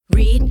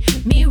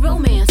Read me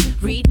romance.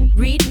 Read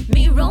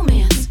me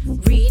romance.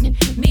 Read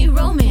me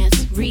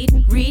romance.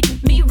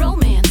 Read me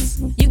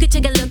romance. You could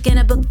take a look in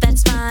a book,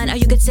 that's fine. Or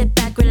you could sit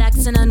back,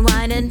 relax, and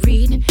unwind and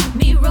read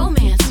me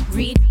romance.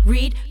 Read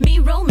me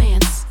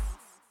romance.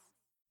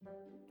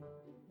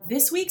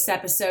 This week's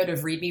episode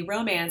of Read Me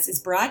Romance is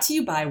brought to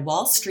you by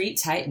Wall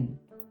Street Taiden,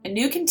 a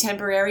new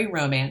contemporary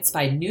romance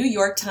by New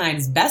York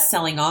Times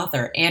bestselling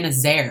author Anna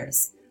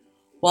Zayres.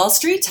 Wall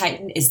Street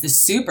Taiden is the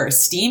super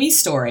steamy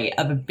story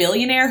of a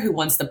billionaire who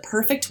wants the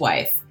perfect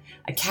wife,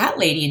 a cat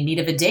lady in need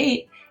of a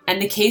date,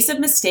 and the case of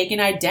mistaken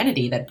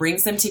identity that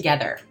brings them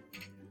together.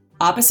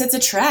 Opposites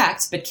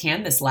attract, but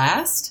can this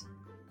last?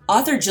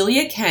 Author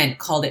Julia Kent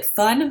called it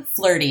fun,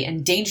 flirty,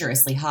 and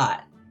dangerously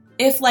hot.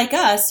 If, like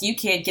us, you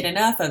can't get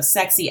enough of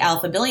sexy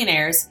alpha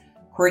billionaires,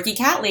 quirky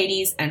cat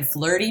ladies, and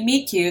flirty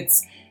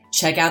meet-cutes,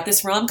 check out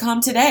this rom-com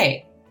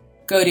today.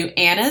 Go to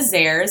Anna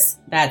Zayres,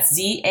 that's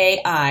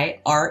ZAIRES.com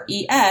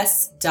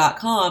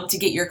to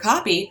get your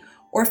copy,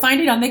 or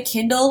find it on the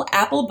Kindle,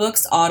 Apple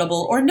Books,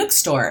 Audible, or Nook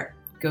store.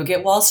 Go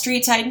get Wall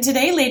Street Taiden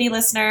today, lady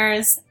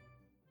listeners.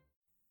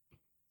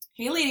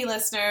 Hey, lady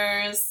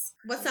listeners.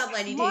 What's up,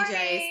 lady Morning.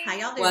 DJs? How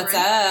y'all doing? What's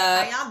up?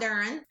 How y'all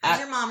doing? How's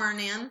your mama and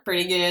them?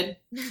 Pretty good.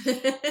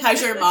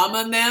 How's your mama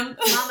and them?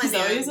 Mama Is that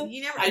what you and said? them.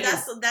 You never. I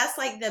That's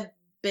like the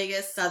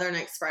biggest Southern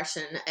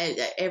expression.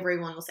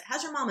 Everyone will say,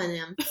 "How's your mama and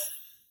them?"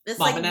 It's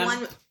Mama like and 'em?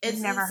 one. It's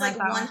Never like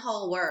heard that one one.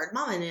 whole word.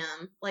 Mama and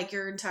them. Like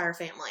your entire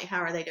family. How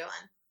are they doing?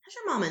 How's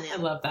your mama and I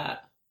them? love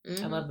that. I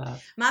Mhm. love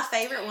that. My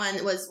favorite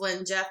one was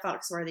when Jeff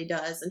Foxworthy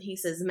does, and he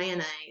says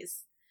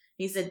mayonnaise.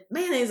 He said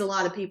mayonnaise. A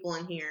lot of people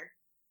in here.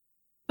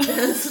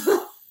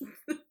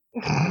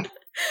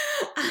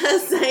 I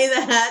say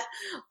that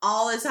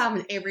all the time,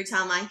 and every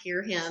time I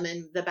hear him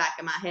in the back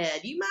of my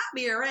head, you might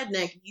be a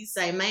redneck if you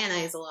say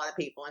mayonnaise. A lot of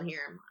people in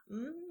here. I'm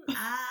like,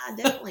 I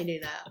definitely do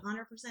that,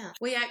 100%.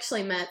 We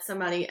actually met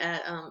somebody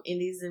at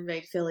Indies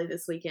Invade Philly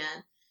this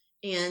weekend,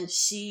 and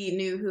she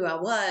knew who I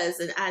was,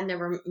 and I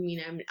never,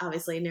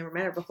 obviously never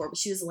met her before, but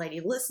she was a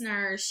lady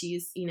listener.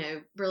 She's,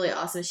 really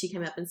awesome. She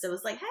came up and said,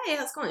 was like, "Hey,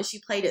 how's it going?" And she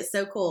played it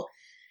so cool.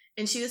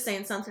 And she was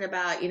saying something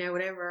about,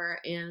 whatever.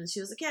 And she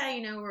was like, "Yeah,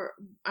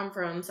 I'm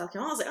from South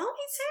Carolina." I was like, "Oh,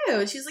 me too."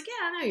 And she was like,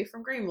 "Yeah, I know you're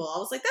from Greenville." I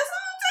was like, "That's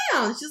my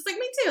hometown." She was like,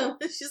 "Me too."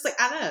 And she was like,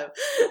 "I know."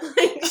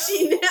 Like,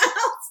 she knew. I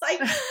was like,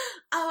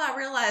 oh, I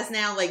realize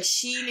now, like,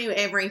 she knew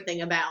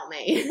everything about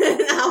me. And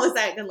I was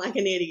acting like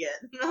an idiot.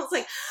 And I was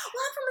like,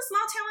 "Well, I'm from a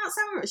small town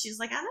outside." She was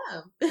like, "I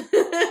know."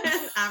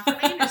 I'm from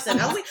Anderson.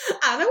 I was like,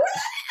 "I know where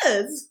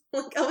that is."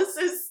 Like, I was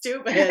so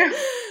stupid.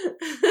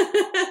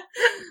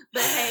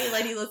 But hey,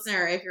 lady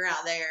listener, if you're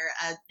out there,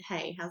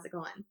 hey, how's it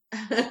going?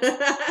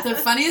 The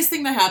funniest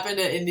thing that happened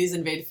at Indies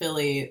Invade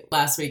Philly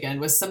last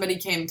weekend was somebody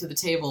came to the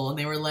table and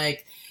they were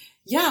like,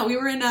 "Yeah, we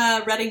were in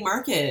Reading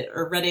Market,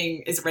 or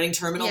Reading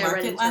Terminal Market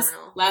Reading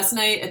Terminal. last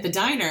night at the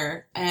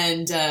diner,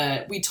 and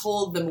we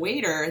told the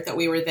waiter that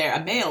we were there,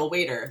 a male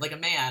waiter, like a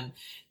man,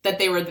 that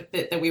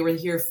that we were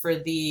here for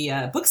the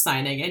book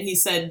signing, and he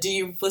said, 'Do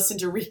you listen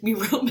to Read Me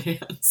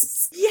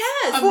Romance?'"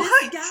 Yes,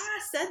 this guy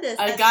said this.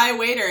 A guy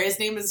waiter. His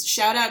name is,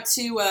 shout out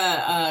to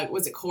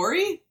was it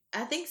Corey?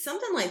 I think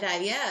something like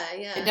that.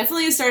 Yeah. It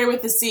definitely started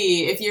with the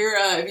C. If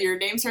your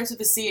name starts with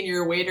a C and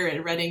you're a waiter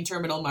at Reading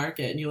Terminal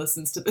Market and you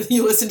listen to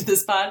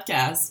this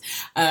podcast,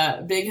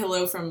 big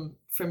hello from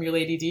your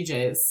lady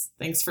DJs.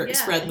 Thanks for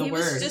spreading the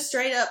word. He was just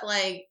straight up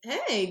like,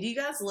 "Hey, do you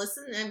guys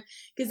listen?" And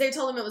because they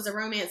told him it was a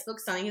romance book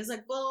signing, he was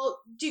like, "Well,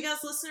 do you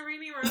guys listen to Read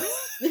Me Romance?"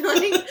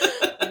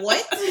 Like,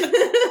 what?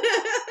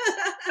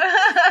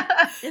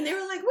 And they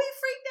were like, "We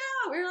freaked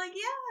out." We were like,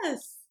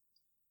 "Yes."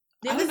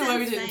 I don't know why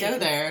we didn't go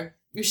there.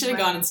 We should have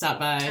gone and stopped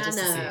by. Just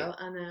to see.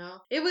 I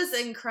know. It was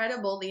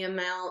incredible the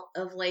amount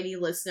of lady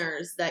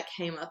listeners that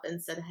came up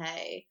and said,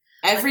 "Hey."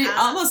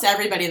 Almost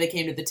everybody that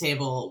came to the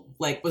table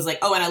was like,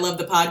 "Oh, and I love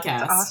the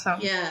podcast." That's awesome.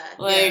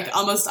 Yeah.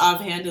 Almost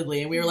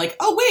offhandedly, and we were like,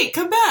 "Oh, wait,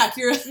 come back!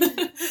 You're a lady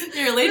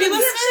We have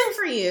listener." shit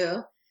for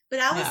you. But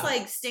I was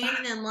like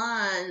standing in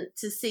line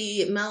to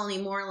see Melanie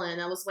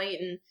Moreland. I was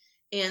waiting,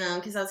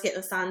 and because I was getting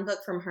a signed book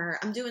from her.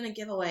 I'm doing a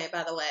giveaway,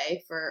 by the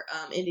way, for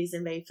Indies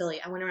Invade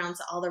Philly. I went around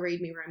to all the Read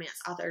Me Romance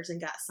authors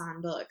and got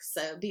signed books.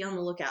 So be on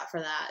the lookout for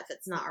that if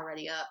it's not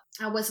already up.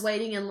 I was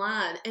waiting in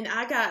line, and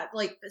I got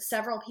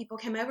several people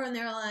came over, and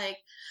they were like,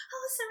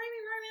 "Oh, listen, Read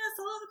Me Romance,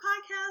 I love the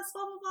podcast,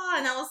 blah blah blah."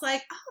 And I was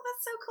like, "Oh,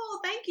 that's so cool,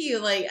 thank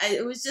you."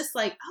 It was just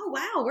like, "Oh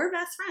wow, we're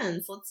best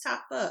friends. Let's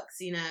talk books."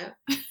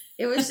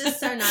 It was just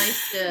so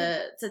nice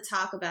to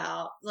talk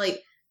about,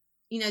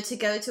 to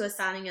go to a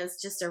signing as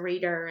just a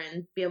reader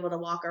and be able to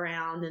walk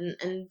around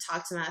and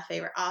talk to my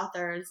favorite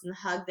authors and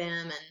hug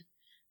them. And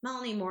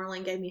Melanie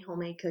Moreland gave me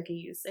homemade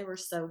cookies. They were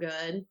so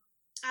good.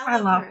 I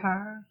love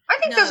her. I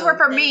think those were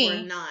for me.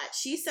 They were not.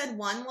 She said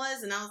one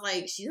was, and I was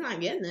like, she's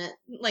not getting it.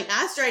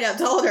 I straight up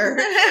told her.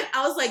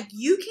 I was like,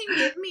 "You can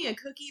give me a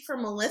cookie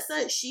from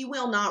Melissa. She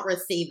will not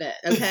receive it,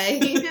 okay?"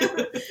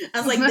 I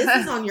was like, "This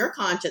is on your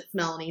conscience,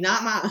 Melanie,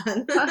 not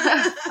mine."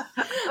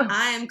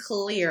 I am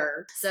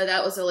clear. So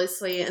that was really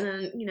sweet. And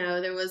then,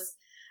 there was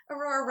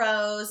Aurora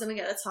Rose, and we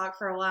got to talk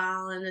for a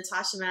while, and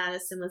Natasha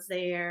Madison was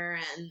there,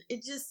 and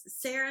it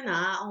just, Sarah and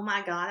I, oh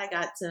my God,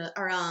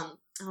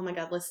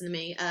 listen to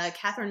me,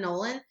 Catherine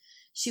Nolan,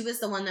 she was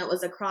the one that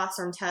was across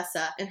from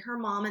Tessa, and her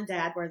mom and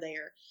dad were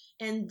there,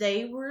 and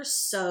they were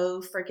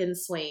so freaking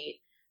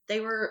sweet. They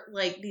were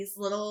like these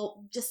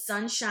little, just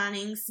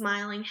sunshining,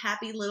 smiling,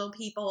 happy little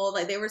people.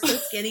 Like they were so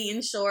skinny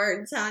and short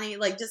and tiny,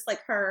 like just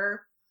like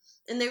her.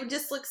 And they would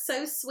just look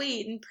so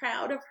sweet and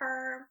proud of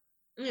her.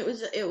 And it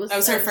was. That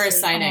was so her first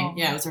sweet. signing. Oh.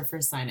 Yeah, it was her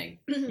first signing.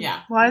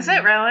 Yeah. Was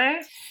it really?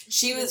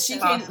 She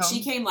Awesome.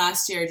 came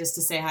last year just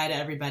to say hi to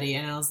everybody,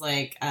 and I was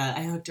like,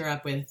 I hooked her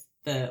up with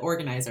the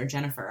organizer,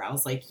 Jennifer. I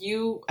was like,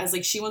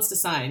 she wants to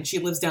sign. She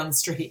lives down the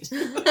street.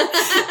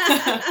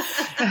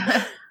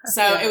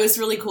 So it was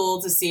really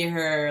cool to see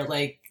her,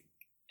 like,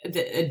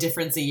 a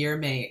difference a year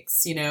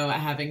makes,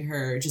 having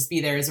her just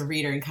be there as a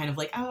reader and kind of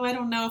like, oh, I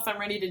don't know if I'm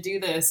ready to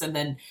do this. And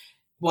then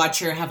watch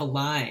her have a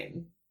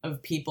line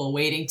of people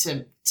waiting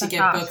to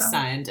get awesome. books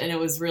signed. And it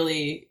was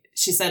really,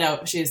 she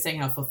was saying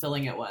how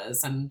fulfilling it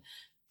was. And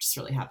just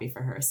really happy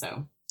for her.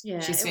 So yeah,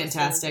 she's really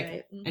fantastic.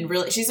 great. And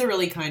really, she's a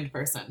really kind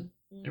person.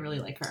 I really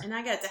like her. And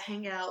I got to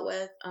hang out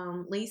with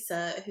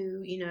Lisa,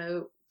 who,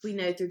 we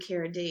know through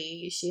Cara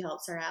D. She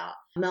helps her out.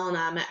 Mel and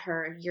I met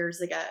her years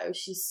ago.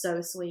 She's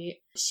so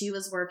sweet. She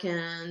was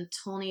working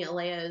Tony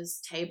Aleo's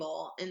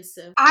table. And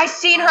so I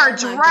seen her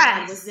dress.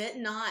 God, was it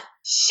not?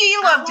 She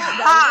looked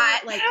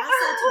hot. Like,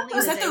 I saw Tony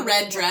was that the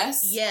red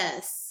dress?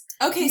 Yes.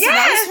 Okay, so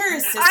that was her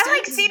assistant?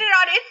 I seen it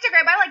on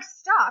Instagram. I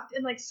stopped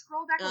and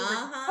scrolled back and was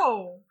like,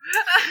 oh.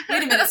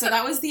 Wait a minute, so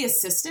that was the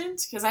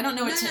assistant? Because I don't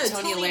know what Tony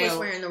Tony Aleo was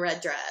wearing the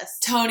red dress.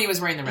 Tony was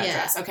wearing the red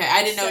dress. Okay,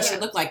 I didn't know what she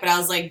looked like, but I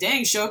was like,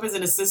 dang, show up as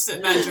an assistant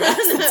in that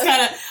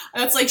dress.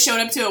 That's like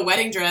showing up to a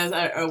wedding dress,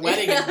 a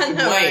wedding in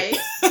white.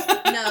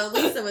 Right? No,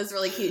 Lisa was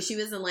really cute. She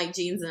was in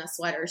jeans and a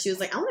sweater. She was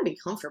like, I want to be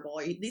comfortable.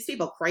 Are these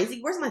people crazy?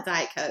 Where's my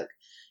Diet Coke?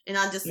 And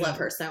I just love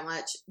her so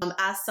much.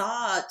 I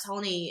saw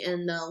Tony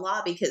in the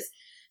lobby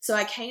so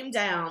I came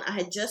down. I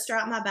had just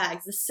dropped my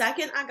bags. The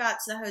second I got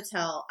to the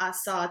hotel, I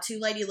saw two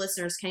lady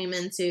listeners came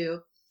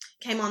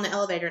on the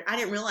elevator, and I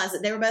didn't realize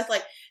it. They were both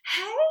like,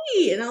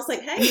 hey. And I was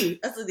like, hey.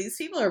 I said, these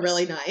people are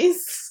really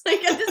nice. They're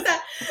like,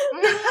 we're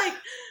lady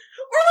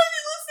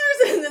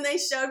listeners. And then they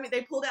showed me,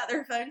 they pulled out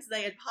their phones, and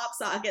they had pop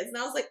sockets. And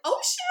I was like,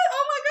 oh shit,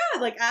 oh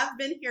my God. I've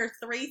been here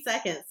 3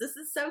 seconds. This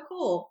is so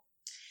cool.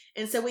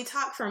 And so we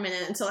talked for a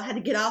minute until I had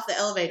to get off the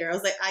elevator. I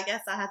was like, I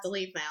guess I have to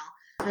leave now.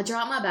 I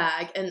dropped my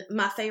bag, and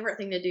my favorite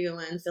thing to do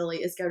in Philly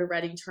is go to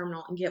Reading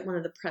Terminal and get one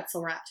of the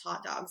pretzel wrapped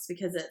hot dogs,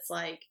 because it's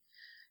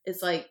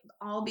like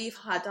all beef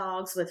hot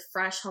dogs with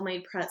fresh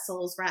homemade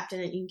pretzels wrapped in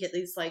it. You can get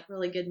these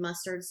really good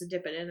mustards to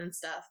dip it in and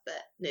stuff,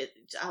 but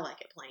I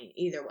like it plain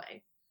either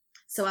way.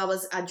 So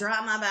I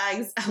dropped my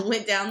bags. I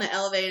went down the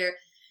elevator,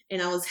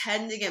 and I was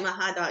heading to get my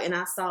hot dog, and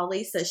I saw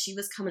Lisa. She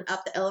was coming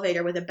up the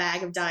elevator with a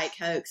bag of Diet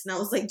Cokes, and I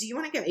was like, do you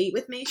want to go eat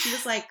with me? She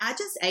was like, I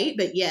just ate,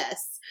 but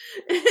yes.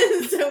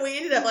 And so we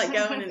ended up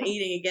going and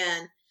eating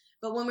again.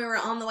 But when we were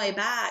on the way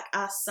back,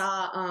 I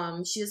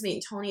saw she was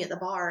meeting Tony at the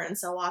bar, and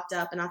so I walked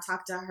up and I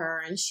talked to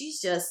her, and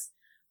she's just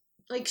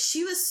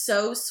she was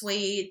so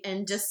sweet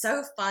and just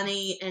so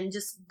funny and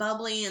just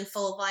bubbly and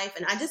full of life,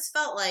 and I just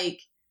felt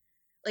like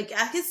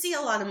I could see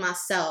a lot of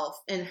myself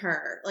in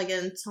her,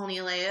 in Tony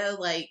Aleo,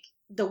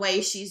 the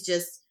way she's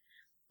just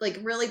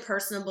really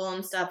personable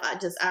and stuff.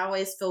 I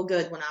always feel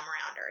good when I'm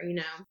around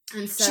her,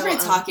 And so she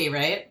writes hockey,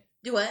 right?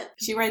 Do what?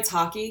 She writes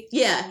hockey?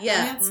 Yeah.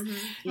 Mm-hmm.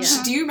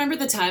 Yeah. Do you remember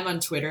the time on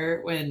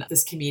Twitter when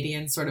this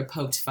comedian sort of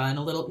poked fun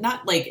a little,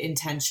 not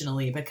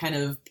intentionally, but kind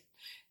of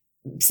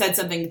said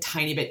something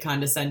tiny bit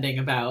condescending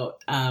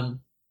about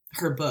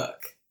her book?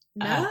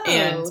 No.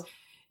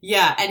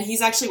 And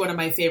he's actually one of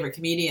my favorite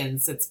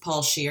comedians. It's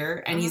Paul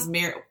Scheer, and he's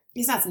married.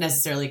 He's not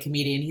necessarily a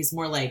comedian. He's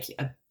more like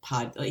a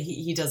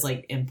he does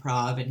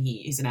improv, and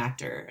he's an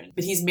actor,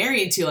 but he's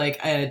married to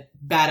a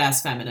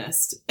badass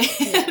feminist.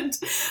 And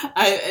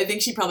I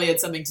think she probably had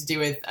something to do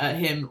with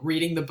him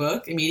reading the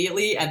book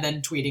immediately and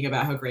then tweeting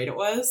about how great it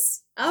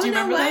was. Oh, do you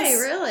remember way, this?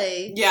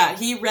 Really? Yeah,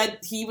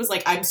 he was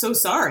like, I'm so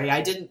sorry.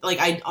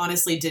 I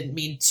honestly didn't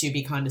mean to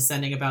be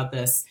condescending about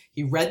this.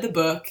 He read the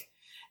book,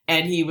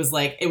 and he was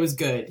like, it was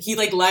good. He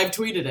live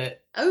tweeted it.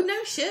 Oh,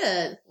 no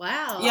shit.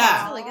 Wow. Yeah.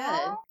 That's really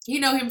good. You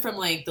know him from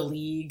the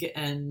League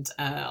and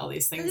all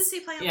these things. Who does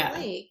he play on the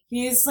League?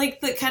 He's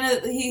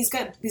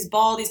he's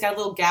bald, he's got a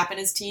little gap in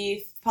his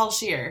teeth. Paul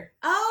Scheer.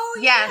 Oh,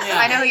 yes, yeah.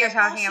 I know who you're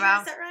talking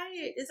about. Is that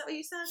right? Is that what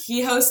you said?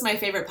 He hosts my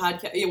favorite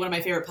podcast, one of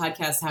my favorite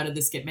podcasts, How Did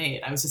This Get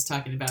Made? I was just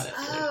talking about it.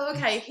 Oh,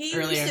 okay. He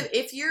earlier. used to,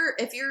 if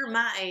you're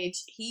my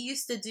age, he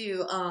used to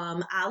do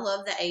I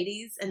Love the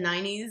 80s and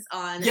 90s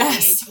on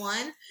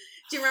VH1.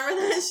 Do you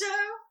remember that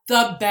show?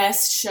 The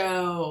best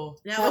show.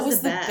 That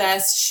was the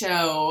best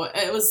show.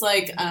 It was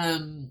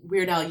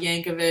Weird Al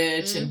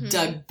Yankovic and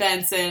Doug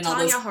Benson. Tanya all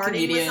those Harding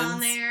comedians was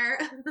on there.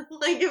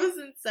 It was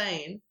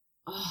insane.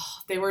 Oh,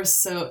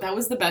 that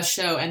was the best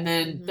show. And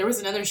then there was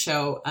another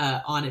show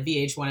on at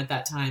VH1 at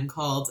that time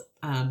called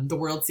The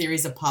World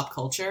Series of Pop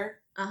Culture.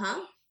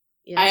 Uh-huh.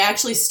 Yeah. I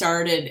actually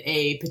started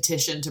a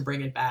petition to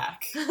bring it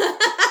back.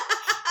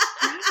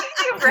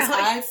 Because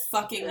I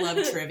fucking love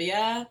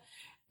trivia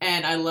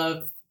and I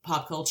love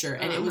pop culture.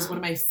 And it was one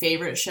of my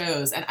favorite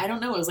shows. And I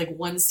don't know, it was like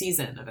one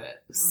season of it.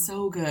 It was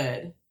so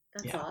good.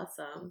 That's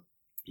awesome.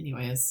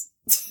 Anyways.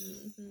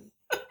 Mm-hmm.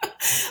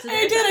 So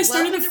I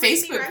started a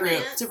Facebook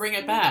group to bring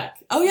it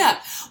back. Oh,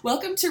 yeah.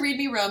 Welcome to Read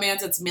Me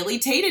Romance. It's Millie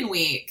Taiden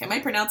week. Am I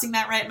pronouncing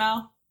that right,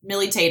 Mel?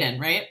 Millie Taiden,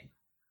 right?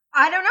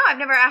 I don't know. I've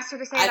never asked her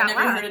to say it out loud. I've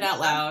never heard it out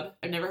loud.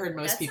 I've never heard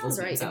most people's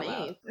names out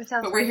loud.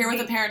 But we're here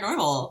with a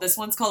paranormal. This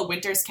one's called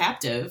Winter's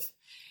Captive.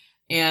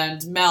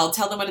 And Mel,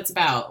 tell them what it's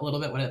about. A little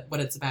bit what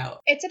it's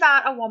about. It's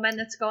about a woman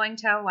that's going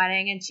to a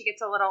wedding and she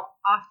gets a little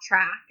off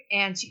track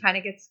and she kind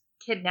of gets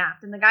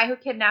kidnapped. And the guy who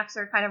kidnaps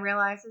her kind of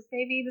realizes,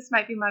 baby, this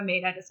might be my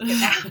mate I just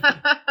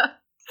kidnapped.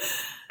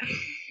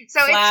 So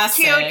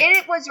Classic. It's cute.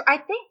 It was, I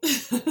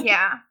think,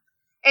 yeah.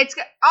 It's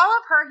all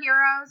of her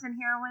heroes and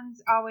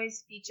heroines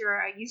always feature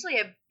usually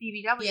a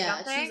BBW,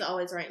 don't they? She's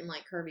always writing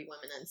like curvy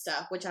women and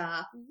stuff, which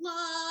I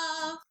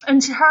love.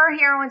 And her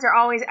heroines are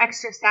always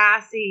extra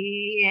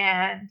sassy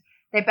and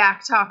they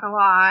backtalk a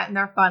lot and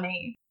they're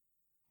funny.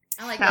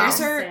 I like her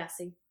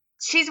sassy.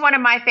 She's one of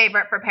my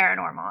favorite for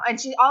paranormal, and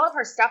all of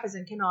her stuff is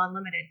in Kindle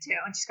Unlimited too,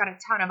 and she's got a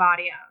ton of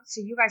audio,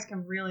 so you guys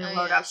can really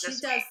load up. She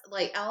does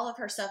like all of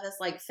her stuff is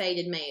like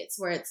fated mates,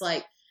 where it's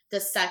like the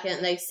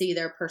second they see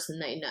their person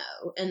they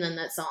know, and then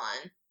that's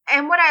on.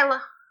 And what I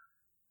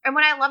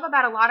love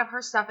about a lot of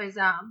her stuff is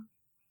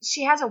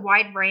she has a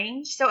wide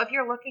range. So if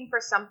you're looking for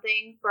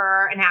something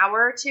for an hour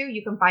or two,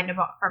 you can find a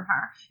book from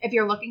her. If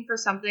you're looking for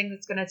something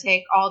that's going to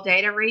take all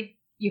day to read,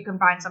 you can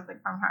find something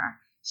from her.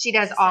 She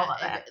does all of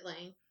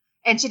it.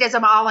 And she does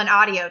them all in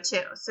audio,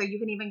 too. So you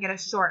can even get a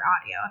short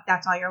audio if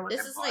that's all you're looking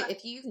for. This is like,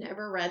 if you've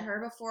never read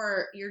her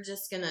before, you're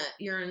just going to,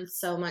 you're in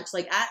so much.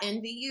 Like, I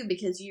envy you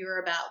because you're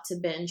about to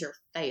binge your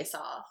face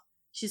off.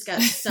 She's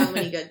got so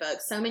many good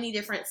books, so many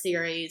different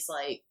series.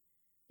 Like,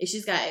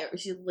 she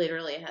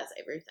literally has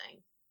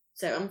everything.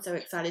 So I'm so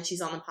excited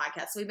she's on the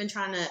podcast. We've been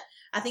trying to,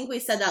 I think we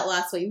said that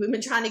last week, we've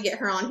been trying to get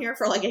her on here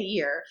for like a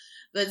year.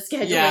 But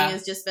scheduling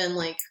has just been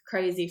like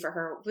crazy for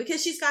her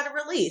because she's got a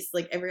release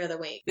like every other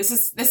week. This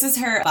is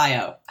her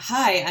bio.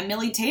 Hi, I'm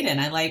Millie Taiden.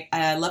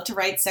 I love to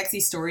write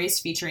sexy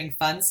stories featuring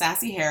fun,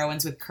 sassy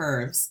heroines with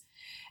curves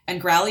and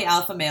growly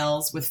alpha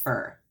males with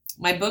fur.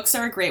 My books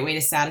are a great way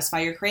to satisfy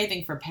your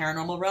craving for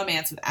paranormal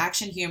romance with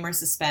action, humor,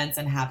 suspense,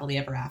 and happily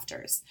ever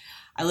afters.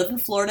 I live in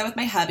Florida with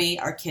my hubby,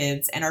 our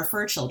kids, and our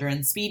fur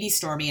children, Speedy,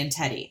 Stormy, and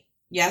Teddy.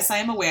 Yes, I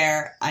am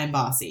aware I'm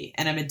bossy,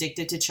 and I'm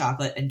addicted to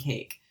chocolate and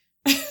cake.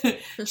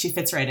 She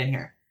fits right in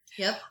here.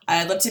 Yep.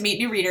 I'd love to meet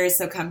new readers,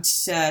 so come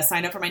to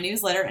sign up for my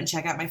newsletter and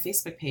check out my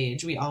Facebook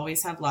page. We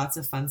always have lots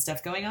of fun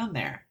stuff going on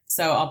there.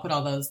 So I'll put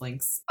all those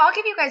links. I'll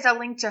give you guys a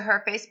link to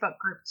her Facebook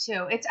group,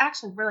 too. It's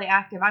actually really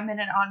active. I'm in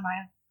it on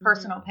my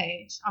personal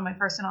page, on my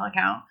personal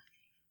account.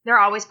 They're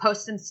always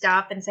posting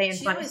stuff and saying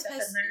funny stuff in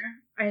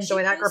there. I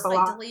enjoy that group a lot. She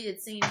posts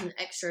deleted scenes and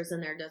extras in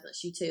there, doesn't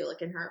she, too?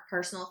 Like in her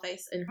personal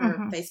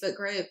Facebook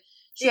group.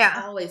 She's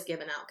always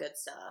giving out good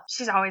stuff.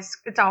 It's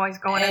always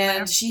going in there.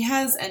 And she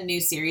has a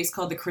new series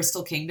called the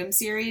Crystal Kingdom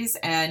series.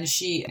 And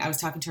I was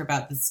talking to her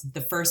about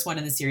the first one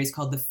in the series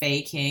called The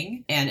Fae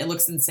King. And it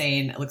looks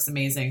insane. It looks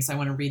amazing. So I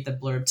want to read the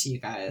blurb to you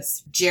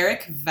guys.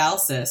 Jarek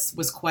Valsis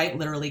was quite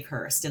literally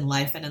cursed in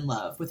life and in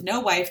love, with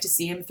no wife to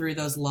see him through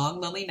those long,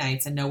 lonely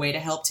nights and no way to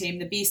help tame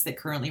the beast that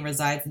currently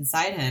resides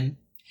inside him.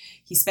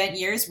 He spent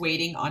years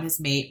waiting on his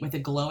mate with a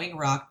glowing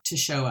rock to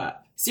show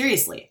up.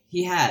 Seriously,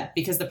 he had,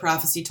 because the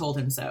prophecy told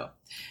him so.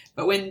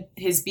 But when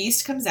his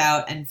beast comes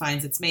out and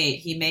finds its mate,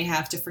 he may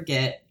have to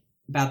forget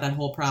about that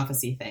whole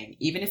prophecy thing,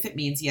 even if it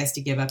means he has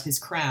to give up his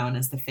crown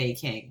as the Fae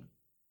King.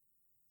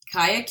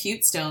 Kaya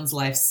Cutestone's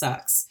life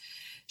sucks.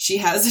 She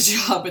has a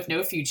job with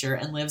no future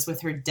and lives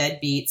with her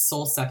deadbeat,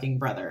 soul-sucking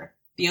brother.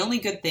 The only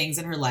good things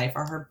in her life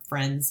are her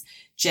friends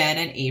Jen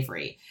and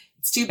Avery.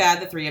 It's too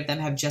bad the three of them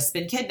have just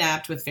been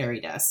kidnapped with fairy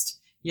dust.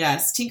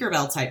 Yes,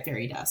 Tinkerbell-type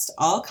fairy dust.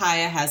 All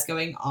Kaya has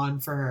going on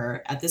for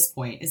her at this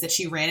point is that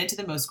she ran into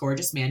the most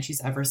gorgeous man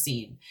she's ever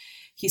seen.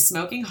 He's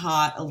smoking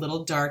hot, a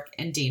little dark,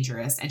 and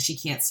dangerous, and she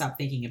can't stop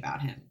thinking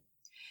about him.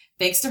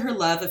 Thanks to her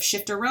love of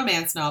shifter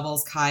romance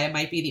novels, Kaya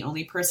might be the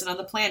only person on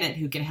the planet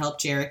who can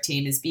help Jarek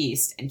tame his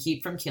beast and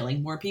keep from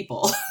killing more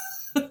people.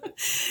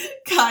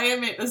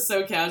 Kaya was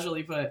so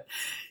casually put.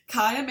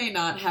 Kaya may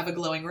not have a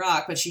glowing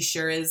rock, but she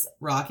sure is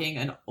rocking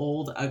an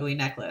old, ugly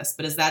necklace.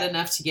 But is that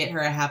enough to get her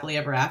a happily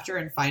ever after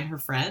and find her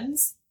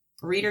friends?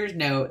 Readers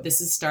note,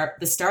 this is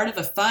the start of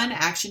a fun,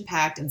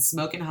 action-packed, and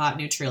smoking hot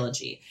new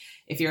trilogy.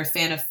 If you're a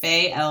fan of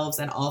fae, elves,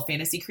 and all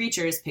fantasy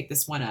creatures, pick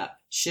this one up.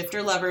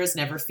 Shifter lovers,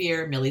 never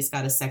fear. Millie's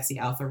got a sexy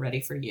alpha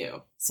ready for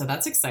you. So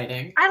that's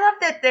exciting. I love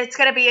that it's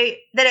going to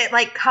be, that it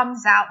like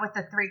comes out with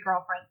the three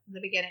girlfriends in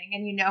the beginning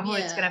and you know who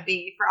it's going to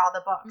be for all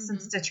the books.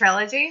 Since it's a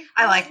trilogy.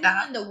 I like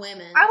that. Knowing the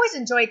women. I always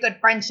enjoy good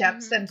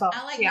friendships in books.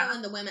 I like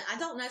knowing the women. I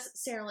don't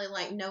necessarily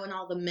like knowing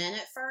all the men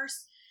at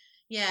first.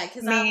 Yeah,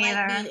 because I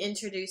like being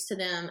introduced to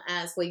them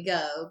as we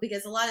go.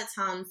 Because a lot of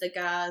times the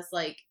guys,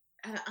 like,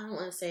 I don't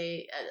want to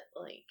say,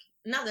 like,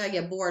 not that I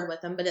get bored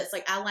with them, but it's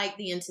like I like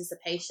the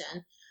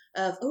anticipation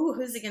of, oh,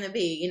 who's it going to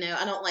be?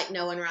 I don't like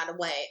knowing right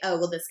away, oh,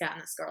 well, this guy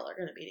and this girl are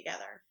going to be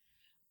together.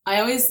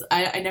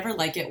 I never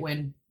like it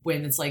when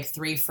it's like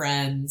 3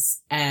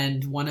 friends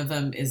and one of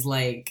them is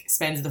like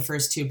spends the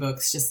first 2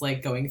 books just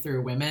like going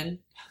through women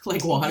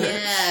like water.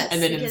 Yes,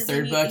 and then in the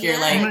third book you're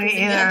like,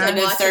 yeah. in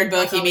the third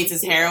book he meets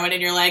his heroine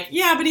and you're like,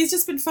 yeah, but he's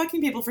just been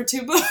fucking people for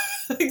 2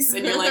 books.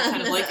 And you're like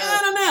kind of like, I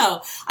don't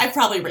know. I've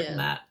probably written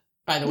that,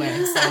 by the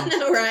way. So I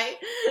know, right?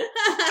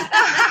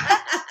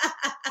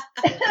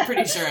 I'm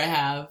pretty sure I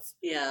have.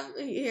 Yeah,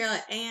 you're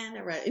like,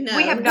 and right. No,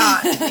 we have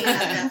not. We have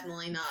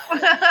definitely not.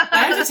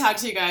 I have to talk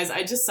to you guys.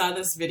 I just saw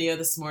this video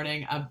this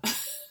morning about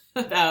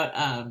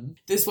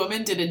this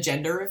woman did a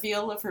gender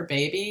reveal of her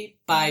baby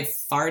by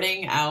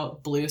farting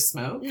out blue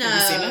smoke. No. Have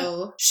you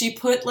seen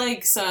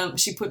it?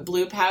 She put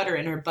blue powder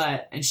in her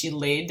butt and she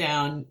laid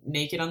down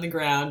naked on the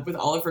ground with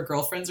all of her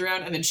girlfriends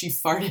around and then she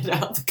farted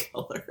out the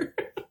color.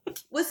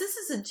 Was this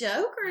as a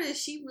joke or is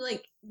she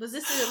like, was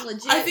this a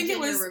legit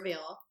gender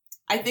reveal?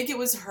 I think it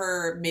was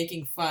her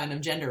making fun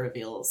of gender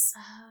reveals.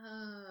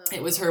 Oh.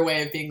 It was her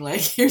way of being like,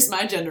 here's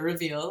my gender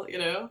reveal,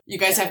 You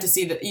guys have to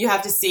see that. You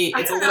have to see.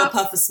 It's a little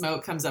puff of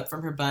smoke comes up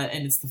from her butt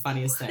and it's the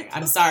funniest thing.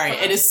 I'm sorry.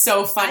 It is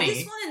so funny. I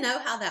just want to know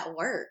how that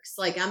works.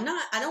 Like, I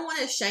don't want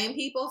to shame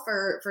people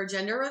for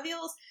gender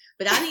reveals,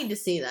 but I need to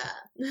see that.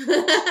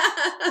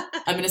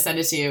 I'm going to send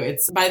it to you.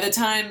 By the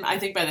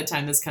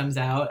time this comes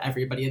out,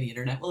 everybody on the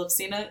internet will have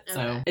seen it. Okay.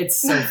 So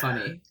it's so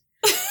funny.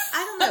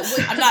 I don't know.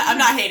 I'm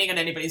not hating on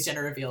anybody's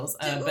gender reveals,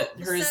 but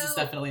hers is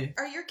definitely.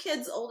 Are your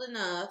kids old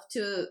enough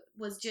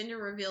was gender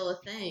reveal a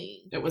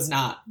thing? It was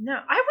not. No, I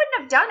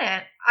wouldn't have done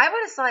it. I would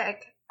have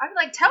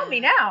like, tell me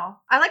now.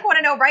 I want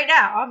to know right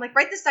now. I'm like,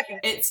 right this second.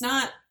 It's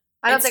not.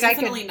 I don't think I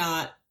could. Definitely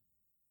not.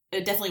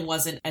 It definitely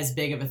wasn't as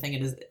big of a thing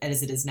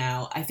as it is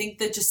now. I think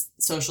that just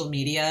social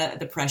media,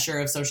 the pressure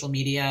of social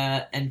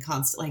media and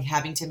constantly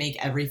having to make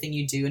everything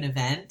you do an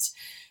event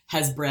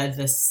has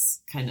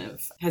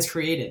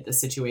created this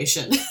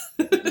situation.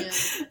 Yeah.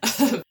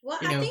 Well,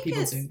 I think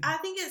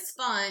it's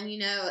fun,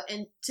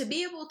 and to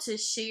be able to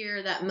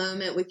share that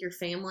moment with your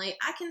family,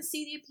 I can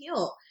see the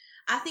appeal.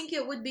 I think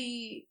it would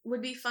be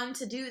fun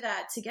to do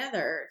that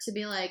together, to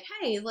be like,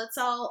 hey, let's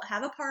all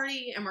have a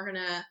party and we're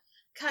going to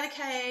cut a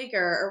cake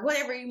or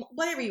whatever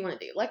you want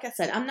to do. Like I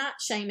said, I'm not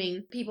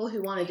shaming people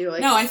who want to do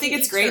it. No, I think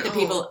it's great that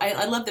people,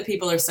 I love that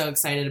people are so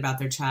excited about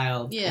their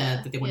child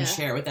that they want to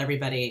share it with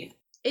everybody.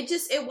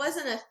 It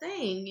wasn't a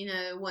thing,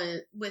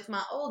 when with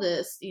my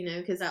oldest,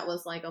 because that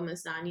was like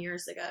almost 9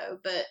 years ago,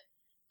 but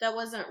that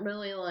wasn't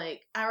really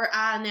like,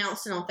 I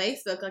announced it on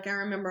Facebook. Like I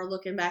remember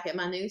looking back at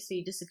my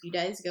newsfeed just a few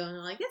days ago and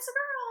they're like, it's a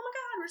girl. Oh my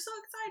God, we're so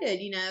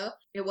excited.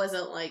 It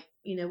wasn't like,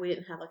 we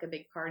didn't have like a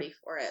big party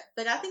for it,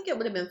 but I think it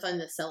would have been fun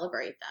to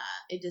celebrate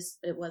that.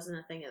 It wasn't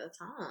a thing at the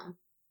time.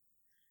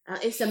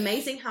 It's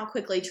amazing how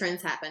quickly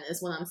trends happen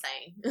is what I'm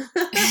saying.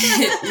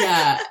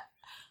 Yeah.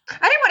 I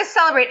didn't want to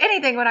celebrate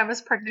anything when I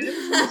was pregnant. It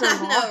was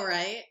miserable. I know,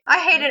 right? I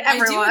hated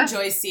everyone. I do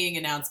enjoy seeing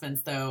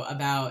announcements, though,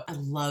 I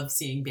love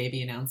seeing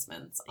baby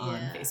announcements on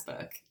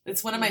Facebook.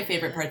 It's one of my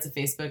favorite parts of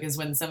Facebook is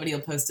when somebody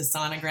will post a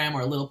sonogram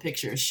or a little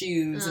picture of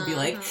shoes and be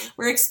like,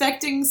 we're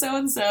expecting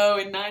so-and-so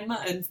in 9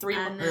 months, in 3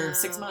 months, or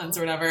 6 months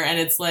or whatever. And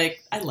it's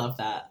like, I love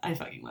that. I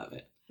fucking love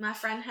it. My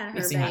friend had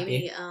her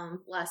baby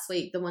last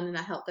week, the one that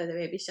I helped throw the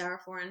baby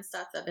shower for and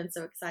stuff that I've been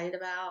so excited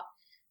about.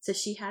 So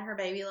she had her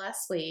baby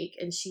last week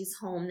and she's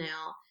home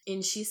now.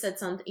 And she said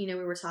something, we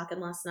were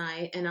talking last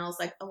night and I was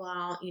like, oh,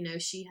 well,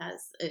 she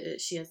has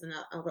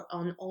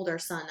an older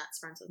son that's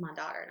friends with my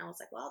daughter. And I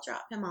was like, well, I'll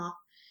drop him off,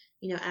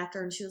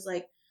 after. And she was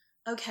like,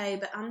 okay,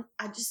 but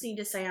I just need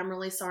to say, I'm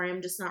really sorry.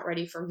 I'm just not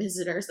ready for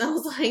visitors. I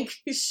was like,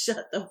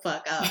 shut the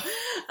fuck up.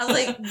 I was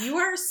like, you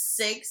are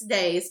 6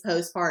 days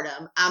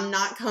postpartum. I'm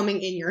not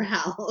coming in your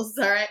house.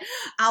 All right.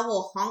 I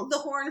will honk the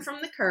horn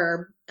from the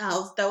curb.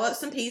 I'll throw up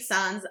some peace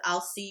signs.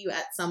 I'll see you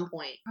at some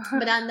point.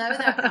 But I know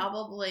that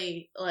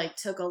probably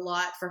took a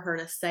lot for her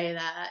to say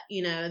that,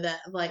 that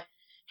like,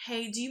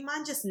 hey, do you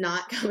mind just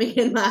not coming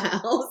in my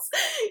house?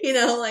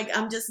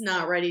 I'm just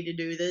not ready to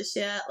do this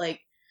yet.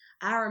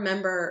 I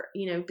remember,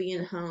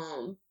 being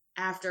home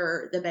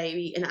after the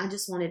baby and I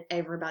just wanted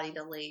everybody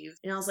to leave.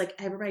 And I was like,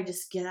 everybody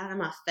just get out of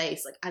my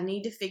face. Like, I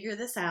need to figure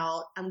this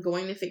out. I'm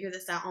going to figure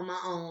this out on my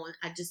own.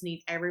 I just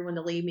need everyone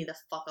to leave me the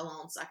fuck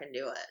alone so I can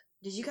do it.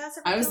 Did you guys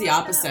ever I was the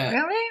opposite. That?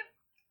 Really?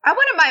 I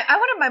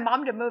wanted my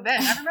mom to move in.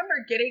 I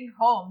remember getting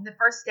home the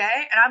first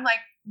day and I'm like,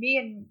 me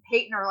and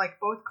Peyton are like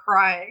both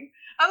crying.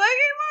 I'm like,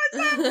 he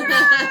wants to cry.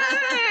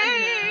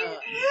 No.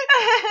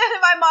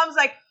 My mom's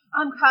like,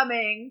 I'm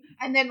coming.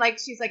 And then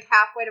she's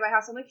halfway to my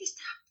house. I'm like, you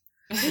stop.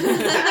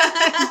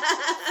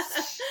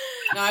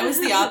 No, I was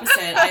the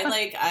opposite.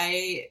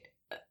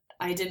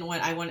 I didn't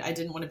want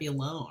to be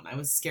alone. I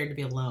was scared to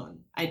be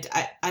alone. I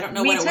don't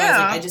know what it was.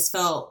 I just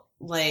felt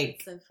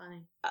like so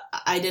funny.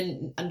 I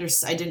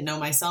didn't know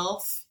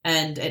myself,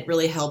 and it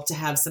really helped to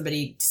have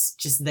somebody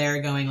just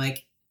there going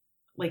like,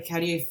 how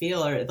do you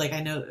feel? Or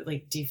I know,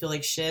 do you feel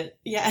like shit?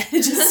 Yeah.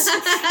 Just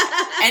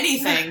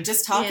anything,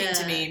 just talking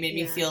to me made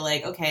me feel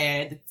like,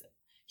 okay,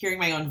 hearing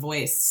my own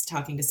voice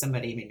talking to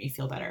somebody made me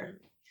feel better.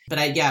 But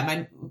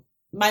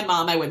my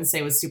mom, I wouldn't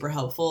say was super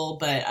helpful,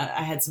 but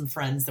I had some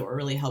friends that were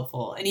really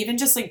helpful. And even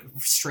just like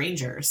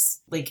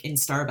strangers, like in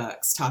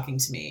Starbucks talking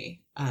to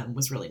me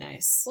was really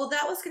nice. Well,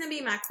 that was going to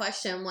be my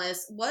question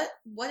was what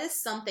is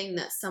something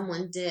that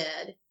someone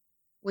did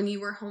when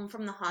you were home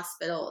from the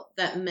hospital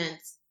that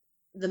meant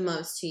the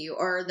most to you,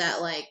 or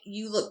that like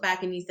you look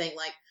back and you think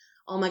like,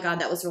 oh my God,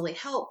 that was really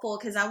helpful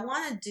because I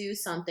want to do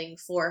something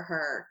for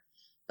her.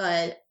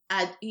 But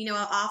I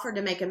offered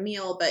to make a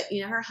meal, but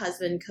her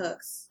husband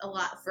cooks a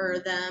lot for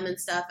them and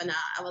stuff. And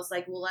I was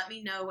like, well, let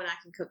me know when I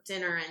can cook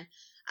dinner. And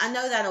I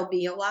know that'll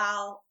be a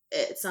while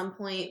at some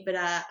point, but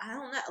I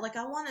don't know. Like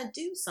I want to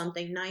do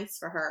something nice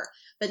for her,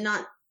 but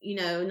not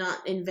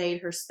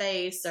invade her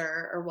space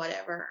or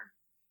whatever.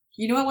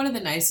 You know what? One of the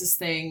nicest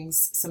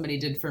things somebody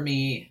did for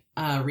me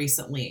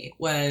recently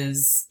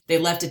was they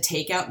left a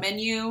takeout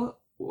menu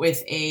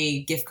with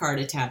a gift card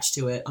attached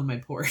to it on my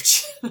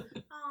porch.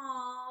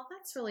 Oh,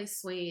 that's really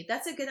sweet.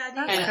 That's a good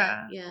idea.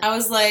 And yeah. I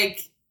was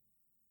like,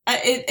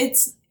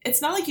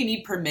 it's not like you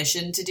need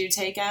permission to do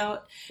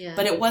takeout,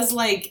 but it was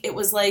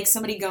like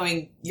somebody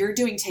going, "You're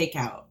doing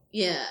takeout."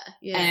 Yeah.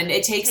 And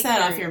it takes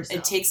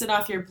it takes it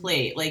off your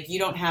plate. Like you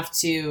don't have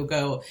to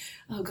go,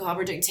 "Oh God,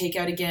 we're doing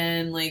takeout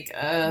again." Like,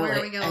 where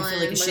are we going? I feel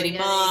like a shitty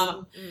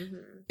mom. Mm-hmm.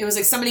 It was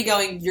like somebody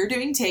going, "You're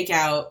doing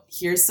takeout.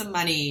 Here's some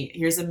money.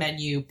 Here's a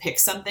menu. Pick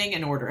something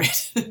and order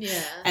it."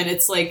 Yeah. And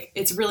it's like,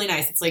 it's really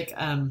nice. It's like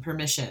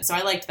permission. So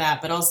I liked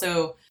that, but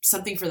also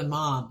something for the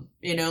mom,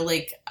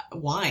 like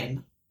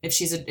wine. If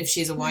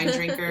she's a wine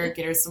drinker,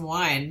 get her some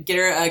wine. Get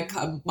her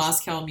a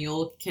Moscow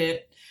Mule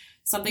kit.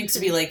 Something to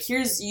be like,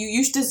 you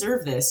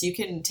deserve this. You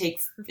can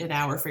take an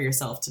hour for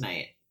yourself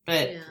tonight.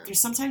 But there's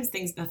sometimes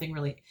things nothing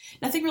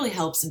really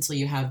helps until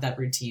you have that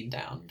routine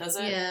down, does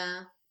it?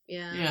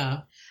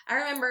 Yeah. I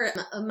remember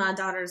my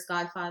daughter's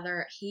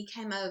godfather, he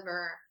came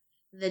over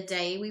the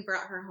day we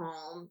brought her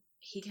home.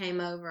 He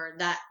came over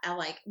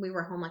we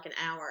were home like an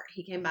hour.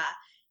 He came by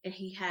and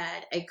he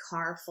had a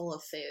car full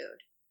of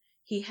food.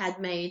 He had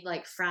made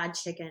like fried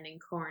chicken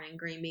and corn and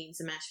green beans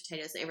and mashed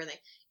potatoes and everything.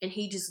 And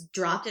he just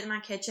dropped it in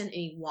my kitchen and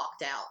he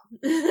walked out.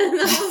 And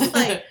I was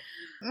like,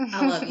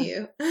 I love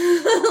you.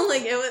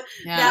 Like it was,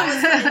 that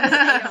was,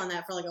 I ate on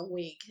that for like a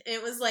week.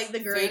 It was like the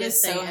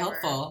greatest thing ever. Food is so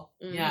helpful.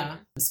 Mm-hmm. Yeah.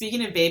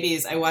 Speaking of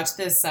babies, I watched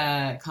this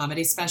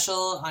comedy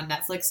special on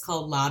Netflix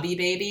called Lobby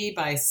Baby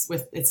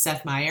it's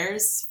Seth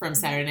Meyers from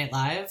Saturday Night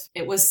Live.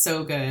 It was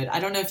so good.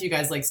 I don't know if you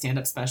guys like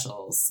stand-up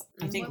specials.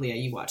 I think Leah,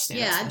 you watch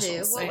stand-up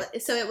specials. Yeah, I do.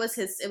 So it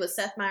was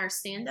Seth Meyers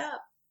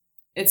stand-up?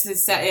 It's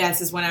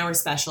his 1 hour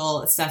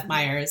special. It's Seth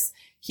Meyers.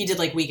 He did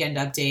like Weekend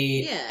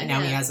Update, and now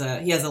he has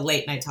a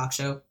late night talk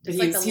show. But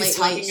he's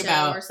talking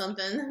about or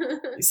something,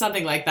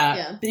 something like that.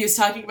 Yeah. But he was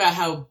talking about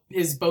how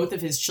both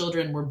of his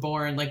children were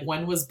born. Like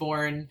one was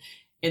born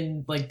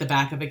in like the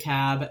back of a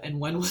cab, and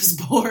one was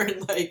born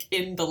like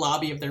in the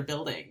lobby of their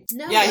building.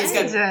 No, he's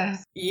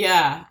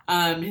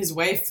got his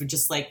wife would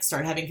just like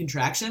start having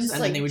contractions,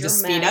 and then they would just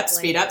speed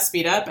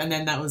up, and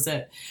then that was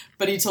it.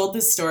 But he told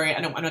this story.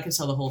 I'm not going to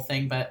tell the whole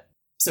thing, but.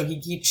 So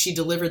she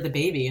delivered the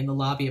baby in the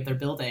lobby of their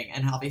building,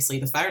 and obviously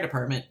the fire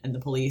department and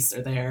the police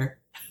are there.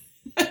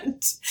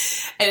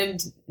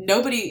 and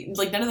nobody,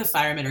 like none of the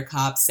firemen or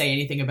cops say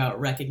anything about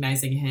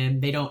recognizing him.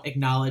 They don't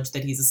acknowledge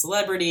that he's a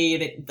celebrity.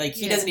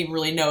 He doesn't even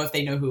really know if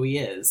they know who he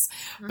is.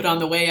 Mm-hmm. But on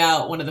the way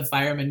out, one of the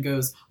firemen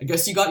goes, "I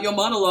guess you got your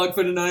monologue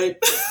for tonight."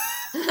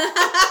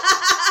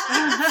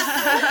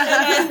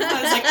 And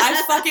I was like,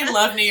 I fucking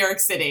love New York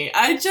City.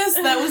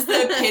 That was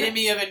the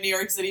epitome of a New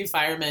York City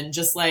fireman,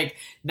 just like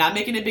not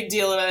making a big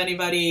deal about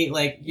anybody.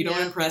 Like, you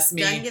don't impress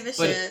me. Don't give a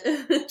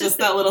shit. Just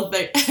that little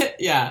thing.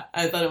 Yeah,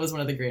 I thought it was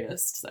one of the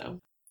greatest. So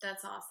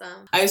that's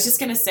awesome. I was just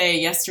going to say,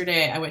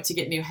 yesterday I went to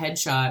get new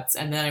headshots,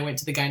 and then I went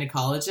to the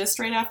gynecologist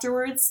right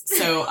afterwards.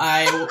 So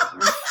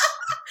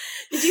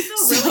Did you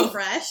feel really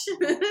fresh?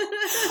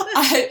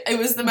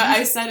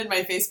 I said in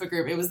my Facebook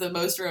group, it was the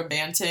most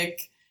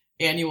romantic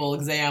annual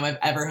exam I've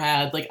ever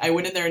had. Like I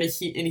went in there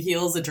in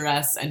heels, a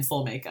dress, and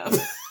full makeup.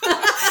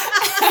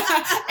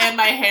 And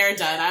my hair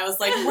done. I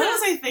was like, what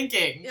was I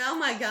thinking? Oh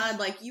my God.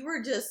 Like you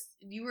were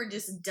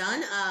just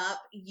done up.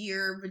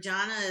 Your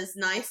vagina is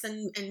nice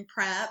and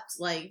prepped.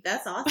 Like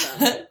that's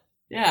awesome.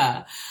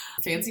 Yeah.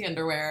 Fancy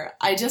underwear.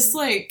 I just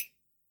like,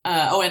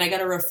 and I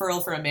got a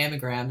referral for a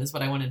mammogram is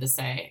what I wanted to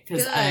say.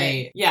 Cause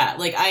I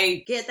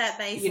get that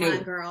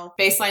baseline, girl.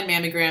 Baseline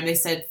mammogram. They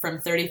said from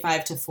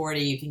 35 to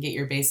 40, you can get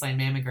your baseline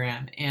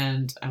mammogram.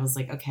 And I was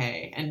like,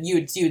 okay. And you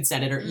had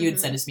said it, or you had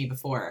said it to me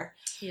before.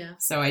 Yeah.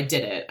 So I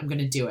did it. I'm going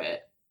to do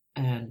it.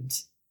 And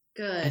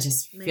good. I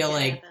just feel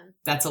like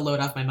that's a load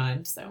off my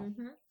mind. So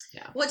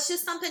yeah. Well, it's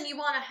just something you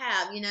want to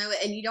have,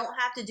 and you don't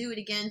have to do it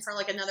again for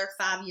like another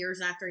 5 years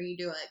after you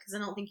do it. Cause I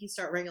don't think you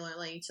start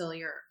regularly until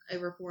you're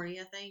over 40,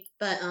 I think.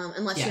 But,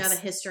 unless you have a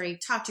history,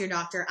 talk to your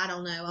doctor. I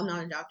don't know. I'm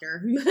not a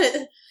doctor,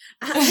 but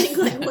I think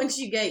like once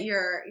you get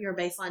your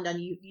baseline done,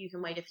 you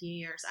can wait a few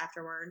years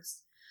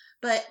afterwards.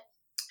 But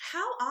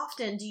how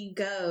often do you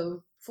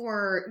go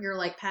for your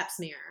like pap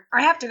smear?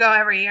 I have to go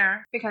every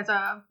year because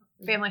of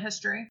family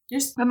history.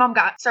 You're, My mom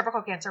got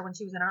cervical cancer when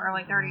she was in her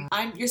early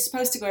 30s. you're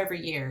supposed to go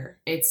every year.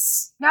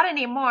 It's Not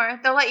anymore.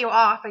 They'll let you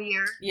off a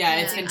year. yeah.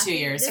 It's Yeah, been I 2 think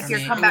years this for If me.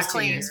 you're It come was back 2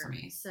 clean. years for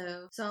me.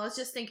 So I was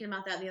just thinking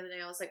about that the other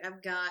day. I was like,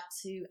 I've got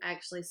to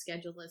actually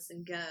schedule this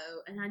and go.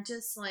 And I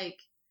just like,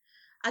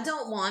 I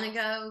don't want to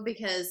go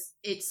because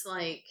it's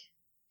like,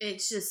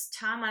 it's just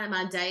time out of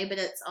my day, but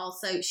it's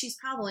also, she's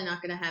probably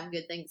not going to have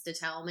good things to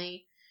tell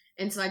me.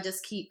 And so I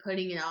just keep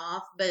putting it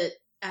off. But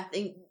I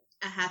think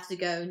I have to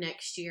go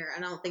next year. I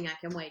don't think I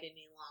can wait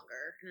any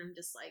longer. And I'm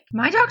just like,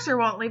 My doctor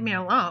won't leave me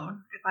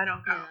alone if I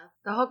don't go.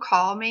 yeah. He'll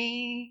call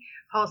me.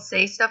 He'll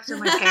say stuff to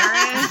my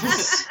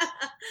parents.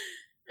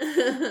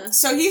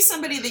 So he's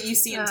somebody that you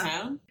see in Yeah.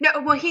 town?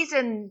 No, well, he's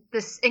in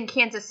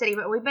Kansas City,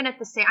 but I've been at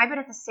the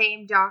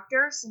same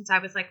doctor since I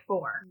was like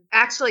 4.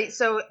 Actually,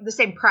 so the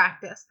same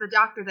practice. The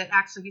doctor that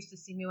actually used to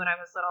see me when I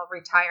was little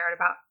retired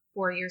about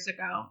 4 years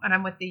ago, and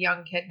I'm with the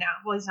young kid now.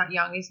 Well, he's not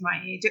young; he's my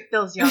age. It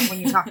feels young when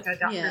you talk to a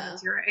doctor Yeah.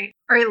 that's your age,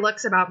 or he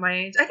looks about my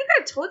age. I think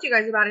I told you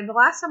guys about him. The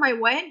last time I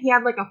went, he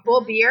had like a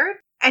full beard,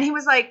 and he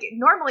was like,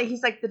 normally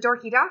he's like the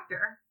dorky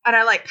doctor, and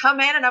I like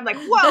come in, and I'm like,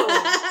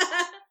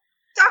 whoa.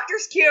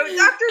 Doctor's cute.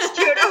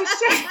 Oh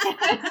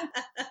shit.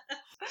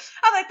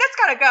 I'm like, that's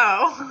gotta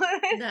go.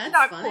 It's That's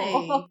not funny.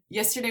 cool.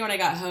 Yesterday when I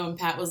got home,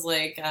 Pat was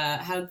like,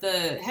 how'd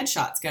the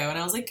headshots go? And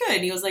I was like, good.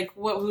 And he was like,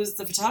 who's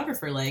the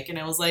photographer like? And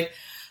I was like,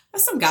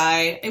 some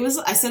guy.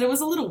 I said it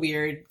was a little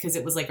weird because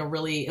it was like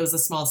it was a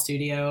small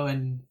studio,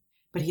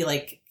 but he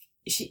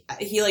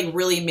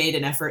really made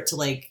an effort to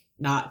like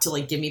not to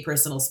like give me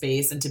personal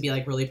space and to be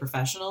like really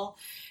professional.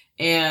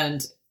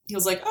 And he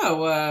was like,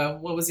 oh,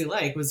 what was he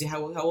like?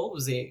 How old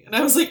was he? And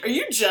I was like, are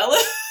you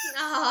jealous?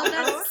 Oh,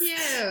 that's cute.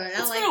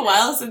 It's been a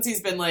while since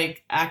he's been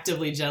like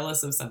actively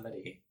jealous of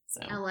somebody.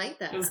 So I like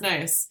that. it was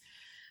nice.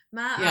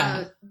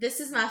 This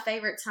is my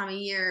favorite time of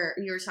year.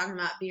 You were talking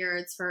about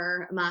beards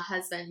for my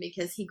husband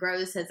because he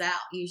grows his out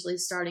usually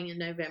starting in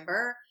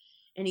November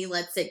and he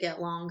lets it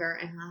get longer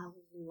and I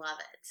love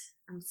it.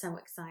 I'm so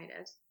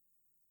excited.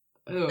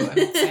 Oh, I'm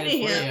excited for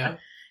Yeah. you.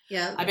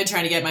 Yeah. I've been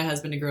trying to get my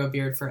husband to grow a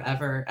beard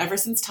forever. Ever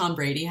since Tom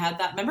Brady had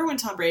that. Remember when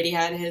Tom Brady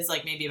had his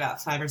like maybe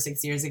about 5 or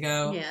 6 years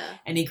ago? Yeah.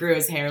 And he grew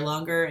his hair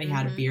longer and he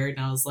had a Mhm. beard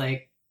and I was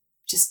like,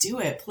 just do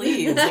it,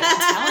 please. Like,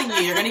 I'm telling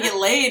you, you're going to get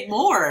laid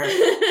more.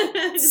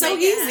 It's so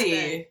Make it easy.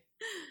 happen.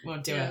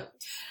 Won't do Yeah.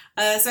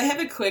 it. So I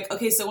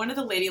have so one of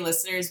the lady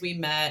listeners we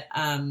met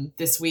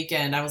this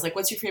weekend, I was like,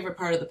 what's your favorite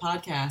part of the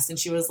podcast? And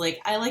she was like,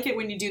 I like it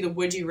when you do the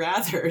Would You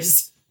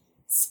Rathers.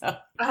 So Oh,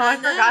 I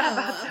forgot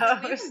know.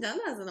 about We those. haven't done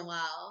those in a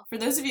while. for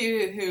those of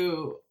you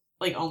who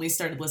like only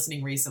started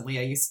listening recently,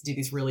 I used to do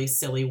these really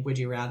silly Would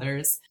You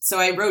Rathers. So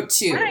I wrote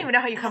 2. I don't even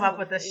know how you come up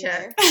with this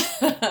shit.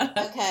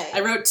 Okay.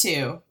 I wrote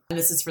 2. And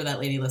this is for that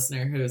lady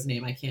listener whose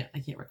name I can't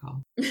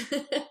recall.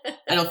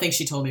 I don't think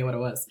she told me what it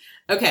was.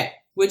 Okay.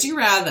 Would you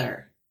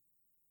rather,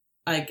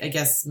 I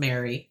guess,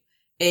 marry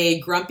a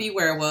grumpy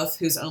werewolf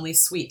who's only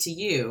sweet to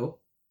you,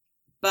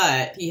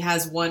 but he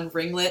has one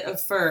ringlet of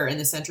fur in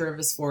the center of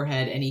his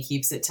forehead and he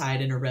keeps it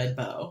tied in a red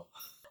bow?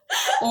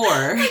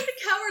 Or, Like the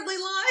cowardly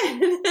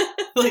lion.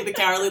 like the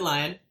cowardly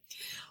lion,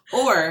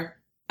 or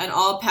an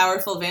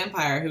all-powerful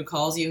vampire who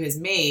calls you his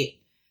mate,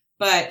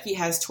 but he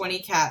has 20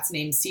 cats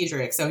named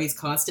Cedric, so he's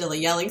constantly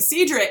yelling,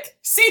 Cedric!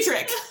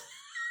 Cedric!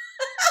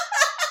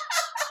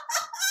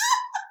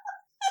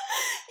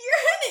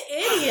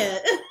 You're an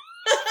idiot.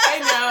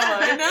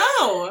 I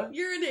know.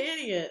 You're an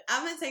idiot.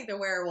 I'm gonna take the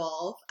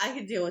werewolf. I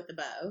can deal with the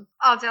bow.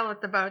 I'll deal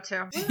with the bow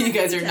too. You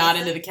guys are not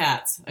into the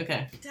cats.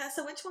 Okay.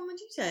 Tessa, which one would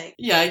you take?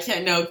 Yeah, I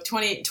can't, no,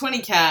 20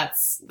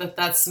 cats,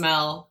 that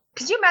smell.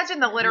 Could you imagine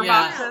the litter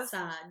Yeah. boxes?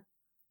 Outside.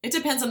 It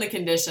depends on the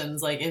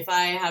conditions. Like if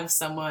I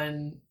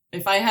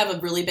have a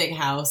really big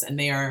house and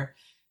their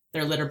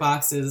litter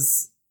box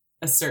is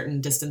a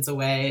certain distance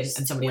away There's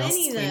and somebody else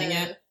 20 is cleaning though.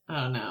 it,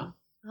 I don't know.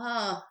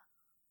 Oh,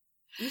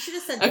 you should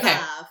have said Okay.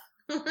 5.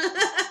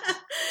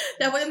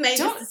 That would have made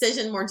Don't- this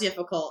decision more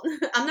difficult.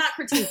 I'm not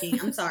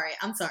critiquing. I'm sorry.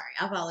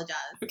 I apologize.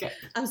 Okay.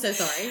 I'm so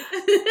sorry.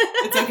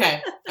 It's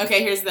okay.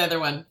 Okay, here's the other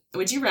one.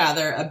 Would you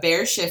rather a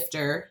bear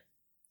shifter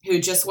who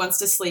just wants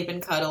to sleep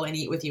and cuddle and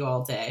eat with you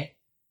all day,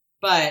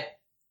 but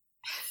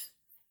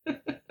he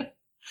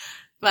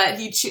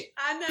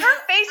I know. Her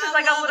face is I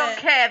like a love little it.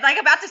 kid, like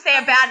about to say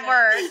a I bad love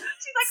word. it.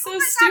 She's like, So oh my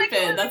God, I stupid, can't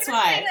believe that's you're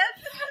gonna why. say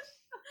this.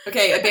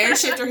 Okay, a bear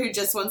shifter who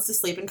just wants to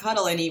sleep and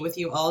cuddle and eat with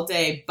you all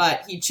day,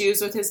 but he chews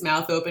with his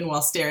mouth open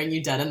while staring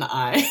you dead in the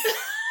eye.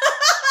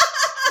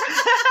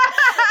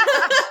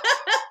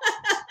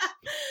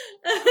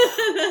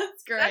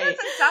 That's That great.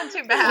 doesn't sound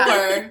too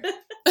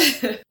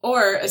bad.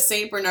 Or a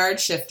Saint Bernard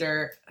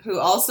shifter who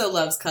also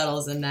loves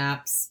cuddles and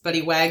naps, but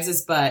he wags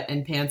his butt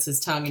and pants his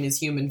tongue in his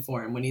human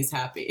form when he's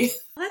happy.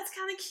 That's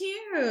kind of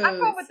cute. I'm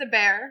going with the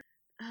bear.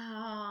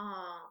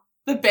 Oh.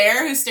 The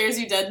bear who stares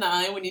you dead in the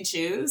eye when you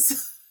choose.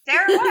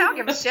 Sarah, I don't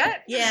give a shit.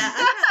 Yeah,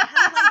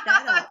 I like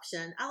that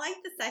option. I like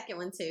the second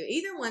one too.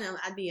 Either one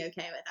I'd be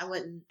okay with.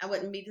 I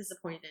wouldn't be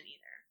disappointed in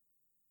either.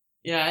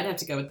 Yeah, I'd have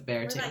to go with the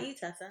bear What too. about you,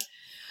 Tessa?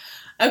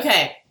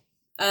 Okay.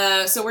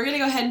 So we're going to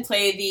go ahead and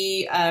play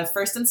the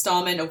first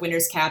installment of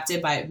Winter's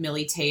Captive by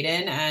Millie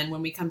Taiden. And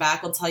when we come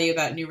back, we'll tell you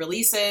about new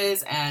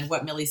releases and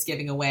what Millie's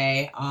giving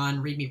away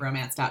on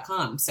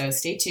readmeromance.com. So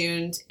stay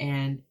tuned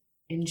and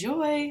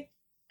enjoy.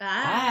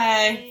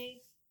 Bye.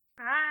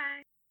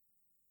 Bye.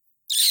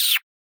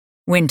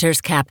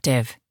 Winter's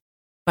Captive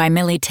by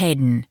Millie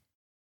Taiden.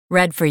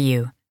 Read for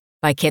you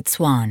by Kit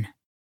Swan.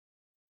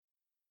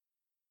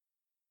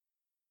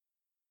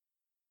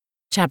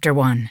 Chapter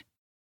 1.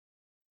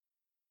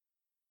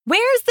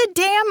 "Where's the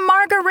damn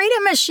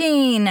margarita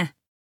machine?"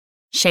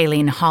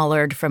 Shailene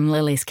hollered from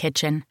Lily's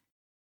kitchen.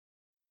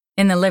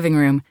 In the living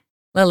room,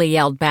 Lily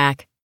yelled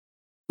back,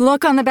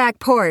 "Look on the back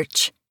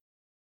porch."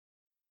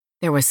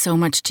 There was so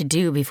much to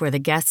do before the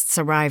guests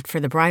arrived for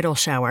the bridal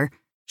shower,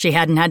 she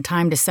hadn't had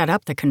time to set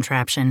up the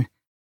contraption.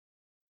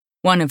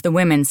 One of the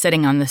women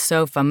sitting on the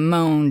sofa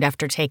moaned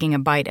after taking a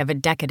bite of a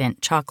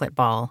decadent chocolate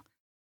ball.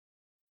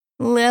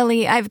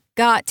 "Lily, I've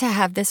got to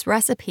have this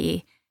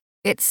recipe.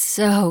 It's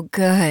so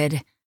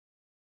good."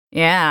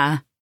 "Yeah,"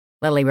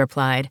 Lily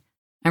replied.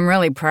 "I'm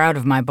really proud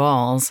of my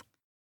balls."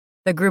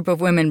 The group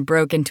of women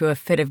broke into a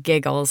fit of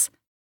giggles.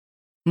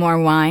 "More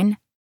wine?"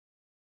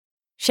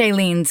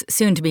 Shailene's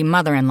soon-to-be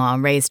mother-in-law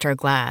raised her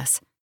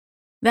glass.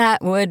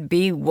 "That would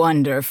be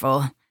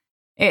wonderful.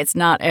 It's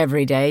not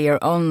every day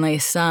your only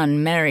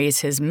son marries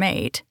his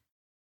mate."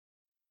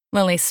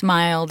 Lily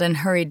smiled and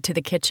hurried to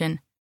the kitchen.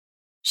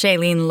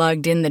 Shailene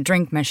lugged in the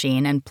drink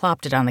machine and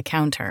plopped it on the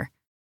counter.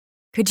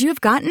 "Could you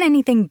have gotten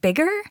anything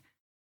bigger?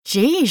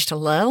 Geesh,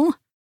 Lil."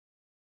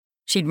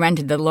 She'd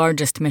rented the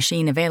largest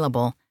machine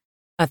available,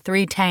 a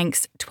 3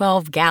 tanks,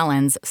 12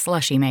 gallons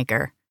slushy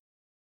maker.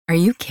 "Are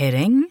you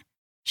kidding?"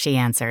 she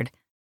answered.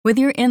 "With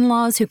your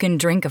in-laws who can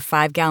drink a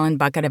 5-gallon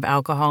bucket of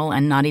alcohol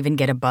and not even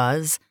get a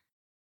buzz?"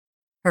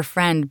 Her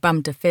friend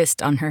bumped a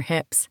fist on her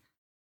hips.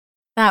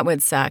 "That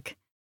would suck.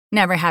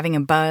 Never having a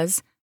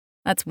buzz.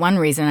 That's one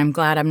reason I'm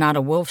glad I'm not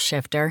a wolf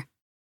shifter.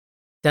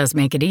 Does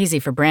make it easy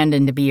for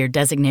Brandon to be your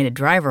designated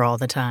driver all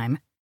the time."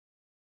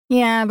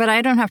 "Yeah, but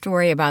I don't have to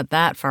worry about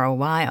that for a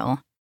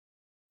while."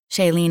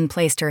 Shailene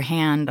placed her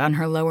hand on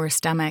her lower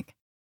stomach.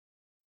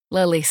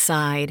 Lily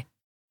sighed,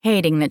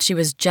 hating that she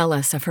was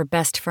jealous of her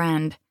best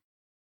friend.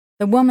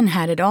 The woman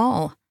had it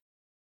all.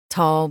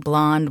 Tall,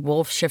 blonde,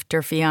 wolf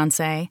shifter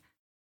fiancé,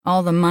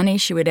 all the money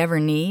she would ever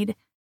need,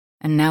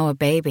 and now a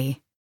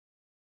baby.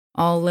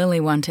 All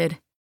Lily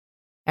wanted.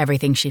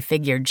 Everything she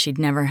figured she'd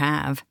never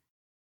have.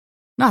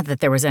 Not that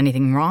there was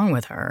anything wrong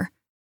with her.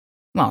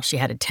 Well, she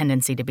had a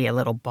tendency to be a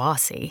little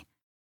bossy.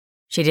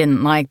 She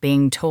didn't like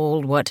being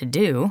told what to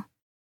do.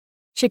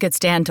 She could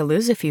stand to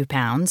lose a few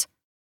pounds.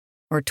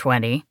 Or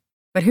 20,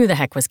 but who the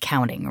heck was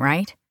counting,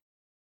 right?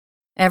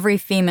 Every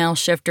female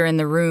shifter in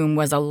the room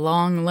was a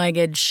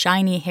long-legged,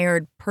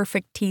 shiny-haired,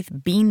 perfect-teeth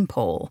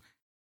beanpole.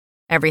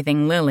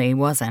 Everything Lily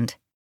wasn't.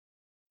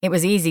 It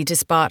was easy to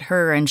spot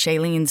her and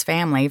Shailene's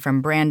family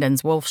from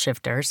Brandon's wolf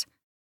shifters.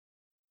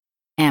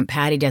 "Aunt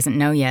Patty doesn't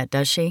know yet,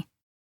 does she?"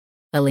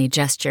 Lily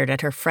gestured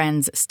at her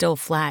friend's still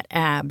flat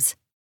abs.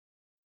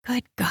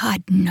 "Good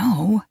God,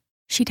 no.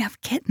 She'd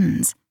have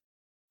kittens,"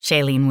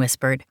 Shailene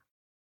whispered.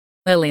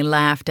 Lily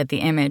laughed at the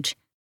image.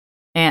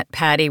 Aunt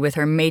Patty with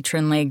her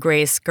matronly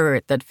gray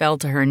skirt that fell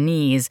to her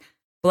knees,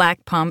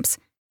 black pumps,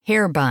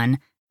 hair bun,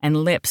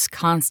 and lips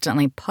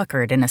constantly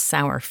puckered in a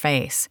sour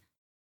face.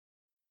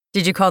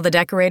 "Did you call the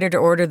decorator to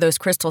order those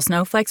crystal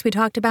snowflakes we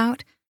talked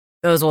about?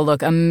 Those will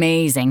look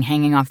amazing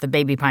hanging off the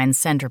baby pine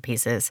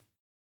centerpieces."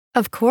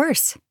 "Of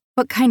course.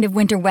 What kind of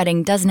winter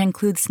wedding doesn't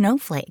include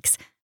snowflakes?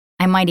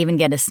 I might even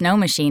get a snow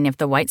machine if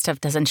the white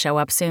stuff doesn't show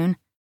up soon."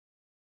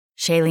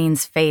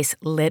 Shailene's face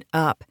lit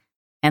up,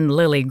 and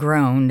Lily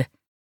groaned.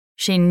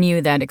 She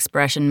knew that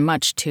expression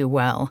much too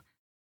well.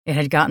 It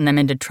had gotten them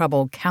into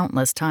trouble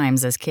countless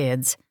times as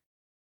kids.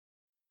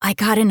 "I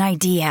got an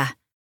idea."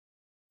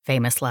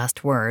 Famous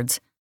last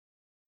words.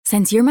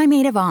 "Since you're my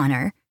maid of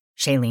honor,"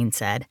 Shailene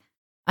said,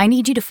 "I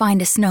need you to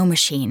find a snow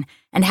machine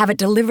and have it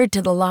delivered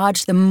to the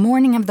lodge the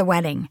morning of the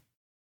wedding."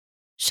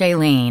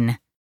 "Shailene,"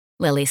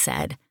 Lily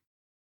said,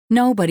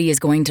 "nobody is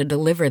going to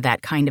deliver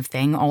that kind of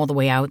thing all the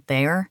way out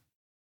there."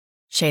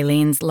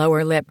 Shailene's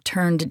lower lip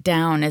turned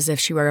down as if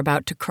she were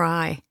about to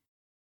cry.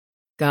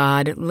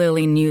 God,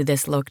 Lily knew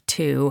this look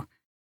too.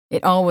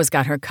 It always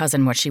got her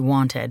cousin what she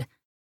wanted.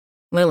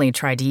 Lily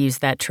tried to use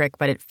that trick,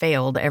 but it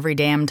failed every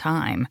damn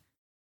time.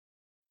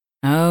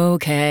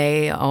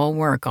 "Okay, I'll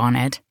work on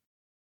it."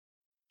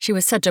 She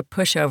was such a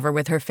pushover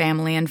with her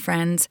family and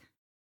friends.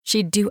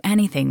 She'd do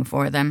anything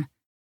for them.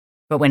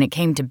 But when it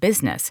came to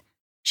business,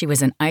 she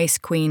was an ice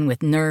queen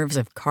with nerves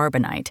of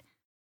carbonite.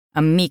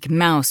 A meek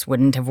mouse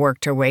wouldn't have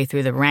worked her way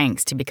through the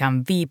ranks to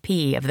become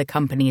VP of the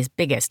company's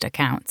biggest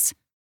accounts.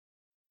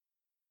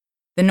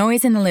 The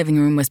noise in the living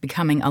room was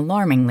becoming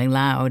alarmingly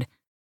loud.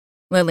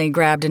 Lily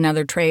grabbed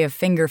another tray of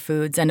finger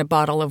foods and a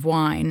bottle of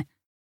wine.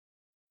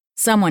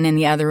 Someone in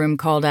the other room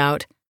called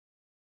out,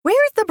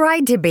 "Where's the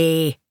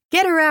bride-to-be?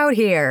 Get her out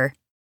here."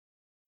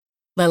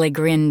 Lily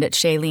grinned at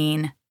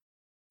Shailene.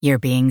 "You're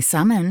being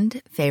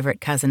summoned, favorite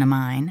cousin of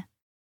mine."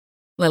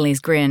 Lily's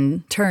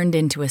grin turned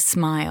into a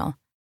smile.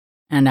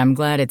 And I'm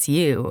glad it's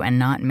you and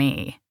not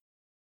me.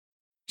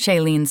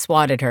 Shailene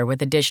swatted her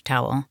with a dish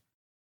towel.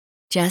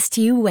 Just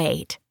you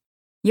wait.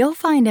 You'll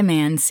find a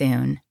man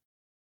soon.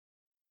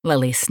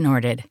 Lily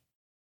snorted.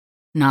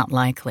 Not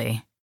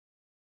likely.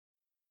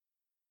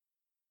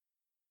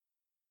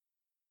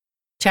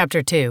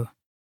 Chapter 2.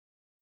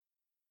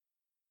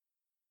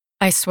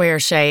 I swear,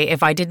 Shay,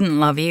 if I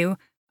didn't love you,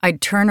 I'd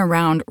turn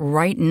around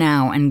right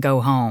now and go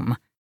home.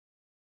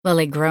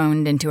 Lily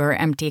groaned into her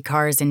empty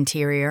car's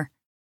interior.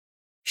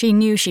 She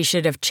knew she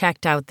should have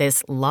checked out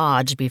this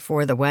lodge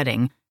before the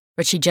wedding,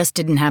 but she just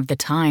didn't have the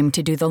time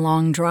to do the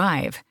long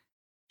drive.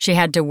 She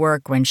had to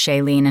work when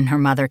Shailene and her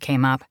mother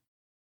came up.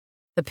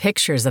 The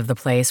pictures of the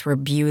place were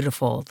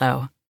beautiful,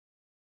 though.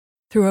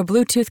 Through a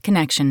Bluetooth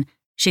connection,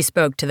 she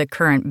spoke to the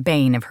current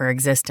bane of her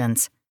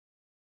existence.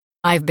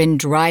 I've been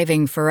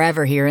driving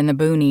forever here in the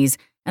boonies,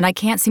 and I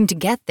can't seem to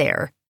get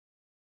there.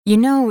 You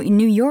know,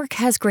 New York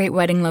has great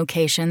wedding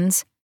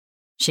locations,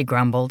 she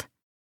grumbled.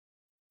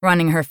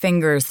 Running her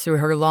fingers through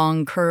her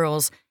long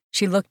curls,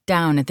 she looked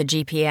down at the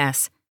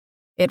GPS.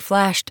 It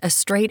flashed a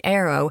straight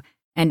arrow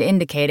and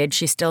indicated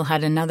she still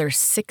had another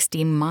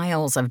 60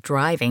 miles of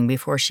driving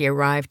before she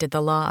arrived at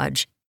the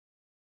lodge.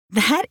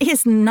 That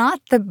is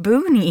not the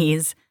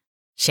boonies,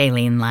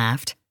 Shailene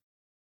laughed.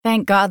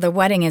 Thank God the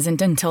wedding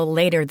isn't until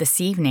later this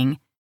evening.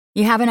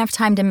 You have enough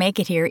time to make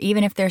it here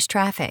even if there's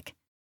traffic.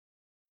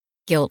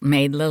 Guilt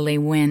made Lily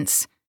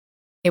wince.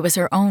 It was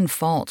her own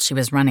fault she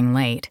was running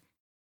late.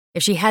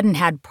 If she hadn't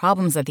had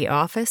problems at the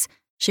office,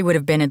 she would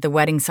have been at the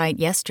wedding site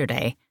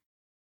yesterday.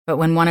 But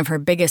when one of her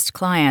biggest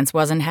clients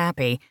wasn't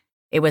happy,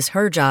 it was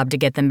her job to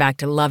get them back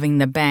to loving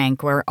the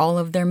bank where all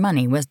of their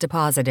money was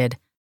deposited.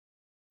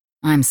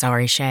 I'm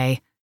sorry,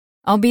 Shay.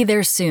 I'll be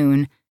there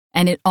soon,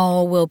 and it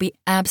all will be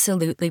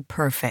absolutely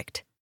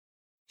perfect.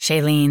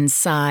 Shailene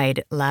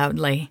sighed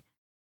loudly.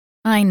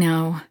 I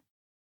know.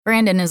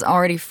 Brandon is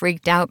already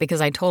freaked out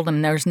because I told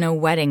him there's no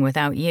wedding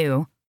without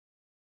you.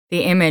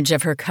 The image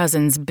of her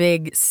cousin's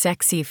big,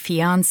 sexy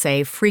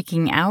fiancé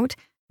freaking out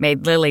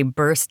made Lily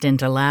burst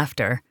into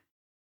laughter.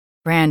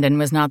 Brandon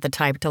was not the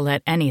type to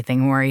let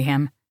anything worry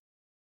him.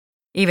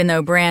 Even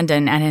though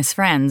Brandon and his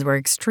friends were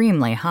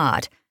extremely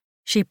hot,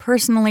 she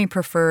personally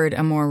preferred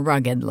a more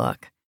rugged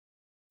look.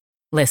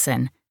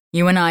 Listen,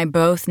 you and I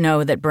both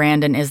know that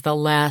Brandon is the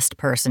last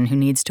person who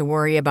needs to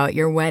worry about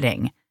your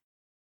wedding.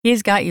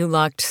 He's got you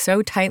locked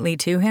so tightly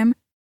to him,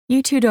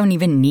 you two don't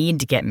even need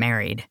to get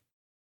married.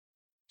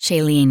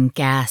 Shailene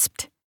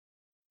gasped.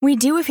 We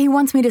do if he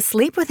wants me to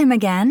sleep with him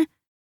again.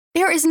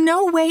 There is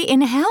no way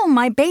in hell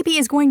my baby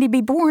is going to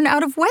be born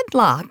out of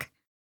wedlock.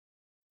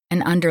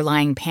 An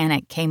underlying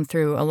panic came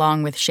through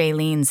along with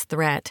Shailene's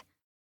threat.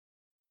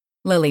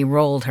 Lily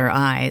rolled her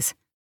eyes.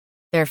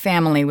 Their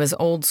family was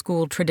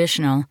old-school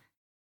traditional,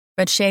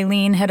 but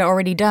Shailene had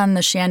already done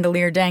the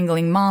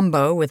chandelier-dangling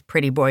mambo with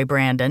pretty boy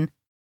Brandon.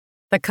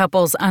 The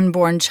couple's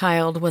unborn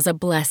child was a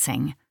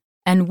blessing,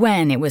 and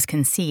when it was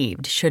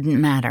conceived shouldn't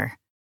matter.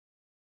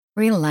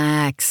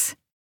 Relax,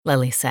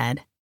 Lily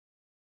said.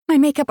 My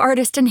makeup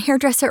artist and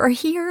hairdresser are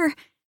here.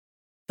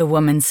 The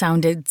woman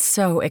sounded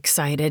so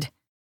excited.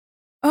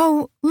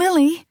 Oh,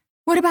 Lily,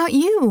 what about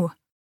you?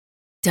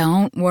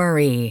 Don't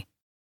worry.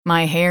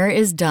 My hair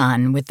is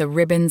done with the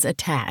ribbons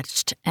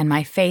attached, and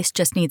my face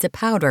just needs a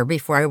powder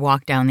before I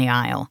walk down the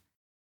aisle.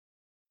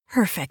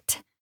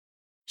 Perfect.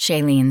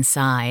 Shailene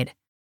sighed.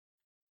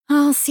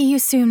 I'll see you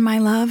soon, my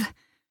love.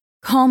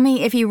 Call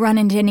me if you run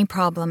into any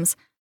problems.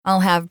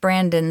 I'll have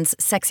Brandon's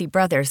sexy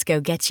brothers go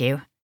get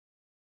you.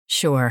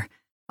 Sure,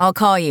 I'll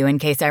call you in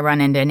case I run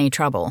into any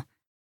trouble.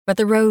 But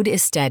the road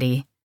is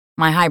steady.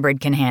 My hybrid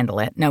can handle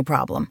it, no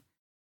problem.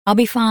 I'll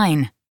be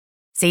fine.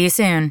 See you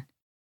soon.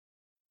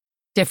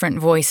 Different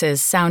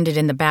voices sounded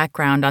in the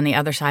background on the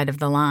other side of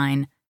the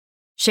line.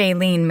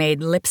 Shailene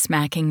made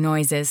lip-smacking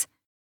noises.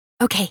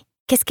 Okay,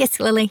 kiss, kiss,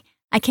 Lily.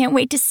 I can't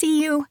wait to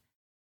see you.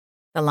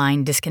 The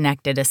line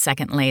disconnected a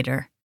second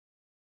later.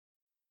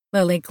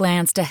 Lily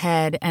glanced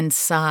ahead and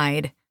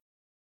sighed.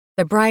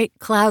 The bright,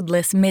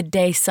 cloudless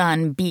midday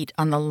sun beat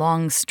on the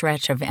long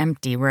stretch of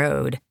empty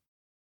road.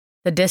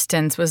 The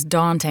distance was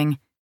daunting,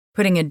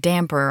 putting a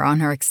damper on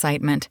her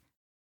excitement.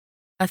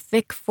 A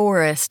thick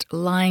forest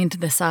lined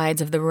the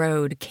sides of the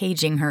road,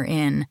 caging her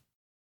in.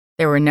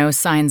 There were no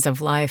signs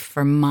of life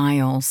for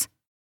miles.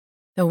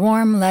 The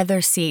warm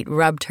leather seat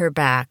rubbed her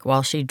back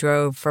while she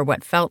drove for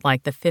what felt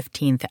like the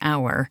 15th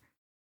hour.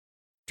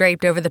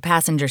 Draped over the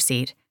passenger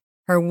seat,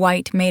 her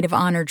white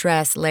maid-of-honor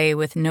dress lay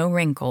with no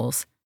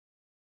wrinkles.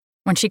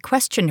 When she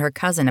questioned her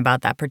cousin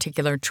about that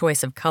particular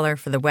choice of color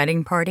for the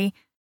wedding party,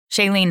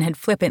 Shailene had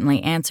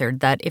flippantly answered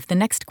that if the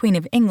next Queen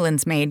of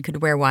England's maid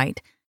could wear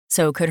white,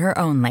 so could her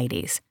own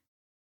ladies.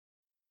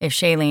 If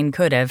Shailene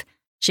could have,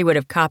 she would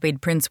have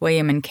copied Prince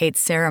William and Kate's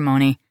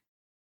ceremony.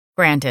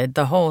 Granted,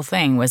 the whole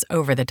thing was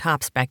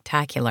over-the-top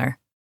spectacular.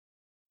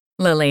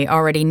 Lily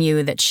already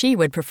knew that she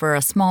would prefer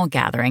a small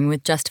gathering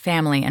with just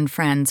family and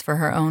friends for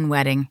her own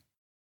wedding.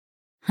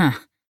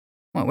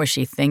 What was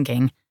she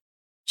thinking?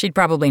 She'd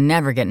probably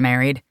never get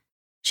married.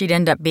 She'd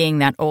end up being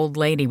that old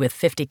lady with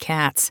 50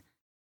 cats.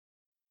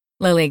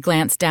 Lily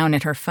glanced down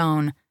at her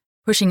phone,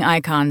 pushing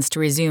icons to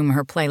resume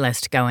her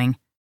playlist going.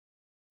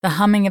 The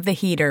humming of the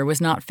heater was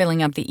not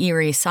filling up the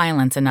eerie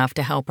silence enough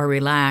to help her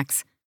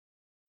relax.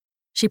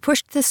 She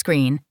pushed the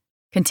screen,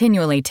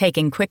 continually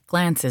taking quick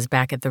glances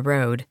back at the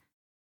road.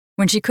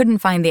 When she couldn't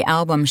find the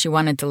album she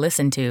wanted to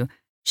listen to,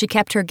 she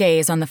kept her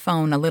gaze on the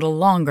phone a little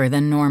longer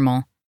than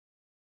normal.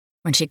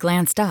 When she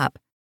glanced up,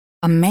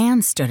 a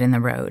man stood in the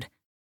road.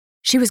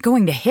 She was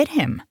going to hit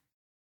him.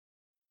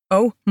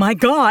 Oh, my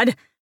God!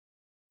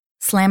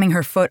 Slamming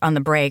her foot on the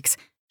brakes,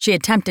 she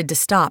attempted to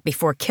stop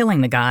before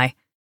killing the guy.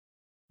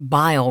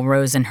 Bile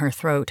rose in her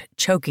throat,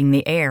 choking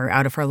the air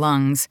out of her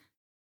lungs.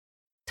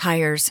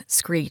 Tires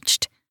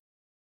screeched.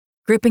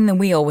 Gripping the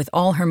wheel with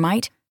all her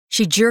might,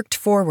 she jerked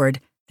forward,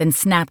 then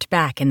snapped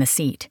back in the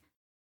seat.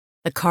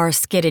 The car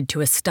skidded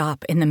to a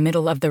stop in the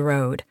middle of the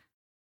road.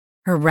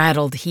 Her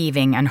rattled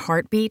heaving and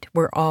heartbeat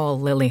were all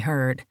Lily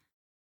heard.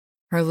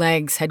 Her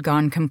legs had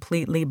gone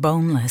completely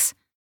boneless.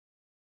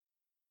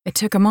 It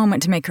took a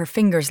moment to make her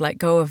fingers let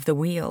go of the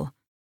wheel.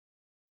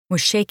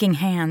 With shaking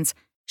hands,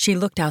 she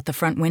looked out the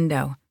front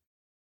window.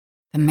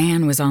 The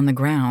man was on the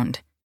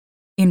ground,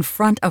 in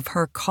front of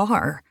her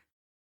car.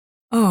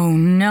 Oh,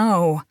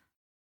 no.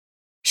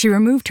 She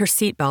removed her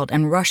seatbelt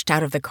and rushed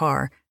out of the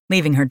car,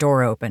 leaving her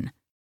door open.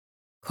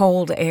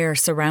 Cold air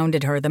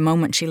surrounded her the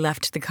moment she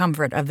left the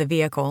comfort of the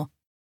vehicle.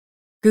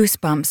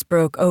 Goosebumps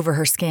broke over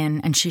her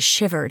skin and she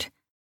shivered.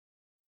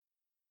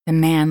 The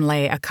man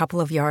lay a couple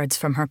of yards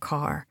from her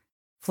car,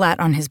 flat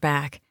on his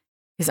back,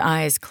 his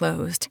eyes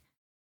closed.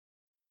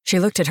 She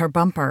looked at her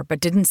bumper but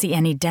didn't see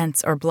any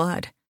dents or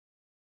blood.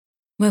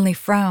 Lily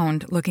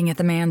frowned, looking at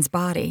the man's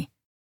body.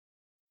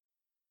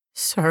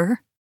 "Sir,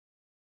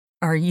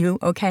 are you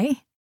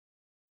okay?"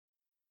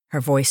 Her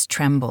voice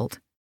trembled.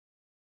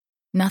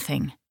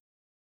 Nothing.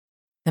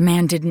 The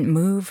man didn't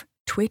move,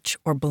 twitch,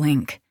 or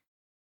blink.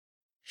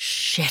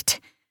 Shit.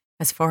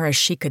 As far as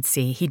she could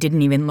see, he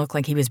didn't even look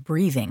like he was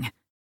breathing.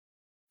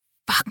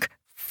 Fuck.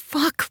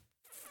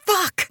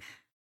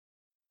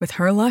 With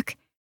her luck,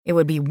 it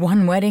would be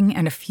one wedding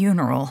and a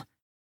funeral.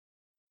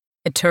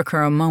 It took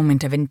her a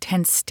moment of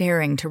intense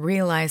staring to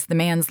realize the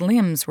man's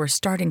limbs were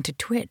starting to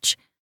twitch.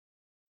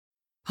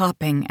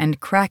 Popping and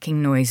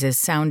cracking noises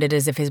sounded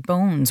as if his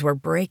bones were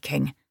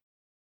breaking.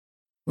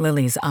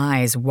 Lily's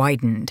eyes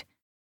widened.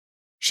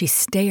 She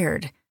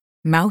stared,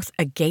 mouth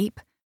agape,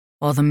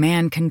 while the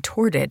man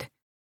contorted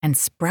and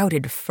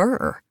sprouted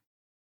fur.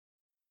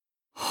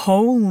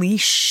 Holy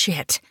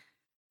shit!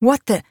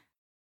 What the—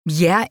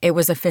 Yeah, it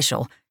was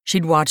official.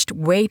 She'd watched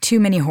way too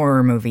many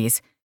horror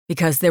movies,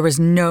 because there was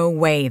no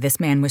way this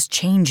man was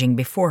changing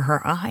before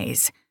her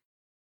eyes.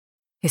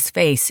 His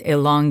face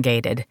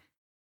elongated.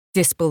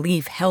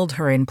 Disbelief held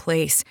her in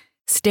place,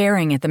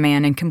 staring at the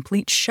man in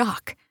complete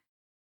shock.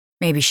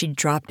 Maybe she'd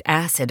dropped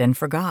acid and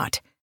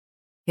forgot.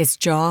 His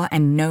jaw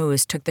and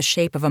nose took the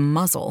shape of a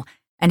muzzle,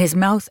 and his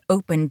mouth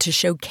opened to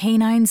show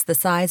canines the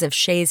size of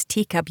Shay's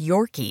teacup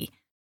Yorkie.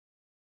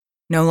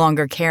 No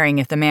longer caring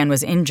if the man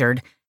was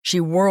injured, she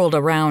whirled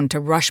around to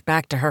rush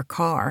back to her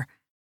car.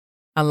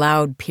 A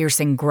loud,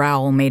 piercing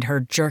growl made her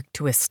jerk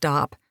to a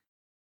stop.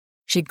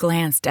 She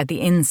glanced at the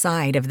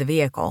inside of the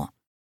vehicle.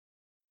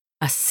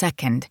 A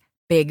second,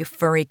 big,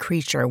 furry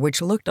creature,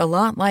 which looked a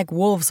lot like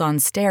wolves on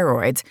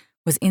steroids,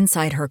 was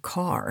inside her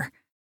car.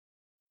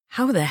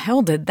 How the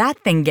hell did that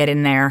thing get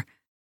in there?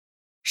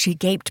 She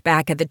gaped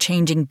back at the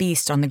changing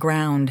beast on the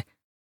ground.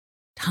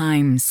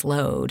 Time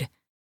slowed.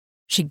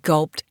 She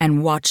gulped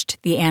and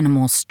watched the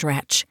animal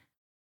stretch.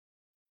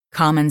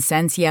 Common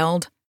sense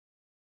yelled,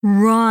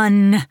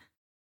 "Run!"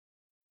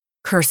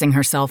 Cursing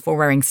herself for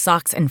wearing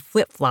socks and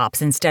flip-flops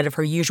instead of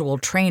her usual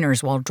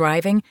trainers while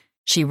driving,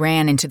 she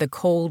ran into the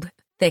cold,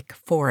 thick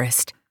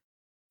forest.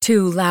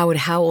 Two loud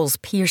howls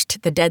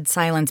pierced the dead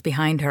silence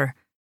behind her.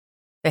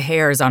 The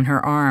hairs on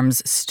her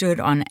arms stood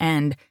on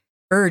end,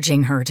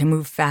 urging her to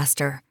move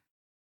faster.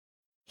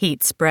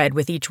 Heat spread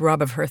with each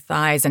rub of her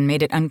thighs and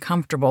made it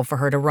uncomfortable for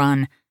her to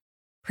run.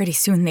 Pretty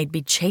soon they'd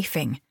be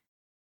chafing.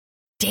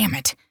 Damn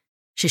it.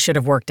 She should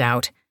have worked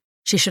out.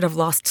 She should have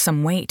lost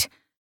some weight.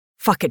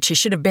 Fuck it, she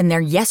should have been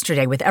there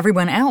yesterday with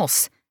everyone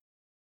else.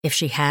 If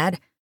she had,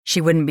 she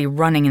wouldn't be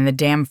running in the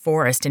damn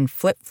forest in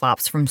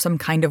flip-flops from some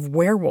kind of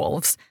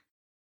werewolves.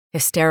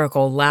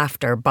 Hysterical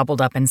laughter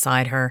bubbled up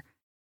inside her.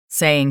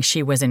 Saying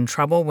she was in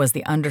trouble was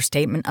the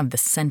understatement of the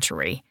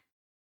century.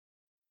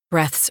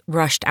 Breaths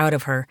rushed out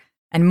of her,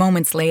 and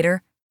moments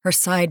later, her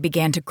side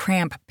began to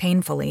cramp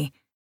painfully.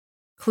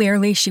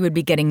 Clearly, she would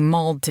be getting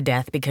mauled to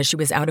death because she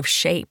was out of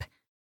shape.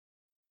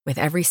 With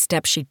every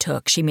step she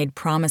took, she made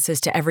promises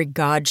to every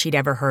god she'd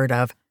ever heard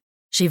of.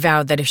 She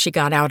vowed that if she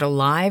got out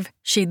alive,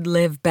 she'd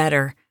live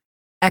better,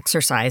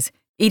 exercise,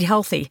 eat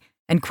healthy,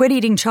 and quit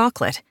eating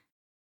chocolate.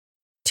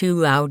 Two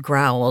loud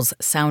growls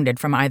sounded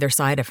from either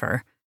side of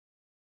her.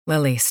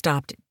 Lily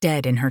stopped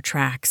dead in her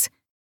tracks.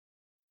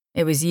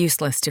 It was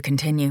useless to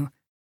continue.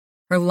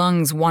 Her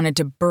lungs wanted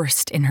to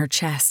burst in her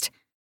chest.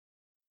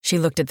 She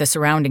looked at the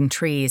surrounding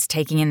trees,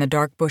 taking in the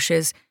dark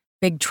bushes,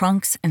 big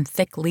trunks, and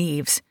thick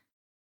leaves.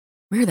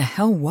 Where the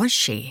hell was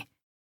she?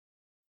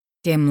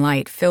 Dim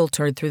light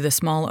filtered through the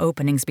small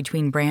openings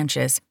between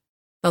branches.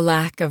 The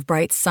lack of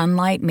bright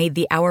sunlight made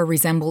the hour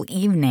resemble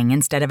evening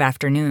instead of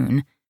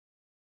afternoon.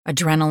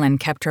 Adrenaline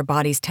kept her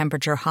body's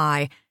temperature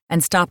high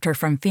and stopped her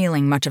from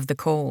feeling much of the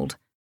cold.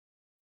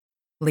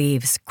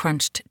 Leaves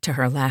crunched to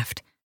her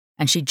left,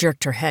 and she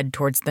jerked her head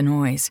towards the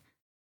noise.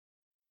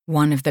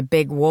 One of the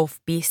big wolf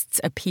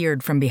beasts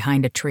appeared from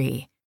behind a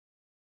tree.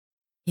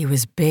 He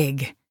was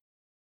big.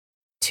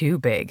 Too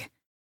big.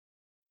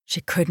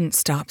 She couldn't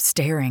stop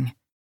staring.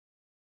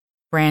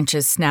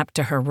 Branches snapped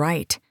to her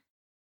right.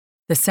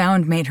 The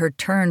sound made her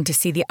turn to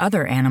see the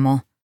other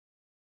animal.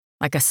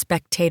 Like a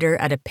spectator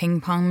at a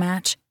ping-pong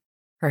match,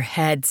 her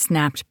head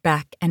snapped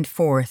back and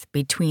forth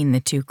between the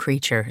two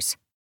creatures.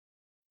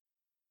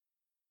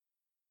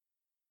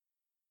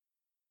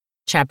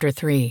 Chapter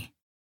 3.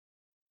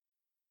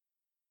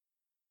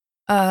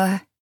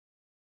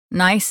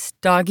 Nice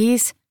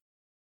doggies?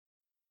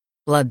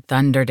 Blood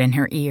thundered in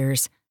her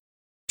ears.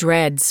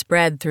 Dread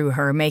spread through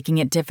her, making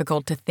it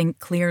difficult to think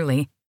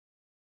clearly.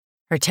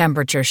 Her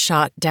temperature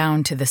shot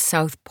down to the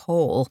South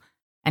Pole,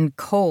 and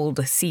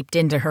cold seeped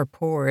into her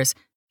pores,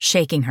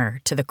 shaking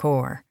her to the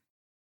core.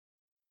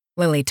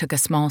 Lily took a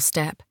small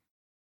step.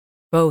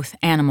 Both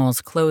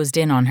animals closed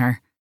in on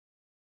her.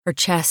 Her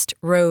chest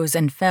rose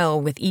and fell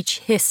with each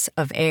hiss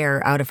of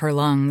air out of her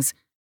lungs.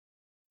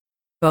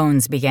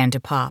 Bones began to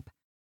pop,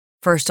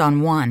 first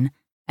on one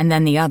and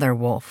then the other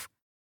wolf.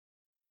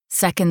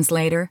 Seconds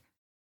later,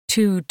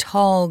 two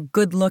tall,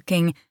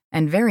 good-looking,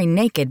 and very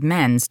naked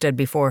men stood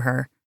before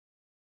her.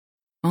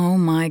 Oh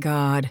my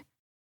God.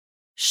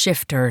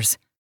 Shifters.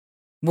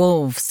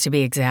 Wolves, to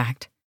be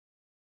exact.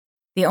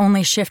 The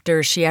only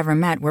shifters she ever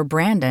met were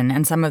Brandon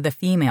and some of the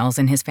females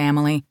in his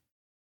family.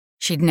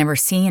 She'd never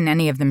seen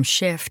any of them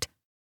shift,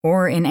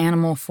 or in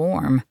animal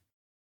form.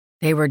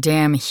 They were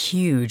damn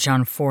huge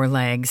on 4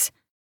 legs.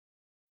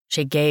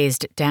 She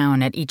gazed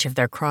down at each of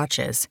their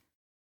crotches.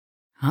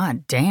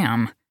 Hot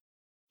damn.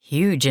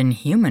 Huge in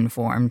human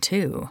form,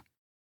 too.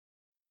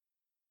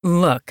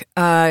 Look,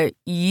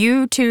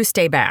 you two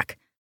stay back.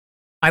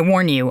 I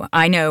warn you,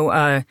 I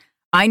know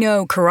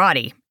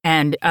karate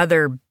and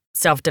other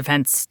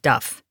self-defense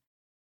stuff.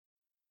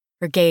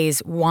 Her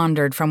gaze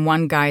wandered from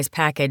one guy's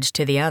package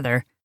to the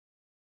other.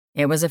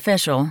 It was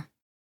official.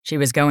 She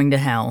was going to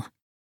hell.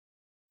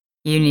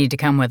 You need to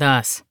come with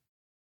us,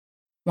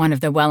 one of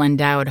the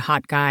well-endowed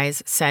hot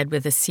guys said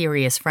with a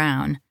serious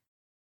frown.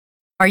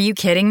 Are you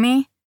kidding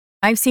me?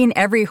 I've seen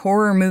every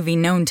horror movie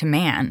known to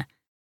man.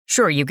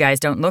 Sure, you guys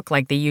don't look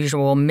like the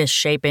usual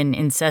misshapen,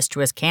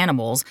 incestuous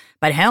cannibals,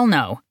 but hell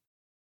no.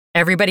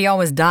 Everybody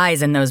always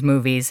dies in those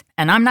movies,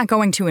 and I'm not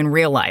going to in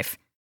real life.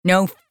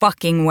 No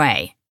fucking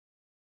way.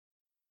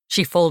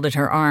 She folded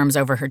her arms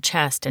over her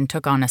chest and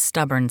took on a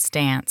stubborn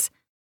stance.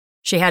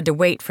 She had to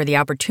wait for the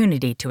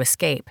opportunity to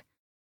escape.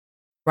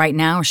 Right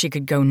now, she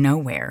could go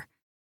nowhere.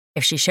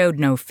 If she showed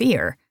no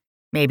fear,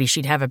 maybe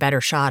she'd have a better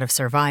shot of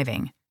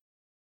surviving.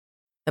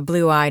 The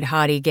blue-eyed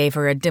hottie gave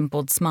her a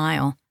dimpled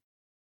smile.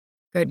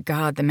 Good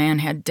God, the man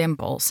had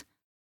dimples.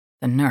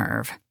 The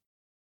nerve.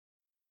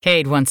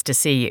 Cade wants to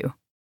see you,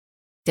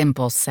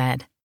 Dimples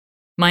said.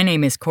 My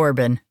name is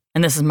Corbin,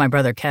 and this is my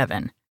brother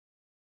Kevin.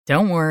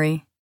 Don't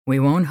worry, we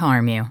won't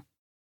harm you.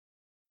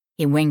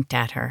 He winked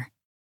at her.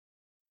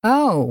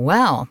 Oh,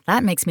 well,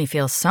 that makes me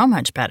feel so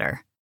much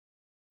better.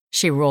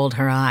 She rolled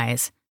her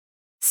eyes.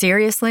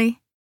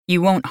 Seriously?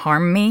 You won't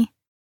harm me?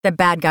 The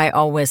bad guy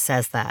always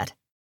says that.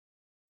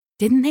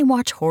 Didn't they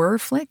watch horror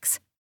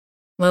flicks?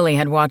 Lily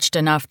had watched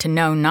enough to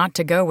know not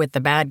to go with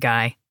the bad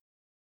guy.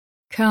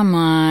 Come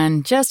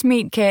on, just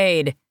meet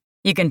Cade.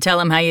 You can tell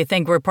him how you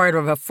think we're part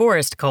of a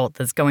forest cult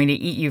that's going to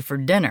eat you for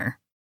dinner.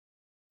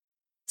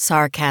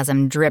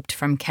 Sarcasm dripped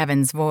from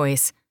Kevin's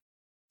voice.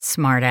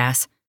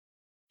 Smartass.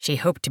 She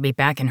hoped to be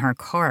back in her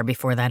car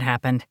before that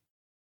happened.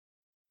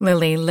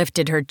 Lily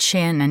lifted her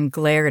chin and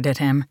glared at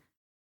him.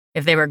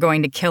 If they were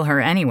going to kill her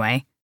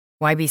anyway,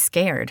 why be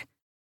scared?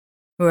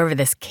 Whoever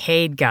this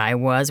Cade guy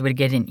was would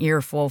get an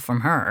earful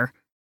from her.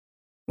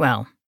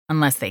 Well,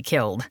 unless they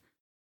killed.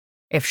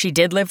 If she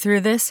did live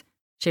through this,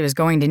 she was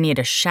going to need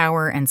a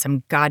shower and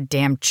some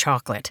goddamn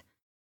chocolate.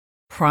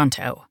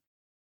 Pronto.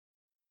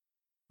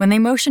 When they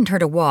motioned her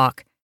to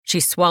walk, she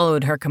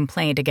swallowed her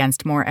complaint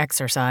against more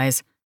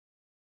exercise.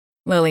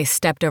 Lily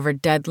stepped over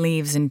dead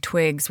leaves and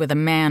twigs with a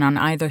man on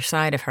either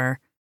side of her.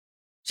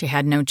 She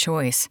had no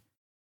choice.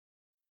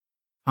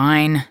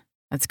 Fine,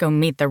 let's go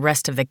meet the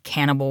rest of the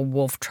cannibal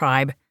wolf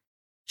tribe,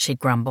 she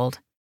grumbled.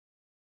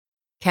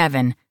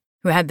 Kevin,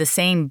 who had the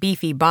same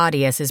beefy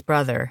body as his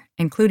brother,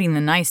 including the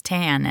nice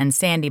tan and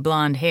sandy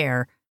blonde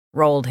hair,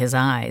 rolled his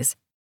eyes.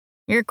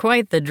 You're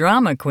quite the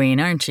drama queen,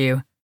 aren't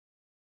you?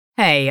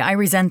 Hey, I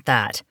resent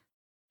that.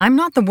 I'm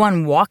not the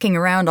one walking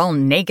around all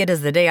naked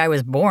as the day I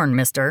was born,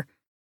 mister.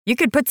 You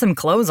could put some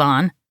clothes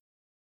on.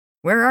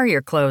 Where are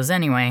your clothes,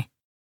 anyway?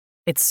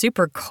 It's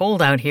super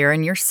cold out here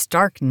and you're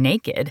stark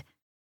naked.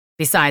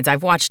 Besides,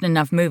 I've watched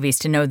enough movies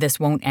to know this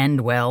won't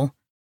end well.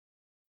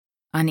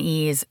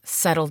 Unease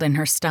settled in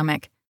her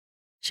stomach.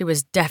 She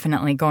was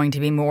definitely going to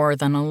be more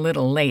than a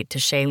little late to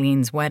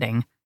Shailene's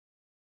wedding.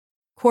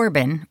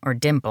 Corbin, or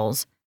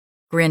Dimples,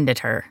 grinned at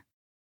her.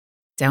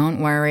 "Don't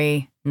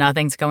worry,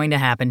 nothing's going to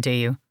happen to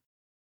you.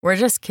 We're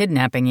just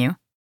kidnapping you."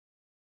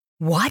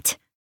 "What?"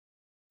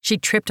 She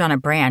tripped on a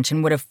branch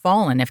and would have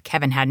fallen if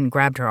Kevin hadn't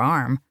grabbed her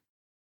arm.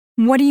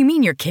 "What do you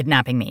mean you're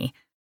kidnapping me?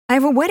 I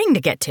have a wedding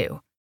to get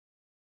to."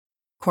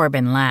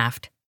 Corbin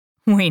laughed.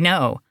 "We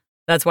know.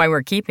 That's why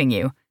we're keeping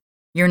you.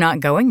 You're not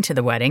going to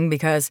the wedding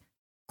because—"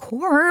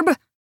 "Corb!"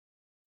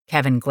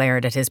 Kevin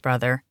glared at his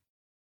brother.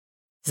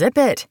 "Zip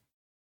it.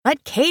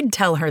 Let Cade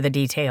tell her the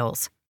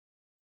details."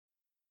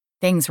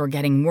 Things were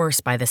getting worse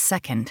by the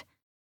second.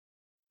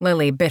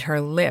 Lily bit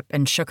her lip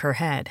and shook her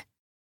head.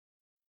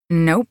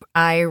 "Nope,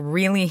 I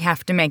really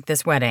have to make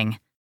this wedding."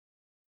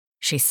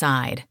 She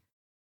sighed.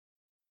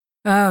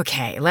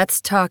 "Okay, let's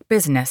talk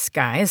business,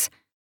 guys.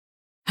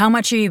 How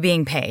much are you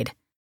being paid?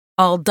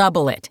 I'll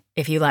double it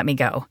if you let me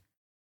go.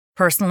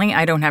 Personally,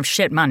 I don't have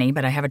shit money,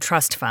 but I have a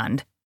trust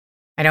fund.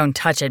 I don't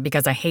touch it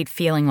because I hate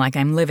feeling like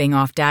I'm living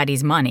off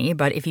Daddy's money,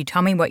 but if you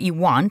tell me what you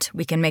want,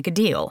 we can make a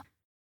deal.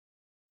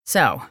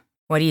 So,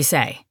 what do you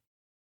say?"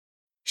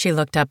 She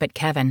looked up at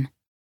Kevin.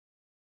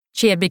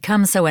 She had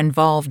become so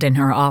involved in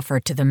her offer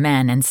to the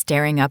men and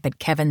staring up at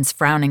Kevin's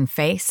frowning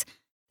face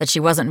that she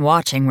wasn't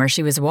watching where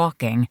she was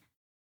walking.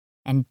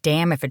 And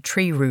damn if a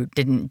tree root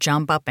didn't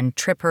jump up and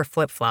trip her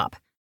flip-flop.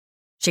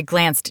 She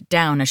glanced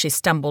down as she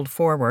stumbled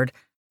forward,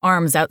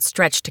 arms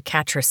outstretched to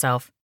catch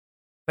herself.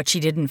 But she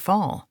didn't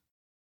fall.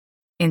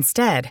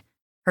 Instead,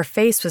 her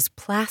face was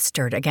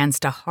plastered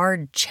against a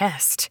hard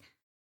chest.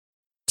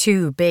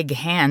 Two big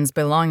hands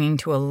belonging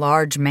to a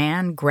large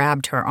man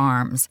grabbed her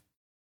arms.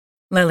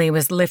 Lily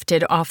was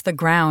lifted off the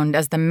ground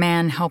as the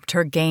man helped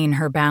her gain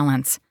her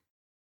balance.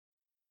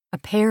 A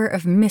pair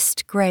of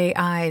mist-gray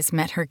eyes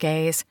met her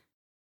gaze,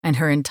 and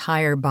her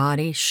entire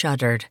body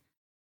shuddered.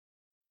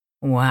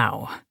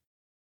 Wow.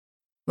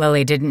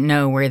 Lily didn't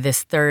know where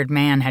this third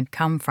man had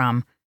come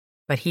from,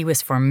 but he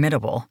was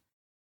formidable.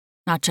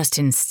 Not just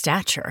in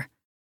stature,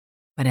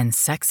 but in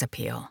sex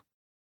appeal.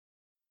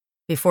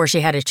 Before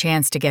she had a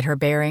chance to get her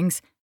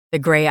bearings, the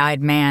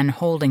gray-eyed man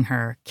holding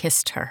her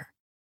kissed her.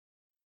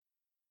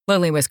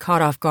 Lily was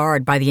caught off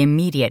guard by the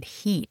immediate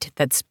heat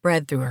that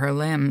spread through her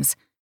limbs.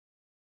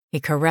 He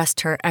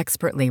caressed her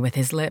expertly with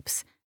his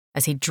lips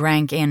as he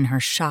drank in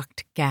her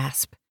shocked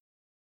gasp.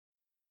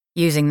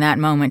 Using that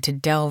moment to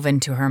delve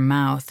into her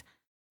mouth,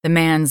 the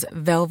man's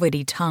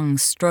velvety tongue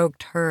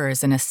stroked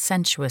hers in a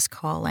sensuous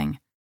calling.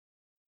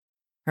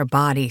 Her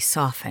body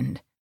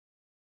softened.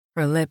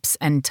 Her lips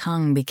and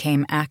tongue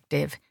became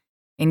active,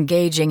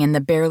 engaging in the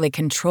barely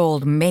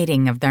controlled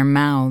mating of their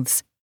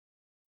mouths.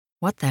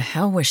 What the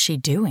hell was she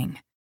doing?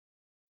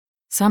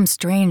 Some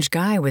strange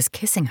guy was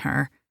kissing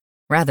her,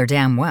 rather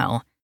damn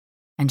well,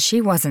 and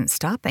she wasn't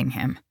stopping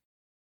him.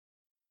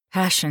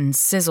 Passion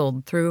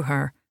sizzled through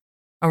her,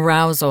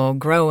 arousal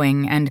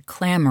growing and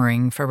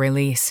clamoring for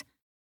release.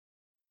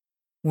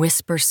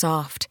 Whisper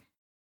soft,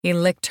 he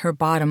licked her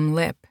bottom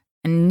lip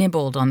and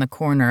nibbled on the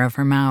corner of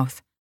her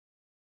mouth.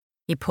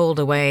 He pulled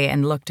away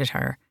and looked at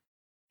her,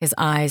 his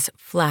eyes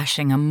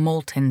flashing a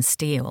molten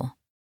steel.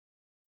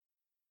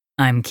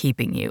 "I'm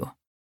keeping you,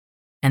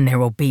 and there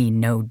will be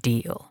no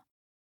deal,"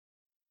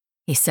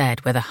 he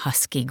said with a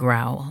husky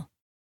growl.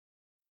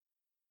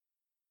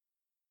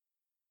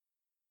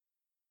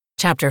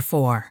 Chapter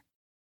 4.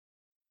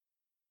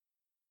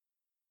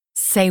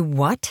 Say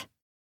what?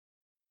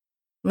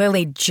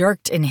 Lily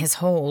jerked in his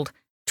hold,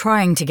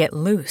 trying to get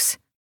loose.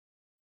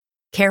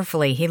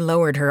 Carefully, he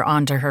lowered her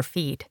onto her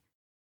feet.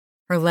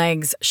 Her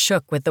legs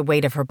shook with the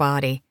weight of her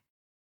body.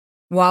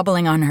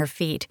 Wobbling on her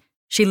feet,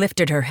 she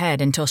lifted her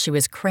head until she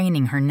was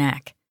craning her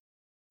neck.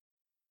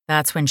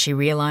 That's when she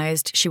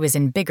realized she was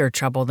in bigger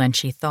trouble than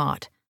she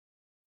thought.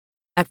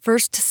 At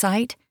first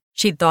sight,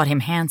 she'd thought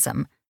him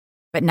handsome,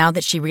 but now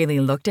that she really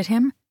looked at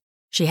him,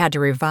 she had to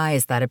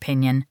revise that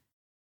opinion.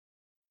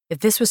 If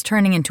this was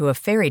turning into a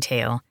fairy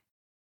tale,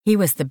 he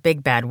was the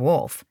big bad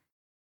wolf,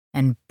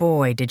 and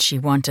boy did she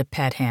want to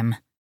pet him.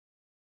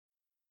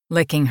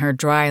 Licking her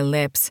dry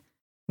lips,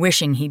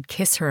 wishing he'd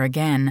kiss her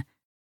again,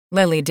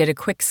 Lily did a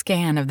quick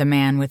scan of the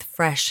man with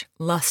fresh,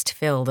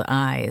 lust-filled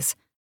eyes.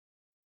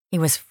 He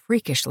was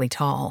freakishly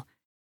tall,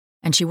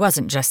 and she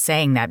wasn't just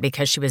saying that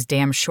because she was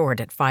damn short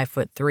at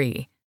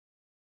 5'3".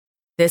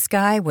 This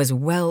guy was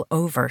well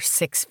over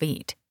 6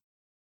 feet.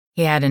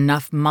 He had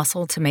enough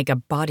muscle to make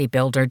a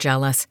bodybuilder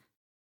jealous.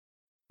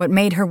 What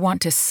made her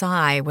want to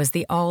sigh was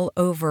the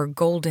all-over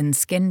golden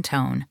skin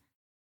tone.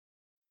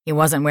 He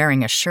wasn't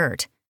wearing a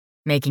shirt,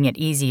 making it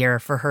easier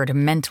for her to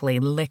mentally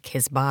lick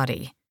his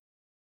body.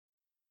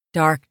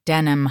 Dark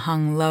denim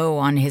hung low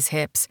on his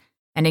hips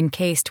and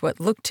encased what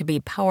looked to be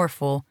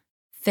powerful,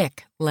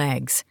 thick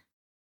legs.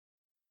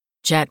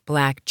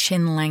 Jet-black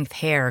chin-length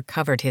hair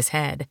covered his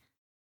head.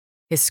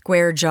 His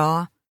square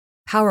jaw,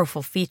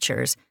 powerful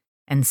features,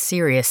 and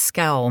serious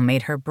scowl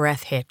made her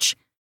breath hitch.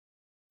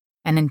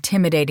 An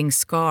intimidating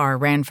scar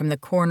ran from the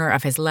corner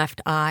of his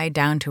left eye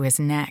down to his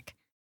neck.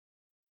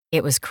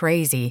 It was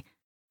crazy,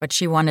 but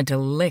she wanted to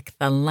lick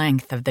the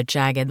length of the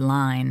jagged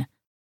line.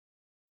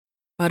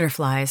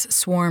 Butterflies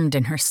swarmed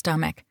in her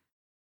stomach,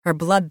 Her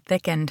blood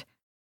thickened,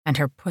 and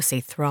her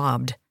pussy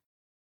throbbed.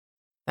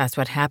 That's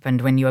what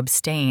happened when you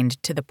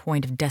abstained to the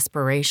point of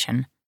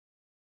desperation.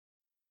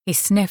 He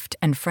sniffed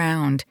and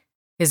frowned,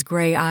 his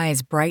gray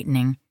eyes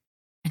brightening,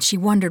 and she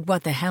wondered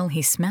what the hell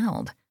he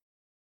smelled.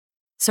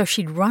 So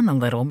she'd run a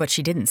little, but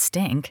she didn't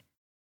stink.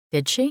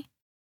 Did she?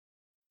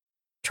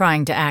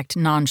 Trying to act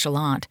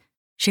nonchalant,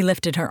 she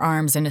lifted her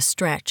arms in a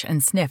stretch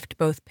and sniffed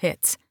both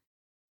pits.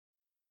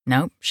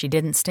 Nope, she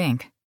didn't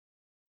stink.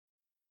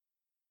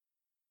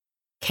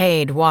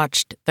 Cade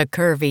watched the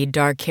curvy,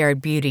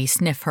 dark-haired beauty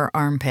sniff her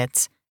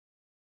armpits.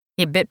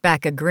 He bit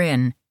back a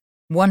grin,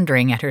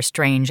 wondering at her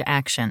strange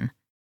action.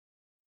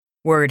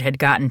 Word had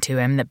gotten to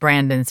him that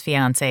Brandon's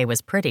fiancée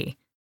was pretty,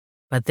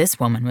 but this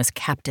woman was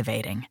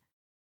captivating.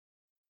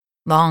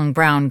 Long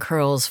brown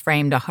curls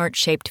framed a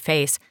heart-shaped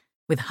face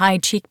with high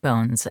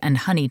cheekbones and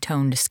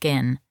honey-toned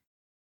skin.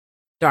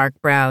 Dark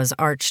brows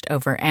arched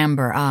over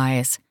amber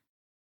eyes.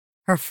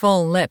 Her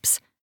full lips,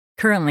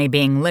 currently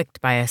being licked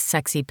by a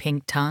sexy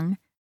pink tongue,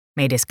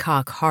 made his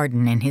cock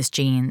harden in his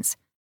jeans.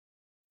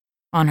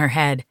 On her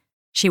head,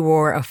 she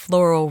wore a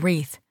floral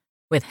wreath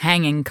with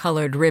hanging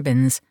colored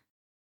ribbons.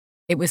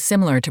 It was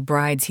similar to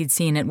brides he'd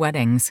seen at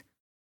weddings.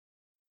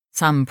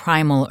 Some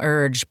primal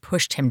urge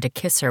pushed him to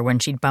kiss her when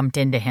she'd bumped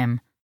into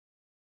him.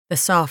 The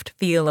soft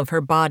feel of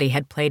her body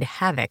had played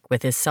havoc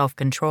with his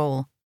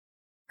self-control.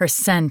 Her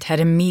scent had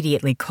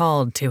immediately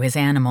called to his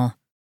animal.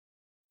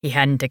 He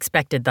hadn't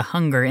expected the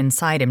hunger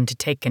inside him to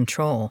take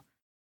control,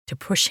 to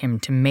push him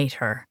to mate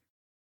her.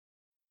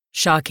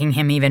 Shocking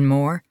him even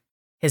more,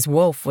 his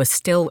wolf was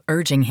still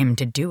urging him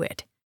to do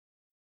it.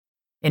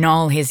 In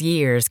all his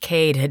years,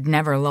 Cade had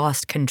never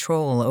lost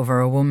control over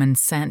a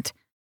woman's scent.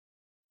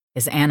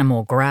 His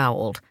animal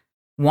growled,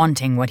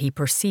 wanting what he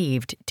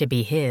perceived to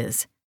be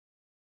his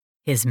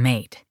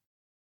mate.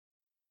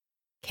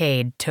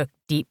 Cade took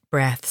deep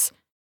breaths,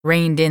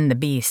 reined in the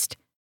beast,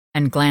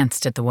 and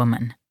glanced at the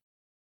woman.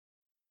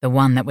 The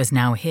one that was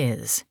now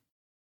his.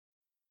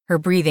 Her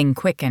breathing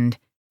quickened,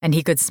 and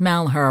he could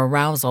smell her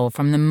arousal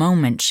from the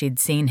moment she'd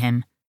seen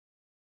him.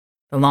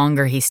 The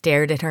longer he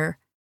stared at her,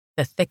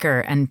 the thicker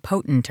and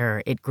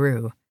potenter it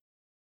grew.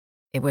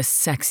 It was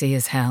sexy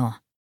as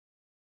hell.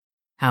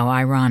 How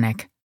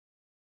ironic.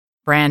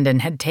 Brandon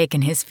had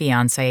taken his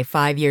fiancée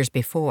 5 years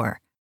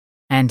before,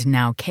 and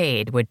now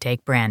Cade would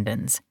take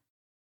Brandon's.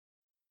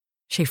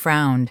 She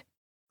frowned,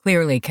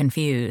 clearly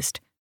confused.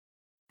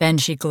 Then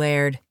she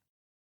glared.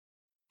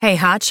 "Hey,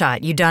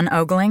 hotshot, you done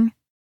ogling?"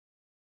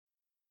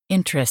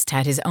 Interest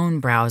had his own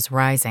brows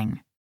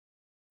rising.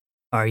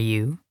 "Are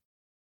you?"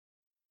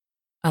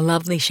 A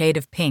lovely shade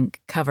of pink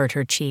covered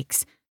her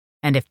cheeks,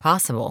 and if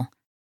possible,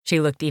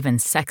 she looked even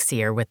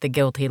sexier with the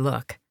guilty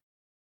look.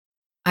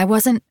 "I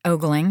wasn't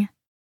ogling."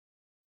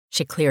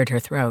 She cleared her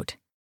throat.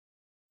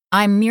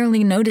 "I'm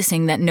merely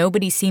noticing that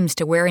nobody seems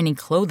to wear any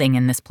clothing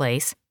in this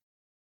place."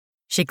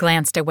 She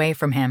glanced away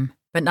from him,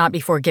 but not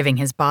before giving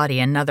his body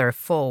another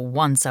full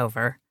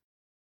once-over.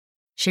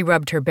 She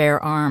rubbed her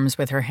bare arms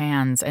with her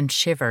hands and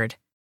shivered.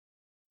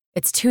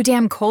 "It's too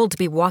damn cold to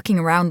be walking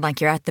around like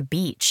you're at the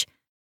beach.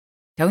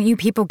 Don't you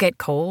people get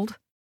cold?"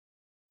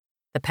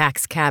 The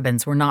pack's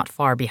cabins were not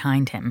far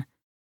behind him.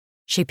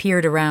 She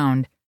peered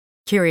around,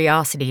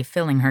 curiosity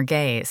filling her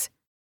gaze.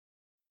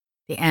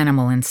 The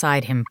animal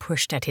inside him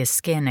pushed at his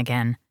skin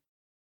again.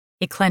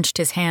 He clenched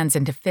his hands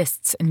into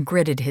fists and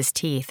gritted his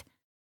teeth.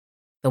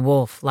 The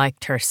wolf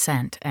liked her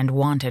scent and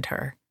wanted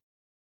her.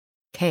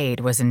 Cade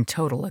was in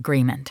total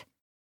agreement.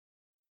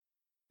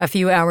 A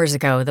few hours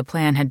ago, the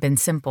plan had been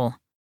simple.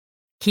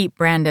 Keep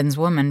Brandon's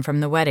woman from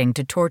the wedding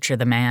to torture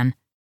the man.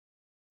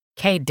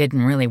 Cade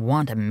didn't really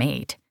want a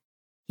mate.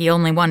 He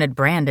only wanted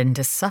Brandon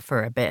to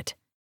suffer a bit.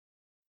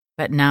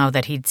 But now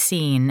that he'd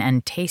seen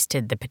and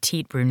tasted the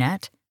petite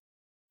brunette,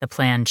 the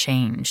plan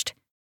changed.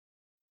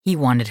 He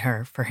wanted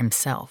her for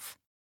himself.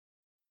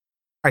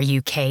 "Are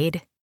you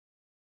Cade?"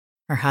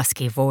 Her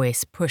husky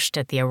voice pushed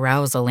at the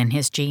arousal in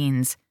his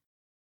jeans.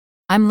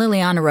 "I'm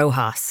Liliana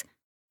Rojas.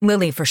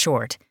 Lily for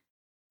short.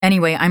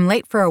 Anyway, I'm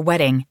late for a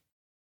wedding."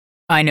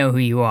 "I know who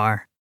you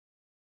are."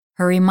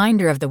 Her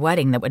reminder of the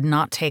wedding that would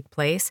not take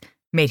place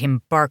made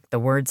him bark the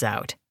words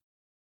out.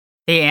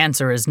 "The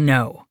answer is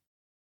no.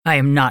 I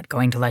am not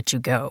going to let you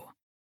go."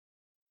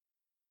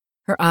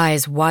 Her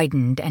eyes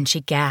widened and she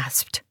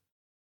gasped.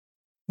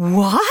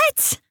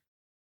 "What?"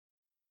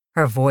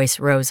 Her voice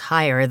rose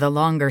higher the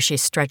longer she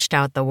stretched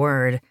out the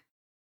word.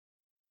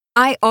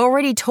 "I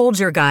already told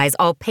your guys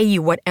I'll pay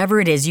you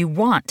whatever it is you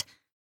want.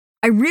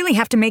 I really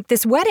have to make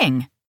this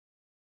wedding."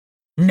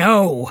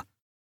 "No!"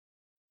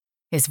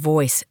 His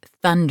voice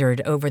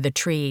thundered over the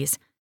trees,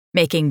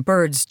 making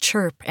birds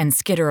chirp and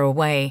skitter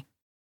away.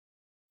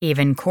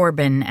 Even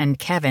Corbin and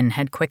Kevin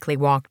had quickly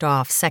walked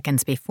off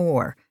seconds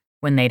before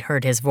when they'd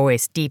heard his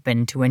voice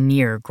deepen to a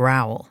near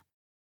growl.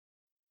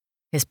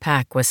 His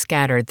pack was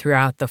scattered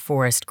throughout the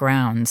forest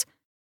grounds.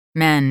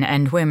 Men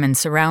and women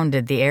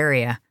surrounded the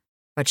area,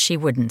 but she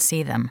wouldn't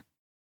see them.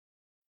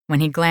 When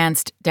he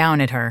glanced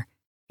down at her,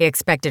 he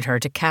expected her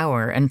to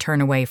cower and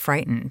turn away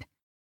frightened.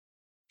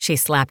 She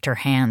slapped her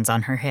hands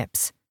on her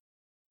hips.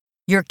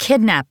 You're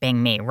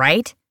kidnapping me,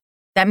 right?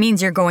 That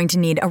means you're going to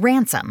need a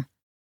ransom.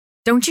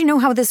 Don't you know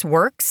how this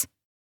works?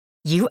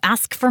 You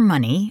ask for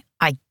money,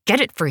 I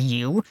get it for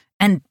you,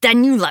 and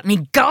then you let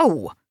me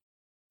go.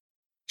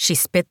 She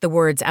spit the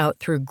words out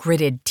through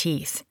gritted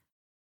teeth.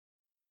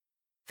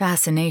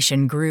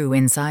 Fascination grew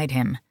inside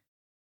him.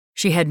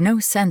 She had no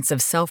sense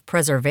of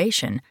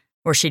self-preservation,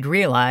 or she'd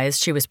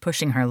realized she was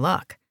pushing her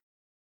luck.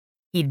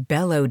 He'd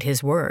bellowed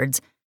his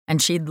words,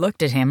 and she'd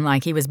looked at him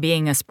like he was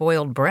being a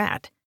spoiled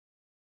brat.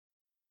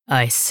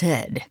 I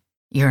said,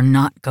 you're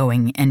not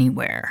going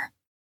anywhere.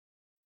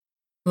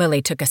 Lily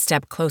took a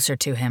step closer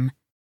to him.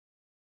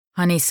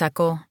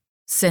 Honeysuckle,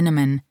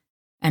 cinnamon,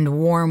 and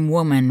warm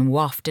woman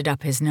wafted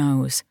up his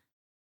nose.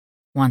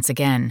 Once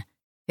again,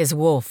 his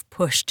wolf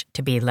pushed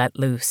to be let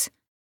loose.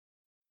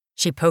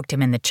 She poked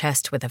him in the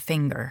chest with a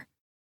finger.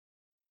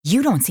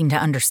 You don't seem to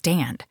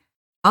understand.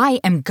 I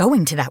am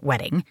going to that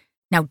wedding.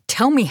 Now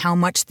tell me how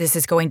much this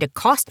is going to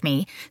cost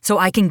me so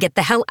I can get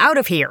the hell out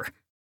of here.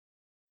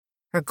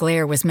 Her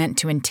glare was meant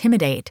to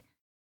intimidate,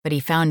 but he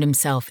found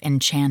himself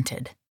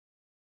enchanted.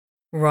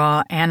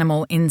 Raw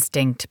animal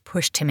instinct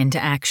pushed him into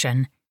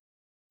action.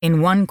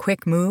 In one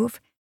quick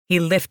move, he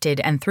lifted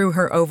and threw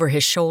her over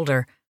his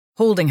shoulder,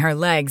 holding her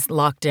legs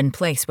locked in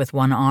place with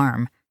one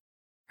arm.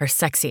 Her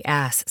sexy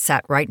ass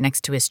sat right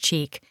next to his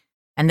cheek,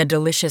 and the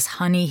delicious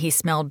honey he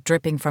smelled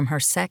dripping from her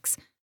sex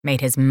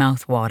made his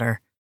mouth water.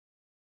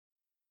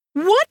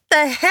 What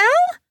the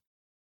hell?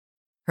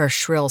 Her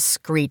shrill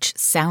screech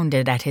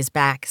sounded at his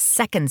back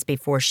seconds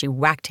before she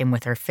whacked him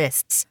with her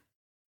fists.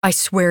 I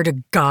swear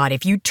to God,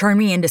 if you turn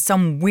me into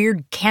some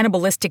weird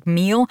cannibalistic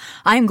meal,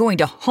 I am going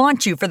to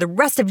haunt you for the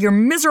rest of your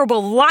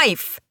miserable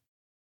life.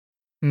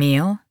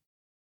 Meal?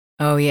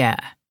 Oh yeah,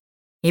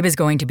 he was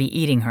going to be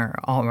eating her,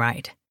 all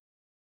right.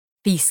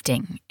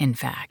 Feasting, in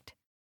fact.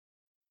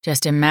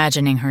 Just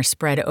imagining her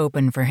spread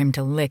open for him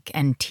to lick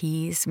and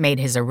tease made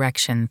his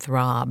erection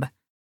throb.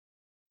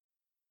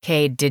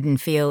 Cade didn't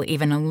feel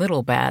even a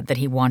little bad that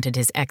he wanted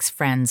his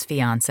ex-friend's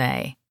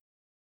fiancée.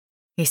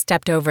 He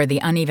stepped over the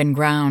uneven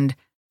ground,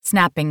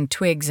 snapping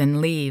twigs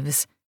and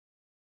leaves.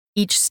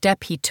 Each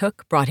step he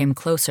took brought him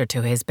closer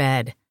to his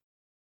bed.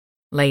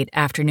 Late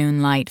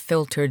afternoon light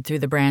filtered through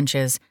the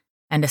branches,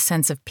 and a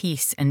sense of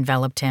peace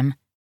enveloped him.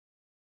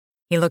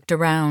 He looked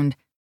around,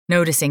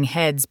 noticing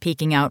heads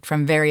peeking out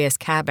from various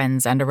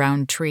cabins and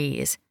around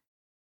trees.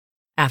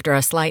 After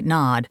a slight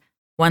nod,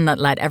 one that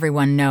let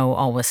everyone know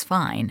all was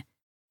fine,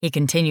 he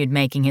continued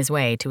making his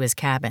way to his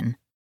cabin.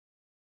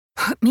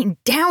 Put me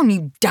down,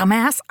 you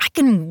dumbass! I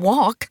can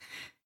walk!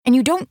 And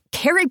you don't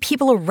carry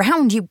people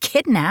around, you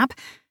kidnap!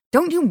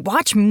 Don't you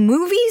watch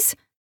movies?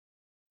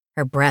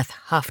 Her breath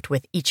huffed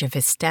with each of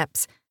his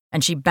steps,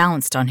 and she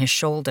bounced on his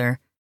shoulder.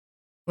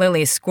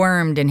 Lily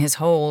squirmed in his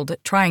hold,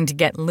 trying to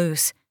get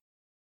loose.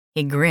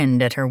 He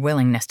grinned at her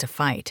willingness to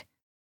fight.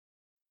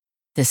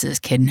 This is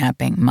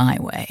kidnapping my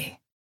way,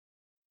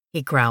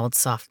 he growled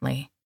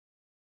softly.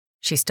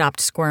 She stopped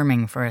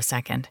squirming for a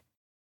second.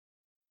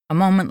 A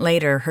moment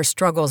later, her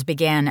struggles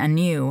began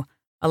anew,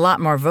 a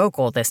lot more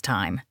vocal this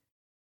time.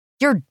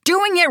 You're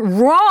doing it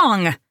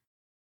wrong!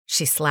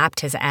 She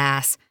slapped his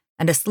ass,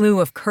 and a slew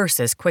of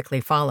curses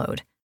quickly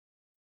followed.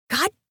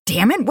 God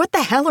damn it, what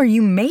the hell are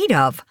you made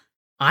of?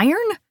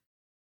 Iron?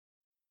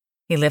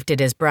 He lifted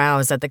his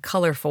brows at the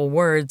colorful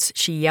words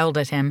she yelled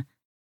at him.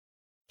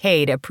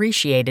 Cade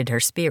appreciated her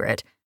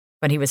spirit,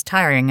 but he was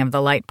tiring of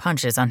the light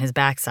punches on his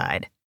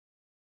backside.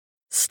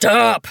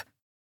 Stop!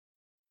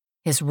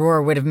 His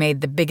roar would have made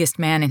the biggest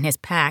man in his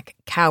pack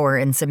cower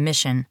in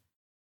submission.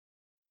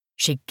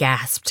 She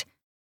gasped.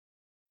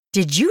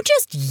 Did you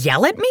just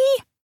yell at me?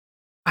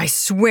 I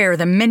swear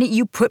the minute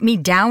you put me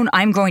down,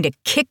 I'm going to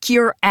kick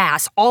your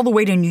ass all the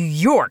way to New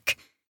York.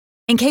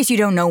 In case you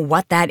don't know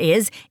what that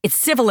is, it's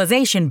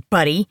civilization,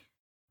 buddy.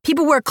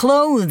 People wear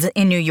clothes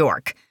in New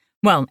York.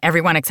 Well,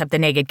 everyone except the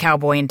naked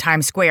cowboy in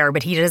Times Square,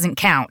 but he doesn't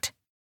count.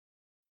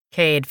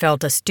 Cade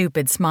felt a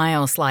stupid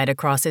smile slide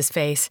across his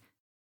face.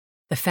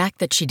 The fact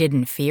that she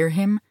didn't fear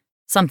him,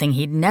 something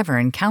he'd never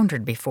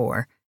encountered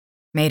before,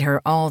 made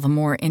her all the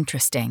more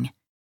interesting.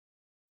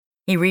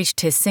 He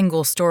reached his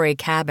single-story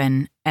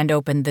cabin and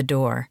opened the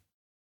door.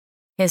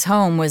 His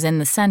home was in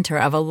the center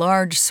of a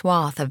large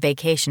swath of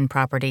vacation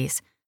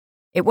properties.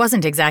 It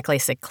wasn't exactly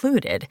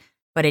secluded,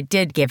 but it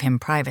did give him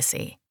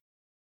privacy.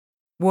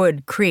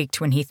 Wood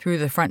creaked when he threw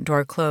the front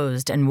door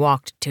closed and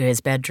walked to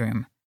his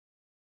bedroom.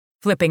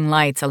 Flipping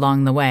lights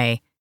along the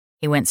way,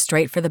 he went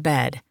straight for the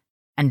bed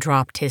and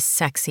dropped his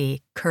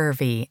sexy,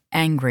 curvy,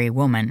 angry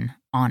woman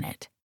on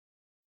it.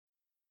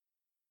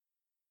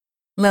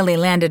 Lily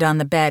landed on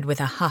the bed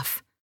with a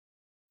huff.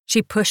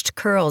 She pushed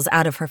curls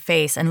out of her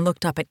face and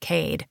looked up at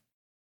Cade.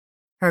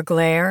 Her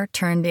glare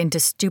turned into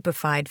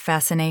stupefied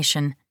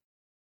fascination.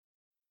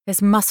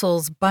 His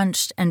muscles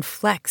bunched and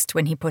flexed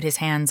when he put his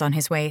hands on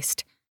his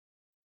waist.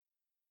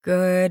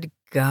 Good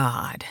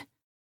God.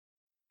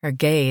 Her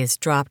gaze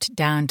dropped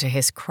down to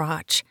his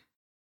crotch.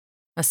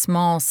 A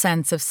small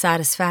sense of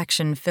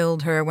satisfaction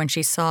filled her when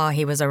she saw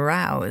he was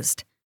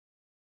aroused.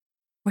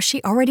 Was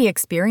she already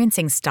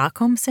experiencing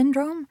Stockholm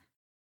Syndrome?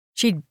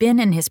 She'd been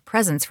in his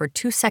presence for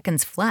 2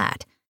 seconds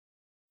flat.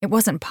 It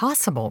wasn't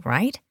possible,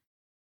 right?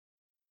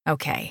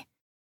 Okay.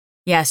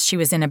 Yes, she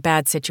was in a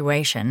bad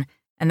situation,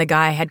 and the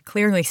guy had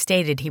clearly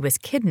stated he was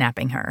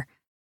kidnapping her.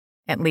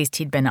 At least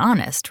he'd been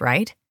honest,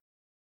 right?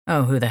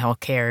 Oh, who the hell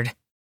cared?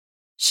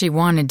 She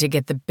wanted to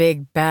get the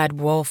big bad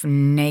wolf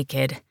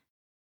naked.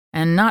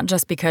 And not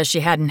just because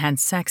she hadn't had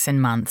sex in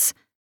months.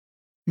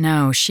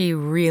 No, she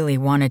really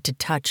wanted to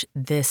touch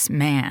this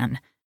man,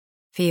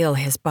 feel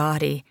his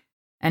body,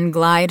 and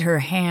glide her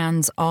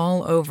hands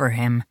all over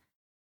him.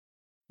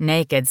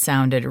 Naked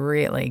sounded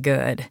really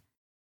good.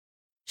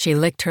 She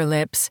licked her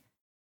lips,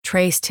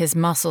 traced his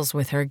muscles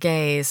with her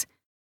gaze,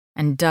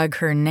 and dug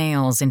her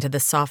nails into the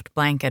soft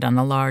blanket on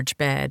the large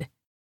bed.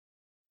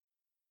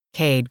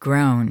 Cade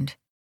groaned.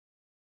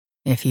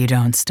 If you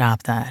don't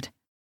stop that,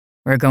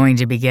 we're going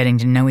to be getting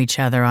to know each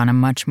other on a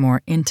much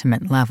more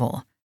intimate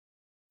level,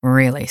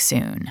 really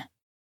soon.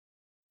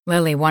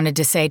 Lily wanted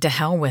to say to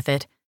hell with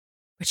it,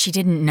 but she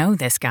didn't know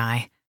this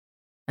guy.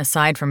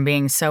 Aside from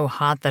being so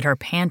hot that her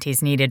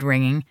panties needed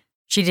wringing,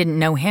 she didn't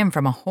know him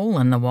from a hole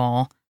in the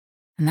wall,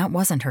 and that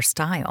wasn't her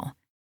style.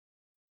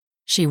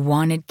 She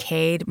wanted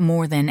Cade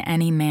more than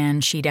any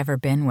man she'd ever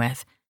been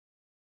with.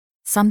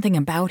 Something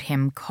about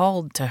him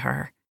called to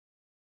her.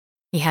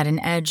 He had an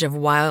edge of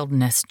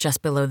wildness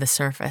just below the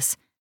surface,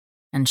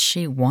 and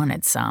she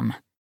wanted some.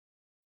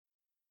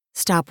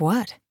 Stop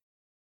what?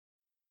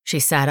 She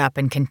sat up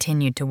and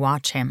continued to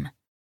watch him.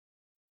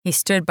 He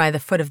stood by the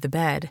foot of the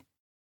bed.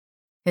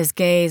 His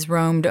gaze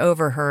roamed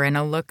over her in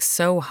a look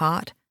so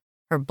hot,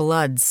 her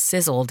blood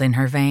sizzled in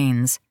her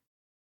veins.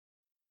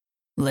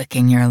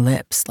 Licking your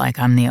lips like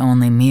I'm the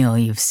only meal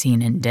you've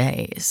seen in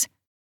days.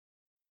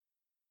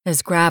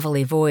 His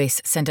gravelly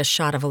voice sent a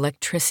shot of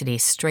electricity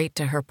straight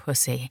to her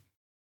pussy.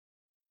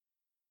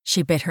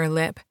 She bit her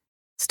lip,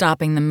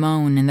 stopping the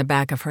moan in the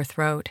back of her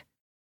throat.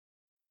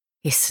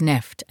 He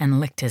sniffed and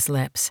licked his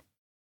lips.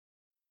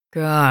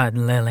 God,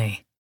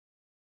 Lily,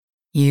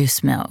 you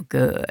smell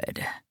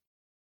good.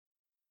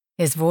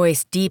 His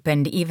voice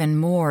deepened even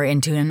more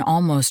into an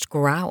almost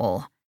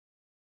growl.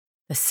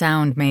 The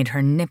sound made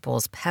her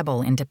nipples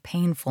pebble into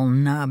painful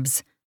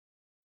nubs.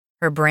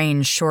 Her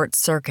brain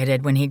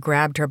short-circuited when he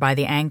grabbed her by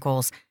the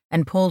ankles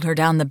and pulled her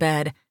down the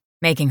bed,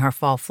 making her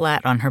fall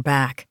flat on her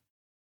back.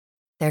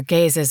 Their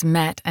gazes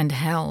met and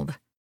held.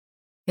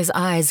 His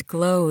eyes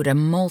glowed a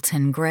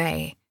molten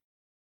gray.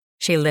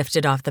 She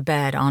lifted off the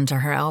bed onto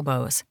her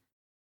elbows.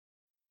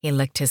 He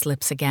licked his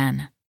lips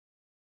again.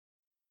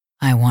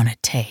 I want a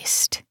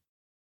taste.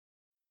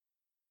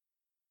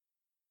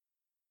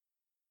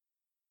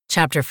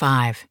 Chapter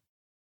 5.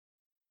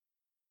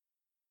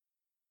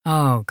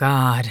 Oh,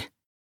 God.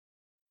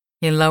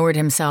 He lowered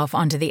himself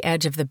onto the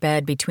edge of the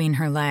bed between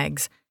her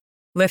legs,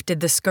 lifted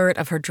the skirt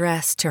of her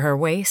dress to her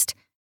waist,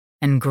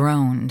 and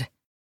groaned.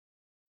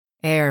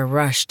 Air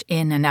rushed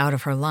in and out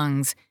of her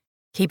lungs,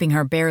 keeping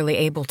her barely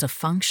able to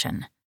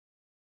function.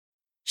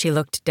 She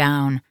looked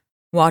down,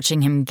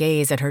 watching him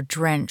gaze at her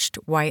drenched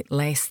white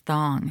lace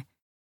thong.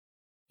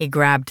 He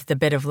grabbed the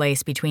bit of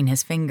lace between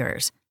his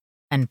fingers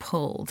and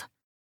pulled.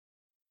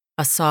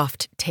 A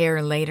soft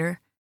tear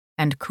later,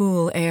 and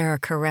cool air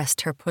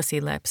caressed her pussy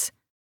lips.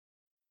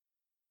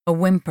 A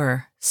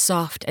whimper,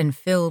 soft and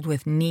filled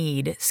with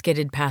need,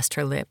 skidded past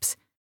her lips.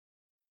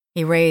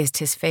 He raised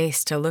his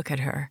face to look at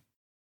her.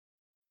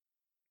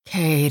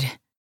 Cade.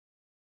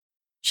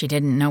 She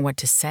didn't know what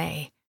to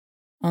say,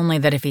 only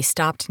that if he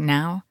stopped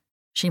now,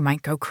 she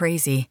might go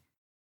crazy.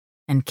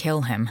 And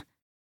kill him.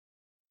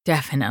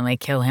 Definitely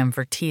kill him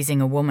for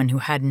teasing a woman who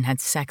hadn't had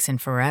sex in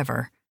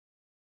forever.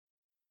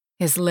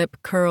 His lip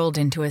curled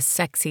into a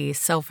sexy,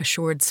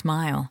 self-assured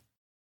smile.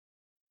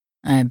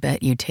 I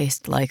bet you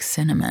taste like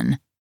cinnamon.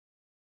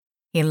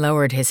 He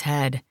lowered his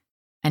head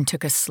and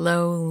took a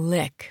slow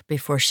lick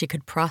before she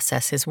could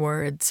process his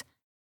words.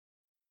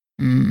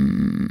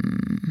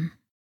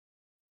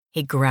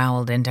 He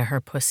growled into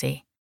her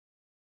pussy.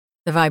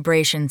 The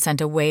vibration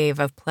sent a wave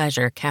of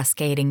pleasure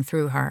cascading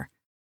through her.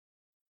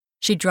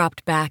 She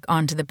dropped back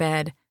onto the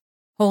bed,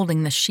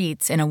 holding the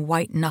sheets in a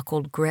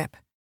white-knuckled grip.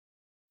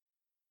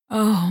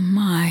 Oh,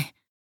 my.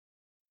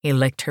 He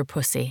licked her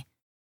pussy,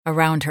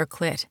 around her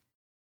clit,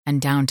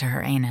 and down to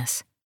her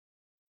anus.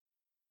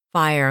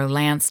 Fire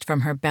lanced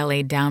from her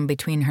belly down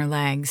between her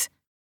legs.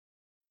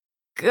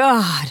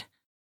 God!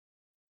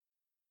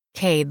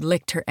 Cade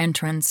licked her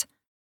entrance,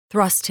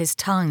 thrust his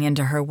tongue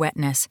into her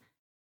wetness,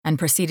 and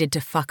proceeded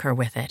to fuck her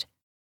with it.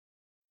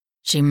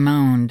 She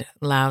moaned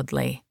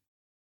loudly.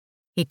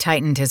 He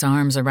tightened his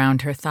arms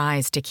around her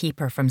thighs to keep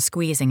her from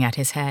squeezing at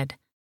his head.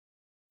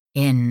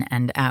 In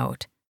and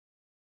out.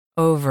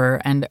 Over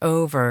and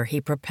over,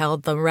 he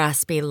propelled the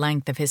raspy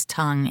length of his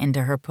tongue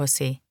into her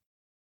pussy.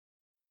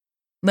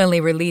 Lily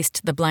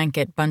released the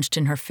blanket bunched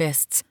in her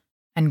fists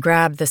and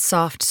grabbed the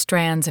soft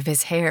strands of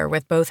his hair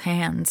with both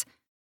hands.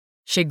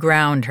 She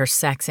ground her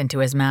sex into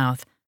his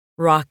mouth,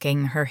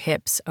 rocking her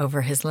hips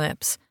over his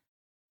lips.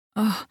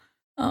 Oh,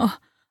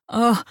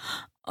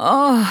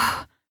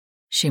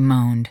 she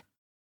moaned,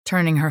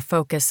 turning her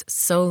focus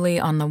solely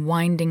on the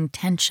winding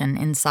tension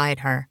inside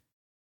her.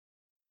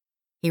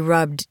 He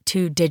rubbed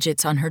 2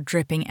 digits on her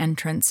dripping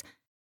entrance,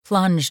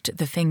 plunged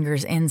the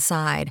fingers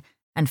inside,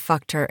 and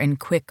fucked her in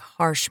quick,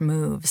 harsh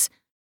moves.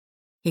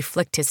 He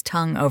flicked his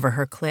tongue over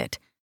her clit,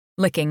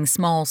 licking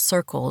small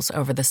circles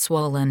over the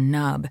swollen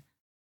nub.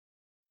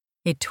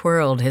 He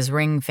twirled his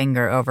ring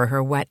finger over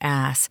her wet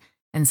ass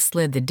and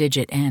slid the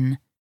digit in.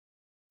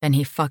 Then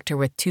he fucked her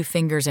with 2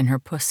 fingers in her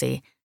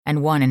pussy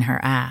and 1 in her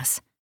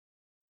ass.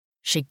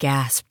 She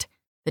gasped,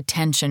 the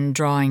tension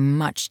drawing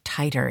much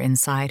tighter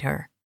inside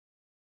her.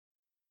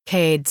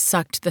 Cade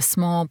sucked the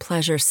small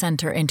pleasure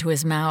center into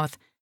his mouth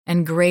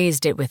and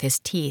grazed it with his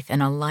teeth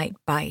in a light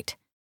bite.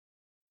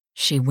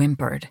 She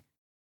whimpered.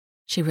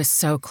 She was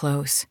so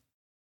close.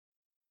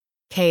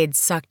 Cade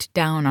sucked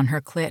down on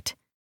her clit.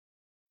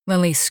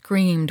 Lily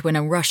screamed when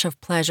a rush of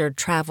pleasure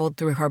traveled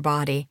through her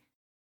body.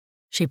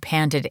 She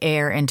panted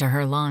air into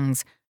her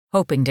lungs,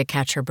 hoping to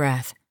catch her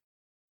breath.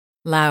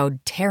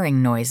 Loud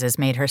tearing noises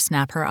made her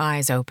snap her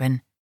eyes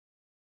open.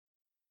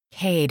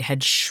 Cade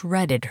had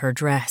shredded her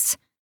dress.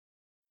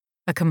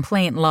 A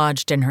complaint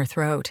lodged in her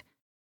throat.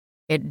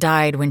 It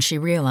died when she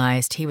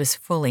realized he was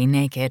fully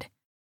naked.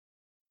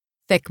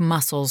 Thick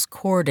muscles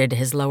corded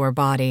his lower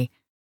body,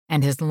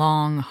 and his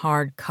long,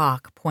 hard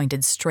cock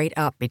pointed straight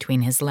up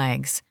between his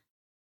legs.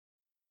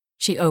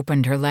 She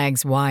opened her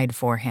legs wide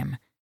for him,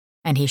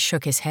 and he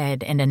shook his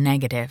head in a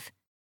negative.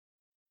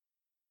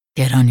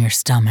 "Get on your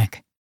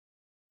stomach,"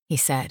 he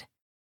said.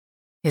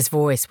 His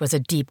voice was a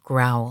deep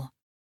growl.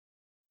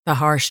 The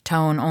harsh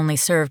tone only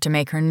served to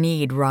make her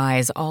need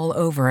rise all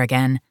over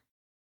again.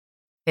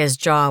 His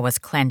jaw was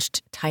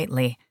clenched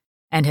tightly,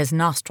 and his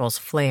nostrils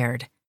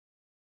flared.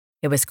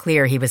 It was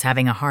clear he was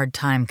having a hard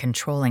time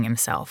controlling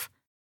himself.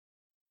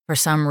 For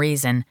some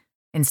reason,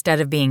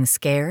 instead of being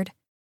scared,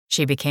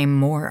 she became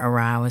more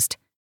aroused.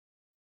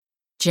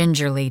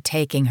 Gingerly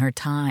taking her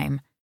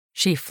time,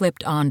 she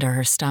flipped onto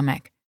her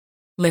stomach,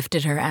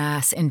 lifted her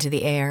ass into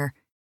the air,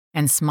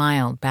 and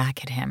smiled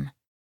back at him.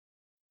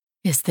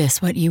 "Is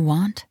this what you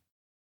want?"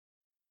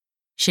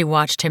 She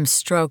watched him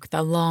stroke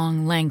the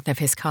long length of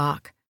his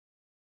cock.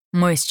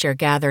 Moisture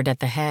gathered at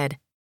the head,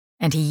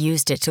 and he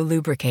used it to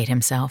lubricate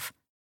himself.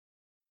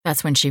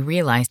 That's when she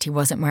realized he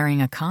wasn't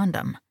wearing a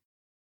condom.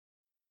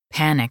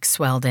 Panic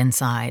swelled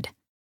inside.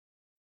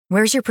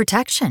 "Where's your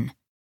protection?"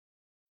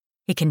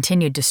 He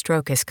continued to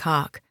stroke his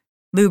cock,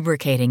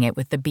 lubricating it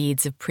with the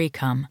beads of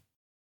pre-cum.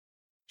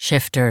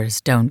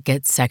 "Shifters don't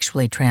get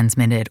sexually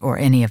transmitted or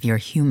any of your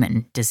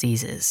human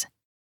diseases."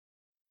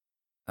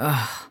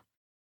 Ugh.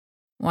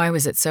 Why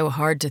was it so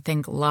hard to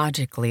think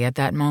logically at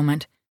that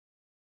moment?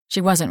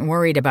 She wasn't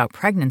worried about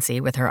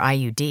pregnancy with her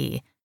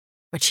IUD,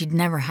 but she'd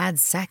never had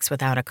sex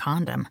without a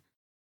condom.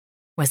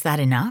 Was that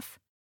enough?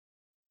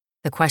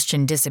 The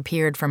question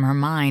disappeared from her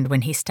mind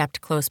when he stepped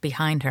close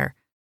behind her,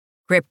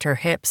 gripped her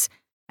hips,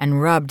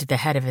 and rubbed the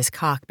head of his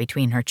cock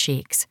between her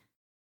cheeks.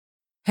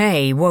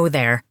 "Hey, whoa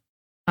there.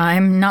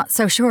 I'm not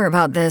so sure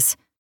about this."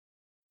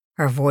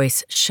 Her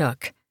voice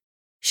shook.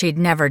 She'd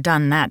never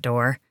done that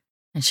door,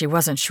 and she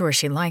wasn't sure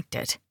she liked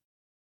it.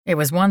 It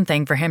was one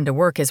thing for him to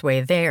work his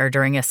way there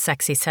during a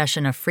sexy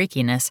session of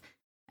freakiness,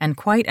 and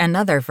quite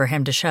another for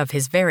him to shove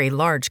his very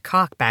large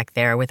cock back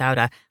there without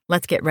a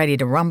 "let's get ready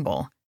to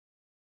rumble."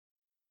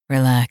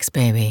 "Relax,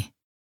 baby.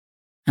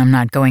 I'm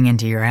not going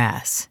into your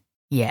ass.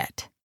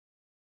 Yet."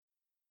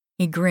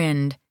 He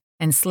grinned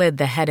and slid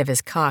the head of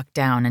his cock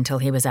down until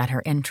he was at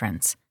her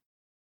entrance.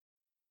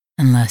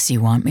 "Unless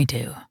you want me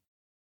to,"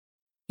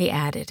 he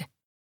added,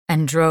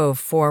 and drove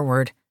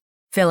forward,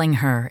 filling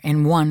her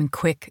in one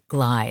quick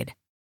glide.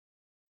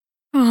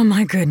 "Oh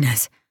my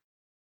goodness."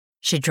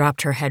 She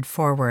dropped her head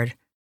forward,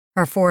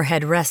 her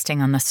forehead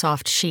resting on the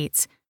soft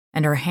sheets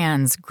and her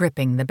hands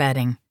gripping the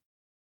bedding.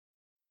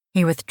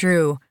 He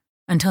withdrew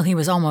until he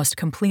was almost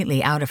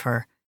completely out of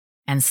her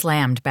and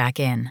slammed back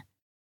in.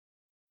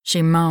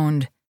 She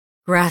moaned,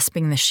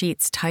 grasping the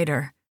sheets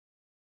tighter.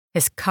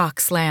 His cock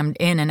slammed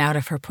in and out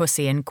of her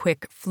pussy in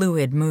quick,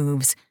 fluid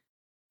moves.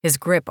 His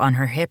grip on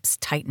her hips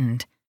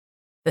tightened.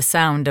 The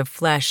sound of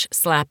flesh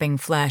slapping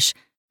flesh,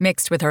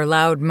 mixed with her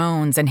loud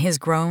moans and his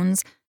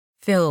groans,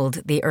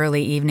 filled the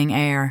early evening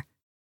air.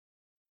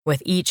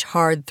 With each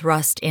hard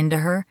thrust into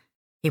her,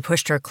 he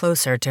pushed her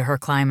closer to her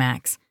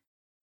climax.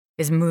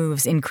 His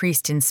moves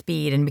increased in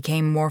speed and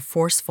became more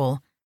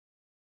forceful.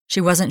 She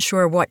wasn't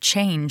sure what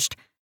changed,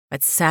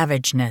 but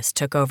savageness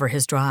took over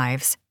his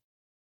drives.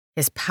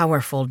 His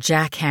powerful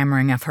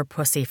jackhammering of her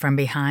pussy from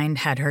behind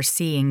had her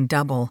seeing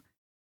double.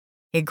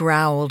 He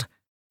growled,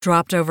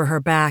 dropped over her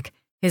back,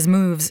 his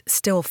moves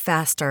still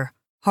faster,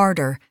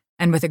 harder,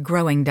 and with a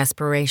growing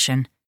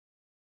desperation.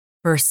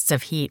 Bursts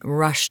of heat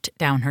rushed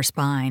down her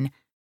spine,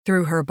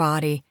 through her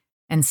body,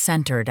 and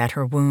centered at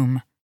her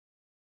womb.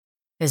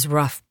 His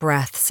rough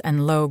breaths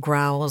and low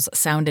growls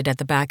sounded at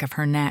the back of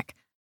her neck,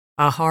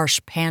 a harsh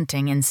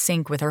panting in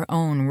sync with her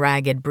own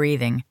ragged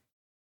breathing.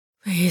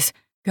 "Please,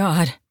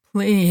 God,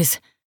 please."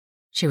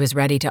 She was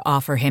ready to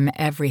offer him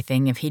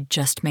everything if he'd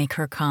just make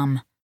her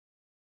come.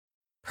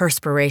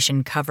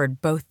 Perspiration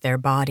covered both their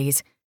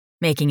bodies,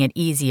 making it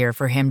easier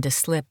for him to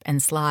slip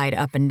and slide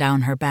up and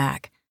down her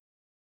back.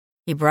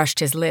 He brushed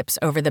his lips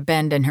over the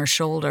bend in her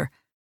shoulder,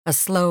 a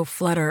slow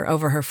flutter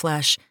over her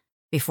flesh,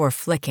 before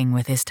flicking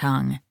with his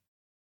tongue.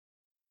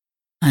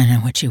 I know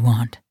what you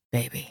want,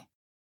 baby.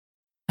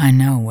 I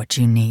know what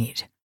you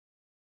need.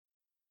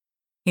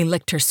 He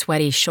licked her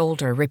sweaty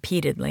shoulder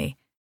repeatedly,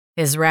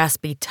 his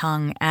raspy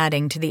tongue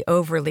adding to the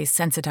overly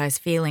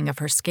sensitized feeling of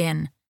her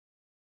skin.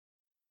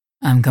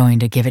 I'm going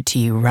to give it to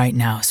you right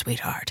now,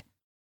 sweetheart.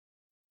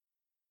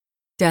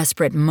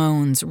 Desperate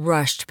moans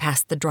rushed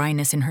past the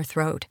dryness in her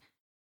throat.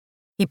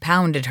 He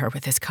pounded her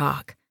with his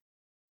cock.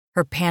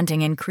 Her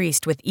panting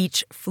increased with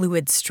each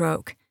fluid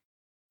stroke.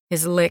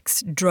 His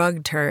licks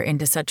drugged her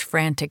into such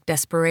frantic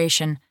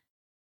desperation.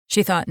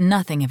 She thought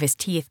nothing of his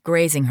teeth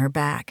grazing her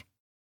back.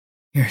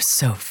 You're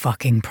so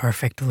fucking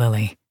perfect,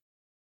 Lily.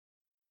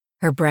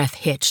 Her breath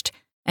hitched,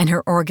 and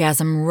her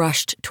orgasm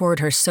rushed toward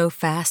her so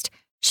fast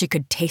she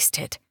could taste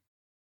it.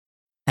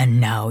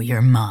 And now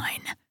you're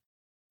mine,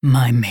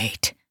 my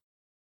mate.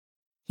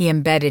 He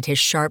embedded his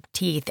sharp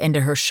teeth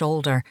into her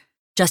shoulder,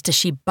 just as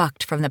she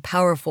bucked from the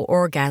powerful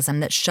orgasm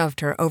that shoved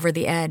her over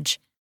the edge.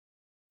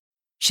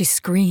 She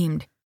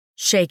screamed,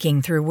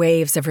 shaking through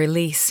waves of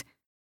release.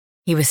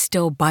 He was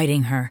still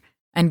biting her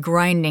and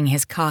grinding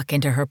his cock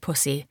into her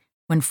pussy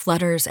when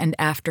flutters and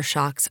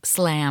aftershocks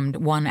slammed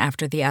one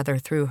after the other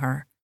through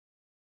her.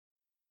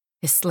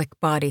 His slick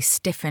body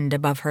stiffened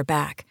above her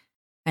back,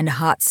 and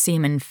hot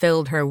semen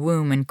filled her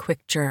womb in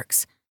quick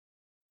jerks.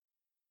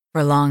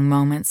 For long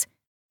moments,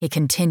 he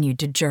continued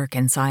to jerk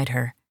inside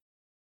her.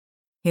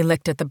 He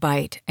licked at the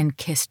bite and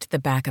kissed the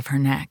back of her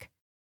neck.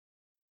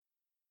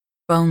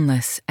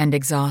 Boneless and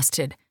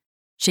exhausted,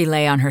 she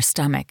lay on her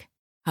stomach,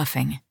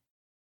 huffing.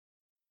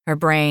 Her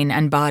brain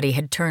and body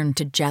had turned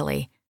to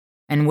jelly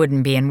and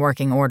wouldn't be in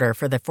working order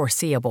for the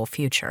foreseeable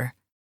future.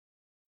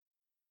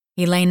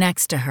 He lay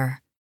next to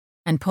her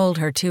and pulled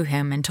her to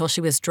him until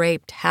she was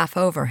draped half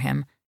over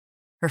him,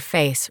 her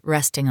face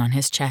resting on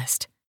his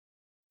chest.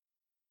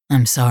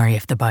 I'm sorry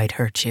if the bite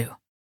hurt you.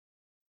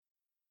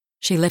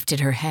 She lifted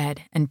her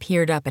head and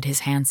peered up at his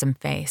handsome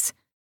face.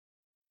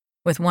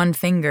 With one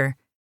finger,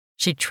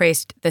 she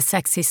traced the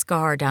sexy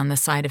scar down the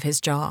side of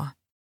his jaw.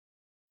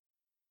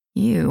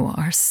 You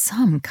are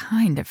some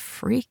kind of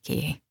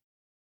freaky.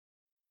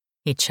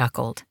 He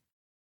chuckled.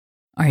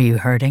 Are you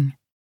hurting?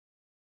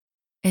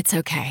 It's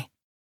okay.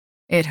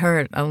 It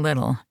hurt a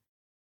little.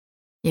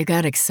 You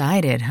got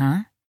excited,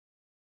 huh?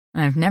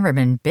 I've never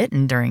been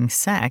bitten during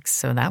sex,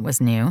 so that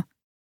was new.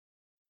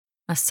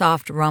 A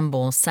soft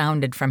rumble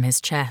sounded from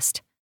his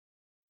chest.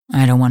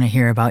 I don't want to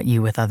hear about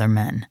you with other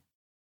men.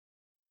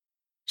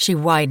 She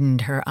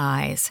widened her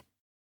eyes.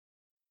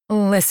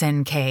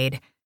 Listen,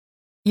 Cade.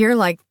 You're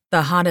like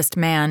the hottest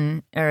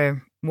man,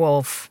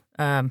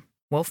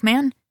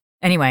 wolfman?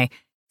 Anyway,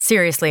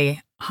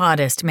 seriously,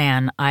 hottest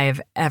man I've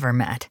ever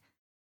met.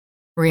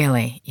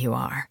 Really, you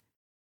are.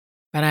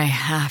 But I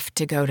have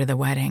to go to the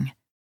wedding.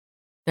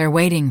 They're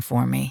waiting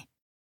for me.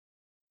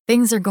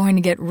 Things are going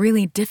to get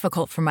really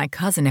difficult for my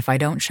cousin if I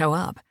don't show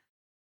up.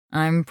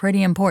 I'm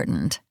pretty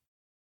important.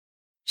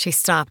 She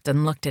stopped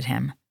and looked at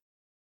him.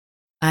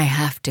 I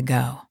have to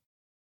go.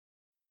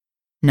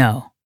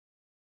 No.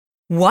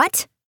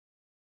 What?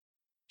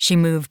 She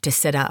moved to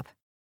sit up.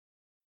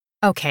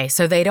 Okay,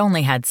 so they'd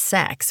only had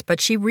sex,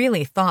 but she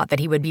really thought that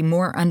he would be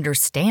more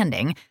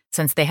understanding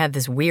since they had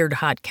this weird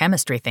hot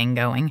chemistry thing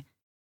going.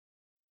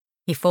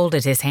 He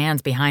folded his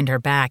hands behind her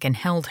back and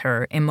held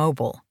her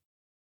immobile.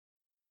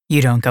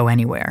 You don't go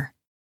anywhere.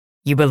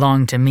 You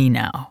belong to me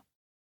now.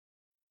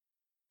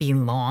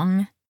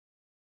 Belong?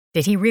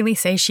 Did he really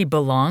say she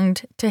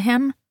belonged to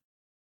him?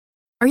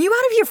 Are you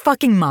out of your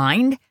fucking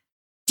mind?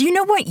 Do you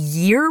know what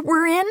year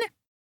we're in?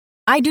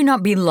 I do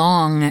not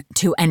belong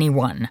to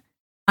anyone.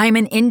 I'm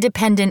an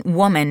independent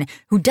woman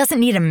who doesn't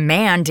need a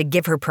man to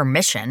give her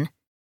permission.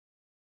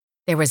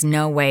 There was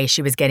no way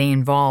she was getting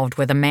involved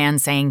with a man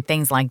saying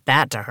things like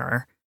that to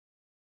her.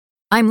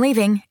 I'm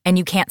leaving, and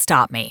you can't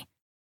stop me.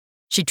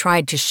 She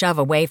tried to shove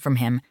away from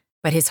him,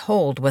 but his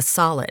hold was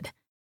solid.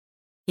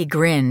 He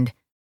grinned,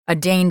 a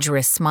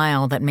dangerous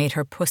smile that made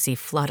her pussy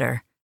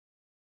flutter.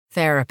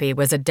 Therapy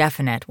was a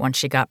definite once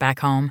she got back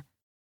home.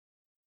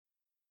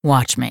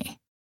 Watch me.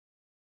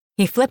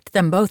 He flipped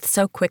them both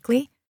so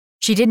quickly,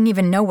 she didn't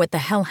even know what the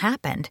hell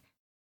happened.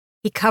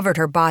 He covered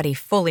her body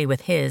fully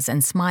with his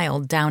and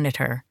smiled down at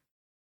her.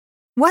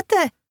 What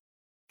the?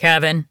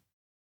 Kevin.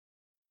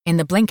 In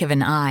the blink of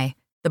an eye,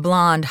 the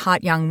blonde,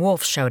 hot young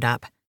wolf showed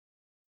up.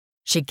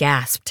 She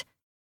gasped.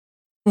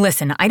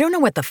 Listen, I don't know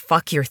what the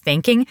fuck you're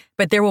thinking,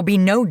 but there will be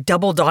no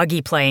double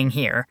doggy playing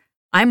here.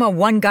 I'm a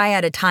one guy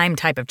at a time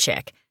type of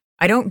chick.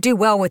 I don't do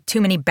well with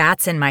too many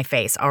bats in my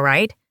face, all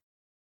right?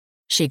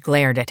 She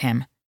glared at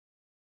him.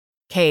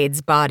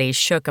 Cade's body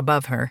shook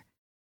above her.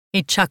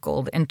 He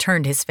chuckled and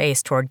turned his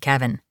face toward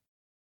Kevin.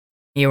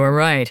 You were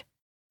right.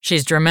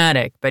 She's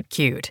dramatic, but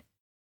cute.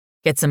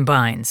 Get some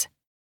binds.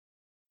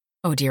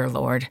 Oh, dear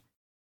Lord.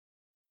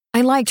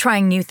 I like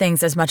trying new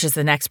things as much as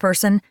the next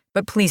person,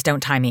 but please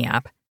don't tie me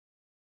up.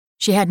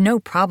 She had no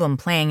problem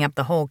playing up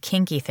the whole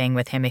kinky thing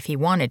with him if he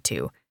wanted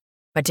to,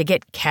 but to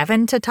get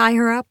Kevin to tie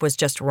her up was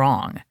just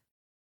wrong.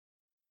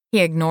 He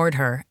ignored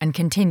her and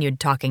continued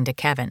talking to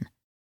Kevin.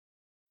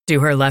 Do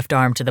her left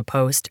arm to the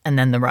post and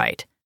then the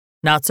right.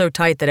 Not so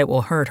tight that it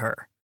will hurt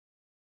her,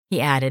 he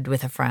added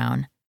with a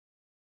frown.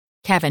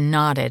 Kevin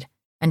nodded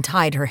and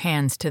tied her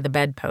hands to the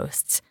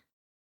bedposts.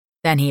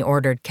 Then he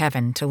ordered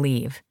Kevin to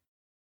leave.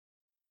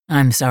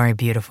 I'm sorry,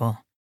 beautiful.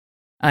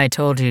 I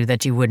told you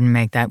that you wouldn't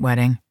make that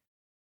wedding.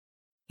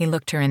 He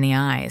looked her in the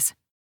eyes.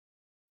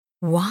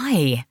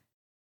 Why?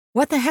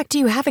 What the heck do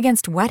you have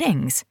against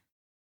weddings?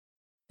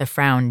 The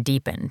frown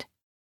deepened.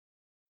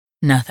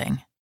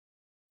 Nothing.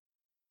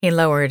 He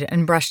lowered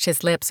and brushed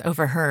his lips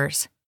over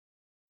hers.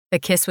 The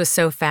kiss was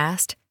so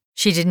fast,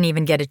 she didn't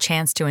even get a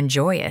chance to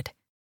enjoy it.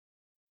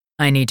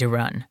 I need to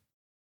run.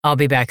 I'll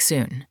be back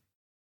soon,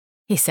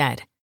 he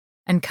said,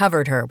 and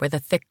covered her with a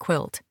thick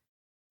quilt.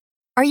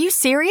 Are you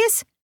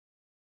serious?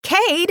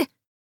 Cade,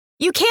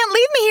 you can't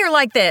leave me here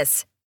like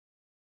this.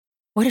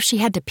 What if she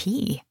had to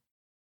pee?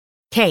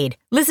 Cade,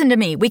 listen to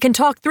me. We can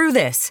talk through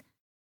this.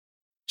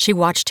 She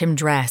watched him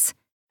dress,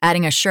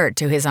 adding a shirt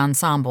to his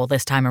ensemble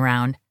this time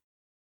around.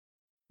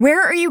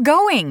 Where are you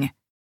going?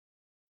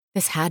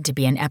 This had to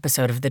be an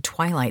episode of The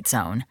Twilight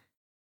Zone.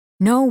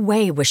 No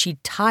way was she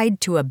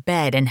tied to a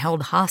bed and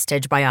held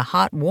hostage by a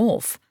hot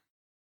wolf.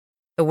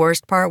 The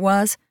worst part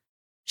was,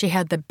 she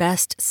had the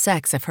best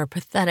sex of her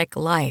pathetic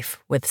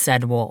life with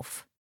said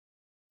wolf.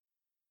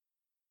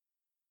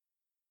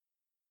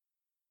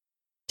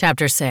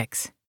 Chapter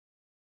 6.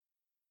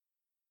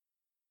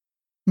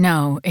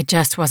 No, it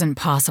just wasn't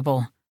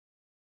possible.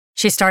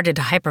 She started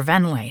to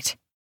hyperventilate.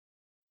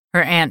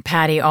 Her Aunt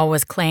Patty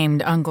always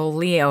claimed Uncle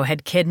Leo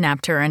had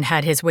kidnapped her and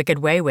had his wicked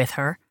way with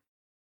her.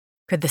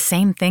 Could the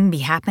same thing be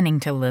happening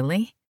to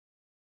Lily?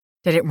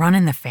 Did it run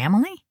in the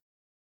family?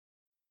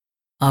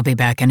 I'll be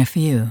back in a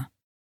few.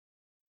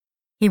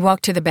 He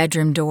walked to the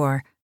bedroom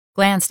door,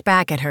 glanced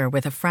back at her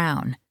with a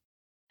frown,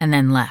 and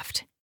then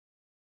left.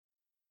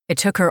 It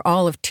took her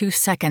all of 2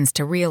 seconds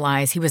to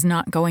realize he was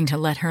not going to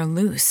let her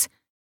loose.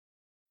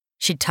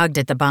 She tugged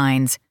at the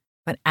binds,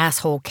 but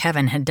asshole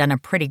Kevin had done a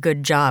pretty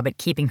good job at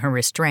keeping her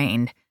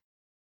restrained.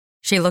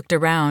 She looked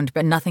around,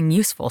 but nothing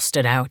useful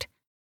stood out.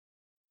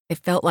 It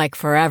felt like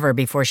forever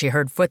before she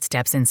heard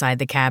footsteps inside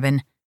the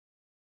cabin.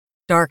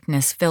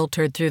 Darkness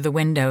filtered through the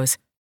windows,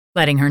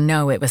 letting her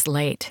know it was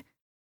late.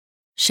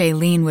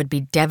 Shailene would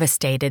be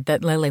devastated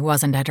that Lily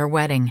wasn't at her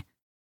wedding.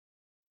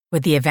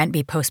 Would the event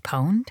be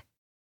postponed?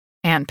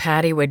 Aunt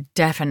Patty would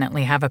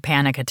definitely have a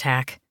panic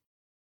attack.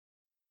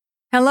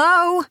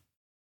 Hello?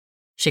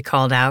 She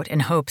called out in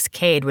hopes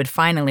Cade would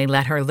finally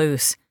let her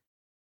loose.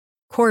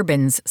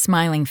 Corbin's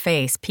smiling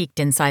face peeked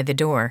inside the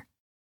door.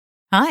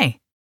 Hi.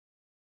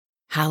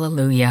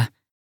 Hallelujah.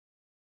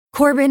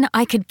 Corbin,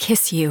 I could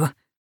kiss you.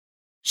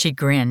 She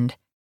grinned.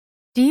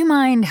 Do you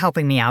mind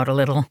helping me out a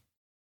little?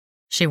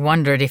 She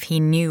wondered if he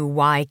knew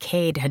why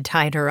Cade had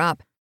tied her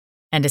up,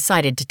 and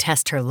decided to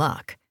test her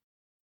luck.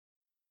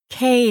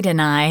 Cade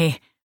and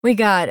we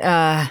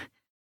got,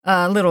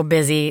 a little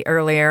busy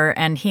earlier,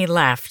 and he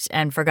left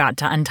and forgot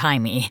to untie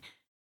me.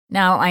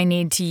 Now I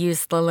need to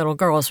use the little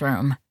girl's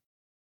room.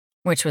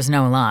 Which was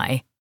no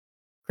lie.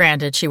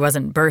 Granted, she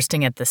wasn't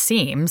bursting at the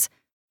seams,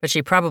 but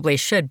she probably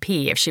should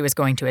pee if she was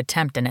going to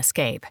attempt an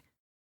escape.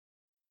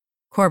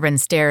 Corbin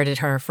stared at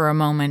her for a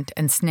moment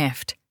and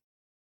sniffed.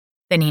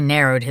 Then he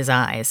narrowed his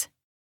eyes.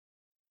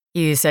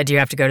 You said you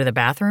have to go to the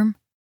bathroom?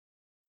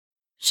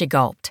 She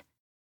gulped.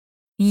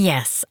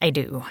 Yes, I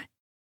do.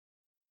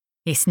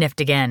 He sniffed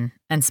again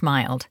and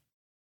smiled.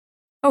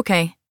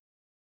 Okay.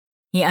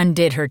 He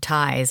undid her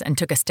ties and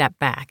took a step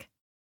back.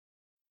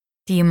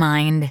 Do you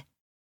mind?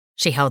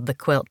 She held the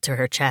quilt to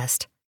her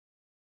chest.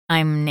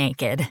 I'm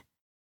naked.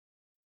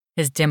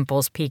 His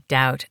dimples peeked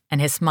out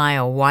and his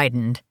smile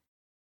widened.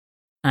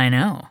 I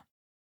know.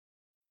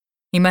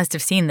 He must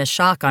have seen the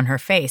shock on her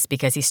face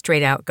because he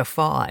straight out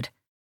guffawed.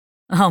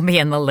 I'll be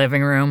in the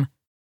living room.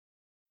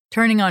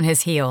 Turning on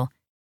his heel,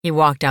 he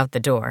walked out the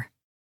door.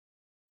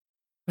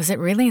 Was it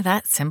really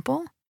that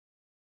simple?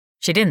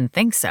 She didn't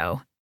think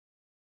so.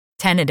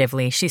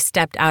 Tentatively, she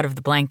stepped out of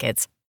the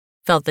blankets,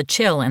 felt the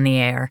chill in the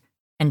air,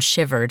 and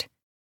shivered.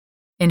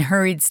 In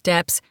hurried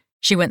steps,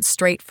 she went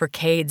straight for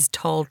Cade's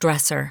tall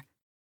dresser.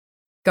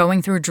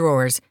 Going through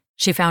drawers,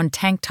 she found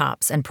tank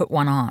tops and put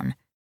one on.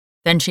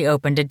 Then she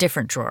opened a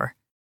different drawer.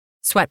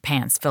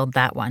 Sweatpants filled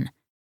that one.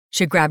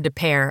 She grabbed a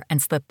pair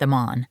and slipped them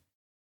on.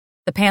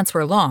 The pants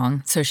were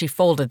long, so she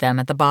folded them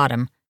at the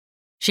bottom.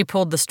 She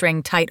pulled the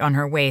string tight on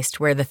her waist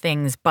where the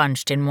things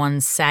bunched in one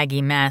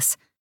saggy mess.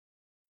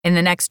 In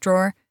the next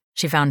drawer,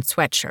 she found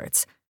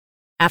sweatshirts.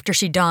 After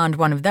she donned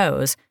one of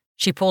those,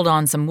 she pulled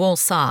on some wool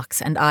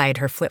socks and eyed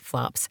her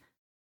flip-flops.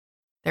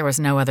 There was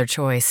no other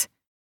choice.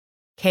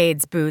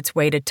 Cade's boots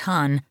weighed a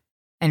ton,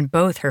 and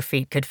both her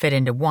feet could fit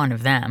into one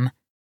of them.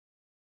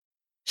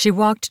 She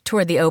walked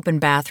toward the open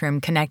bathroom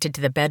connected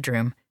to the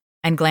bedroom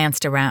and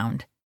glanced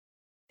around.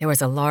 There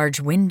was a large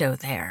window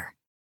there.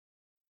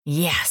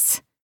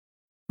 Yes!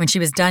 When she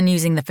was done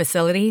using the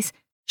facilities,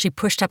 she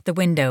pushed up the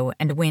window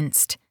and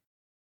winced.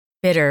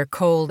 Bitter,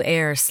 cold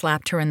air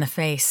slapped her in the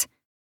face.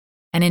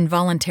 An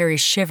involuntary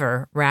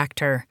shiver racked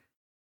her.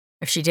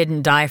 If she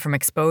didn't die from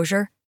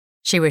exposure,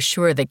 she was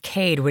sure that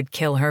Cade would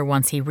kill her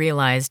once he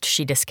realized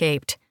she'd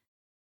escaped.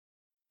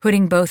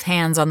 Putting both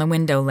hands on the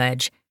window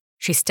ledge,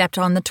 she stepped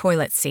on the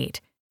toilet seat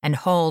and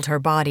hauled her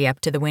body up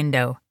to the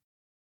window.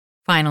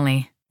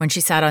 Finally, when she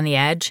sat on the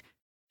edge,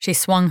 she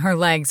swung her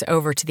legs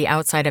over to the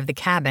outside of the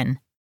cabin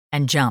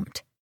and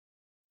jumped.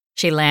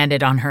 She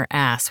landed on her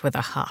ass with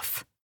a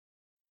huff.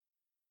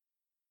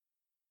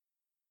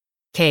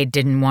 Cade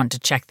didn't want to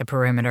check the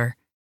perimeter.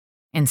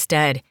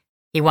 Instead,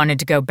 he wanted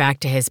to go back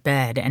to his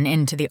bed and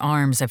into the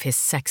arms of his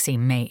sexy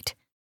mate.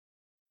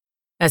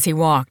 As he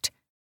walked,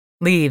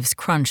 leaves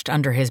crunched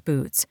under his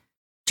boots,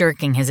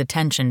 jerking his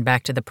attention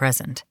back to the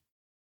present.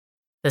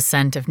 The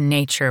scent of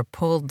nature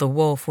pulled the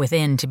wolf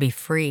within to be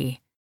free,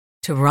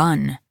 to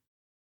run.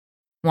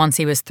 Once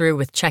he was through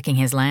with checking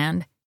his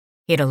land,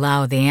 he'd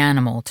allow the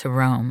animal to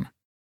roam.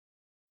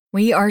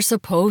 "We are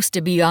supposed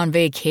to be on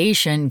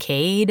vacation,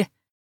 Cade.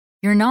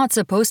 You're not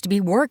supposed to be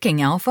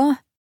working,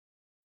 Alpha,"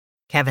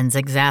 Kevin's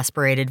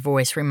exasperated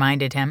voice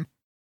reminded him.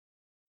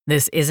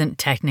 "This isn't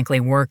technically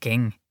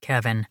working,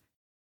 Kevin.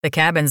 The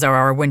cabins are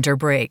our winter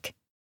break.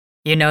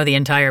 You know the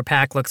entire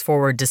pack looks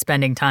forward to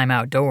spending time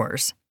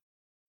outdoors."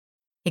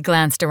 He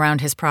glanced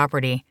around his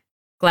property,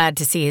 glad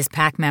to see his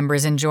pack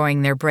members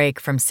enjoying their break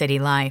from city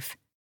life.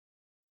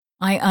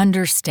 "I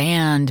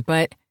understand,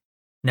 but—"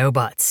 "No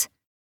buts.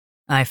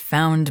 I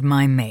found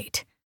my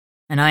mate,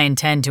 and I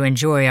intend to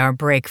enjoy our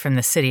break from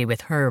the city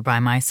with her by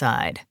my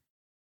side."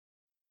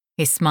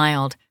 He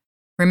smiled,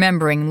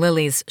 remembering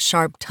Lily's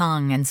sharp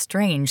tongue and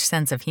strange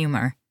sense of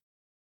humor.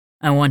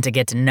 "I want to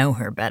get to know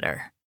her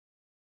better."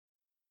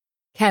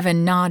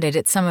 Kevin nodded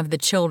at some of the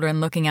children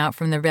looking out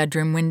from the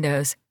bedroom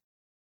windows.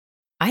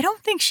 "I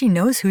don't think she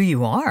knows who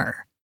you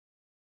are."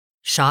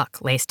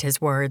 Shock laced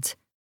his words.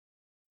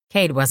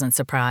 Cade wasn't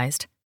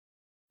surprised.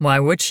 "Why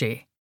would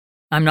she?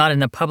 I'm not in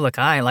the public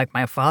eye like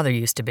my father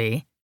used to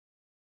be."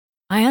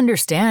 "I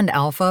understand,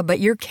 Alpha, but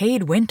you're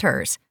Cade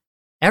Winters.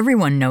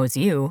 Everyone knows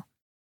you."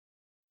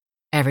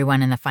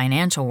 Everyone in the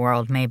financial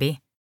world,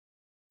 maybe.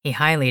 He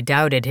highly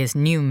doubted his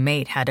new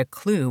mate had a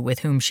clue with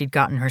whom she'd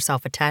gotten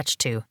herself attached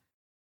to.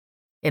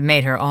 It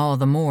made her all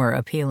the more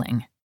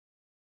appealing.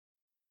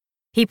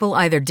 People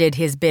either did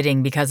his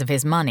bidding because of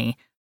his money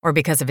or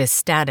because of his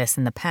status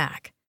in the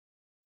pack.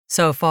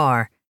 So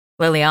far,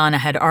 Liliana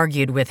had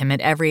argued with him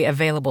at every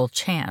available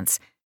chance,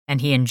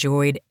 and he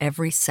enjoyed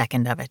every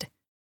second of it.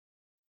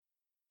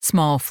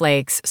 Small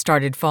flakes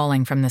started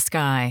falling from the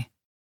sky.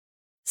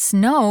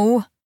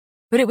 "Snow?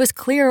 But it was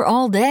clear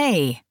all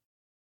day,"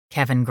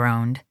 Kevin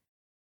groaned.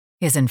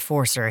 His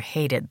enforcer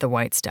hated the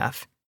white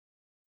stuff.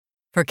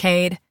 For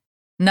Cade,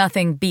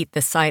 nothing beat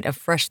the sight of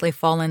freshly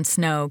fallen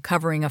snow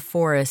covering a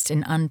forest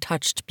in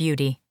untouched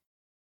beauty.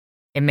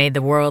 It made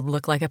the world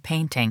look like a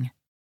painting.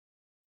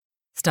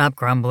 "Stop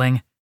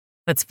grumbling.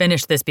 Let's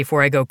finish this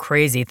before I go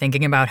crazy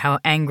thinking about how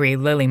angry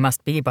Lily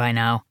must be by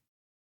now.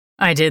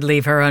 I did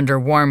leave her under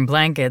warm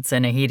blankets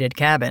in a heated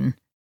cabin."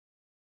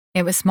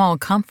 It was small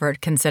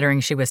comfort considering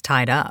she was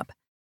tied up.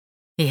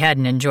 He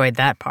hadn't enjoyed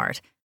that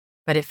part,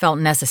 but it felt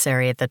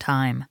necessary at the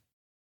time.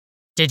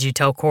 "Did you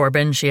tell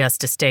Corbin she has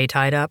to stay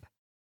tied up?"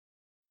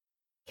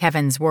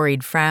 Kevin's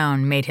worried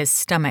frown made his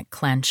stomach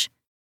clench.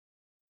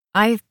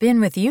 "I've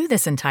been with you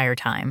this entire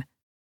time.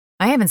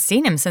 I haven't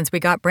seen him since we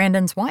got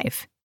Brandon's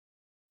wife."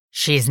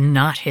 "She's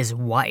not his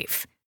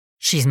wife.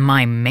 She's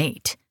my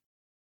mate."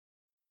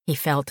 He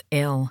felt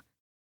ill.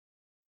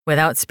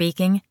 Without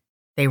speaking,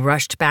 they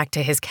rushed back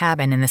to his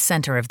cabin in the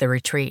center of the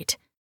retreat.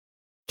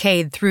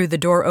 Cade threw the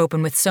door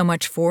open with so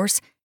much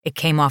force, it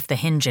came off the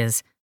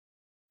hinges.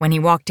 When he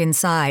walked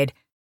inside,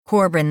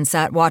 Corbin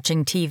sat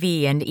watching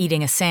TV and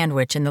eating a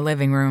sandwich in the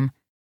living room.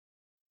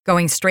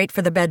 Going straight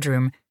for the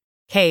bedroom,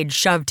 Cade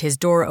shoved his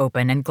door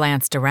open and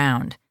glanced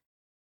around.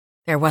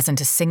 There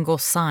wasn't a single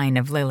sign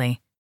of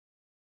Lily.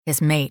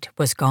 His mate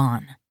was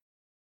gone.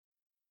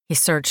 He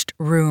searched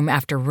room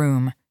after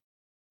room.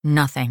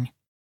 Nothing.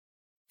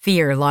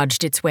 Fear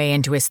lodged its way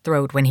into his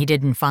throat when he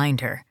didn't find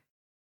her.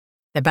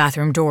 The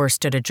bathroom door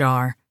stood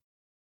ajar.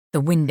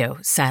 The window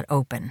sat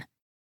open.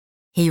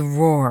 He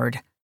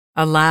roared,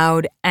 a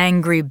loud,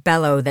 angry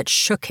bellow that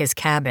shook his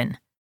cabin.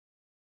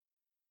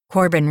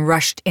 Corbin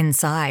rushed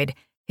inside,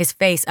 his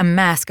face a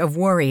mask of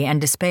worry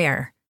and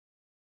despair.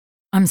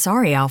 "I'm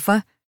sorry,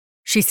 Alpha.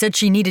 She said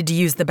she needed to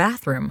use the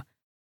bathroom.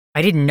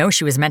 I didn't know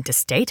she was meant to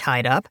stay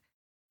tied up.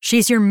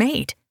 She's your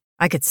mate.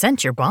 I could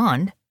sense your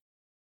bond."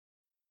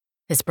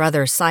 His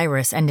brother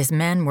Cyrus and his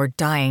men were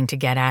dying to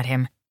get at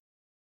him.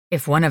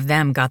 If one of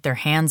them got their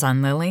hands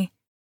on Lily,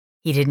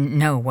 he didn't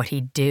know what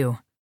he'd do.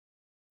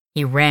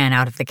 He ran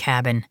out of the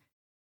cabin.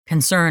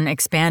 Concern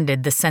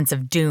expanded the sense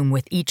of doom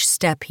with each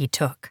step he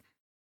took.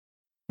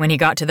 When he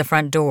got to the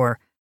front door,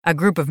 a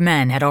group of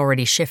men had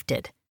already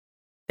shifted.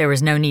 There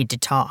was no need to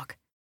talk.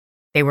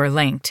 They were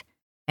linked,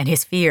 and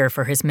his fear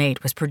for his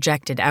mate was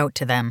projected out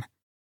to them.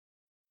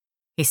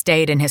 He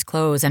stayed in his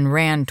clothes and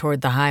ran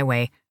toward the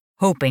highway,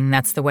 hoping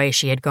that's the way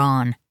she had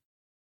gone.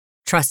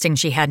 Trusting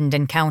she hadn't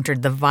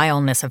encountered the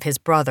vileness of his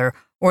brother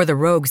or the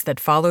rogues that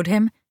followed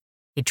him,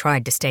 he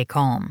tried to stay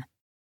calm.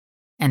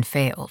 and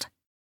failed.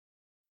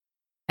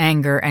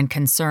 Anger and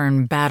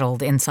concern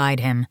battled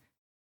inside him.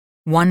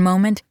 One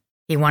moment,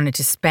 he wanted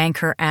to spank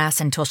her ass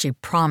until she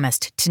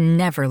promised to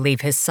never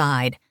leave his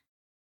side.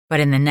 But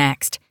in the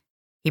next,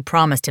 he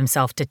promised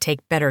himself to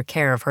take better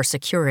care of her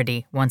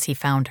security once he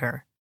found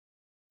her.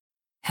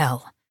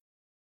 Hell,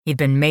 he'd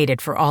been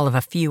mated for all of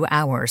a few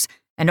hours,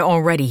 and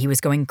already he was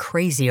going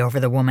crazy over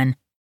the woman.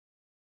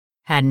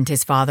 Hadn't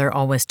his father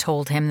always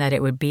told him that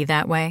it would be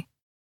that way?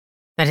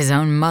 That his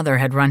own mother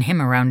had run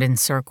him around in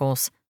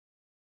circles.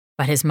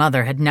 But his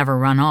mother had never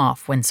run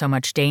off when so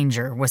much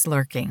danger was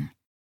lurking.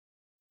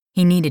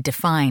 He needed to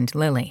find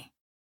Lily.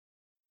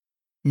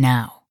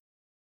 Now.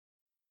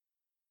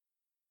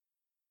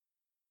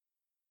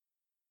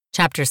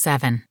 Chapter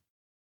 7.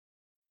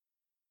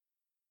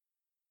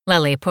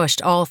 Lily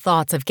pushed all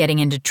thoughts of getting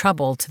into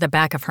trouble to the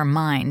back of her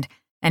mind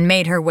and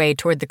made her way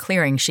toward the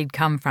clearing she'd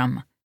come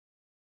from.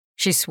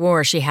 She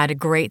swore she had a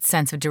great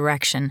sense of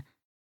direction.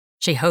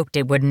 She hoped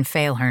it wouldn't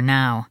fail her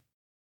now.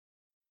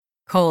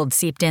 Cold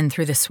seeped in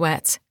through the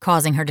sweats,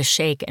 causing her to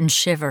shake and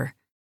shiver.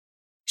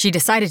 She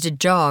decided to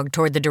jog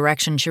toward the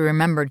direction she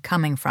remembered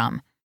coming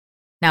from.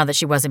 Now that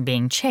she wasn't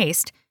being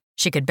chased,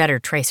 she could better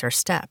trace her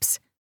steps.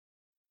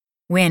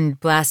 Wind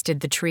blasted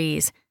the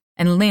trees,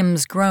 and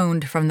limbs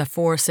groaned from the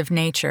force of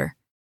nature.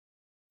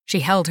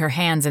 She held her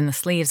hands in the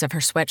sleeves of her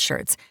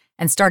sweatshirts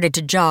and started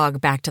to jog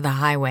back to the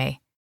highway.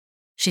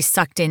 She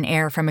sucked in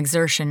air from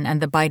exertion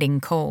and the biting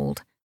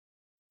cold.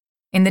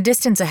 In the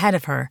distance ahead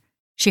of her,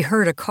 she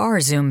heard a car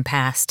zoom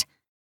past.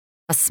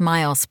 A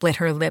smile split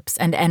her lips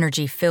and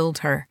energy filled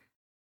her.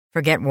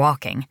 Forget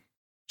walking.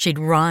 She'd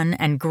run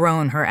and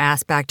groan her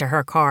ass back to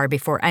her car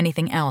before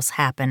anything else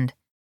happened.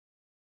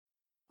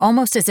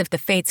 Almost as if the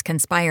fates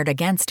conspired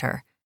against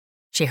her,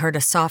 she heard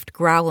a soft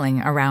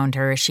growling around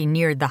her as she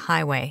neared the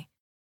highway.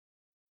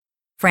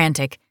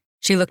 Frantic,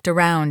 she looked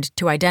around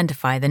to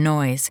identify the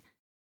noise.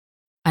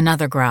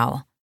 Another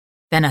growl,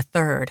 then a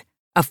third,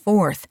 a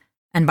fourth,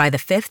 and by the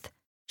fifth,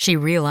 she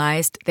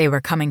realized they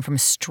were coming from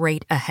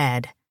straight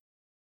ahead.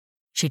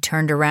 She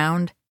turned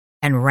around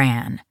and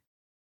ran.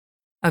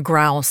 A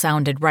growl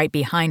sounded right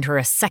behind her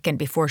a second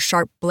before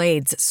sharp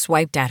blades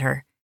swiped at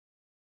her.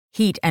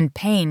 Heat and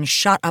pain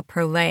shot up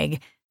her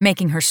leg,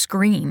 making her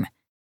scream.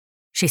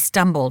 She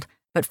stumbled,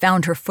 but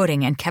found her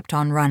footing and kept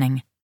on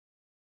running.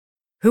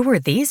 Who were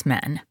these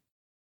men?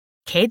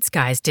 Cade's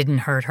guys didn't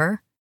hurt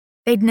her.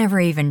 They'd never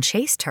even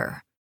chased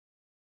her.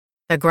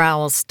 The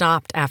growls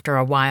stopped after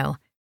a while,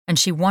 and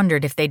she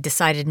wondered if they'd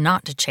decided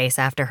not to chase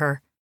after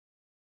her.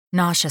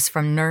 Nauseous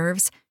from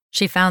nerves,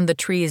 she found the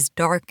trees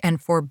dark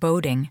and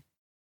foreboding.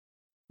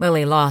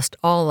 Lily lost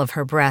all of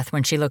her breath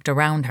when she looked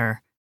around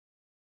her.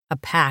 A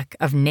pack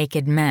of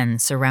naked men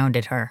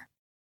surrounded her.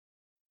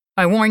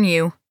 "I warn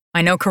you,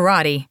 I know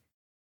karate,"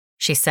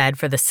 she said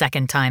for the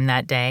second time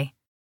that day.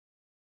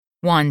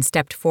 One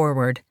stepped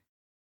forward,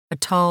 a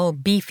tall,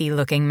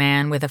 beefy-looking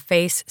man with a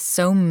face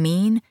so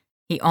mean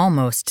he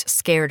almost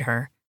scared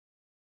her.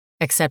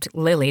 Except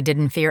Lily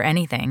didn't fear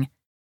anything.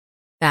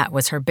 That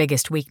was her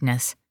biggest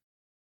weakness.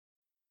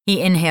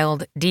 He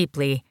inhaled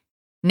deeply,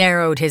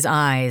 narrowed his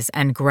eyes,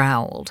 and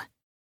growled.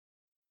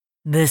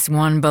 "This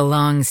one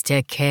belongs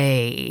to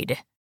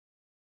Cade."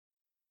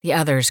 The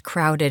others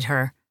crowded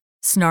her,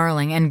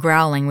 snarling and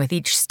growling with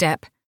each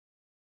step.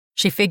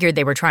 She figured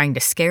they were trying to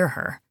scare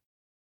her.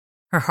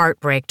 Her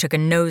heartbreak took a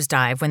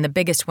nosedive when the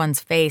biggest one's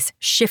face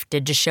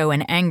shifted to show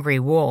an angry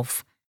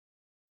wolf.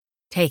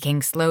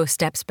 Taking slow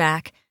steps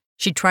back,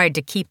 she tried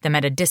to keep them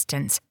at a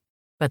distance,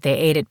 but they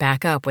ate it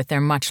back up with their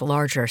much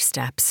larger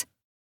steps.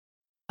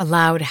 A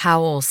loud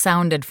howl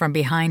sounded from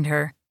behind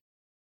her.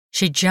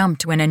 She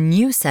jumped when a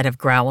new set of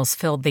growls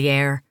filled the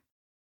air.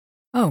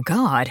 Oh,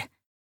 God.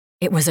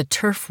 It was a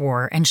turf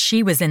war, and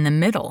she was in the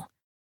middle.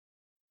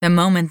 The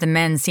moment the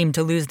men seemed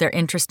to lose their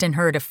interest in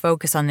her to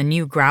focus on the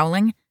new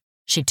growling,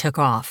 she took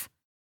off.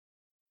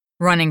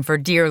 Running for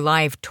dear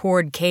life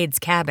toward Cade's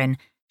cabin,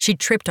 she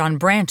tripped on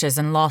branches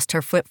and lost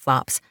her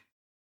flip-flops.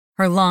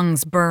 Her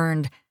lungs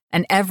burned,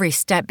 and every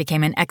step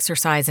became an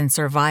exercise in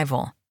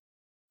survival.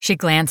 She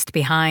glanced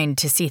behind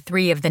to see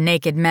 3 of the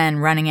naked men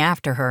running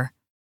after her.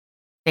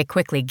 They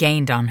quickly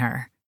gained on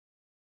her.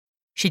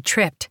 She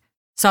tripped,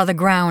 saw the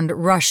ground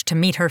rush to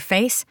meet her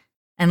face,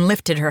 and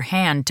lifted her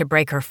hand to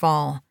break her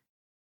fall.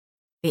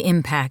 The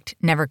impact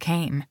never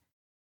came.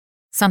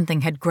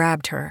 Something had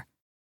grabbed her.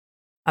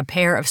 A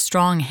pair of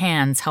strong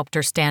hands helped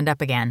her stand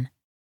up again.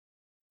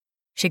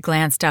 She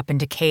glanced up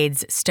into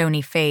Cade's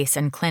stony face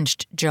and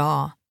clenched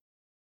jaw.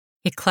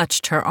 He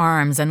clutched her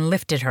arms and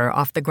lifted her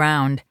off the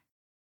ground.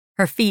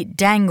 Her feet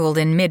dangled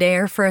in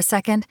midair for a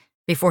second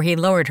before he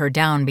lowered her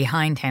down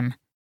behind him.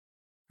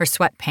 Her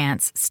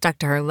sweatpants stuck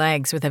to her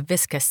legs with a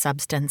viscous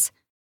substance.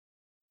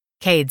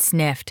 Cade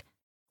sniffed,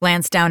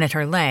 glanced down at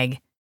her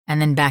leg,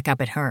 and then back up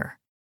at her.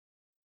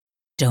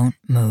 "Don't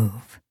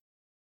move,"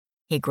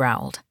 he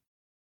growled.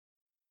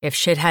 If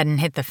shit hadn't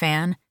hit the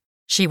fan,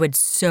 she would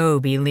so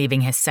be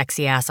leaving his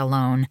sexy ass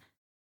alone.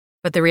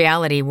 But the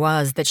reality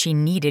was that she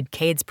needed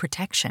Cade's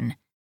protection.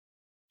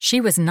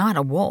 She was not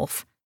a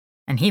wolf,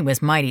 and he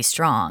was mighty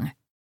strong.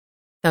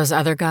 Those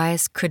other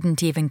guys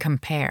couldn't even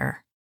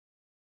compare.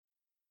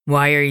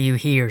 "Why are you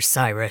here,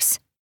 Cyrus?"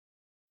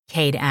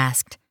 Cade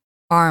asked,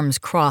 arms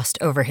crossed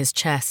over his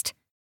chest.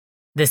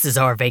 "This is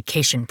our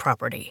vacation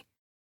property.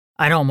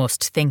 I'd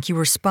almost think you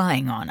were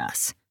spying on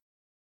us."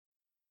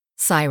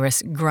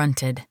 Cyrus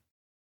grunted.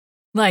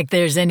 "Like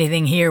there's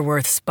anything here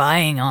worth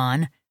spying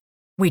on.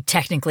 We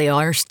technically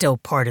are still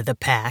part of the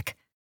pack.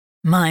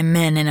 My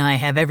men and I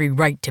have every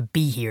right to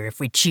be here if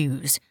we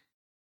choose.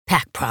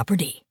 Pack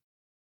property."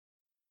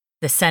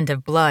 The scent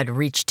of blood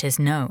reached his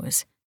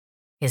nose.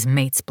 His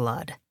mate's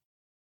blood.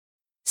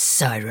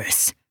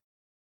 "Cyrus,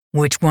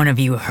 which one of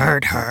you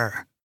hurt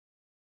her?"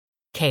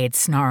 Cade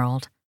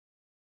snarled.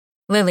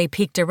 Lily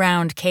peeked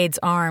around Cade's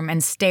arm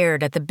and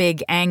stared at the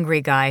big, angry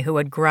guy who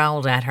had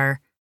growled at her.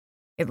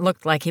 It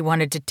looked like he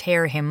wanted to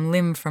tear him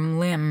limb from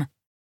limb.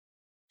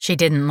 She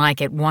didn't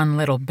like it one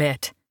little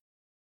bit.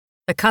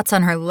 The cuts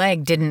on her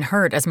leg didn't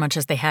hurt as much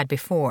as they had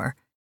before,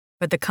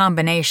 but the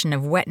combination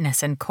of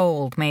wetness and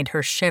cold made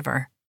her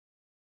shiver.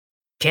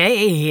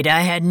 "Cade,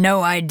 I had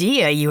no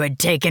idea you had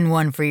taken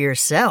one for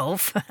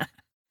yourself."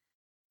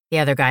 The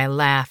other guy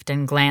laughed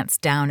and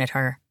glanced down at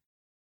her.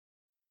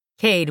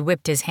 Cade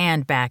whipped his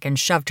hand back and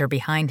shoved her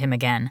behind him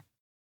again.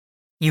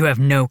 "You have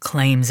no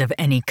claims of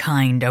any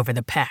kind over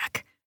the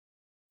pack.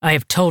 I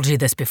have told you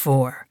this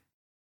before.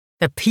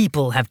 The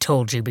people have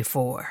told you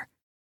before.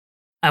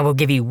 I will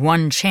give you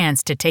one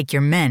chance to take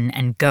your men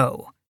and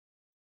go.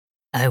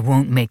 I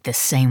won't make the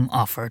same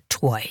offer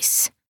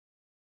twice."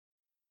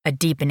 A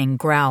deepening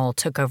growl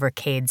took over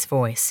Cade's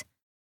voice.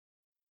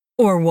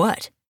 "Or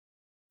what?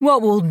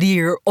 What will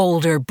dear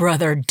older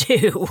brother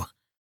do?"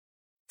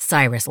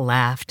 Cyrus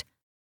laughed,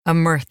 a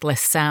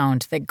mirthless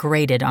sound that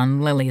grated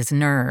on Lily's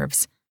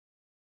nerves.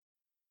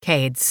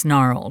 Cade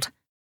snarled.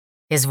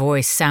 His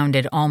voice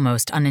sounded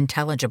almost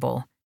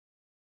unintelligible.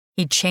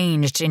 He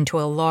changed into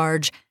a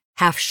large,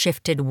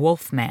 half-shifted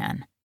wolf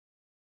man.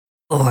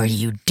 "Or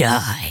you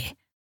die.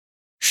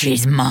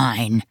 She's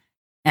mine,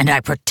 and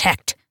I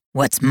protect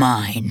what's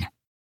mine."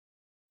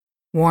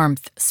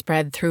 Warmth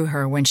spread through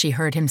her when she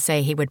heard him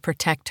say he would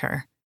protect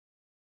her.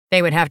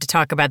 They would have to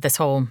talk about this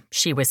whole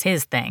she was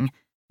his thing,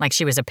 like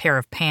she was a pair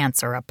of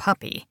pants or a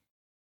puppy.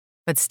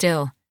 But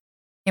still,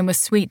 it was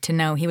sweet to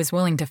know he was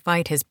willing to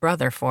fight his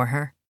brother for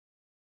her.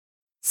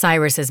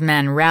 Cyrus's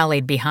men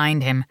rallied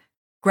behind him,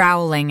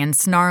 growling and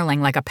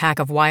snarling like a pack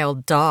of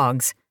wild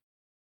dogs.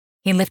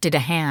 He lifted a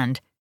hand,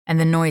 and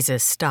the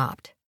noises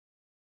stopped.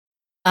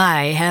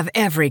 "I have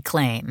every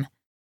claim,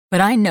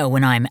 but I know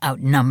when I'm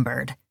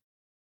outnumbered,"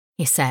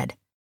 he said,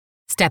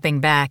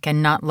 stepping back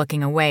and not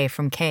looking away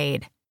from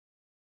Cade.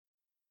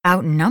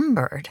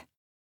 Outnumbered?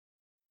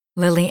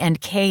 Lily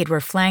and Cade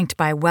were flanked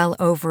by well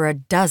over a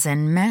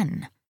dozen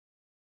men.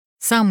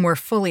 Some were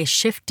fully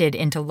shifted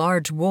into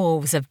large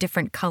wolves of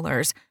different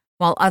colors,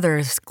 while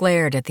others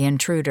glared at the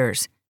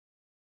intruders.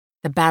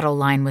 The battle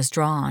line was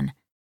drawn,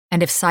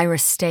 and if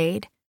Cyrus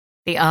stayed,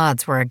 the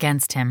odds were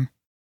against him.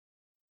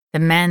 The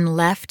men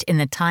left in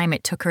the time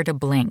it took her to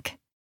blink.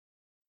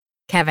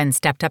 Kevin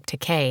stepped up to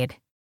Cade.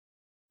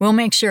 "We'll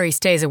make sure he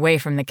stays away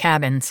from the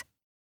cabins."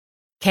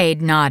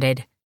 Cade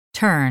nodded,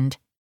 turned,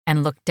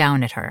 and looked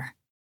down at her.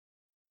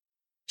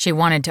 She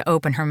wanted to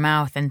open her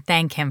mouth and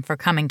thank him for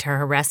coming to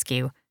her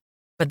rescue,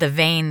 but the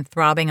vein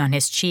throbbing on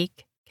his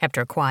cheek kept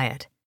her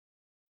quiet.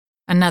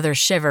 Another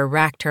shiver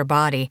racked her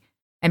body,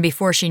 and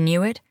before she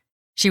knew it,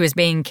 she was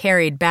being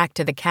carried back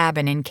to the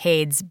cabin in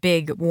Cade's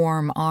big,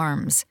 warm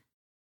arms.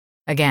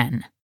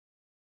 Again.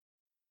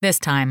 This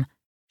time,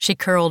 she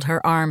curled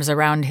her arms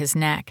around his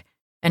neck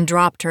and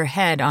dropped her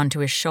head onto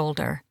his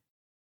shoulder.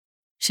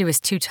 She was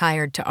too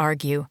tired to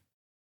argue.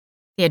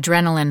 The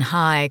adrenaline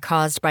high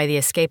caused by the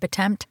escape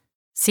attempt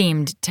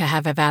seemed to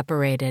have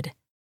evaporated.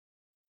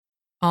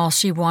 All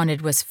she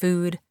wanted was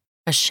food,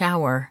 a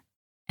shower,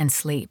 and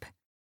sleep.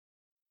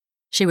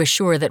 She was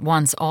sure that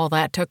once all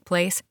that took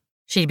place,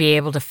 she'd be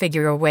able to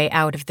figure a way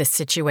out of this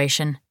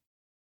situation.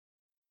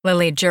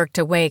 Lily jerked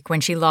awake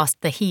when she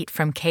lost the heat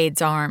from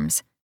Cade's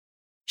arms.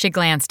 She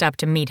glanced up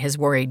to meet his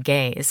worried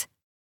gaze.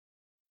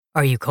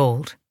 "Are you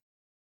cold?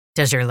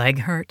 Does your leg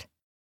hurt?"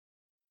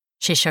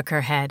 She shook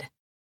her head.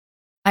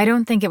 "I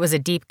don't think it was a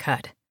deep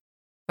cut,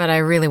 but I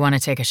really want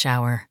to take a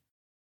shower.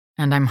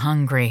 And I'm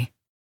hungry."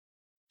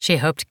 She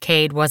hoped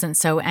Cade wasn't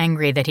so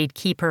angry that he'd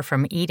keep her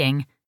from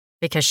eating,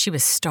 because she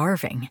was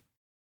starving.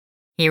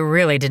 He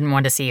really didn't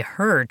want to see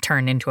her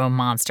turn into a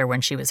monster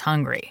when she was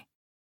hungry.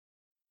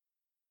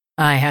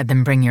 "I had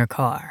them bring your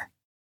car.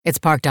 It's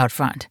parked out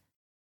front.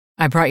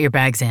 I brought your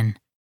bags in."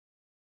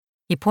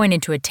 He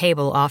pointed to a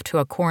table off to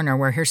a corner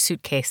where her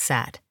suitcase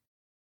sat.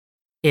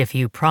 "If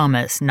you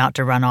promise not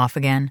to run off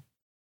again,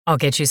 I'll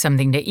get you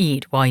something to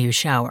eat while you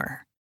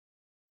shower."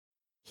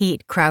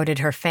 Heat crowded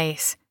her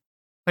face,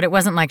 but it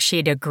wasn't like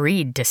she'd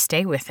agreed to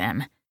stay with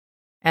him.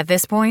 At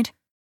this point,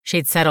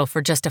 she'd settle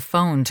for just a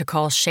phone to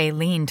call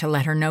Shailene to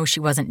let her know she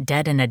wasn't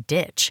dead in a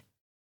ditch.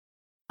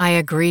 "I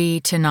agree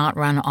to not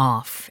run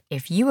off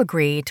if you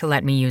agree to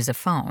let me use a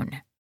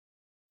phone."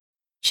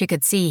 She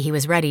could see he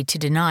was ready to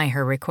deny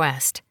her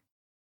request.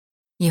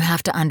 You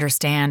have to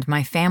understand,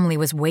 my family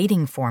was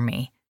waiting for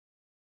me.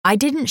 I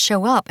didn't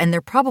show up, and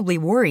they're probably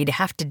worried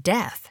half to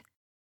death.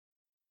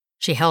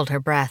 She held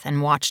her breath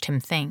and watched him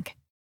think.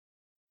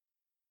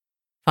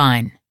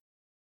 Fine,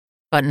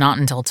 but not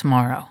until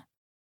tomorrow.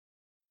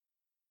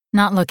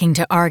 Not looking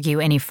to argue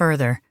any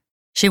further,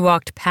 she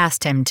walked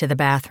past him to the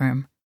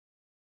bathroom.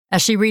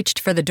 As she reached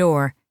for the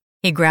door,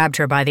 he grabbed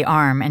her by the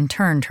arm and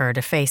turned her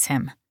to face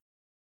him.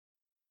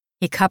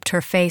 He cupped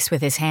her face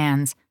with his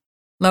hands,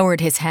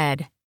 lowered his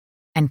head,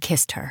 and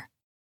kissed her.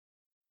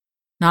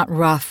 Not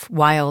rough,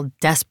 wild,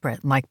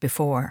 desperate like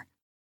before.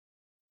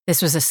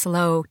 This was a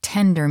slow,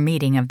 tender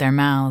meeting of their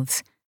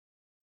mouths.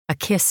 A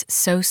kiss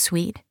so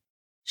sweet,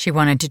 she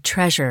wanted to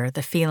treasure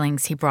the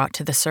feelings he brought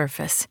to the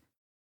surface.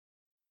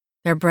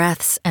 Their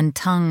breaths and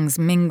tongues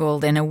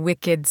mingled in a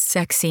wicked,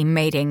 sexy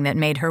mating that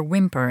made her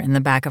whimper in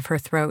the back of her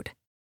throat.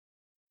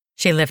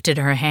 She lifted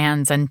her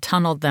hands and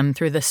tunneled them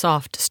through the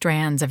soft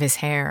strands of his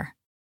hair.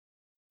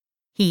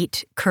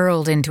 Heat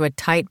curled into a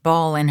tight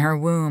ball in her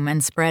womb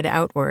and spread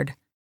outward.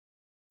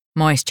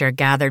 Moisture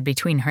gathered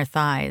between her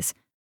thighs,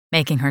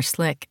 making her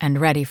slick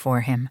and ready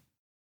for him.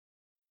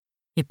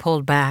 He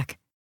pulled back,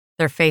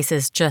 their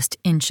faces just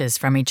inches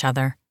from each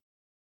other.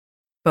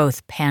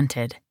 Both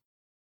panted.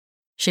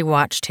 She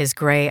watched his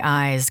gray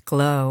eyes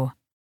glow.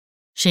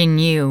 She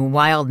knew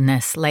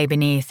wildness lay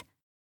beneath,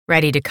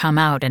 ready to come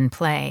out and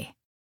play.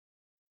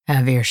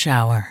 Have your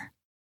shower,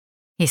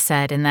 he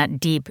said in that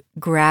deep,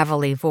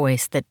 gravelly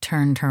voice that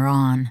turned her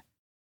on.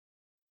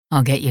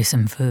 I'll get you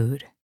some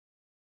food.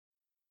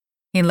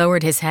 He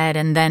lowered his head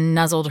and then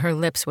nuzzled her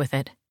lips with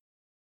it.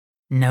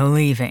 No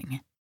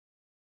leaving,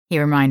 he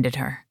reminded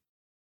her.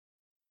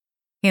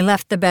 He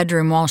left the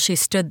bedroom while she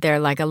stood there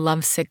like a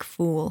lovesick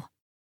fool.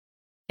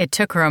 It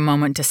took her a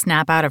moment to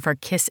snap out of her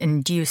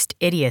kiss-induced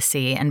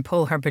idiocy and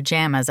pull her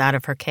pajamas out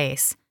of her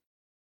case.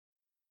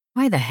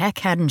 Why the heck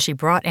hadn't she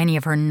brought any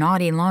of her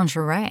naughty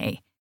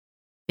lingerie?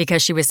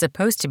 Because she was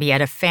supposed to be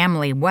at a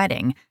family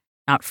wedding,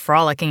 not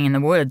frolicking in the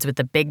woods with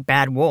the big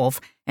bad wolf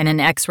and an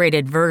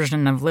X-rated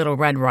version of Little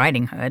Red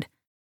Riding Hood.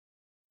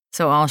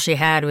 So all she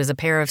had was a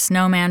pair of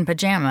snowman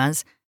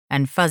pajamas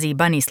and fuzzy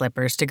bunny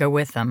slippers to go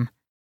with them.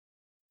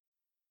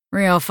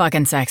 Real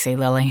fucking sexy,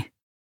 Lily.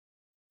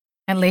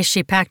 At least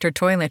she packed her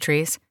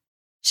toiletries.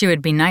 She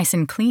would be nice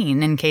and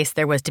clean in case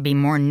there was to be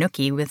more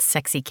nookie with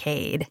sexy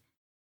Cade.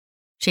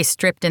 She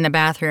stripped in the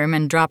bathroom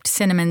and dropped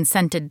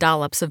cinnamon-scented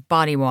dollops of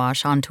body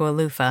wash onto a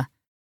loofah.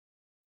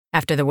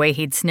 After the way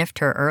he'd sniffed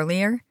her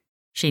earlier,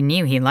 she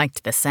knew he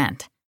liked the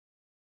scent.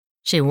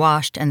 She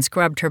washed and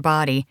scrubbed her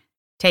body,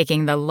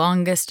 taking the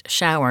longest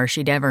shower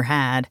she'd ever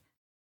had.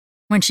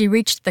 When she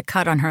reached the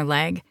cut on her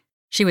leg,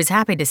 she was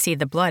happy to see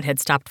the blood had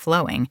stopped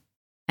flowing,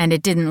 and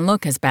it didn't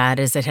look as bad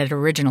as it had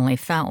originally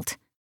felt.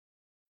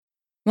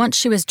 Once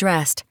she was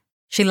dressed,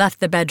 she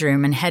left the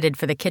bedroom and headed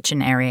for the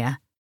kitchen area.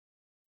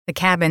 The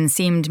cabin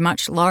seemed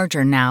much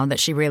larger now that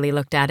she really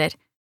looked at it,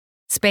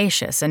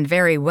 spacious and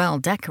very well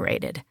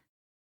decorated.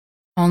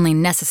 Only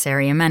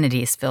necessary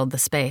amenities filled the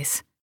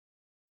space.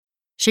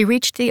 She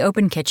reached the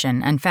open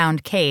kitchen and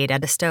found Cade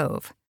at a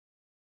stove.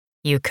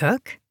 You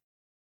cook?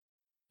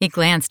 He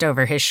glanced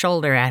over his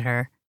shoulder at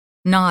her,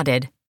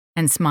 nodded,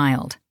 and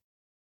smiled.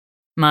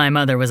 My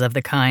mother was of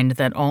the kind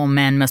that all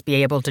men must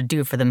be able to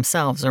do for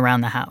themselves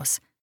around the house.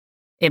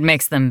 It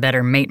makes them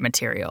better mate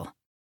material.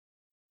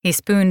 He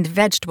spooned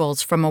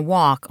vegetables from a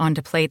wok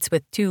onto plates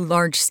with 2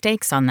 large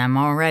steaks on them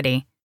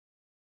already.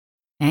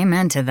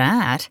 Amen to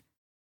that.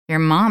 Your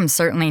mom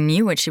certainly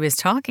knew what she was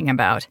talking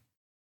about.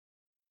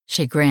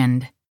 She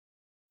grinned.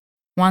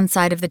 One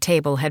side of the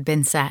table had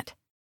been set.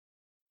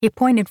 He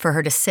pointed for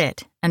her to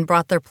sit and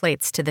brought their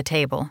plates to the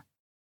table.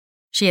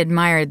 She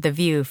admired the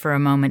view for a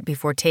moment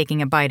before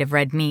taking a bite of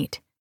red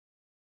meat.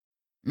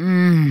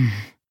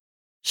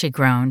 She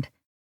groaned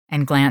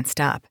and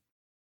glanced up.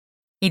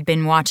 He'd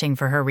been watching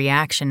for her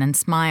reaction and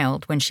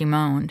smiled when she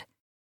moaned.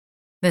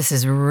 This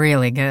is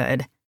really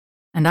good,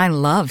 and I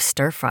love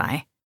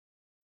stir-fry.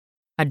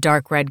 A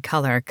dark red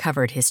color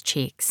covered his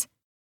cheeks.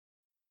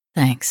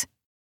 Thanks,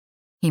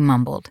 he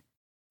mumbled,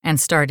 and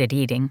started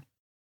eating.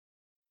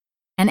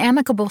 An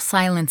amicable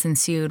silence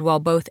ensued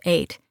while both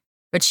ate,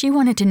 but she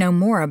wanted to know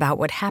more about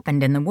what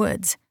happened in the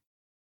woods.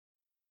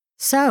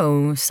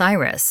 So,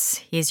 Cyrus,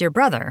 he's your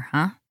brother,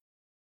 huh?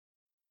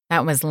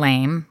 That was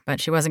lame,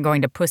 but she wasn't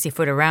going to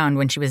pussyfoot around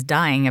when she was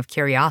dying of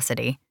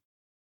curiosity.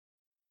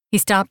 He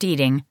stopped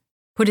eating,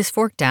 put his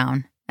fork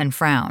down, and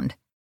frowned.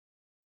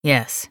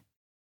 Yes,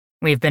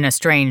 we've been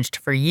estranged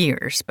for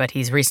years, but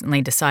he's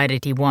recently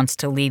decided he wants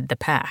to lead the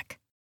pack.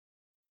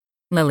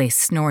 Lily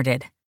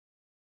snorted.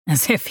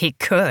 As if he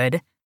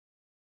could.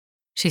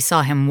 She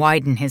saw him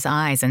widen his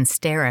eyes and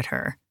stare at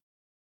her.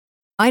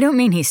 I don't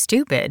mean he's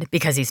stupid,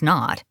 because he's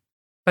not,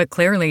 but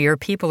clearly your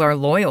people are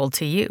loyal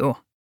to you.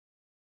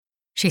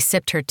 She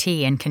sipped her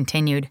tea and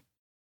continued.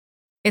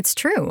 It's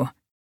true,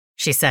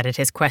 she said at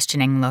his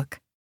questioning look.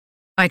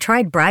 I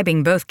tried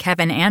bribing both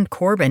Kevin and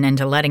Corbin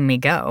into letting me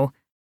go,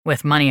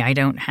 with money I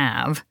don't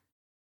have.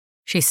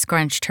 She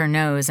scrunched her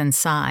nose and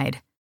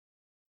sighed.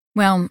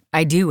 Well,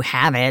 I do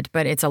have it,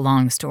 but it's a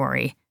long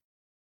story.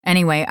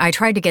 Anyway, I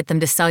tried to get them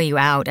to sell you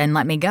out and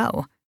let me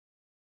go.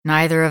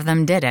 Neither of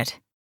them did it.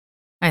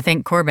 I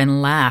think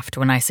Corbin laughed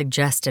when I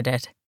suggested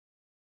it.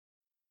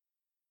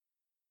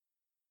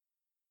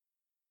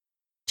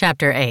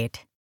 Chapter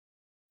 8.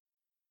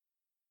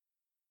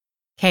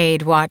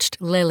 Cade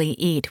watched Lily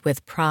eat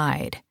with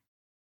pride.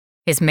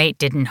 His mate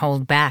didn't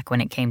hold back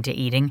when it came to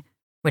eating,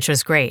 which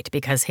was great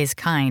because his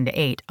kind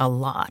ate a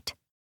lot.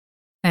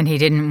 And he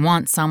didn't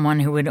want someone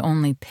who would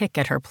only pick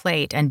at her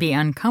plate and be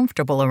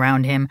uncomfortable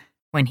around him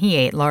when he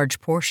ate large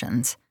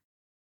portions.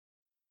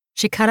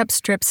 She cut up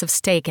strips of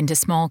steak into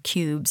small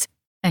cubes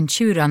and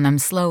chewed on them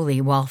slowly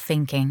while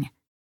thinking.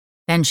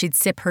 Then she'd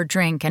sip her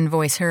drink and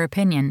voice her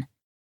opinion.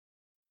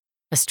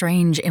 A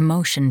strange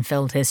emotion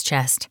filled his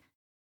chest.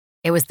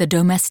 It was the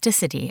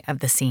domesticity of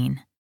the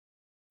scene.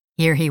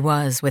 Here he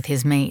was with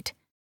his mate,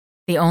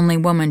 the only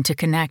woman to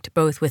connect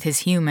both with his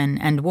human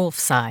and wolf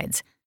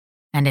sides,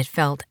 and it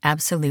felt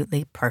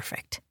absolutely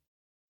perfect.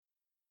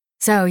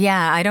 So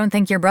yeah, I don't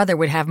think your brother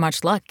would have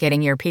much luck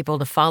getting your people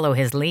to follow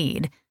his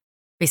lead.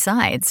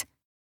 Besides,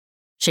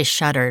 she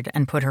shuddered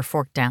and put her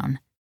fork down.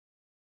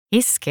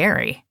 He's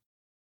scary.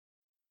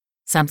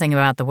 Something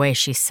about the way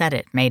she said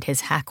it made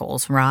his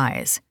hackles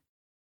rise.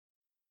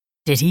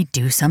 Did he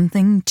do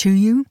something to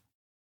you?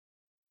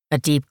 A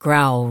deep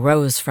growl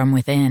rose from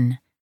within.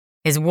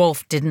 His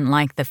wolf didn't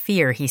like the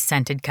fear he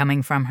scented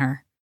coming from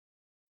her.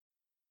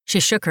 She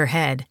shook her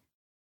head,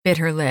 bit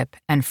her lip,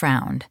 and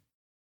frowned.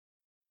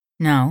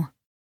 No.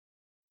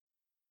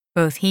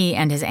 Both he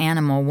and his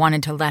animal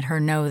wanted to let her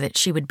know that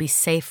she would be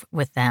safe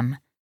with them.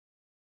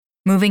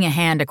 Moving a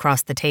hand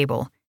across the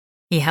table,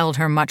 he held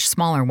her much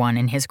smaller one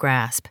in his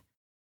grasp.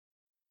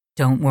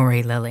 Don't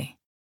worry, Lily.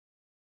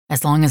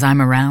 As long as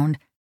I'm around,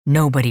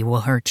 nobody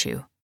will hurt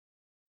you.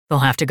 They'll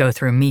have to go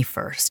through me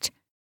first,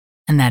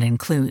 and that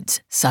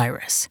includes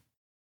Cyrus.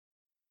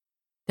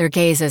 Their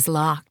gazes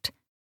locked.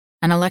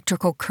 An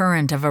electrical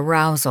current of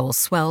arousal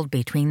swelled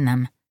between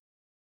them.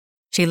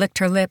 She licked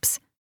her lips,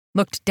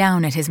 looked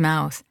down at his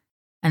mouth,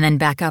 and then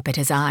back up at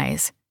his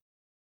eyes.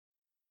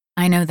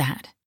 I know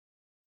that.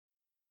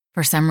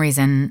 For some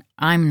reason,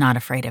 I'm not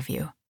afraid of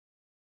you.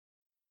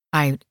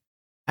 I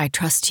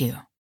trust you.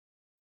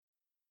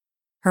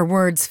 Her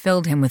words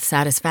filled him with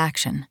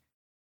satisfaction.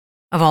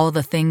 Of all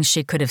the things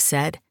she could have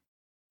said,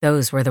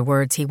 those were the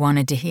words he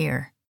wanted to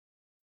hear.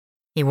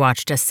 He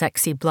watched a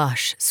sexy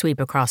blush sweep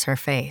across her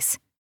face.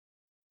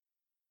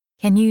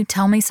 Can you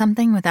tell me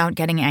something without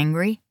getting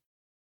angry?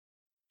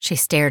 She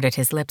stared at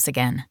his lips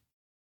again.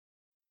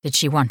 Did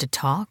she want to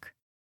talk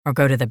or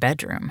go to the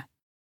bedroom?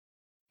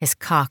 His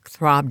cock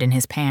throbbed in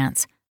his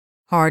pants,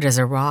 hard as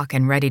a rock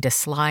and ready to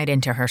slide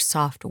into her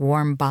soft,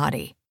 warm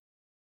body.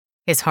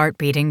 His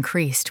heartbeat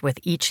increased with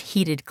each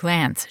heated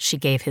glance she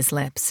gave his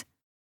lips.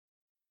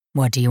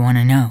 What do you want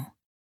to know?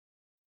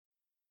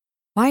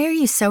 Why are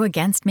you so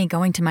against me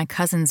going to my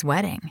cousin's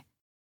wedding?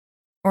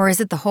 Or is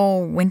it the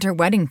whole winter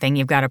wedding thing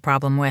you've got a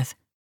problem with?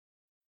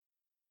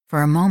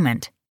 For a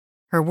moment,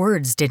 her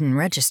words didn't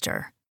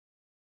register,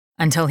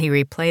 until he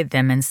replayed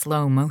them in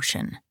slow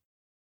motion.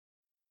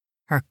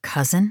 Her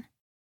cousin?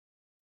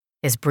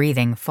 His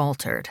breathing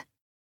faltered.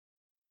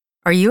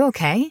 Are you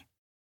okay?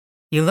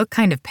 You look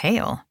kind of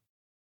pale,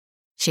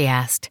 she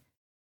asked,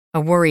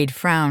 a worried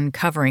frown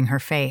covering her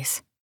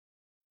face.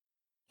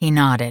 He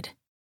nodded.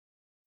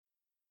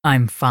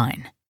 I'm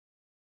fine.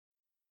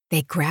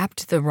 They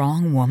grabbed the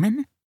wrong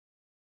woman?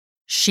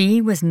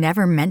 She was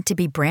never meant to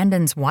be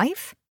Brandon's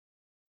wife?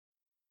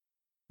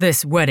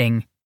 This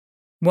wedding,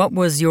 what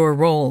was your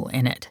role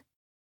in it?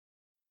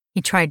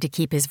 He tried to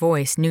keep his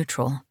voice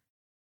neutral.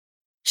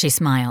 She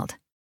smiled.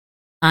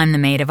 I'm the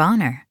maid of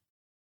honor.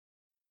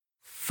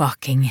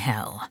 Fucking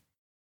hell.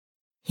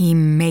 He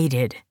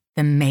mated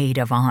the maid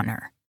of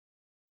honor.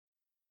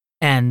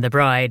 And the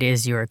bride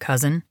is your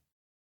cousin?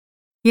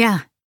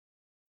 Yeah.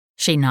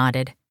 She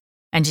nodded,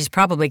 and she's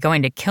probably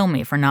going to kill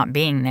me for not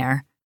being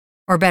there.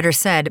 Or better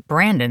said,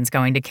 Brandon's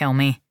going to kill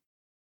me.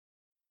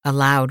 A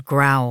loud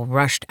growl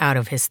rushed out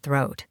of his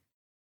throat.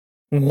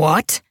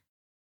 What?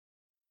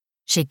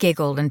 She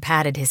giggled and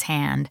patted his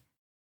hand.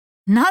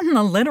 Not in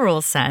the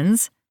literal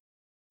sense.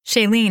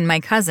 Shailene, my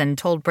cousin,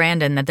 told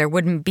Brandon that there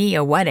wouldn't be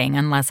a wedding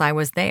unless I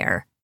was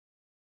there.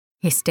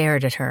 He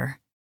stared at her,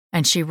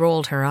 and she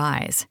rolled her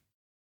eyes.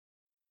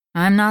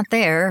 I'm not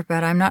there,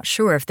 but I'm not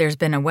sure if there's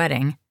been a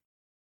wedding.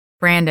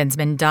 Brandon's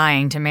been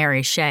dying to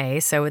marry Shay,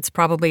 so it's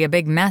probably a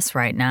big mess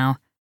right now.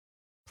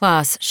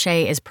 Plus,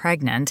 Shay is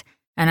pregnant,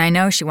 and I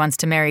know she wants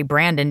to marry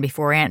Brandon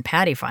before Aunt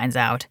Patty finds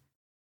out.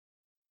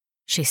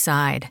 She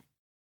sighed.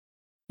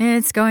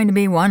 It's going to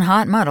be one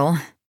hot muddle.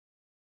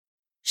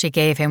 She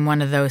gave him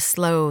one of those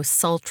slow,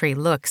 sultry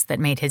looks that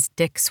made his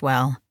dick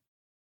swell.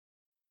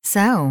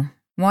 So,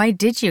 why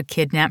did you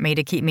kidnap me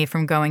to keep me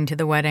from going to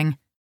the wedding?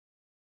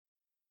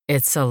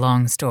 It's a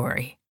long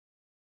story.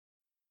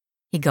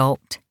 He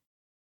gulped.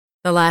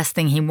 The last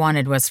thing he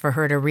wanted was for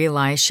her to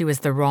realize she was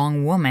the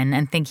wrong woman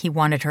and think he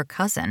wanted her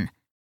cousin.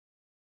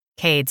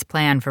 Cade's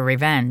plan for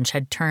revenge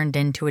had turned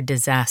into a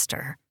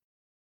disaster.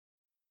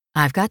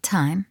 I've got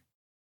time.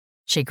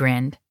 She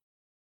grinned.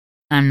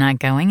 I'm not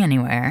going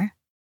anywhere.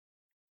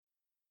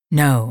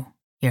 No,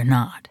 you're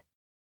not,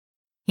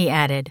 he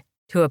added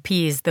to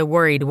appease the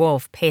worried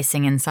wolf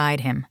pacing inside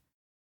him.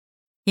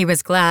 He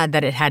was glad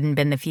that it hadn't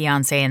been the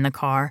fiancé in the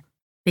car,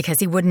 because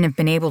he wouldn't have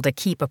been able to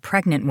keep a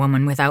pregnant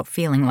woman without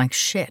feeling like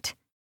shit.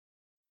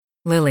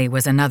 Lily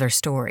was another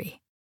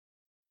story.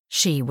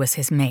 She was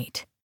his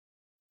mate.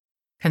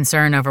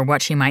 Concern over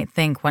what she might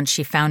think once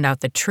she found out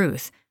the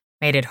truth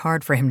made it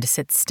hard for him to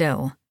sit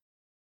still.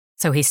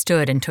 So he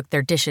stood and took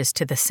their dishes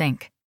to the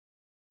sink.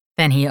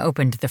 Then he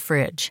opened the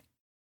fridge.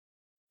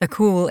 The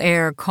cool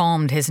air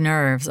calmed his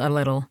nerves a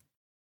little.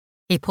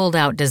 He pulled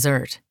out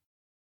dessert.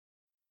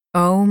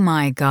 Oh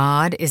my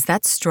God, is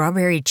that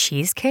strawberry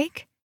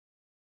cheesecake?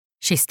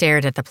 She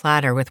stared at the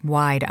platter with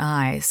wide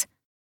eyes.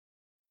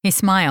 He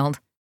smiled,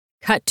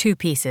 cut 2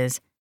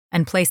 pieces,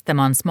 and placed them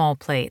on small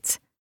plates.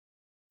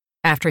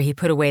 After he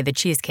put away the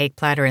cheesecake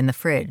platter in the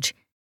fridge,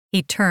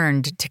 he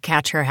turned to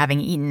catch her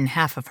having eaten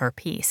half of her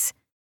piece.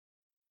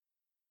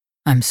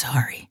 I'm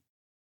sorry,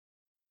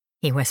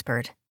 he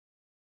whispered.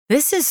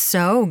 This is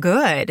so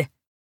good.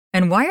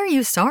 And why are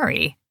you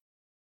sorry?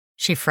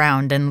 She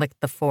frowned and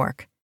licked the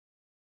fork.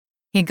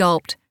 He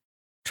gulped,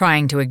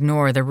 trying to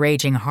ignore the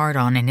raging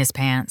hard-on in his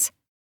pants.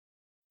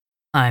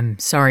 I'm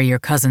sorry your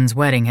cousin's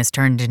wedding has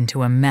turned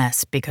into a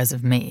mess because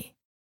of me.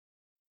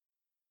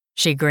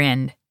 She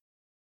grinned.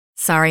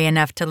 Sorry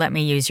enough to let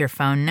me use your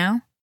phone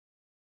now?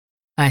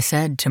 I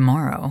said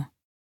tomorrow.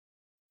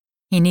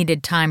 He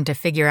needed time to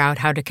figure out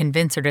how to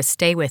convince her to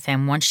stay with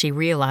him once she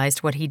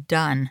realized what he'd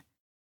done.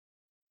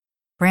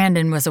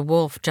 Brandon was a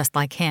wolf just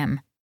like him,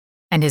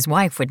 and his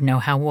wife would know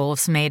how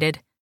wolves mated,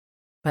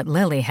 but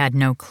Lily had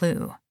no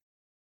clue.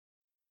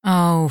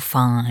 Oh,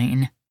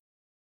 fine.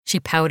 She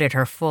pouted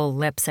her full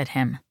lips at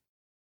him.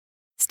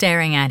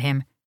 Staring at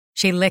him,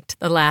 she licked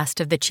the last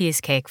of the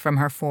cheesecake from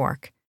her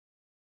fork.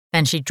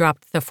 Then she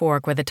dropped the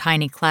fork with a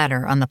tiny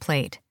clatter on the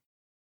plate.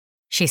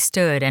 She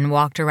stood and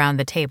walked around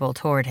the table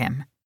toward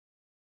him.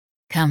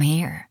 Come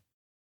here,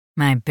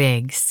 my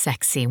big,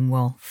 sexy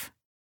wolf.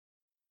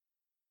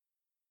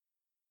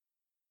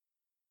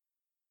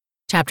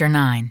 Chapter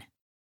 9.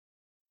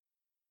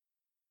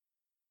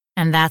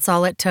 And that's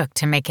all it took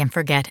to make him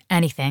forget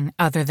anything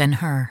other than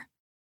her.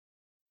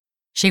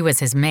 She was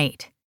his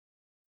mate,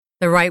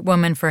 the right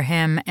woman for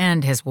him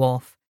and his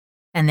wolf,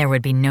 and there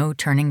would be no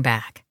turning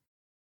back.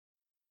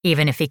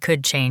 Even if he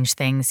could change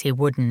things, he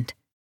wouldn't.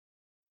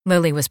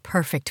 Lily was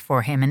perfect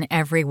for him in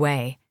every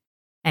way,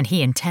 and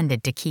he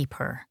intended to keep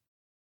her.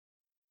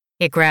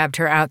 He grabbed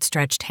her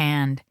outstretched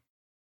hand.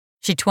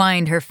 She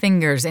twined her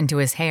fingers into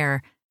his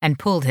hair and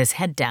pulled his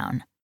head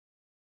down.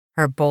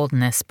 Her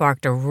boldness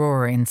sparked a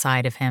roar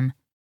inside of him.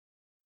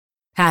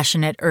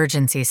 Passionate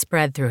urgency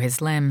spread through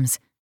his limbs.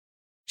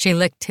 She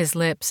licked his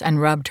lips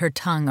and rubbed her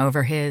tongue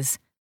over his.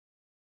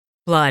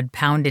 Blood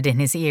pounded in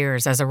his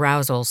ears as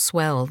arousal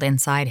swelled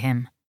inside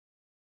him.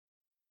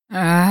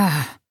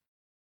 Ah!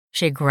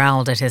 She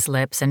growled at his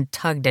lips and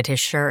tugged at his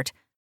shirt,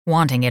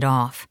 wanting it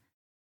off.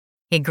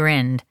 He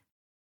grinned,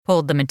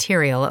 pulled the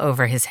material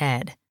over his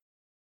head.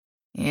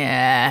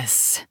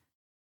 Yes,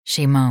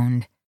 she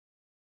moaned.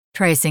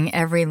 Tracing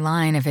every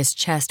line of his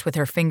chest with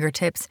her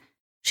fingertips,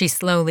 she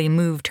slowly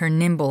moved her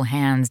nimble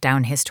hands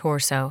down his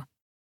torso.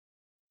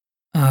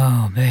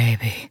 Oh,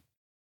 baby.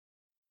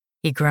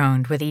 He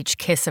groaned with each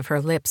kiss of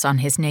her lips on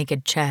his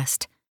naked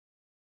chest.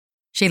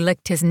 She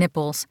licked his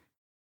nipples,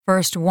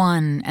 first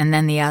one and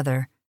then the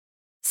other,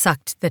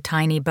 sucked the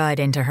tiny bud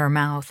into her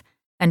mouth,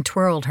 and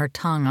twirled her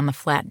tongue on the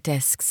flat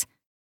discs.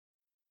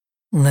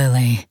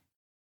 Lily,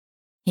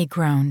 he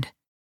groaned.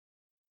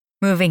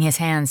 Moving his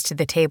hands to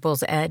the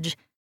table's edge,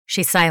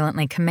 she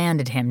silently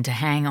commanded him to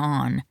hang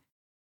on.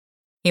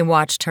 He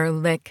watched her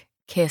lick,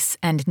 kiss,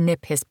 and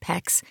nip his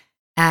pecs,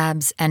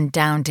 abs, and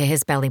down to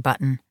his belly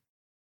button.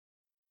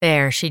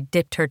 There, she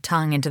dipped her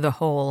tongue into the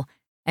hole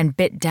and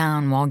bit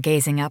down while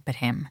gazing up at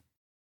him.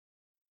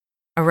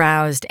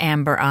 Aroused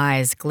amber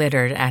eyes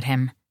glittered at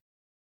him.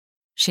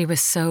 She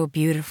was so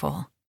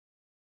beautiful.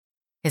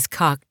 His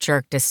cock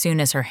jerked as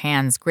soon as her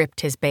hands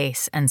gripped his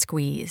base and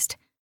squeezed.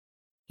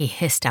 He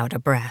hissed out a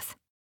breath.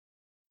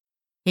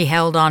 He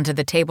held onto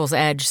the table's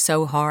edge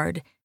so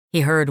hard,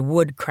 he heard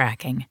wood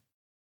cracking.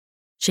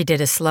 She did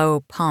a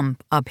slow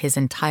pump up his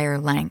entire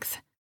length.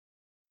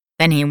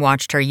 Then he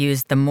watched her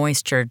use the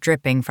moisture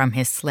dripping from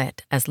his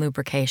slit as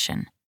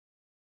lubrication.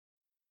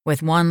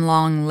 With one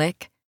long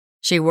lick,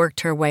 she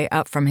worked her way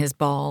up from his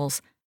balls,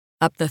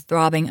 up the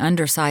throbbing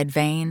underside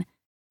vein,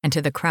 and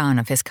to the crown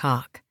of his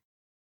cock.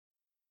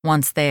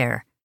 Once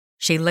there,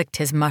 she licked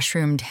his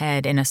mushroomed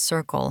head in a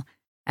circle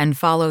and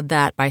followed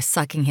that by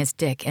sucking his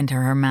dick into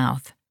her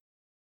mouth.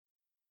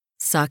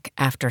 Suck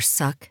after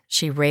suck,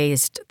 she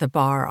raised the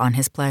bar on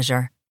his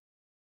pleasure.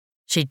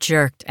 She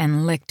jerked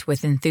and licked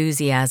with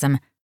enthusiasm,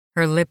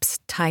 her lips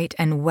tight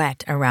and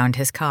wet around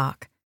his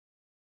cock.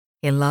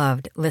 He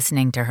loved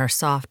listening to her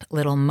soft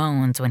little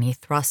moans when he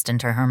thrust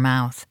into her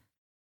mouth.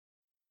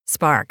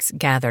 Sparks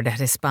gathered at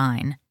his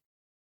spine.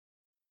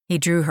 He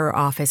drew her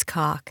off his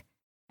cock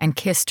and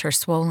kissed her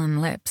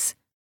swollen lips.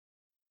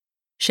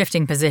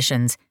 Shifting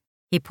positions,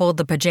 he pulled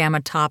the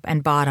pajama top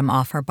and bottom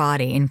off her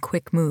body in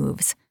quick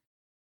moves.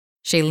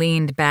 She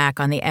leaned back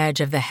on the edge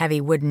of the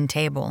heavy wooden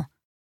table.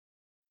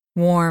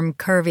 Warm,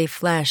 curvy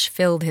flesh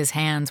filled his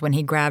hands when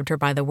he grabbed her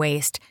by the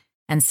waist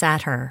and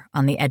sat her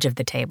on the edge of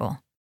the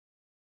table.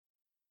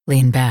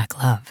 "Lean back,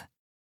 love."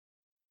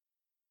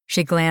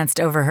 She glanced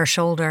over her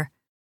shoulder,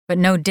 but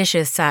no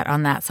dishes sat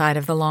on that side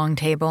of the long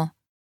table.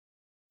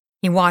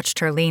 He watched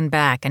her lean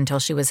back until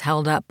she was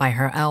held up by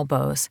her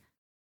elbows.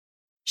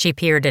 She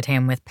peered at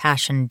him with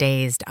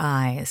passion-dazed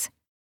eyes.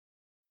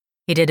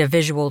 He did a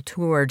visual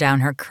tour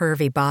down her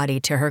curvy body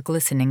to her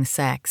glistening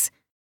sex.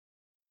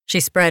 She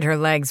spread her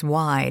legs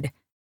wide,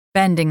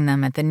 bending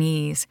them at the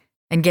knees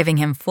and giving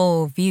him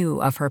full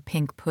view of her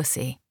pink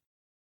pussy.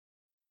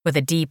 With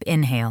a deep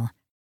inhale,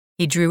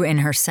 he drew in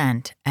her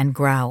scent and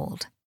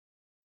growled.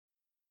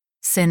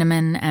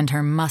 Cinnamon and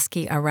her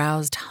musky,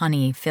 aroused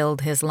honey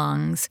filled his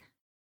lungs.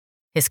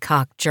 His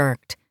cock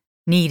jerked,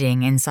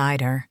 kneading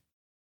inside her.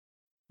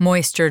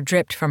 Moisture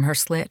dripped from her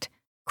slit,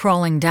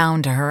 crawling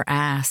down to her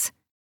ass.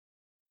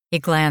 He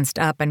glanced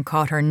up and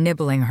caught her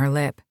nibbling her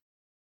lip.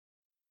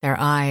 Their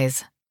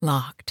eyes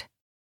locked.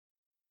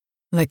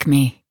 "Lick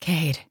me,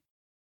 Cade.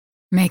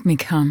 Make me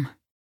come,"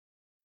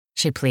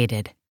 she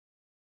pleaded.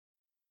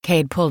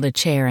 Cade pulled a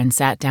chair and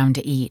sat down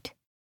to eat.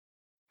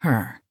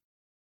 Her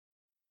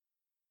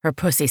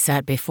pussy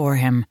sat before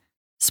him,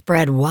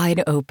 spread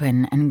wide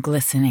open and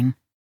glistening.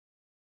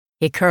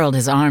 He curled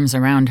his arms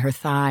around her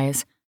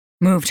thighs,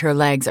 moved her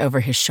legs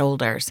over his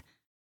shoulders,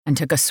 and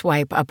took a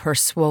swipe up her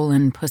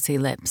swollen pussy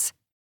lips.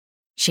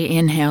 She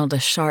inhaled a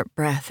sharp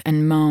breath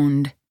and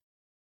moaned,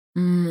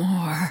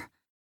 "More."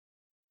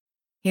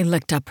 He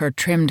licked up her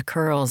trimmed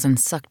curls and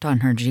sucked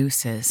on her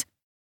juices.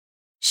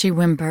 She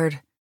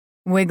whimpered,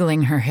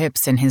 wiggling her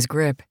hips in his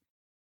grip.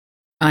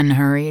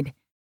 Unhurried,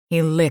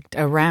 he licked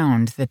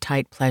around the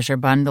tight pleasure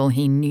bundle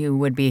he knew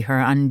would be her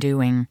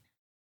undoing.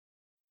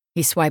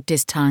 He swiped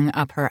his tongue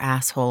up her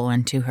asshole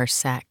and to her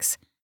sex.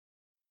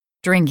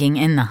 Drinking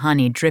in the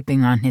honey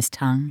dripping on his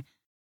tongue,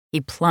 he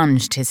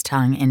plunged his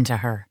tongue into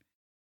her.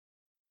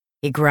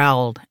 He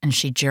growled and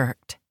she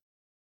jerked.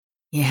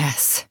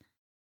 "Yes."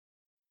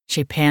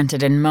 She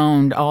panted and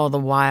moaned all the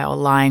while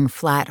lying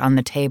flat on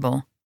the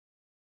table.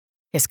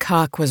 His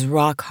cock was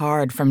rock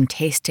hard from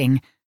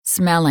tasting,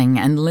 smelling,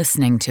 and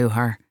listening to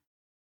her.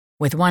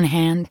 With one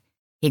hand,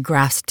 he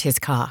grasped his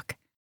cock.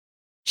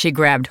 She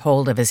grabbed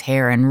hold of his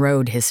hair and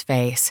rode his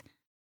face.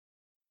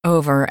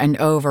 Over and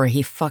over,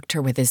 he fucked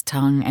her with his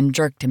tongue and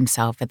jerked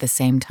himself at the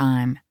same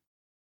time.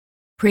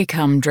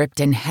 Pre-cum dripped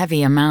in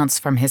heavy amounts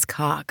from his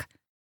cock.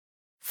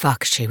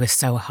 Fuck, she was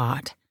so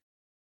hot.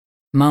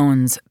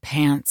 Moans,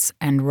 pants,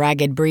 and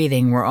ragged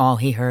breathing were all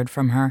he heard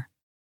from her.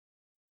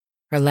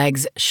 Her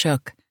legs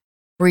shook,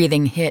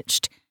 breathing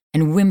hitched,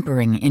 and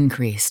whimpering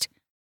increased.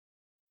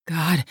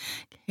 "God,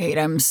 Kate,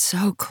 I'm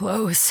so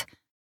close."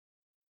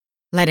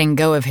 Letting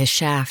go of his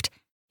shaft,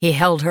 he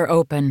held her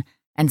open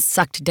and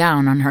sucked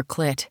down on her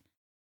clit.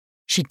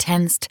 She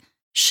tensed,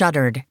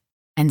 shuddered,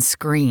 and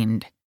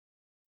screamed.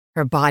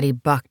 Her body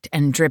bucked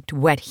and dripped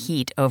wet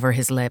heat over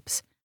his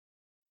lips.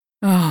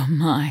 "Oh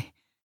my,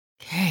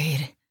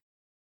 Cade."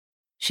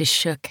 She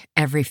shook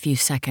every few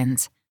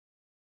seconds.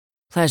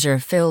 Pleasure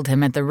filled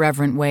him at the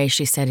reverent way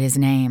she said his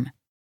name.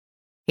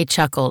 He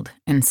chuckled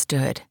and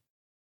stood.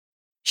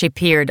 She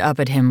peered up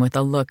at him with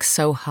a look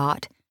so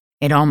hot,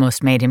 it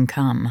almost made him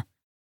come.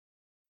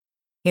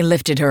 He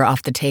lifted her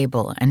off the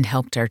table and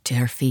helped her to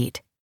her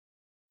feet.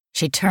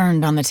 She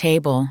turned on the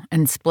table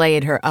and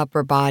splayed her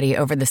upper body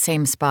over the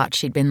same spot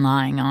she'd been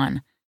lying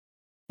on.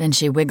 Then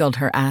she wiggled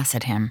her ass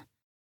at him.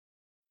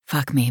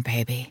 "Fuck me,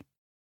 baby."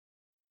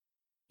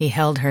 He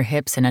held her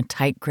hips in a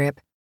tight grip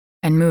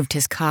and moved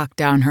his cock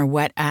down her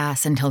wet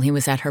ass until he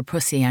was at her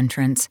pussy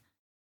entrance.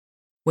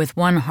 With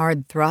one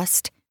hard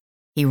thrust,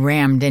 he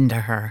rammed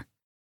into her.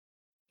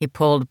 He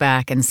pulled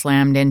back and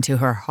slammed into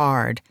her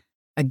hard,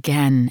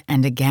 again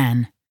and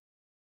again.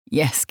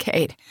 "Yes,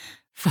 Kate,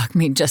 fuck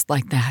me just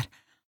like that.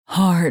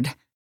 Hard,"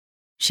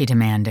 she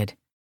demanded.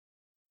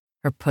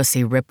 Her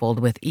pussy rippled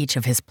with each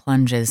of his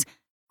plunges,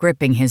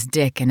 gripping his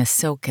dick in a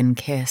silken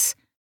kiss.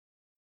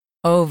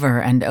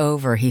 Over and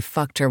over, he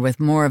fucked her with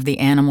more of the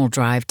animal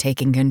drive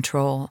taking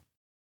control.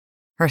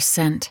 Her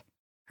scent,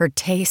 her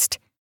taste,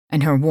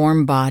 and her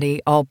warm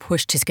body all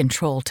pushed his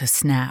control to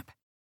snap.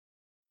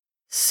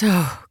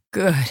 "So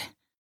good,"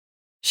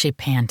 she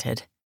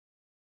panted.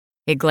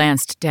 He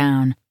glanced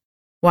down,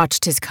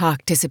 watched his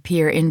cock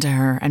disappear into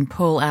her and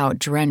pull out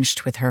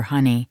drenched with her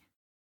honey.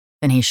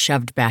 Then he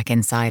shoved back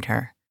inside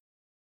her.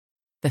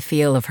 The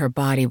feel of her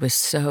body was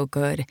so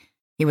good,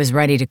 he was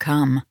ready to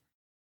come.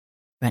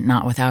 But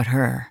not without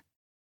her.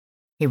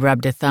 He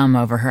rubbed a thumb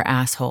over her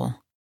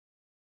asshole.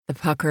 The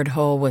puckered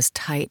hole was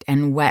tight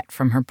and wet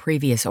from her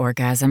previous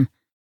orgasm.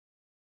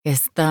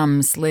 His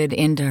thumb slid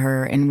into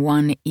her in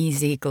one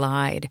easy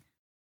glide.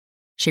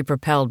 She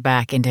propelled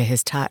back into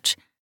his touch,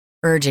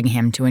 urging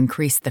him to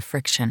increase the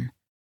friction.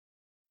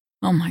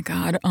 "Oh my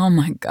God, oh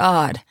my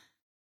God."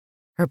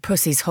 Her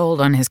pussy's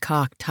hold on his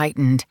cock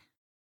tightened.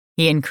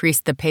 He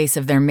increased the pace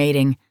of their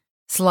mating,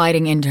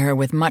 sliding into her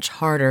with much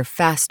harder,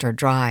 faster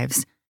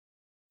drives.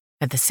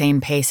 At the same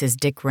pace his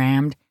dick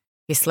rammed,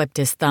 he slipped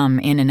his thumb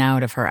in and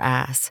out of her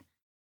ass.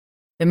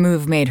 The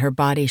move made her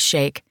body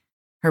shake,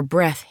 her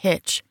breath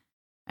hitch,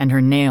 and her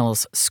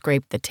nails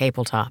scraped the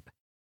tabletop.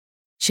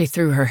 She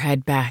threw her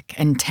head back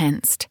and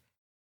tensed.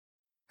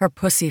 Her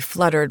pussy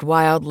fluttered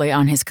wildly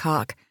on his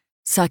cock,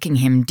 sucking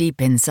him deep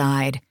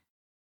inside.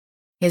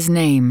 His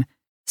name,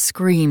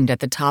 screamed at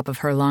the top of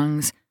her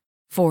lungs,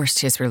 forced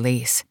his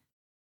release.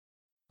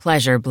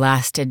 Pleasure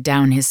blasted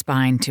down his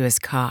spine to his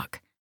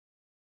cock.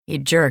 He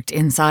jerked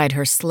inside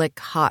her slick,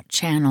 hot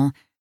channel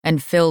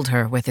and filled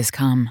her with his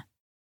cum.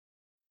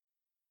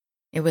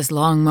 It was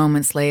long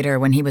moments later,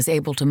 when he was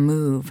able to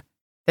move,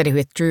 that he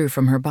withdrew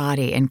from her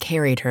body and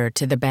carried her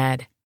to the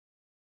bed.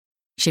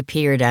 She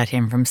peered at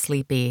him from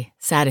sleepy,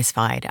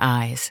 satisfied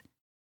eyes.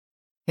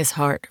 His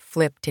heart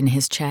flipped in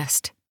his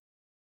chest.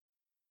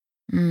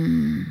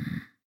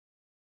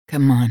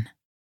 Come on.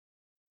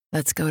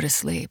 Let's go to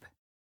sleep.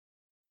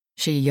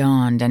 She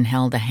yawned and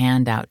held a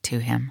hand out to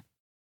him.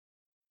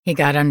 He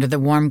got under the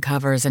warm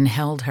covers and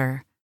held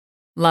her,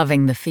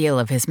 loving the feel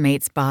of his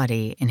mate's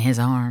body in his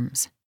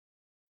arms.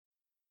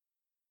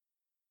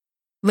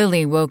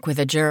 Lily woke with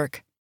a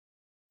jerk.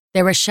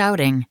 There was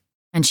shouting,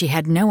 and she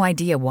had no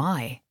idea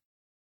why.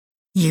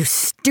 "You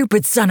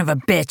stupid son of a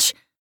bitch!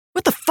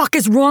 What the fuck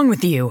is wrong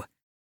with you?"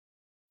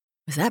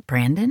 Was that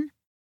Brandon?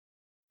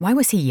 Why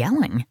was he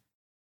yelling?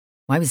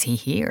 Why was he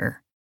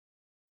here?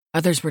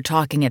 Others were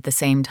talking at the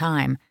same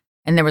time,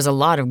 and there was a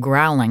lot of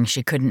growling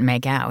she couldn't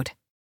make out.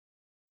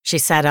 She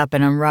sat up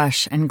in a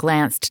rush and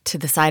glanced to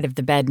the side of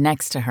the bed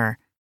next to her,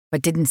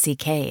 but didn't see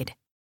Cade.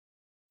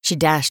 She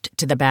dashed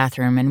to the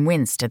bathroom and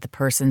winced at the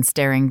person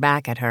staring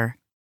back at her.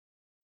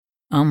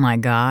 Oh my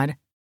God,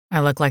 I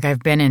look like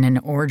I've been in an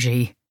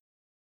orgy.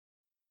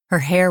 Her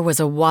hair was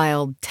a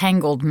wild,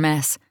 tangled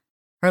mess.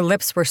 Her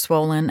lips were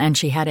swollen and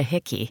she had a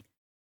hickey.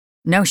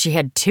 No, she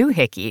had 2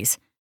 hickeys.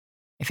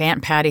 If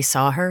Aunt Patty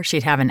saw her,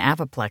 she'd have an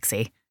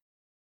apoplexy.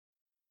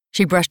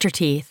 She brushed her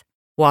teeth,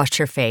 washed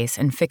her face,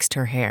 and fixed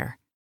her hair.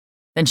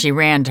 Then she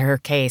ran to her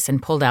case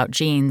and pulled out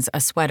jeans, a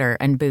sweater,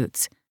 and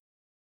boots.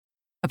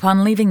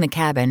 Upon leaving the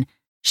cabin,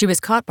 she was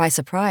caught by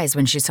surprise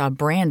when she saw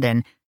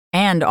Brandon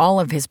and all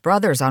of his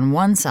brothers on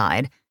one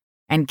side,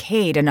 and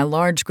Cade and a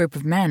large group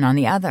of men on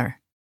the other.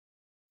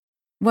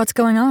 What's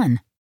going on?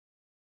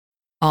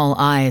 All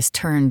eyes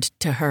turned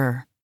to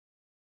her.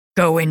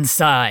 "Go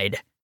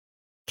inside,"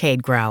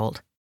 Cade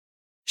growled.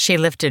 She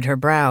lifted her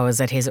brows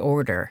at his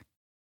order.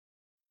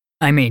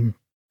 "I mean,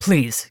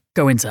 please,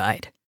 go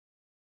inside."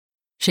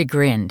 She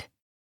grinned.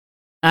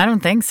 "I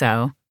don't think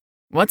so.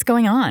 What's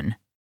going on?"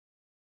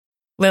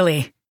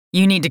 "Lily,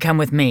 you need to come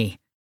with me.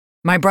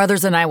 My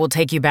brothers and I will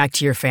take you back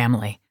to your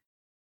family.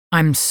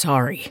 I'm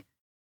sorry."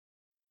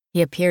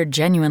 He appeared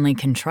genuinely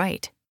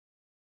contrite.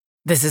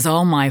 "This is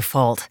all my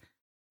fault.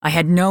 I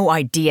had no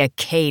idea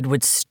Cade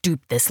would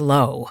stoop this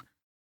low."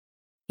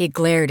 He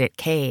glared at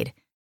Cade,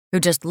 who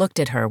just looked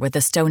at her with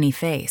a stony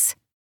face.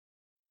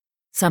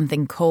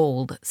 Something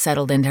cold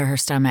settled into her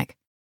stomach.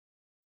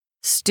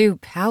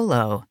 Stoop how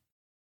low?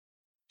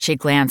 She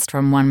glanced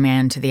from one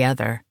man to the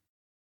other.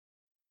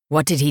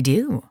 What did he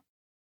do?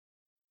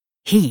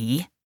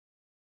 He,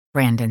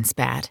 Brandon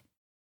spat,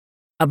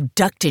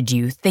 abducted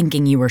you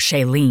thinking you were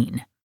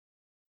Shailene.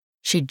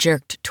 She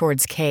jerked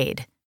towards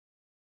Cade.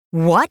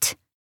 What?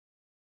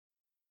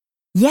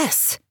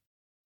 Yes,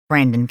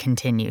 Brandon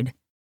continued.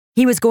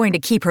 He was going to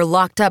keep her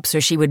locked up so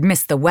she would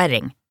miss the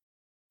wedding.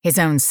 His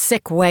own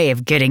sick way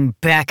of getting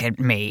back at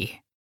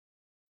me.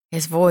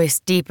 His voice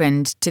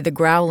deepened to the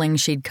growling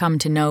she'd come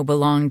to know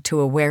belonged to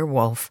a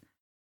werewolf.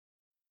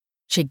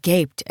 She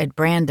gaped at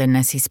Brandon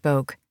as he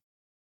spoke.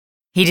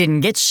 He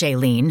didn't get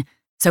Shailene,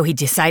 so he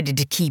decided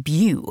to keep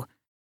you.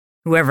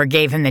 Whoever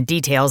gave him the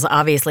details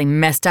obviously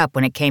messed up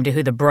when it came to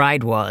who the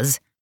bride was.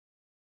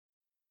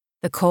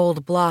 The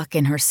cold block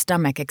in her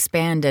stomach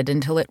expanded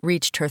until it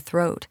reached her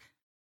throat,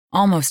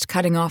 almost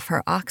cutting off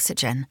her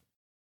oxygen.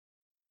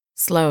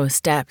 Slow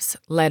steps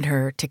led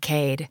her to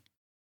Cade.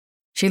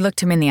 She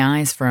looked him in the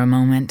eyes for a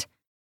moment.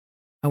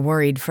 A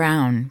worried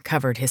frown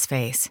covered his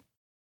face.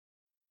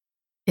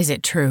 Is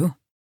it true?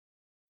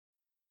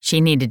 She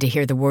needed to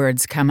hear the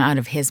words come out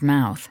of his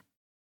mouth.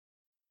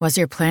 Was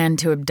your plan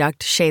to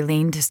abduct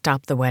Shailene to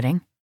stop the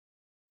wedding?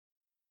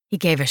 He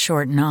gave a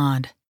short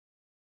nod.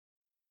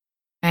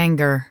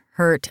 Anger,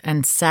 hurt,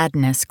 and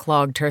sadness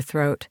clogged her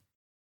throat.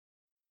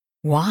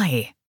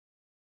 Why?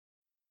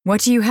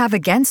 What do you have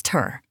against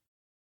her?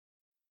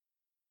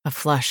 A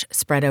flush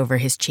spread over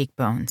his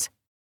cheekbones.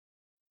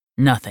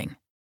 Nothing.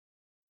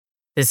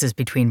 This is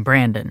between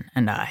Brandon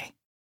and I.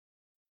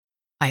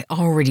 I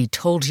already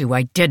told you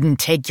I didn't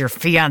take your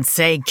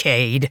fiancé,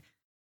 Cade.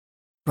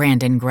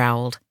 Brandon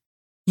growled.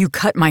 You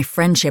cut my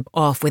friendship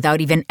off without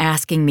even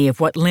asking me if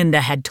what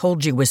Linda had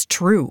told you was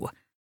true.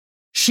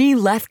 She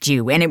left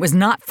you, and it was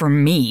not for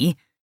me.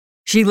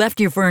 She left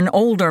you for an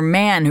older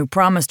man who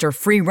promised her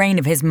free reign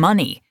of his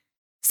money,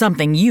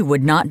 something you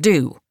would not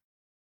do.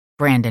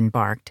 Brandon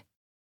barked.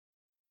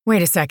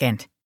 Wait a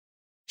second,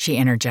 she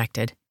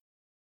interjected.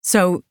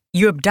 So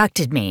you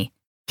abducted me,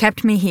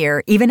 kept me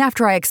here even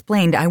after I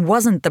explained I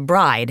wasn't the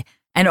bride,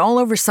 and all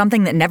over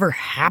something that never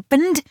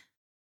happened?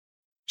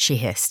 She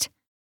hissed.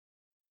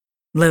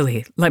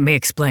 Lily, let me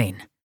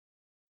explain.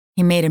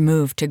 He made a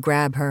move to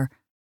grab her,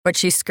 but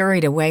she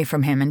scurried away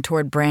from him and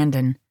toward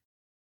Brandon.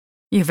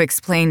 You've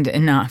explained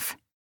enough.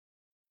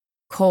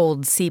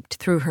 Cold seeped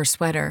through her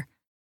sweater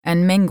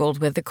and mingled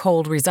with the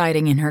cold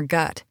residing in her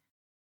gut.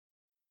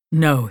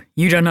 No,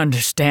 you don't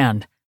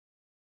understand.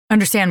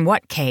 Understand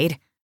what, Cade?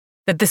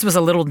 That this was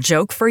a little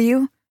joke for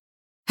you?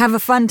 Have a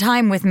fun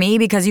time with me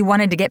because you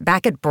wanted to get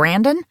back at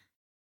Brandon?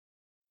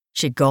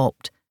 She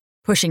gulped,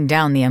 pushing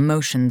down the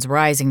emotions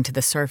rising to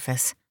the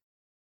surface.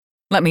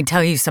 Let me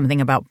tell you something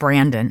about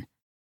Brandon.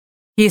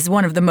 He is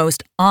one of the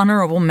most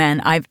honorable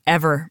men I've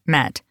ever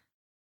met.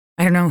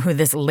 I don't know who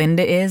this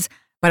Linda is,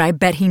 but I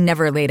bet he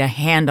never laid a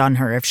hand on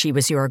her if she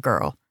was your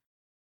girl.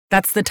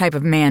 That's the type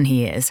of man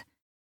he is.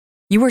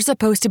 You were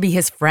supposed to be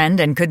his friend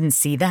and couldn't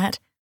see that?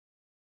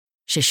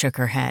 She shook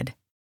her head.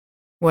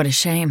 What a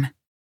shame.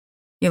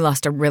 You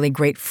lost a really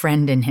great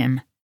friend in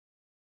him.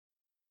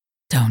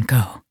 Don't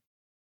go,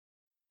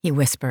 he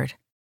whispered,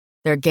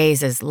 their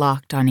gazes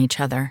locked on each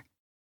other.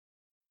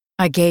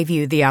 I gave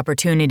you the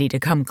opportunity to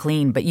come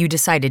clean, but you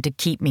decided to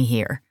keep me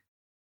here.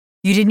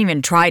 You didn't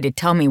even try to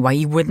tell me why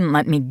you wouldn't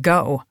let me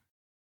go.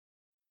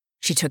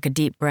 She took a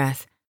deep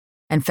breath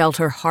and felt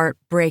her heart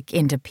break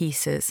into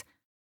pieces,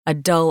 a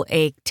dull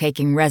ache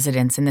taking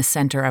residence in the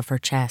center of her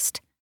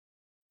chest.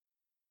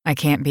 I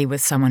can't be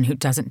with someone who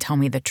doesn't tell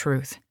me the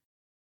truth.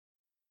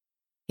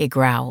 He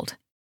growled.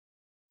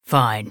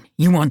 Fine,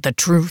 you want the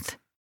truth?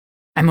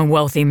 I'm a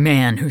wealthy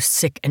man who's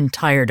sick and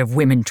tired of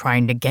women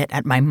trying to get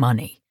at my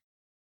money.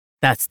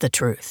 That's the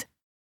truth.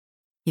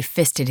 He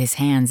fisted his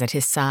hands at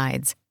his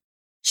sides.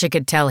 She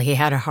could tell he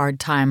had a hard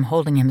time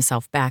holding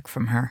himself back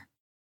from her.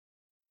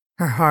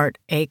 Her heart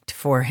ached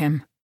for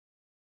him.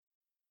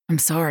 I'm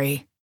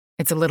sorry.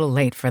 It's a little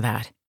late for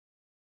that.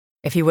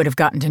 If you would have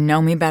gotten to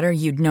know me better,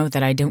 you'd know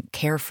that I don't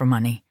care for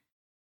money.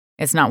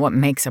 It's not what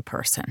makes a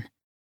person.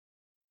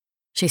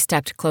 She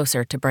stepped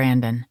closer to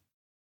Brandon.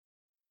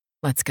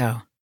 Let's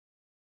go.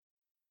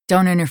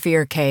 Don't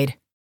interfere, Cade.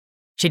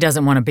 She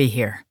doesn't want to be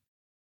here.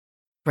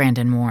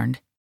 Brandon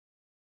warned.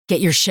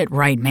 Get your shit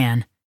right,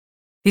 man.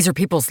 These are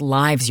people's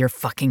lives you're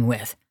fucking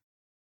with.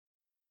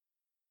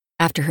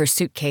 After her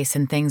suitcase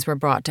and things were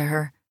brought to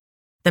her,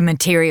 the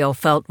material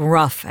felt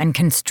rough and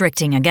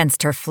constricting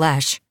against her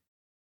flesh.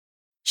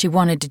 She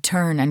wanted to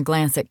turn and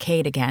glance at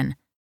Cade again,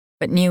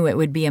 but knew it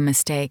would be a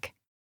mistake.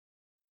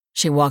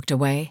 She walked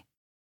away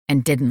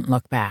and didn't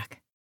look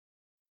back.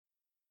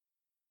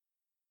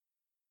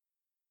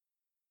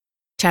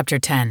 Chapter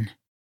 10.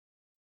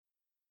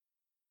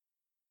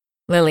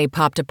 Lily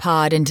popped a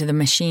pod into the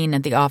machine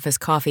at the office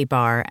coffee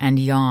bar and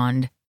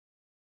yawned.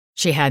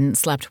 She hadn't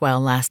slept well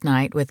last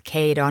night with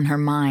Cade on her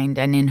mind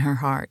and in her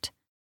heart.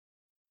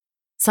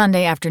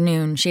 Sunday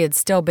afternoon, she had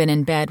still been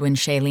in bed when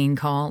Shailene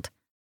called.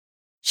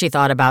 She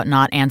thought about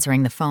not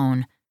answering the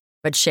phone,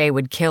 but Shay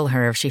would kill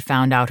her if she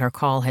found out her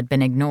call had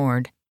been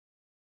ignored.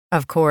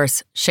 Of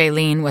course,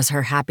 Shailene was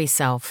her happy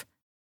self.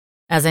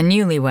 As a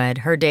newlywed,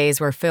 her days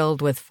were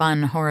filled with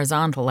fun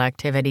horizontal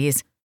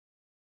activities.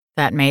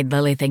 That made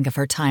Lily think of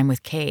her time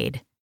with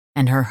Cade,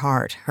 and her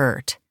heart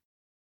hurt.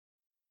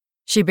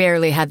 She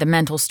barely had the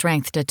mental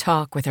strength to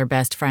talk with her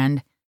best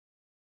friend.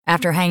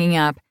 After hanging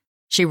up,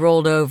 she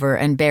rolled over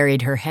and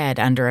buried her head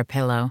under a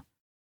pillow.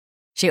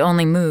 She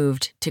only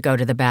moved to go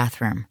to the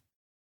bathroom.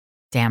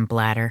 Damn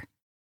bladder.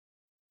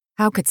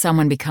 How could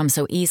someone become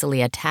so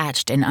easily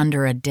attached in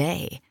under a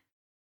day?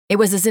 It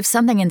was as if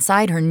something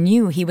inside her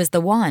knew he was the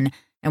one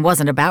and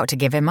wasn't about to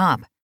give him up.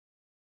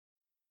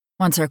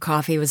 Once her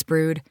coffee was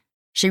brewed,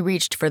 she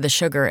reached for the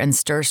sugar and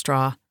stir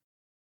straw.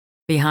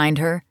 Behind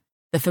her,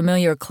 the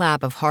familiar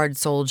clap of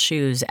hard-soled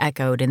shoes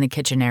echoed in the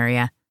kitchen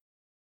area.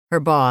 Her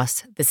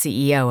boss, the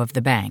CEO of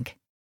the bank.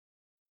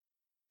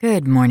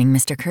 Good morning,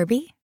 Mr.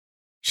 Kirby,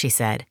 she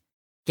said,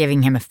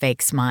 giving him a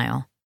fake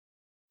smile.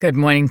 Good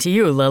morning to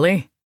you,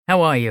 Lily.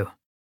 How are you?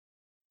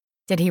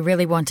 Did he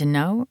really want to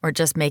know, or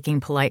just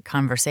making polite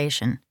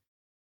conversation?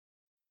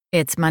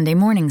 It's Monday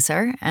morning,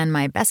 sir, and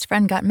my best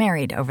friend got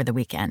married over the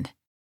weekend.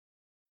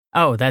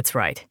 Oh, that's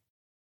right,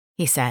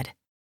 he said.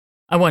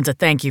 I want to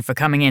thank you for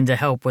coming in to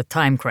help with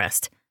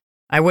Timecrest.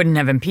 I wouldn't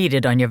have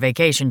impeded on your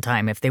vacation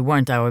time if they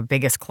weren't our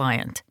biggest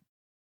client.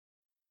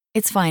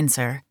 It's fine,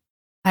 sir.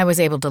 I was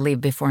able to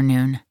leave before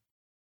noon.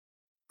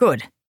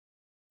 Good.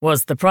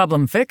 Was the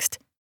problem fixed?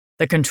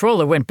 The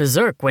controller went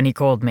berserk when he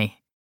called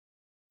me.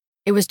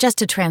 It was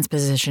just a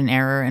transposition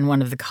error in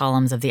one of the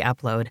columns of the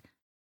upload.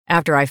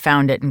 After I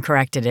found it and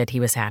corrected it, he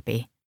was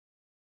happy.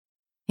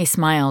 He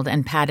smiled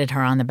and patted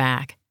her on the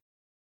back.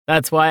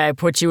 That's why I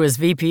put you as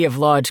VP of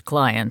Large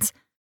Clients.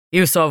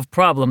 You solve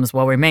problems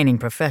while remaining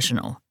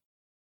professional.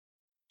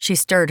 She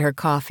stirred her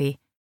coffee,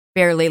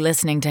 barely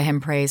listening to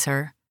him praise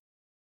her.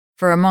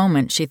 For a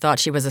moment, she thought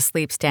she was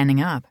asleep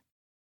standing up.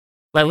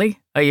 Lily,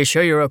 are you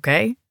sure you're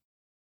okay?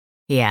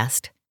 He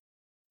asked.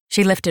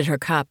 She lifted her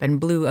cup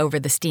and blew over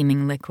the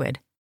steaming liquid.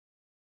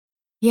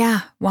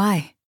 Yeah,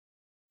 why?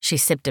 She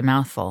sipped a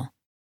mouthful.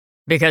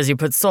 Because you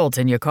put salt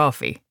in your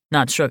coffee,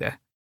 not sugar.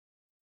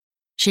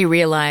 She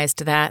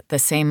realized that the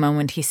same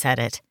moment he said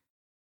it.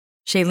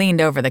 She leaned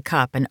over the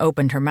cup and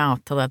opened her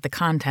mouth to let the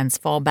contents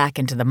fall back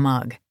into the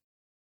mug.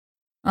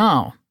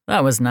 Oh,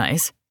 that was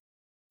nice,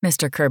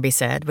 Mr. Kirby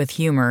said with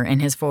humor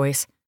in his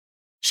voice.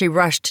 She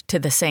rushed to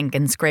the sink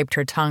and scraped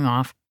her tongue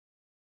off.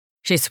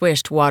 She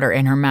swished water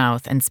in her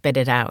mouth and spit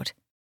it out.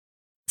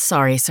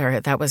 Sorry, sir,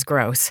 that was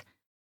gross.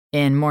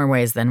 In more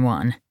ways than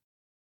one.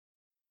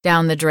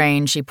 Down the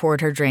drain, she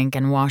poured her drink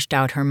and washed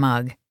out her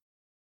mug.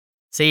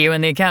 See you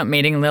in the account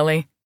meeting,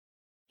 Lily,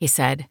 he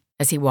said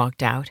as he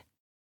walked out.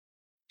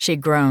 She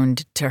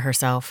groaned to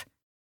herself.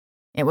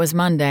 It was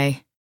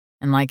Monday,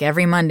 and like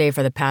every Monday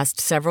for the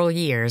past several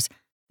years,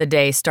 the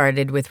day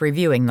started with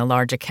reviewing the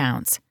large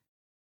accounts.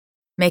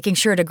 Making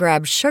sure to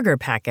grab sugar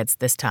packets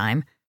this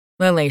time,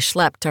 Lily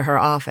schlepped to her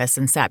office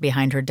and sat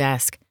behind her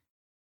desk.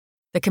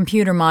 The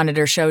computer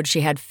monitor showed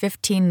she had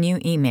 15 new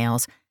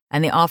emails,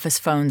 and the office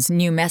phone's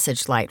new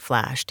message light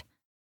flashed.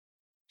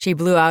 She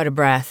blew out a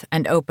breath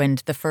and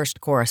opened the first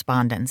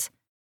correspondence.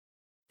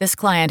 This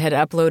client had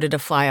uploaded a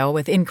file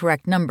with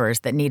incorrect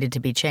numbers that needed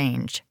to be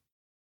changed.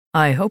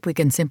 I hope we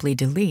can simply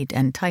delete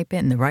and type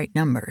in the right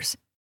numbers.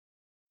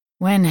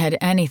 When had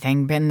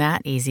anything been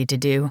that easy to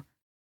do?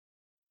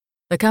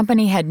 The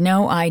company had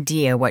no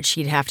idea what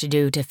she'd have to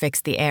do to fix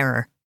the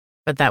error,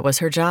 but that was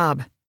her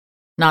job.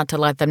 Not to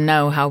let them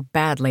know how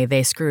badly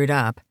they screwed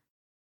up.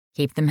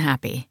 Keep them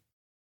happy.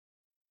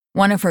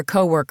 One of her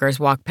coworkers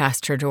walked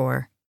past her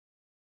door.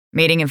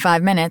 Meeting in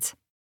 5 minutes,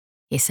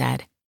 he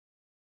said.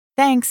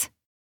 Thanks,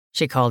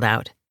 she called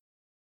out.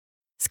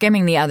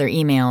 Skimming the other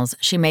emails,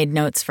 she made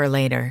notes for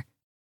later.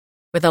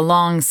 With a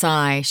long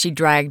sigh, she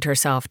dragged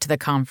herself to the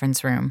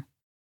conference room.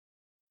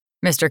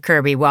 Mr.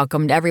 Kirby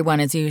welcomed everyone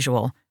as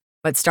usual,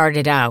 but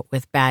started out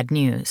with bad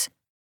news.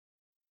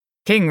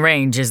 King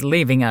Range is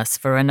leaving us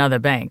for another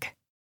bank.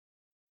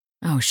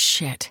 Oh,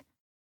 shit.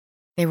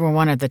 They were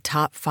one of the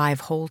top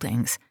 5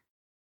 holdings.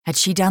 Had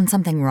she done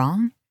something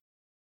wrong?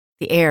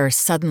 The air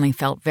suddenly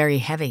felt very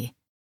heavy.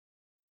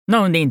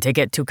 No need to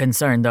get too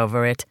concerned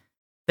over it.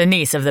 The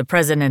niece of the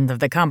president of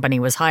the company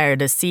was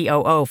hired as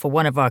COO for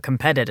one of our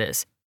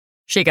competitors.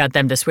 She got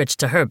them to switch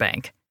to her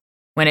bank.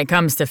 When it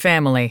comes to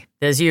family,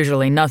 there's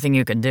usually nothing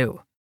you can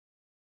do.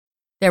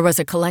 There was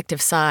a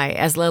collective sigh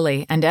as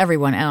Lily and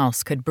everyone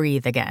else could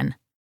breathe again.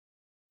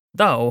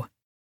 Though,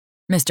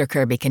 Mr.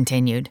 Kirby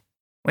continued,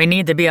 we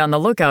need to be on the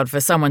lookout for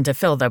someone to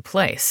fill their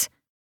place.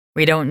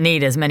 We don't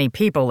need as many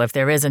people if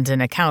there isn't an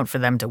account for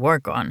them to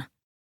work on.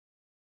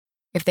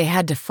 If they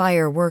had to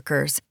fire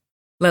workers,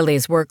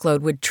 Lily's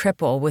workload would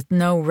triple with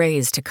no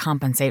raise to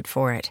compensate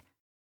for it.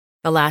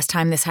 The last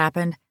time this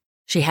happened,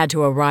 she had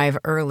to arrive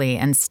early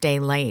and stay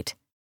late.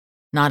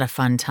 Not a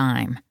fun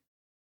time.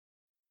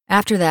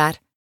 After that,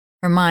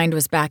 her mind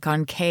was back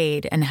on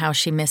Cade and how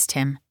she missed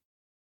him.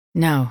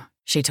 No,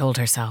 she told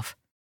herself.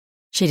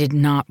 She did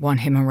not want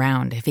him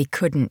around if he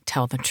couldn't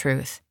tell the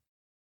truth.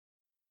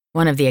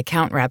 One of the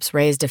account reps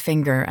raised a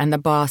finger and the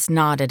boss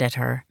nodded at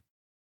her.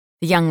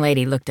 The young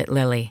lady looked at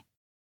Lily.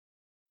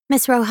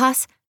 Miss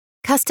Rojas,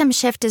 Custom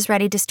Shift is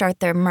ready to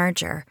start their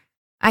merger.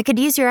 I could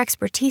use your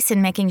expertise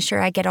in making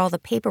sure I get all the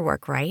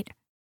paperwork right.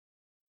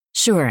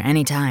 Sure,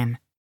 anytime,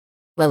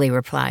 Lily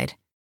replied.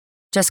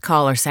 Just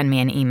call or send me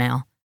an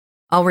email.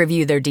 I'll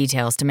review their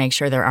details to make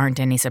sure there aren't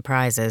any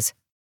surprises.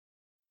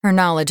 Her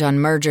knowledge on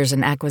mergers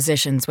and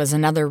acquisitions was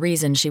another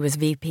reason she was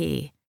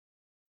VP.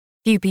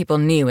 Few people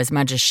knew as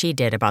much as she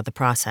did about the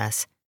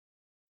process.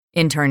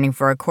 Interning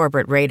for a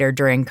corporate raider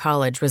during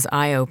college was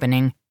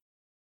eye-opening.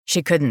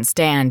 She couldn't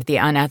stand the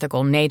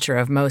unethical nature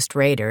of most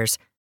raiders,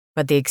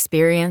 but the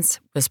experience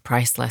was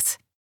priceless.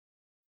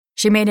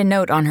 She made a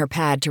note on her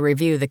pad to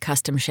review the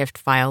Custom Shift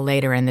file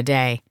later in the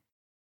day.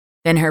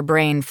 Then her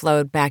brain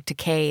flowed back to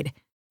Cade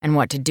and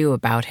what to do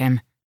about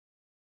him.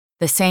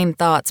 The same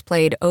thoughts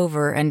played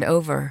over and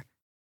over.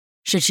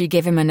 Should she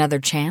give him another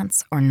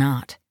chance or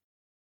not?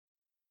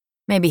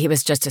 Maybe he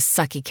was just a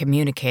sucky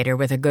communicator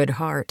with a good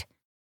heart.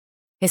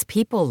 His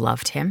people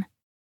loved him.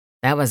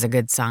 That was a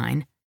good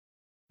sign.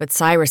 But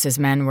Cyrus's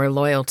men were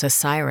loyal to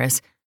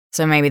Cyrus,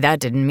 so maybe that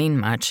didn't mean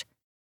much.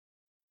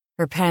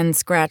 Her pen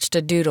scratched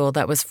a doodle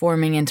that was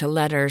forming into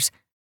letters,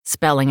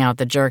 spelling out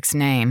the jerk's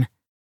name.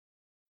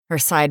 Her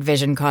side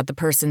vision caught the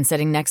person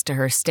sitting next to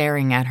her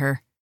staring at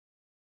her.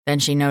 Then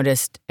she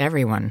noticed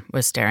everyone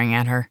was staring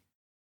at her.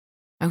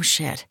 Oh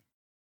shit.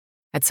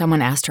 Had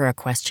someone asked her a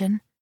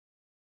question?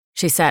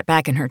 She sat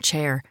back in her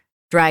chair,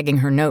 dragging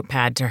her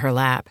notepad to her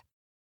lap.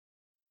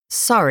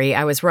 Sorry,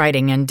 I was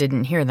writing and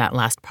didn't hear that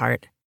last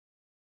part.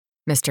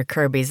 Mr.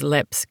 Kirby's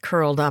lips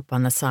curled up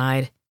on the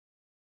side.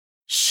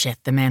 Shit,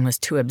 the man was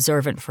too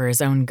observant for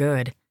his own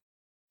good.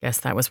 Guess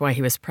that was why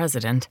he was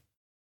president.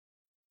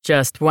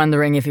 Just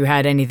wondering if you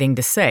had anything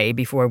to say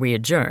before we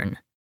adjourn,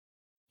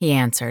 he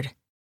answered.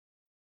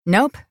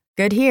 Nope,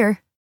 good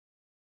here.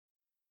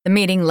 The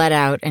meeting let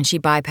out and she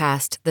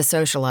bypassed the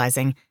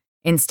socializing,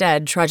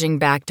 instead trudging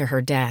back to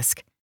her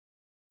desk.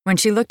 When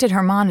she looked at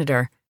her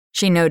monitor,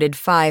 she noted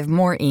 5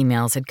 more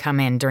emails had come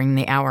in during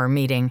the hour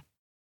meeting.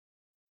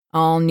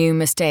 All new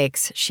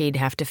mistakes she'd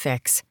have to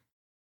fix.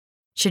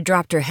 She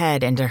dropped her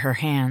head into her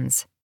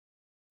hands.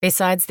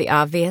 Besides the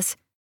obvious,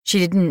 she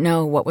didn't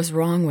know what was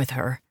wrong with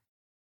her.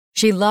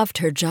 She loved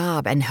her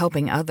job and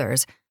helping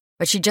others,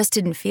 but she just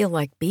didn't feel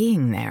like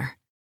being there.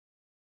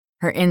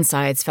 Her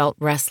insides felt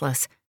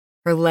restless,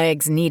 her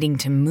legs needing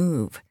to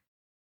move.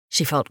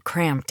 She felt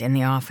cramped in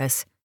the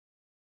office.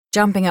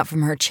 Jumping up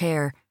from her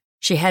chair,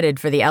 she headed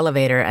for the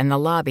elevator and the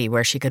lobby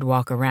where she could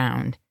walk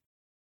around.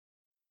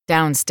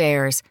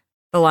 Downstairs,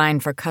 the line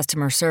for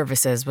customer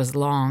services was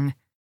long.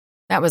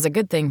 That was a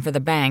good thing for the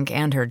bank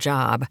and her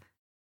job.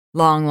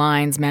 Long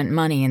lines meant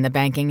money in the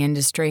banking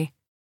industry.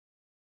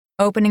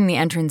 Opening the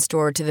entrance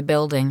door to the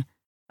building,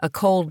 a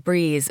cold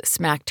breeze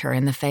smacked her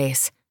in the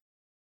face.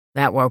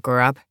 That woke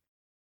her up.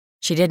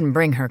 She didn't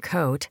bring her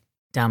coat,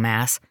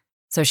 dumbass,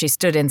 so she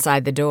stood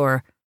inside the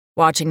door,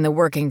 watching the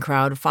working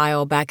crowd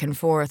file back and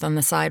forth on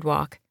the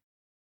sidewalk.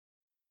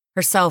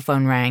 Her cell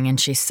phone rang and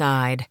she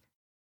sighed.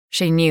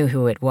 She knew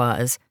who it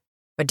was,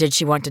 but did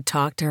she want to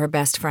talk to her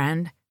best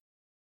friend?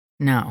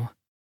 No.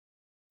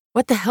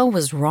 What the hell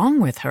was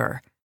wrong with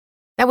her?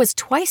 That was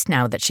twice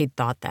now that she'd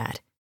thought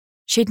that.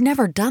 She'd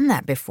never done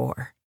that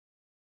before.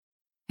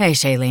 Hey,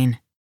 Shailene.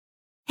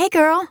 Hey,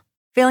 girl.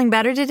 Feeling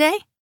better today?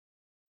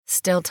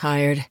 Still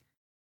tired.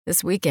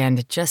 This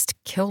weekend just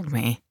killed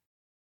me.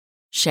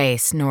 Shay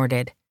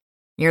snorted.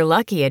 You're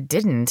lucky it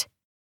didn't.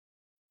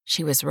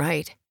 She was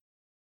right.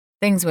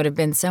 Things would have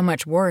been so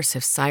much worse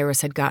if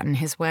Cyrus had gotten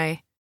his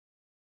way.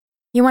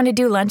 You want to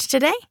do lunch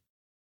today?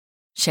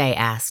 Shay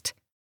asked,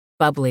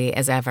 bubbly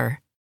as ever.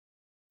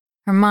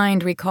 Her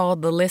mind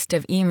recalled the list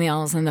of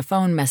emails and the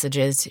phone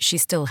messages she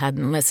still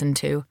hadn't listened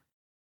to.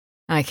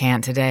 I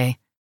can't today.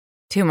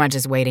 Too much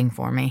is waiting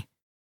for me.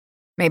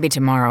 Maybe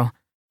tomorrow.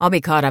 I'll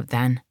be caught up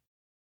then.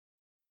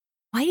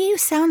 Why do you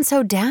sound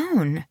so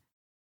down?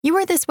 You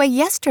were this way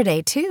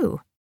yesterday, too.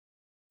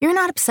 You're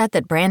not upset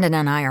that Brandon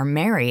and I are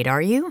married,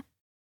 are you?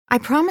 I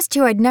promised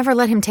you I'd never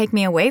let him take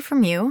me away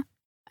from you.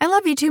 I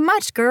love you too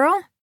much,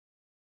 girl.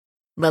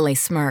 Lily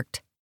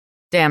smirked.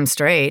 Damn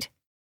straight.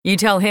 You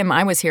tell him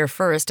I was here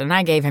first and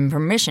I gave him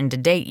permission to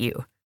date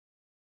you.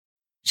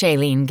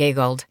 Shailene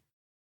giggled.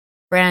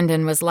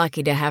 Brandon was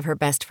lucky to have her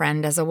best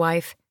friend as a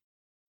wife.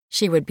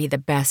 She would be the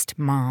best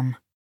mom.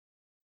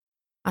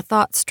 A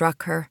thought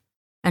struck her,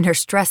 and her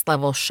stress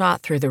level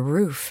shot through the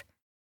roof.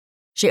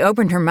 She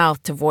opened her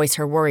mouth to voice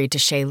her worry to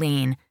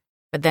Shailene,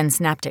 but then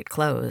snapped it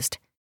closed.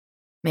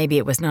 Maybe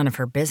it was none of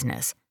her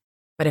business,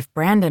 but if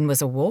Brandon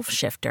was a wolf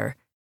shifter,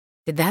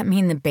 did that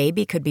mean the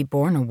baby could be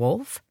born a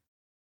wolf?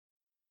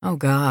 Oh,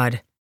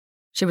 God.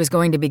 She was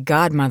going to be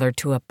godmother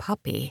to a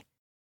puppy.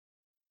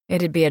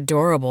 It'd be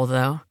adorable,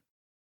 though.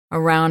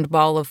 A round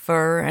ball of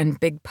fur and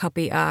big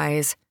puppy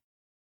eyes.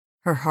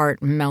 Her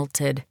heart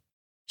melted.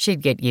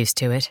 She'd get used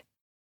to it.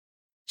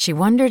 She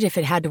wondered if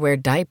it had to wear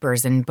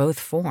diapers in both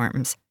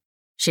forms.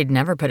 She'd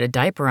never put a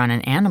diaper on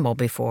an animal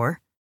before,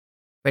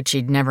 but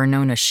she'd never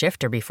known a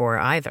shifter before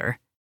either.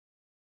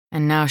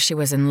 And now she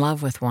was in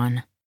love with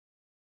one.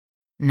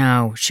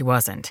 No, she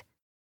wasn't.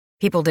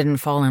 People didn't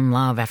fall in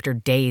love after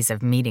days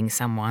of meeting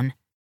someone.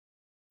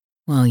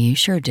 Well, you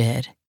sure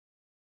did.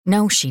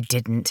 No, she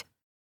didn't.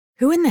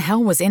 Who in the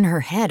hell was in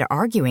her head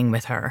arguing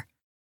with her?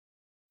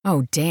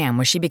 Oh, damn,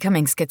 was she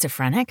becoming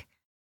schizophrenic?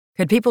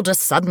 Could people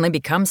just suddenly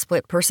become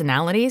split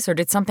personalities, or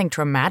did something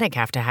traumatic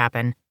have to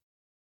happen?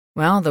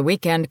 Well, the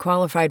weekend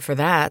qualified for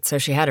that, so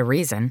she had a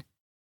reason.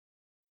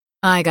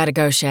 I gotta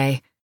go,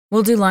 Shay.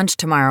 We'll do lunch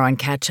tomorrow and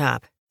catch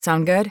up.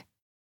 Sound good?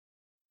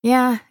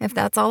 Yeah, if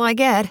that's all I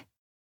get.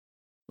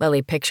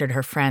 Lily pictured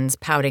her friend's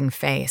pouting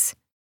face.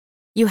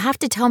 You have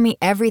to tell me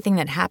everything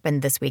that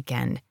happened this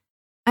weekend.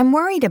 I'm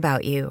worried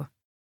about you.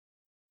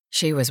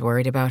 She was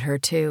worried about her,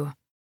 too.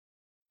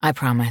 I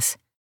promise.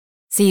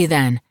 See you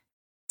then.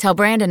 Tell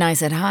Brandon I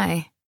said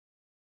hi.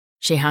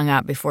 She hung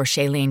up before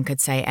Shailene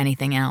could say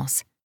anything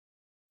else.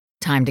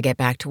 Time to get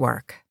back to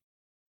work.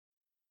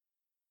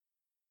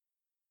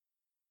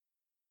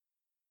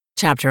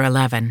 Chapter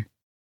 11.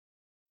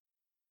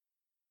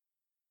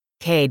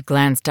 Cade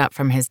glanced up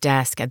from his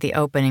desk at the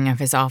opening of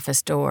his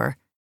office door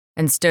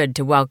and stood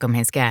to welcome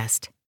his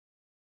guest.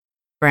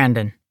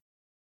 Brandon,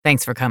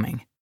 thanks for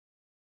coming.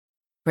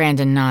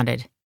 Brandon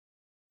nodded.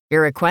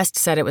 Your request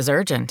said it was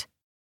urgent.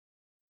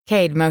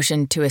 Cade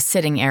motioned to a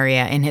sitting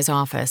area in his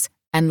office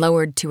and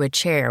lowered to a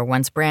chair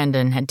once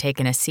Brandon had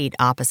taken a seat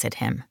opposite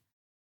him.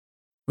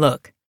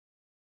 Look,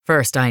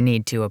 first I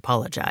need to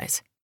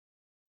apologize.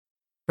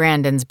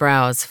 Brandon's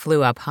brows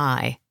flew up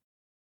high.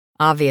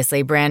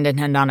 Obviously, Brandon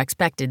had not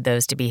expected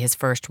those to be his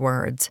first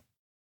words.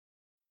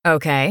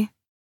 Okay,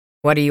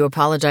 what are you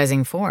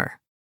apologizing for?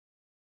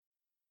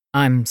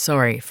 I'm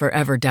sorry for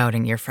ever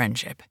doubting your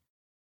friendship.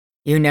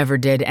 You never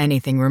did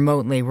anything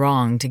remotely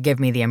wrong to give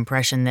me the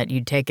impression that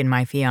you'd taken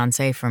my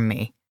fiancé from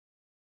me.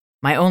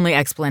 My only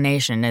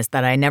explanation is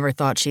that I never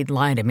thought she'd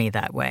lie to me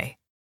that way.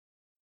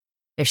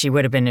 If she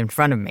would have been in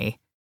front of me,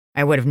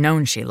 I would have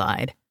known she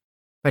lied,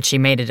 but she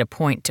made it a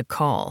point to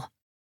call.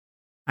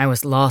 I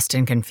was lost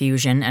in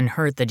confusion and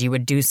hurt that you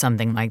would do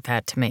something like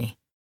that to me."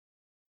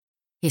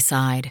 He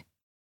sighed.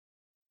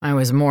 "I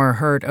was more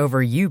hurt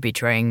over you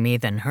betraying me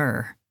than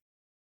her."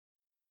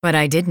 "But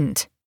I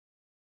didn't,"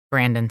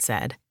 Brandon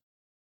said.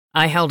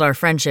 "I held our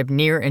friendship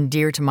near and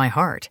dear to my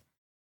heart.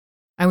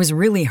 I was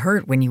really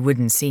hurt when you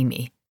wouldn't see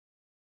me.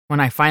 When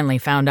I finally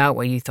found out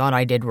what you thought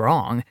I did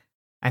wrong,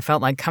 I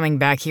felt like coming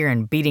back here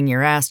and beating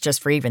your ass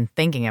just for even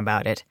thinking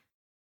about it.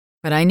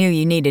 But I knew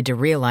you needed to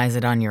realize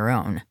it on your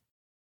own."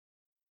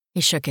 He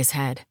shook his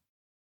head.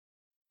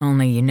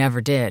 "Only you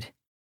never did.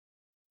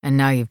 And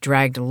now you've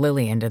dragged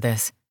Lily into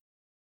this.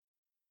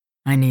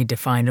 I need to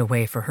find a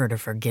way for her to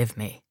forgive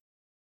me."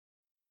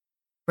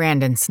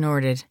 Brandon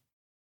snorted.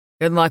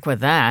 "Good luck with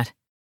that.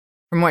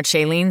 From what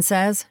Shailene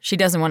says, she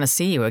doesn't want to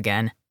see you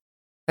again.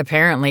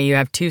 Apparently you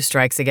have 2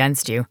 strikes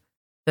against you.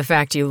 The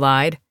fact you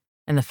lied,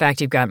 and the fact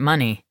you've got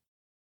money."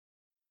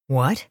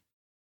 "What?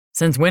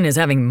 Since when is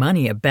having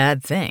money a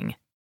bad thing?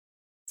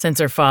 Since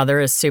her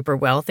father is super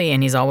wealthy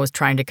and he's always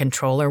trying to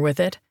control her with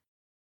it?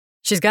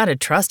 She's got a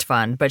trust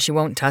fund, but she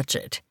won't touch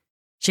it.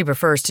 She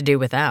prefers to do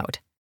without.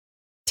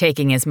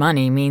 Taking his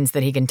money means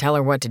that he can tell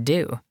her what to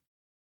do."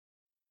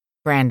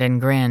 Brandon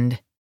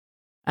grinned.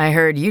 "I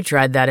heard you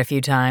tried that a few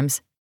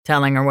times,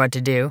 telling her what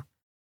to do.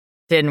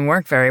 Didn't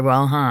work very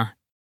well, huh?"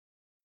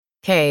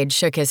 Cade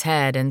shook his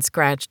head and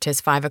scratched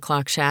his 5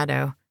 o'clock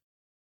shadow.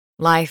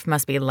 Life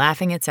must be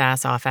laughing its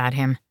ass off at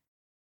him.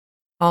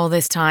 All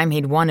this time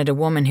he'd wanted a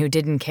woman who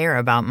didn't care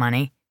about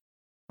money.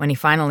 When he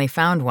finally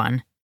found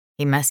one,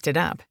 he messed it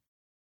up.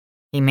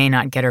 He may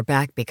not get her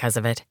back because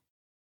of it.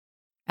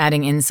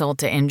 Adding insult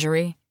to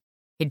injury,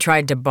 he'd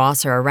tried to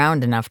boss her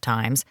around enough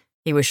times,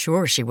 he was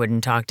sure she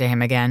wouldn't talk to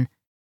him again.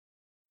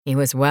 He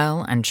was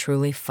well and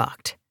truly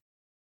fucked.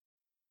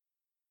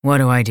 "What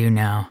do I do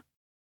now?"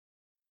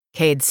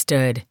 Cade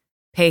stood,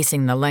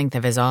 pacing the length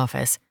of his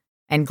office,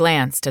 and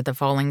glanced at the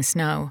falling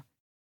snow.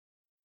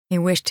 He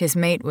wished his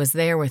mate was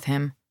there with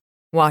him,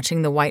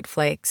 watching the white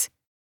flakes.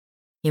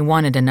 He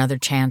wanted another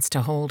chance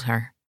to hold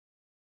her.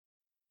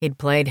 He'd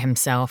played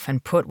himself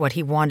and put what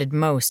he wanted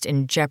most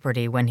in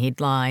jeopardy when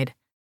he'd lied,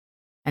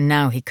 and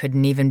now he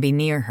couldn't even be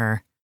near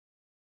her.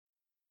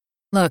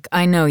 "Look,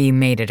 I know you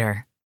mated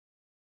her,"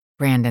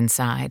 Brandon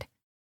sighed,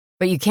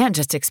 "but you can't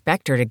just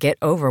expect her to get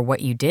over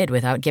what you did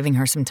without giving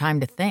her some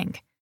time to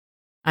think.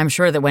 I'm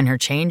sure that when her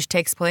change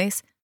takes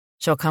place,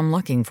 she'll come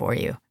looking for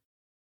you."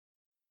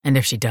 "And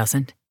if she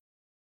doesn't?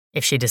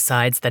 If she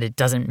decides that it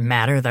doesn't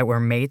matter that we're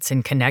mates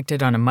and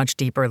connected on a much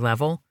deeper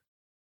level?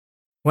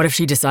 What if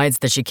she decides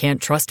that she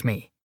can't trust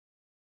me?"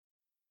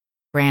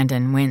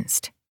 Brandon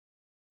winced.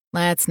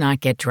 "Let's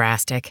not get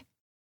drastic.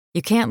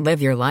 You can't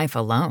live your life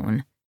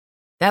alone.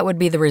 That would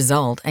be the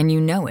result, and you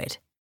know it.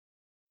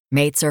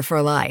 Mates are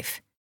for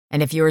life,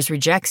 and if yours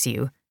rejects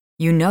you,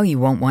 you know you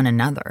won't want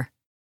another.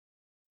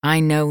 I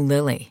know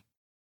Lily.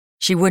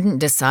 She wouldn't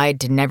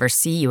decide to never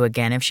see you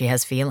again if she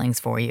has feelings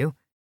for you.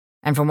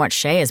 And from what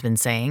Shay has been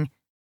saying,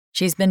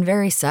 she's been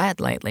very sad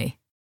lately."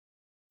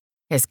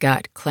 His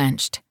gut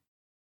clenched.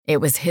 It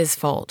was his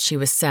fault she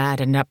was sad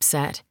and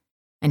upset,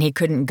 and he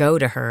couldn't go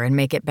to her and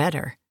make it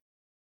better.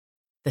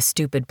 The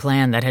stupid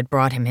plan that had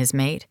brought him his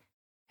mate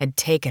had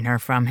taken her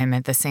from him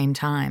at the same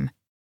time.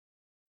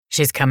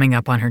 "She's coming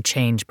up on her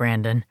change,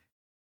 Brandon.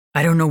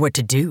 I don't know what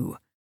to do.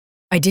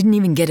 I didn't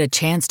even get a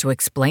chance to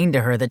explain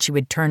to her that she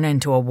would turn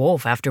into a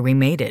wolf after we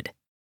mated."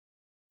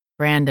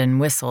 Brandon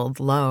whistled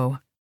low.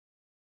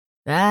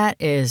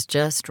 "That is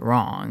just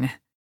wrong.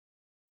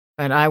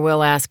 But I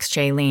will ask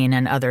Shailene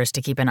and others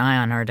to keep an eye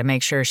on her to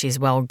make sure she's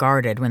well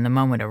guarded when the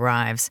moment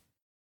arrives.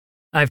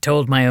 I've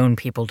told my own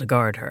people to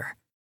guard her.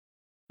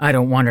 I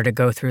don't want her to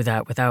go through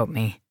that without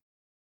me.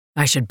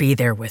 I should be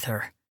there with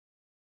her,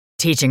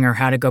 teaching her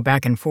how to go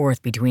back and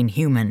forth between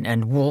human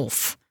and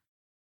wolf."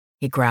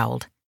 He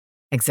growled,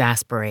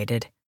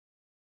 exasperated.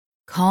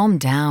 "Calm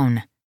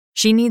down.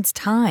 She needs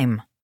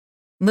time.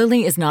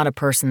 Lily is not a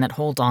person that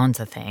holds on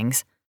to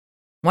things.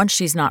 Once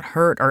she's not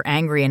hurt or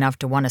angry enough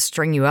to want to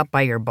string you up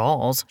by your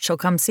balls, she'll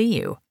come see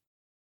you."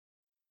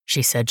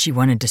 "She said she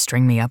wanted to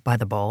string me up by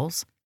the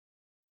balls?"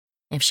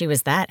 If she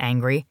was that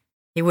angry,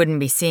 he wouldn't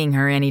be seeing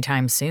her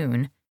anytime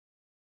soon.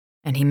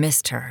 And he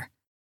missed her.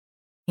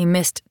 He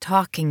missed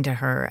talking to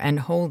her and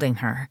holding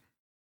her,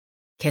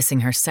 kissing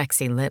her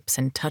sexy lips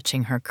and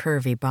touching her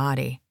curvy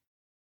body.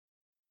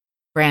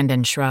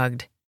 Brandon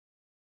shrugged.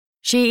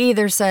 "She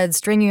either said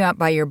string you up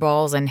by your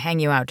balls and hang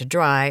you out to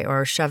dry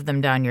or shove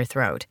them down your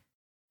throat.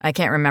 I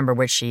can't remember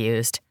which she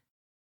used."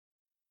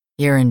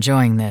 "You're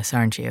enjoying this,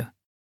 aren't you?"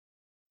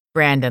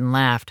 Brandon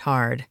laughed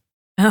hard.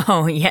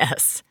 "Oh,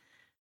 yes.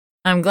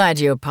 I'm glad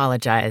you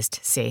apologized,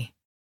 see.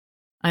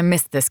 I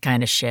missed this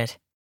kind of shit.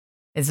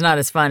 It's not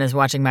as fun as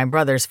watching my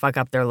brothers fuck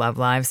up their love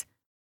lives.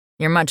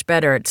 You're much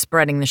better at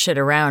spreading the shit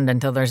around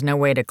until there's no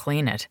way to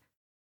clean it."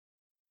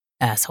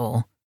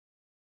 "Asshole.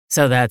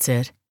 So that's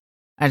it?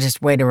 I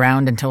just wait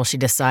around until she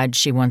decides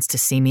she wants to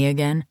see me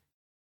again?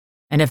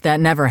 And if that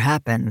never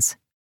happens,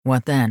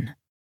 what then?"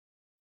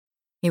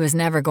 He was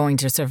never going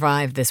to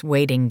survive this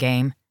waiting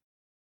game.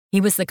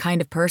 He was the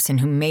kind of person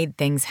who made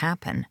things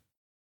happen.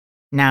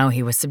 Now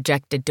he was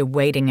subjected to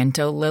waiting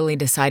until Lily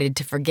decided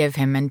to forgive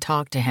him and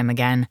talk to him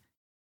again.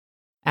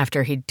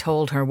 After he'd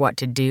told her what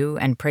to do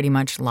and pretty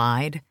much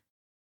lied,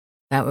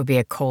 that would be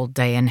a cold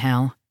day in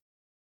hell.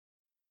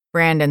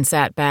 Brandon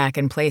sat back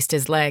and placed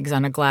his legs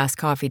on a glass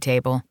coffee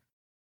table.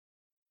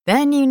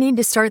 Then you need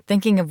to start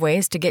thinking of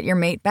ways to get your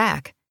mate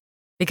back.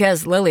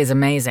 Because Lily's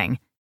amazing,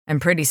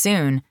 and pretty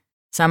soon,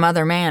 some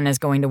other man is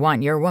going to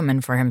want your woman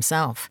for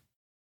himself.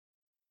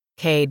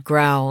 Cade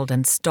growled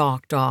and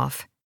stalked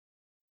off.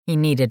 He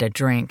needed a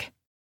drink.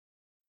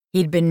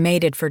 He'd been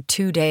mated for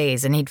 2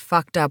 days and he'd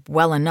fucked up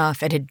well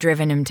enough it had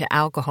driven him to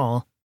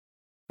alcohol.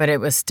 But it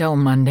was still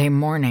Monday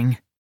morning.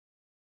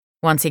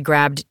 Once he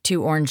grabbed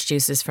 2 orange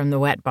juices from the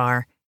wet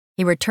bar,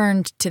 he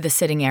returned to the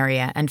sitting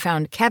area and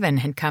found Kevin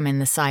had come in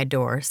the side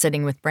door,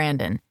 sitting with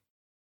Brandon.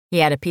 He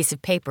had a piece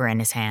of paper in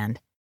his hand.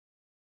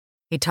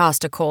 He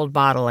tossed a cold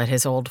bottle at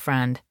his old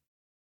friend.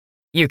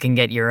 "You can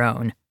get your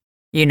own.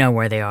 You know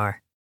where they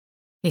are,"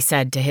 he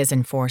said to his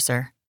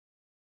enforcer.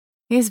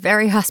 "He's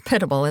very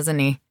hospitable, isn't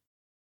he?"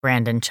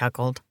 Brandon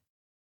chuckled.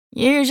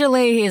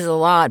 "Usually he's a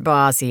lot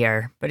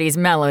bossier, but he's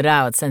mellowed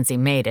out since he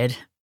mated."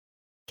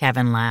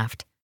 Kevin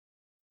laughed.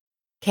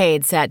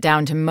 Cade sat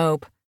down to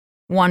mope,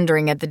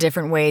 wondering at the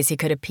different ways he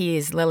could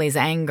appease Lily's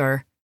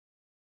anger.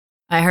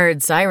 "I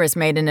heard Cyrus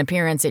made an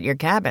appearance at your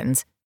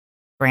cabins,"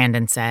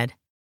 Brandon said.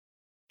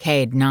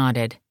 Cade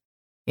nodded.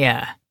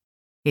 "Yeah,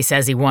 he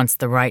says he wants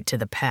the right to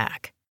the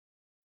pack."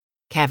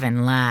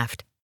 Kevin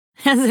laughed.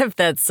 As if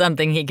that's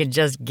something he could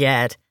just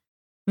get.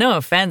 "No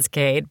offense,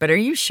 Cade, but are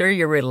you sure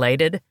you're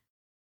related?"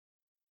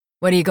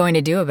 "What are you going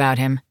to do about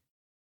him?"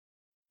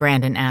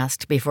 Brandon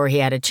asked before he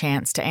had a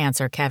chance to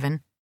answer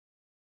Kevin.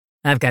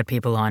 "I've got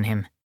people on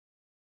him.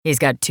 He's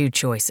got 2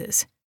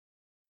 choices."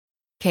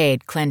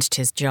 Cade clenched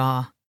his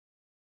jaw.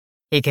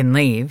 "He can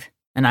leave,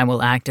 and I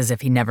will act as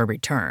if he never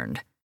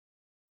returned.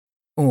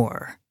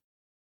 Or,"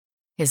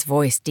 his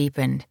voice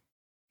deepened,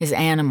 his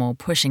animal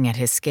pushing at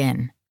his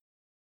skin,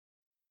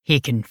 "he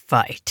can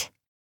fight."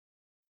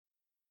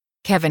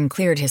 Kevin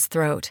cleared his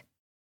throat.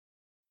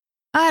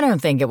 "I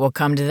don't think it will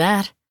come to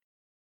that."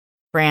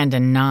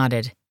 Brandon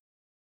nodded.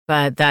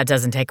 "But that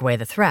doesn't take away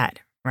the threat,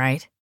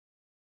 right?"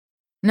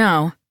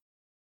 "No,"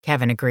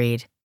 Kevin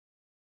agreed.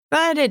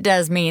 "But it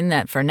does mean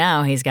that for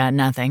now he's got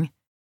nothing.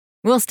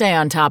 We'll stay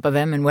on top of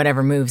him and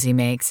whatever moves he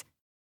makes."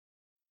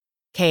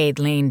 Cade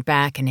leaned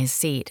back in his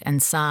seat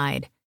and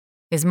sighed,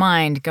 his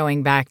mind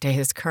going back to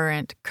his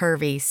current,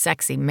 curvy,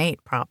 sexy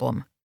mate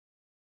problem.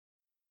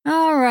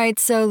 "All right,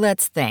 so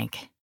let's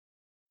think,"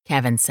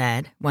 Kevin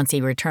said once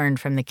he returned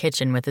from the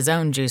kitchen with his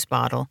own juice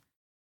bottle.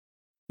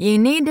 "You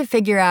need to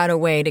figure out a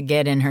way to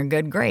get in her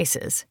good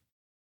graces."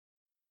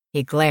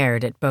 He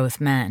glared at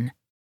both men.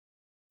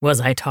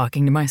 Was I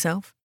talking to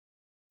myself?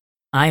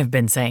 I have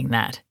been saying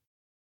that.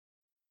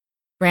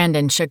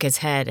 Brandon shook his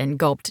head and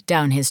gulped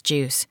down his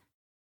juice.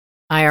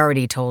 "I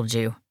already told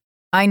you.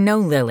 I know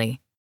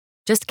Lily.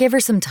 Just give her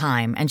some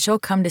time and she'll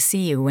come to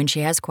see you when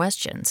she has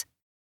questions."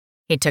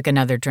 He took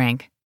another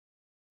drink.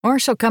 "Or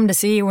she'll come to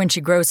see you when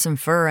she grows some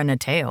fur and a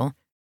tail.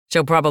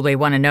 She'll probably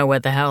want to know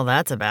what the hell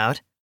that's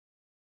about."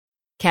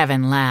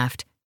 Kevin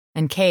laughed,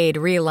 and Cade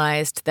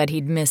realized that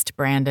he'd missed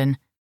Brandon.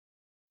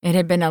 It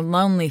had been a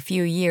lonely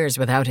few years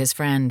without his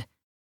friend,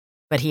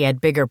 but he had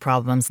bigger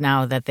problems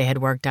now that they had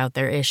worked out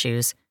their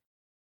issues.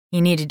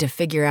 He needed to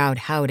figure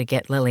out how to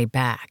get Lily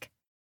back.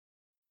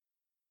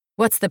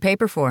 "What's the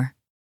paper for?"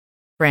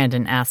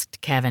 Brandon asked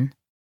Kevin.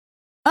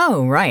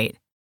 "Oh, right,"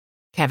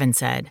 Kevin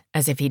said,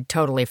 as if he'd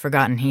totally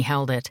forgotten he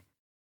held it.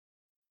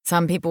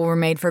 "Some people were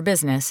made for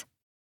business.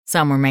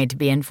 Some were made to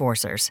be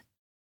enforcers.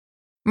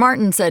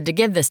 Martin said to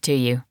give this to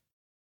you."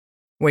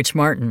 "Which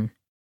Martin?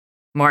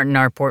 Martin,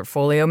 our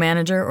portfolio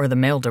manager, or the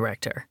mail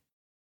director?"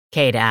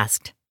 Cade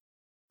asked.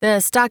 "The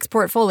stocks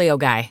portfolio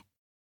guy."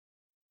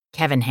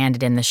 Kevin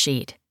handed in the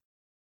sheet.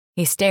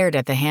 He stared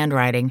at the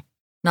handwriting,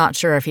 not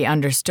sure if he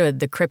understood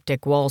the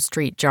cryptic Wall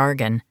Street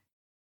jargon.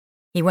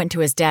 He went to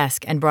his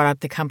desk and brought up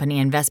the company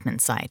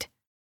investment site.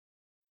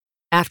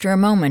 After a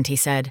moment, he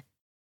said,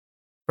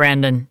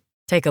 "Brandon,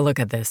 take a look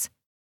at this.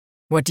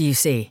 What do you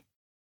see?"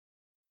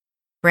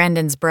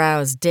 Brandon's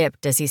brows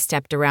dipped as he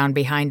stepped around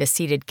behind a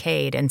seated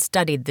Cade and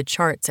studied the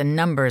charts and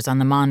numbers on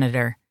the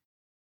monitor.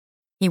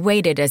 He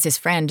waited as his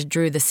friend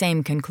drew the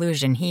same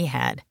conclusion he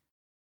had.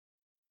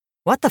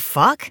 "What the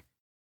fuck?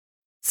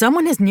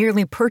 Someone has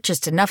nearly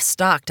purchased enough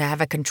stock to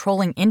have a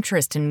controlling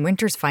interest in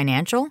Wynter's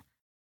Financial?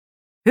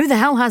 Who the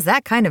hell has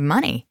that kind of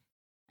money?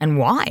 And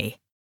why?"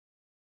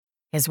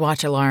 His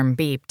watch alarm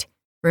beeped,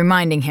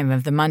 reminding him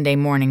of the Monday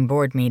morning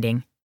board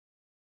meeting.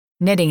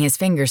 Knitting his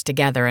fingers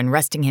together and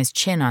resting his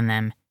chin on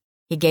them,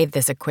 he gave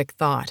this a quick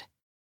thought.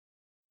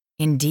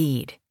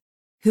 Indeed,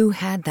 who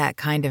had that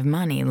kind of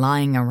money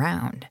lying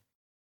around?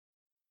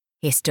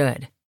 He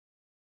stood.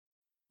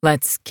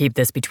 "Let's keep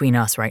this between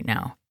us right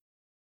now.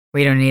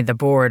 We don't need the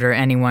board or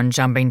anyone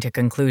jumping to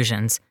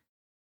conclusions.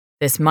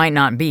 This might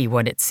not be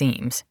what it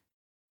seems.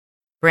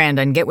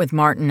 Brandon, get with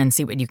Martin and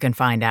see what you can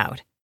find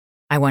out.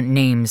 I want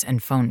names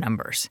and phone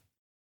numbers."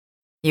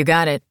 "You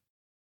got it."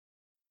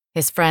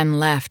 His friend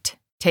left,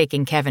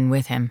 taking Kevin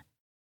with him.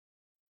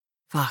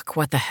 Fuck,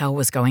 what the hell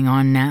was going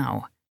on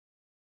now?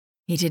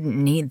 He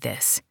didn't need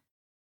this.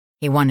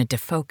 He wanted to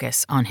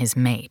focus on his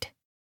mate.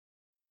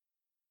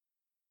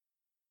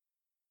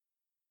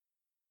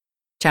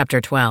 Chapter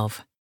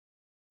 12.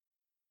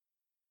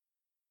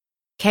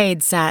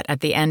 Cade sat at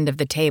the end of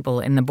the table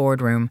in the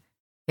boardroom,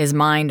 his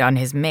mind on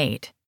his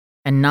mate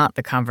and not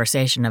the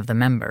conversation of the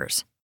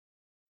members.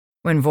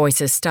 When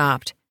voices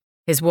stopped,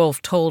 his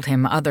wolf told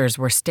him others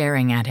were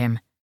staring at him.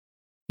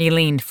 He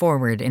leaned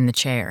forward in the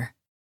chair.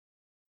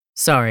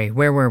 Sorry,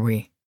 where were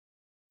we?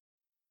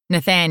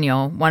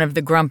 Nathaniel, one of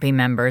the grumpy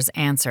members,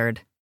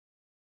 answered.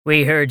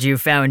 We heard you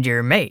found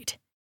your mate.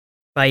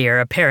 By your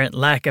apparent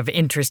lack of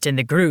interest in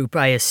the group,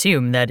 I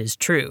assume that is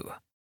true.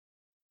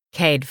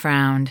 Cade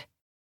frowned.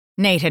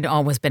 Nate had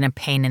always been a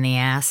pain in the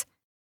ass,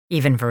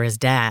 even for his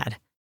dad.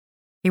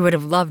 He would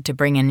have loved to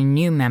bring in a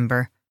new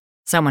member,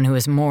 someone who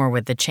was more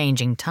with the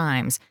changing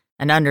times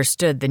and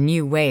understood the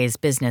new ways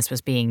business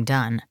was being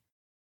done.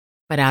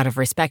 But out of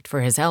respect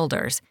for his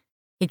elders,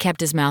 he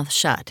kept his mouth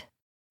shut,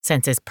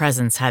 since his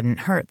presence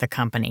hadn't hurt the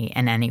company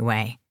in any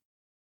way.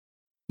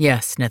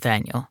 Yes,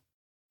 Nathaniel.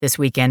 This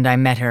weekend I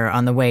met her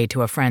on the way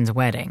to a friend's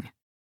wedding.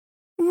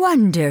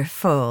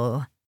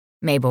 Wonderful,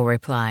 Mabel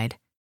replied.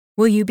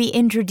 Will you be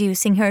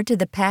introducing her to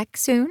the pack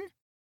soon?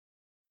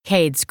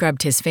 Cade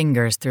scrubbed his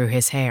fingers through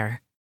his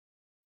hair.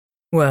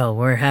 Well,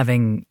 we're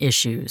having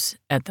issues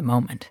at the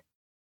moment.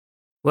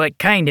 What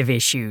kind of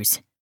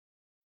issues?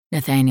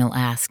 Nathaniel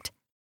asked.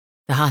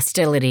 The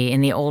hostility in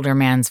the older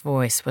man's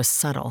voice was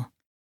subtle.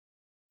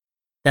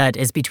 That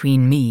is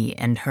between me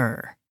and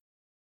her.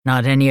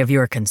 Not any of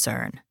your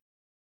concern.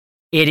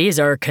 It is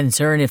our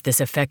concern if this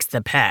affects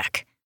the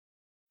pack,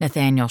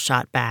 Nathaniel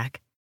shot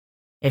back.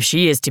 If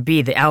she is to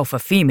be the alpha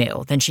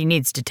female, then she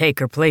needs to take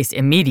her place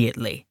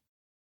immediately.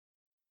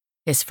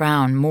 His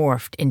frown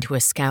morphed into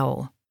a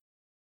scowl.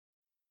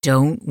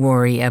 Don't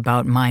worry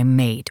about my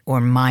mate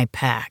or my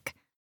pack.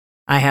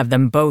 I have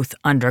them both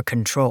under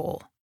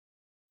control.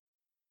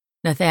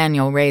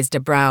 Nathaniel raised a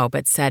brow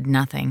but said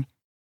nothing,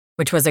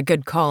 which was a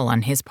good call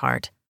on his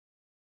part.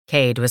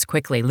 Cade was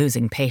quickly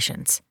losing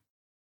patience.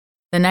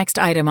 The next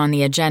item on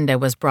the agenda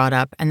was brought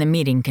up and the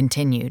meeting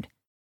continued.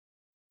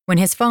 When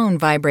his phone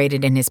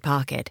vibrated in his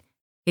pocket,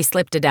 he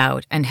slipped it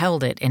out and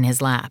held it in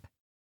his lap.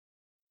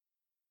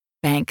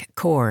 Bank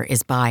Corp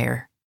is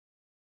buyer,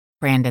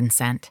 Brandon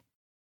sent.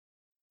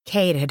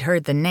 Cade had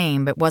heard the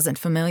name but wasn't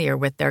familiar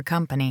with their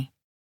company.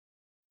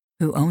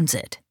 Who owns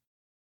it?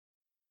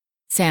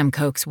 Sam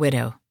Koch's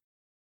widow.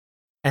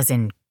 As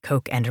in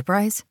Koch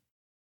Enterprise?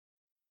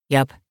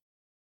 Yup.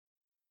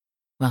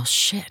 Well,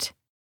 shit.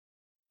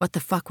 What the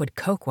fuck would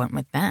Koch want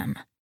with them?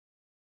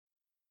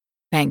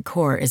 Bank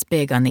Corp is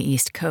big on the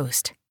East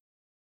Coast.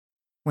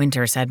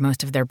 WYNTER'S had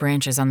most of their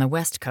branches on the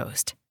West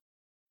Coast.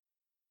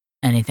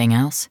 Anything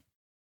else?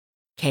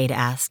 Cade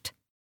asked.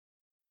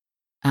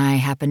 I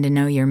happen to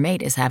know your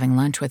mate is having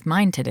lunch with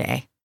mine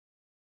today.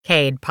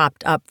 Cade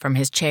popped up from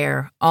his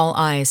chair, all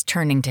eyes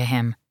turning to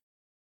him.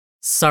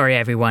 Sorry,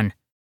 everyone.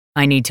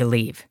 I need to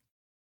leave.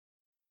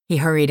 He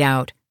hurried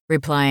out,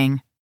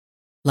 replying,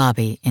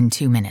 Lobby in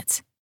 2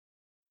 minutes.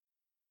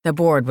 The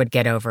board would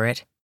get over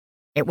it.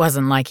 It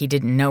wasn't like he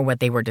didn't know what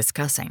they were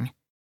discussing.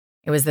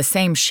 It was the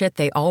same shit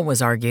they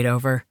always argued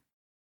over.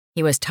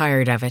 He was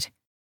tired of it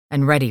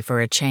and ready for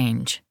a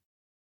change.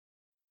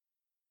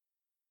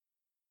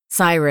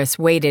 Cyrus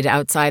waited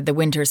outside the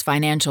WYNTER'S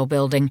financial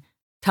building,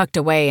 tucked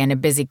away in a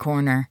busy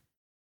corner.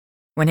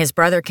 When his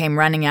brother came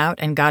running out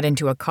and got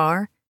into a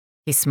car,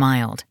 he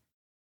smiled.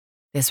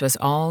 This was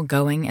all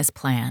going as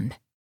planned.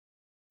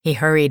 He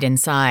hurried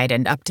inside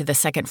and up to the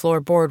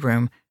second-floor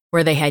boardroom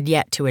where they had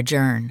yet to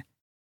adjourn.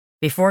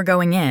 Before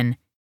going in,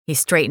 he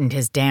straightened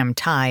his damn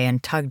tie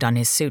and tugged on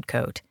his suit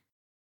coat.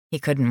 He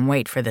couldn't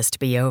wait for this to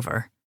be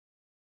over.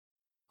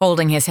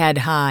 Holding his head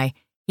high,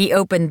 he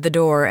opened the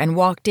door and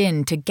walked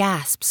in to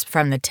gasps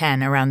from the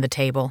 10 around the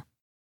table.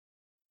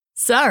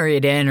 Sorry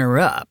to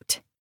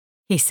interrupt,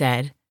 he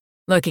said,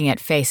 looking at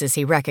faces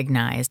he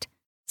recognized,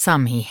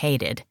 some he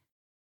hated.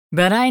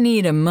 But I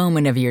need a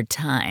moment of your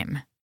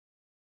time.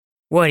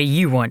 What do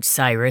you want,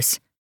 Cyrus?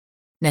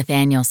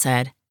 Nathaniel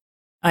said.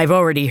 I've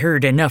already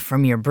heard enough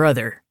from your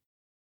brother.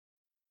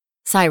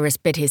 Cyrus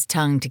bit his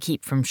tongue to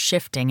keep from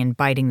shifting and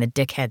biting the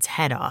dickhead's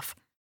head off.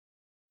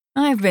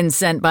 I've been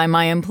sent by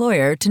my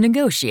employer to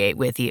negotiate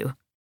with you.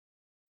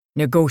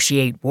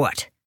 Negotiate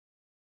what?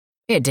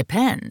 It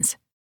depends,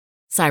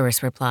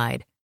 Cyrus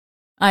replied.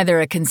 Either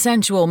a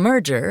consensual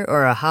merger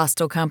or a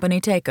hostile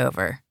company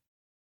takeover.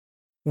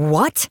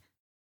 What?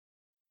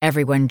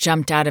 Everyone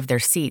jumped out of their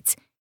seats,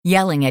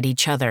 yelling at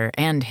each other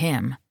and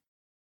him.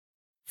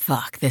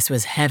 Fuck, this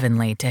was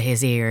heavenly to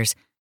his ears,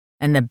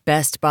 and the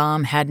best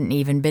bomb hadn't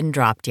even been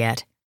dropped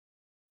yet.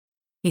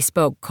 He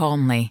spoke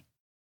calmly.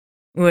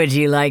 Would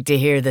you like to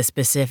hear the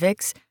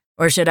specifics,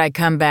 or should I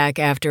come back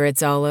after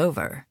it's all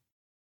over?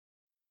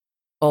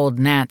 Old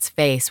Nat's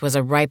face was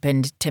a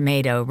ripened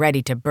tomato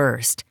ready to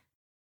burst.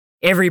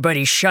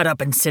 Everybody shut up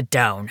and sit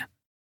down.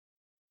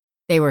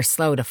 They were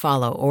slow to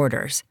follow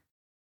orders.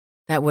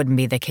 That wouldn't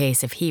be the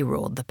case if he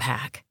ruled the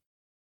pack.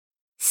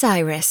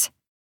 Cyrus,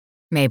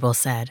 Mabel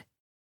said.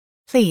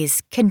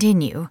 please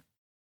continue.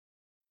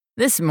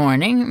 This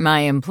morning,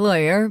 my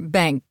employer,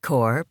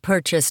 Bancorp,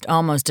 purchased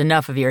almost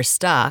enough of your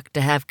stock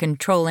to have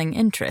controlling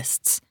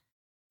interests.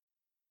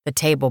 The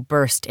table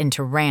burst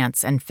into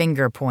rants and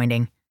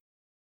finger-pointing.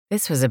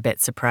 This was a bit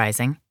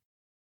surprising.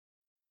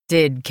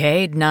 Did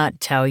Cade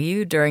not tell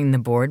you during the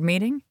board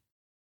meeting?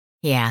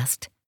 He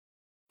asked.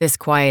 This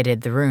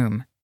quieted the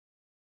room.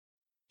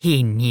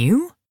 He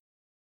knew?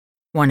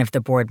 One of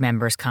the board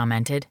members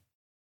commented.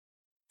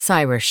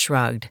 Cyrus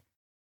shrugged.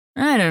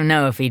 I don't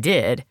know if he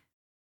did,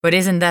 but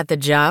isn't that the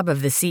job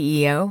of the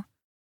CEO?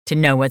 To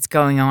know what's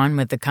going on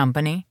with the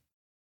company?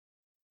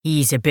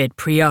 He's a bit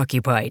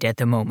preoccupied at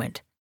the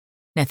moment,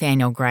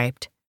 Nathaniel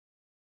griped.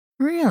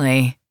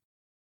 Really?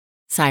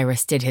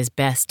 Cyrus did his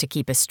best to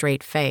keep a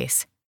straight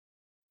face.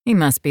 He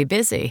must be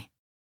busy.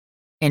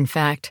 In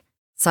fact,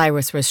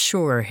 Cyrus was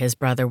sure his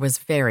brother was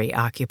very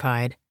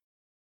occupied.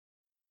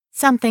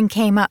 Something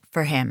came up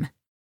for him.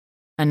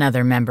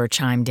 Another member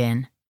chimed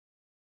in.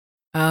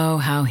 Oh,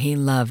 how he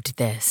loved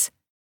this.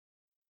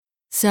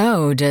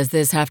 So, does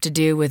this have to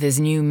do with his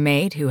new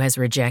mate who has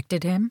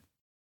rejected him?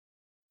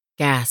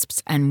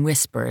 Gasps and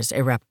whispers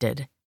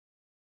erupted.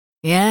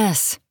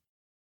 Yes,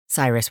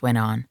 Cyrus went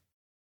on.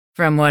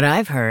 From what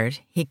I've heard,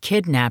 he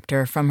kidnapped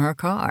her from her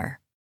car.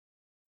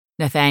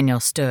 Nathaniel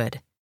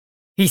stood.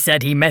 He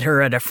said he met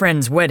her at a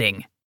friend's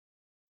wedding.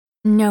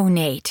 No,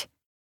 Nate,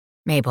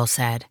 Mabel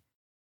said.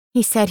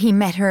 He said he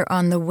met her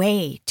on the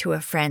way to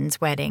a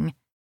friend's wedding.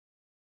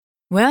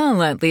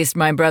 Well, at least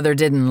my brother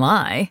didn't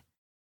lie.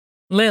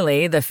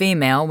 Lily, the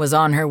female, was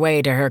on her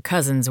way to her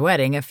cousin's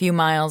wedding a few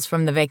miles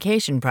from the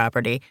vacation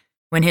property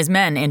when his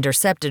men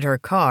intercepted her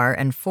car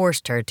and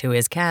forced her to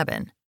his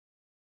cabin.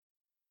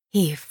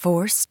 He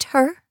forced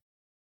her?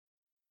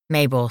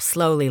 Mabel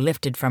slowly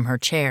lifted from her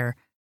chair,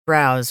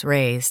 brows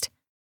raised.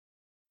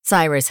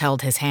 Cyrus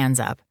held his hands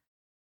up.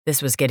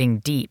 This was getting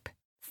deep,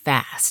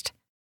 fast.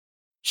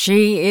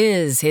 She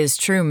is his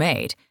true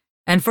mate,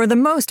 and for the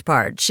most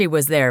part she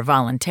was there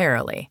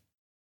voluntarily.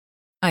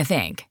 I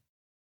think.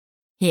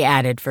 He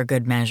added for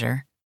good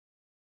measure.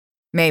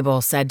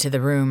 Mabel said to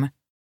the room,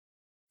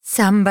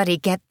 Somebody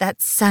get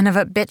that son of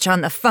a bitch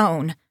on the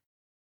phone.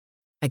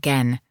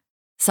 Again,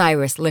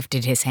 Cyrus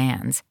lifted his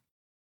hands.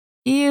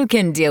 You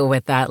can deal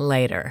with that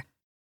later.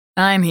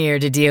 I'm here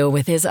to deal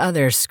with his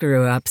other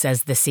screw-ups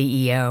as the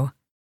CEO.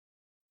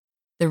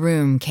 The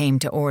room came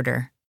to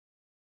order.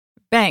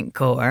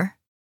 Bancorp,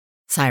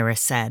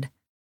 Cyrus said,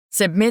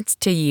 submits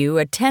to you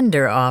a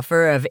tender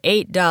offer of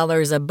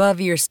 $8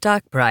 above your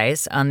stock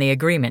price on the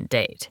agreement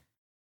date.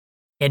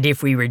 And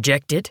if we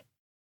reject it?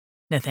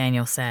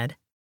 Nathaniel said.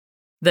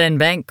 Then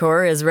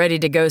Bancorp is ready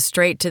to go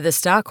straight to the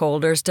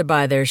stockholders to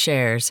buy their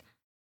shares.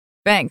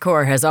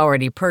 Bancorp has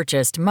already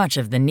purchased much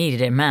of the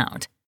needed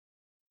amount.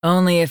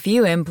 Only a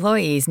few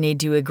employees need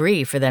to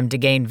agree for them to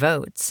gain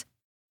votes.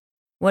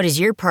 What is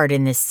your part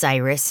in this,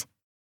 Cyrus?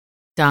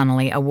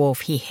 Donnelly, a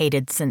wolf he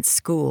hated since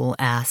school,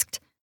 asked.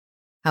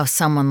 How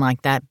someone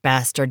like that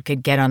bastard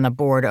could get on the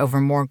board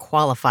over more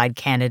qualified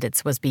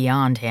candidates was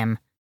beyond him.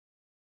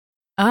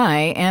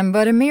 I am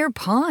but a mere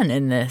pawn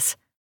in this,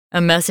 a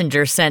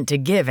messenger sent to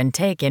give and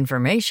take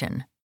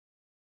information.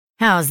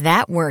 How's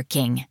that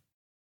working?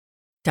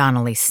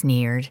 Donnelly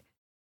sneered.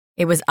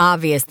 It was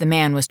obvious the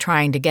man was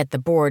trying to get the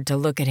board to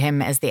look at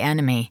him as the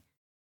enemy.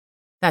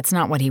 That's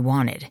not what he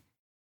wanted.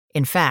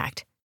 In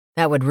fact,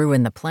 that would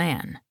ruin the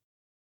plan.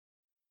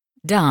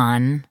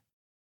 Don,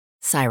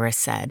 Cyrus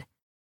said,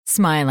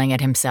 smiling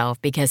at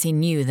himself because he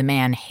knew the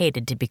man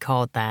hated to be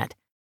called that.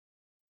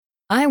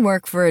 I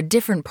work for a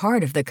different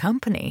part of the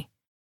company.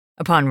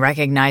 Upon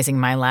recognizing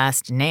my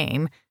last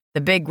name,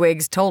 the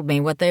bigwigs told me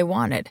what they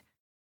wanted.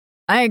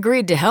 I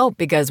agreed to help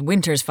because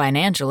WYNTER'S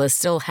Financial is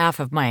still half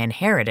of my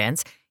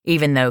inheritance,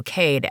 even though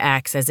Cade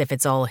acts as if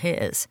it's all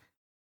his.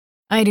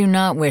 I do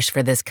not wish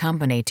for this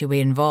company to be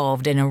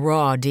involved in a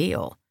raw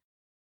deal.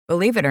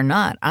 Believe it or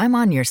not, I'm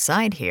on your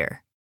side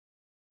here.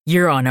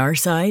 You're on our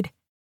side?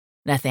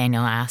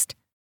 Nathaniel asked.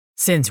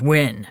 Since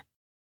when?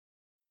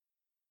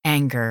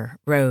 Anger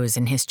rose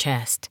in his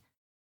chest.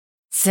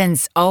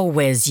 Since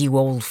always, you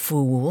old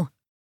fool.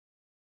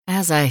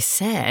 As I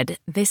said,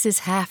 this is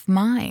half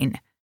mine,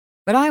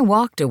 but I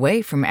walked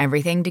away from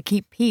everything to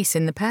keep peace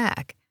in the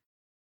pack.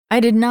 I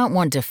did not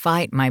want to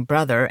fight my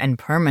brother and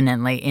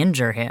permanently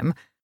injure him,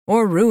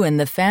 or ruin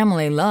the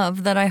family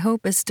love that I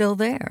hope is still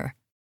there.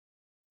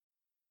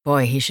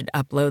 Boy, he should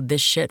upload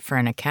this shit for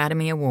an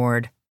Academy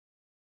Award.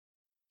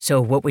 So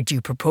what would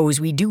you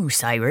propose we do,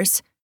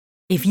 Cyrus,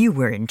 if you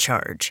were in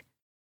charge?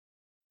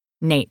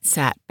 Nate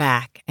sat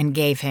back and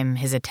gave him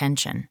his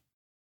attention.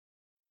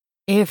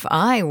 If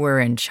I were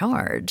in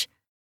charge,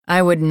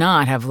 I would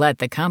not have let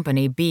the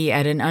company be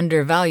at an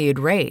undervalued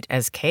rate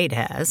as Cade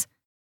has,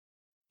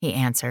 he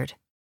answered.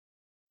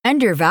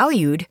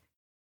 Undervalued?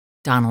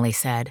 Donnelly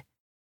said.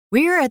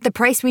 We're at the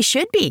price we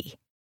should be.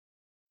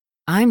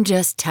 I'm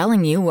just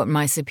telling you what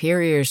my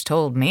superiors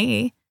told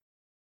me.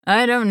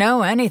 I don't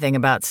know anything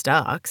about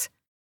stocks.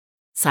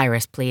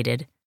 Cyrus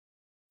pleaded.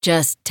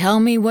 Just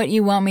tell me what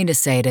you want me to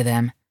say to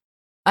them.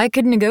 I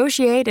could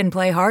negotiate and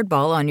play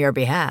hardball on your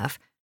behalf,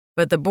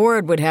 but the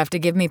board would have to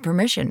give me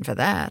permission for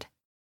that.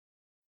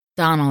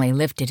 Donnelly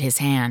lifted his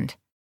hand.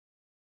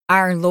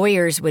 Our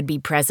lawyers would be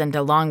present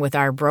along with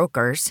our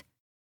brokers.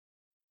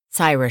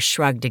 Cyrus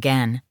shrugged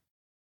again.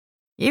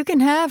 You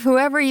can have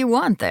whoever you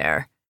want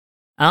there.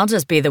 I'll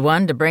just be the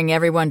one to bring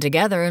everyone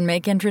together and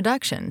make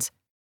introductions.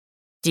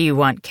 Do you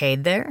want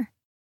Cade there?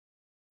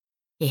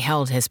 He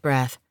held his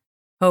breath,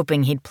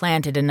 hoping he'd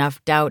planted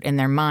enough doubt in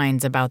their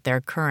minds about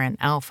their current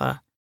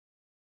alpha.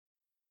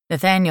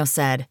 Nathaniel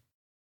said,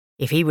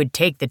 if he would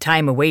take the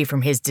time away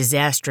from his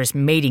disastrous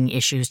mating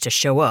issues to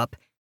show up,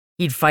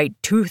 he'd fight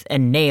tooth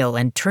and nail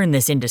and turn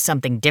this into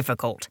something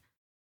difficult.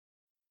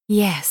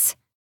 Yes,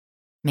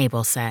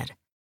 Mabel said.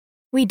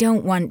 We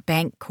don't want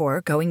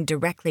Bancorp going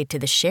directly to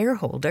the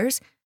shareholders.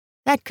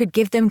 That could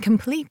give them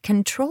complete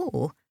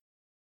control.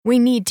 We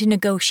need to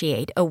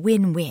negotiate a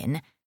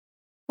win-win.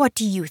 What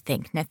do you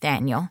think,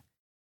 Nathaniel?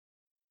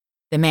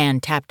 The man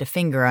tapped a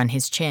finger on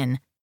his chin,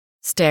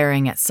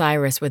 staring at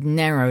Cyrus with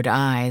narrowed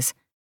eyes.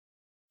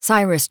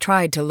 Cyrus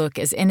tried to look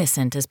as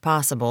innocent as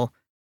possible,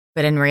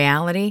 but in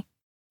reality,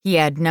 he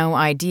had no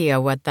idea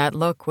what that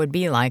look would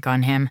be like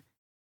on him.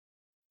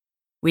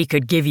 We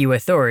could give you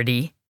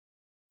authority,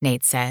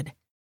 Nate said,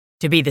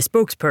 to be the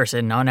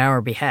spokesperson on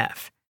our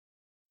behalf.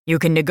 You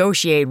can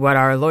negotiate what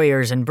our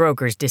lawyers and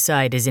brokers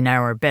decide is in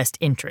our best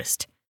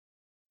interest.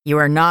 You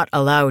are not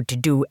allowed to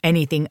do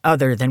anything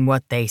other than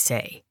what they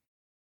say.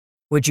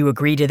 Would you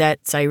agree to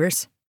that,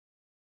 Cyrus?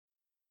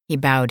 He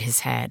bowed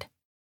his head.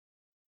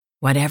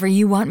 Whatever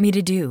you want me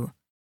to do,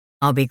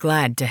 I'll be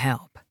glad to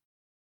help.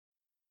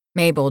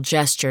 Mabel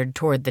gestured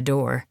toward the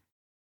door.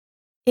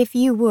 If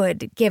you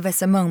would give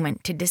us a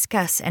moment to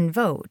discuss and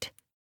vote.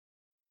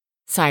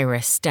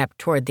 Cyrus stepped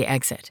toward the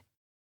exit.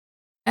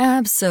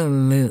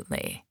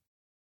 Absolutely.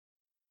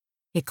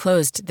 He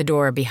closed the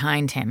door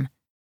behind him,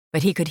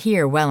 but he could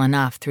hear well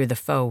enough through the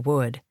faux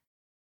wood.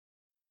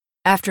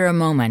 After a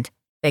moment,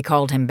 they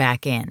called him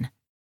back in.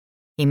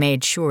 He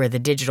made sure the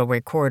digital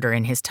recorder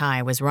in his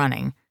tie was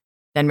running,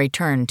 then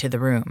returned to the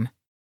room.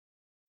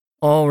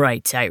 All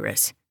right,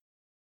 Cyrus,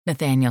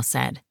 Nathaniel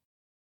said.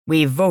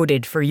 We've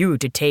voted for you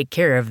to take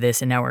care of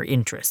this in our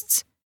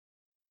interests.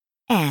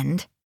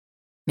 And,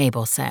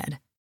 Mabel said,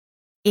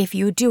 if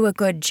you do a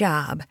good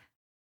job,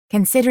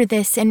 consider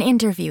this an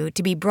interview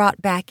to be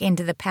brought back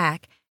into the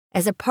pack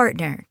as a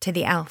partner to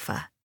the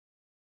Alpha.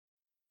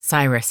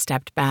 Cyrus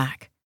stepped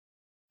back.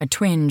 A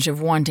twinge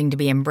of wanting to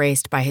be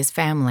embraced by his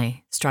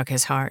family struck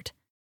his heart,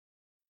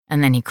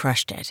 and then he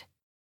crushed it.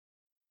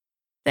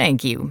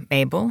 Thank you,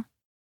 Mabel.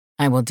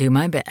 I will do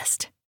my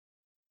best.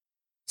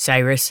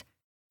 Cyrus,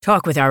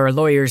 talk with our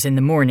lawyers in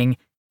the morning,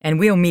 and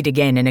we'll meet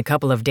again in a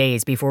couple of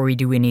days before we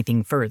do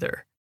anything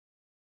further.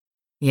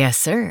 Yes,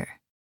 sir.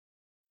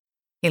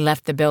 He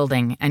left the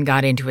building and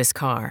got into his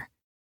car.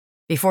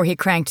 Before he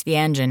cranked the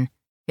engine,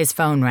 his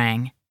phone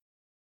rang.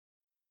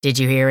 Did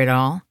you hear it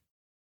all?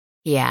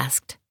 He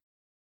asked.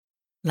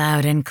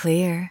 Loud and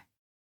clear,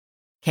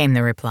 came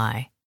the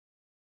reply.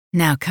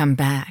 Now come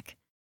back,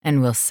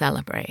 and we'll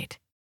celebrate.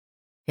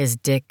 His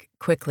dick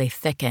quickly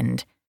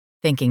thickened,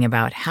 thinking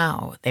about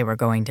how they were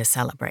going to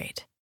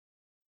celebrate.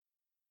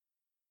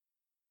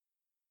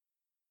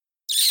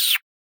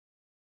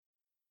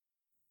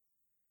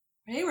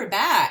 Hey, we're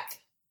back.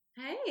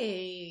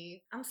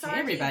 Hey, I'm sorry. Hey,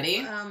 everybody.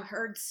 If you,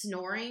 heard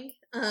snoring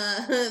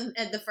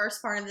at the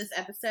first part of this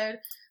episode.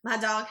 My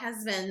dog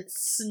has been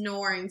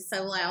snoring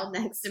so loud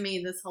next to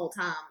me this whole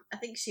time. I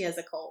think she has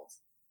a cold.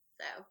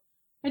 So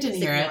I didn't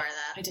just hear it. ignore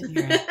that. I didn't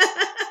hear it.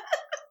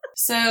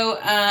 So,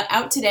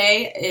 out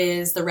today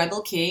is The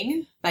Rebel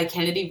King by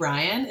Kennedy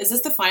Ryan. Is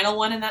this the final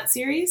one in that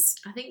series?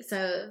 I think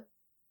so.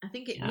 I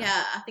think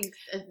I think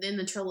in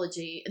the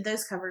trilogy,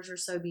 those covers are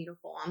so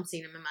beautiful. I'm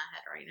seeing them in my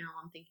head right now.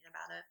 I'm thinking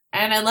about it.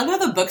 And I love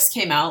how the books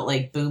came out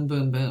like boom,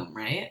 boom, boom,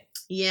 right?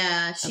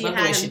 Yeah, she love the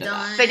had way she them did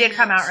done. that. They did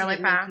come out She really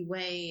didn't make fast. you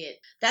wait.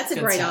 That's a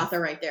Good great stuff. author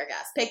right there,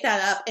 guys. Pick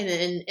that up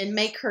and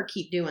make her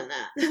keep doing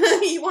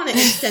that. You want to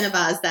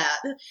incentivize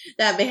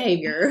that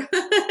behavior.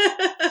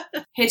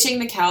 Hitching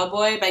the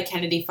Cowboy by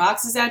Kennedy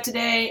Fox is out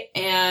today,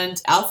 and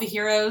Alpha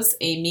Heroes,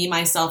 a Me,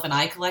 Myself, and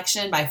I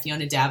collection by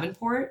Fiona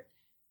Davenport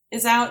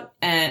is out.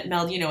 And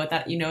Mel, you know what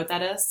that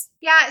is?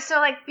 Yeah, so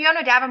like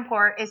Fiona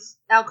Davenport is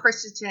Elle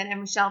Christensen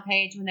and Michelle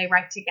Page when they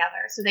write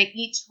together. So they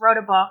each wrote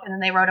a book and then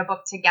they wrote a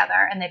book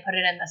together and they put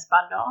it in this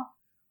bundle.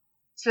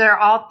 So they're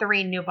all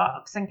 3 new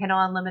books and Kindle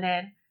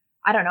Unlimited.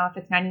 I don't know if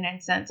it's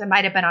 99 cents. It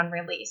might have been on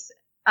release.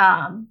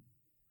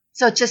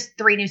 So it's just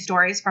 3 new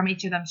stories from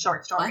each of them,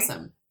 short stories.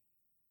 Awesome.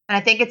 And I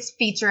think it's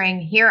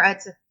featuring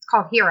it's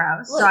called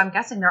Heroes. Look. So I'm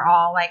guessing they're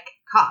all like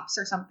cops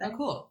or something. Oh,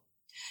 cool.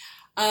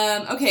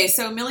 Okay,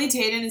 so Millie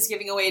Taiden is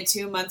giving away a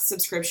 2-month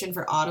subscription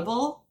for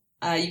Audible.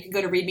 You can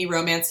go to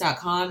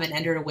readmeromance.com and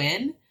enter to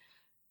win.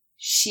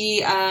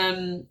 She,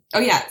 and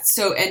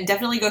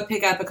definitely go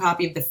pick up a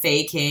copy of The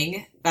Fae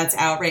King. That's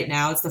out right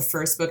now. It's the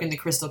first book in the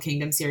Crystal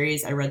Kingdom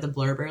series. I read the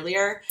blurb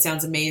earlier. It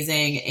sounds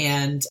amazing.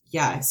 And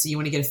yeah, so you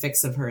want to get a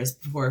fix of hers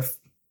before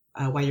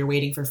while you're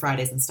waiting for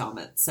Friday's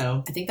installment.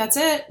 So I think that's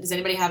it. Does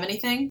anybody have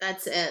anything?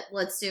 That's it.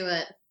 Let's do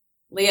it.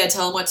 Leah,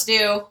 tell them what to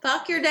do.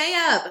 Fuck your day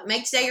up.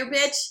 Make today your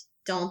bitch.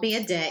 Don't be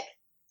a dick.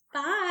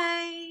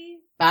 Bye.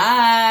 Bye.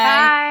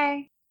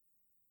 Bye.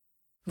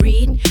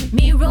 Read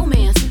me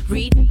romance.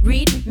 Read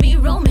me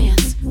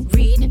romance.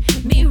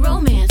 Read me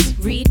romance.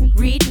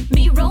 Read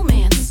me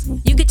romance.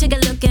 You could take a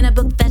look in a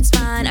book, that's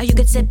fine. Or you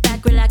could sit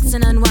back, relax,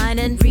 and unwind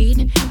and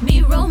read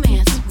me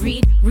romance.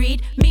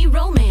 Read me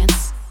romance.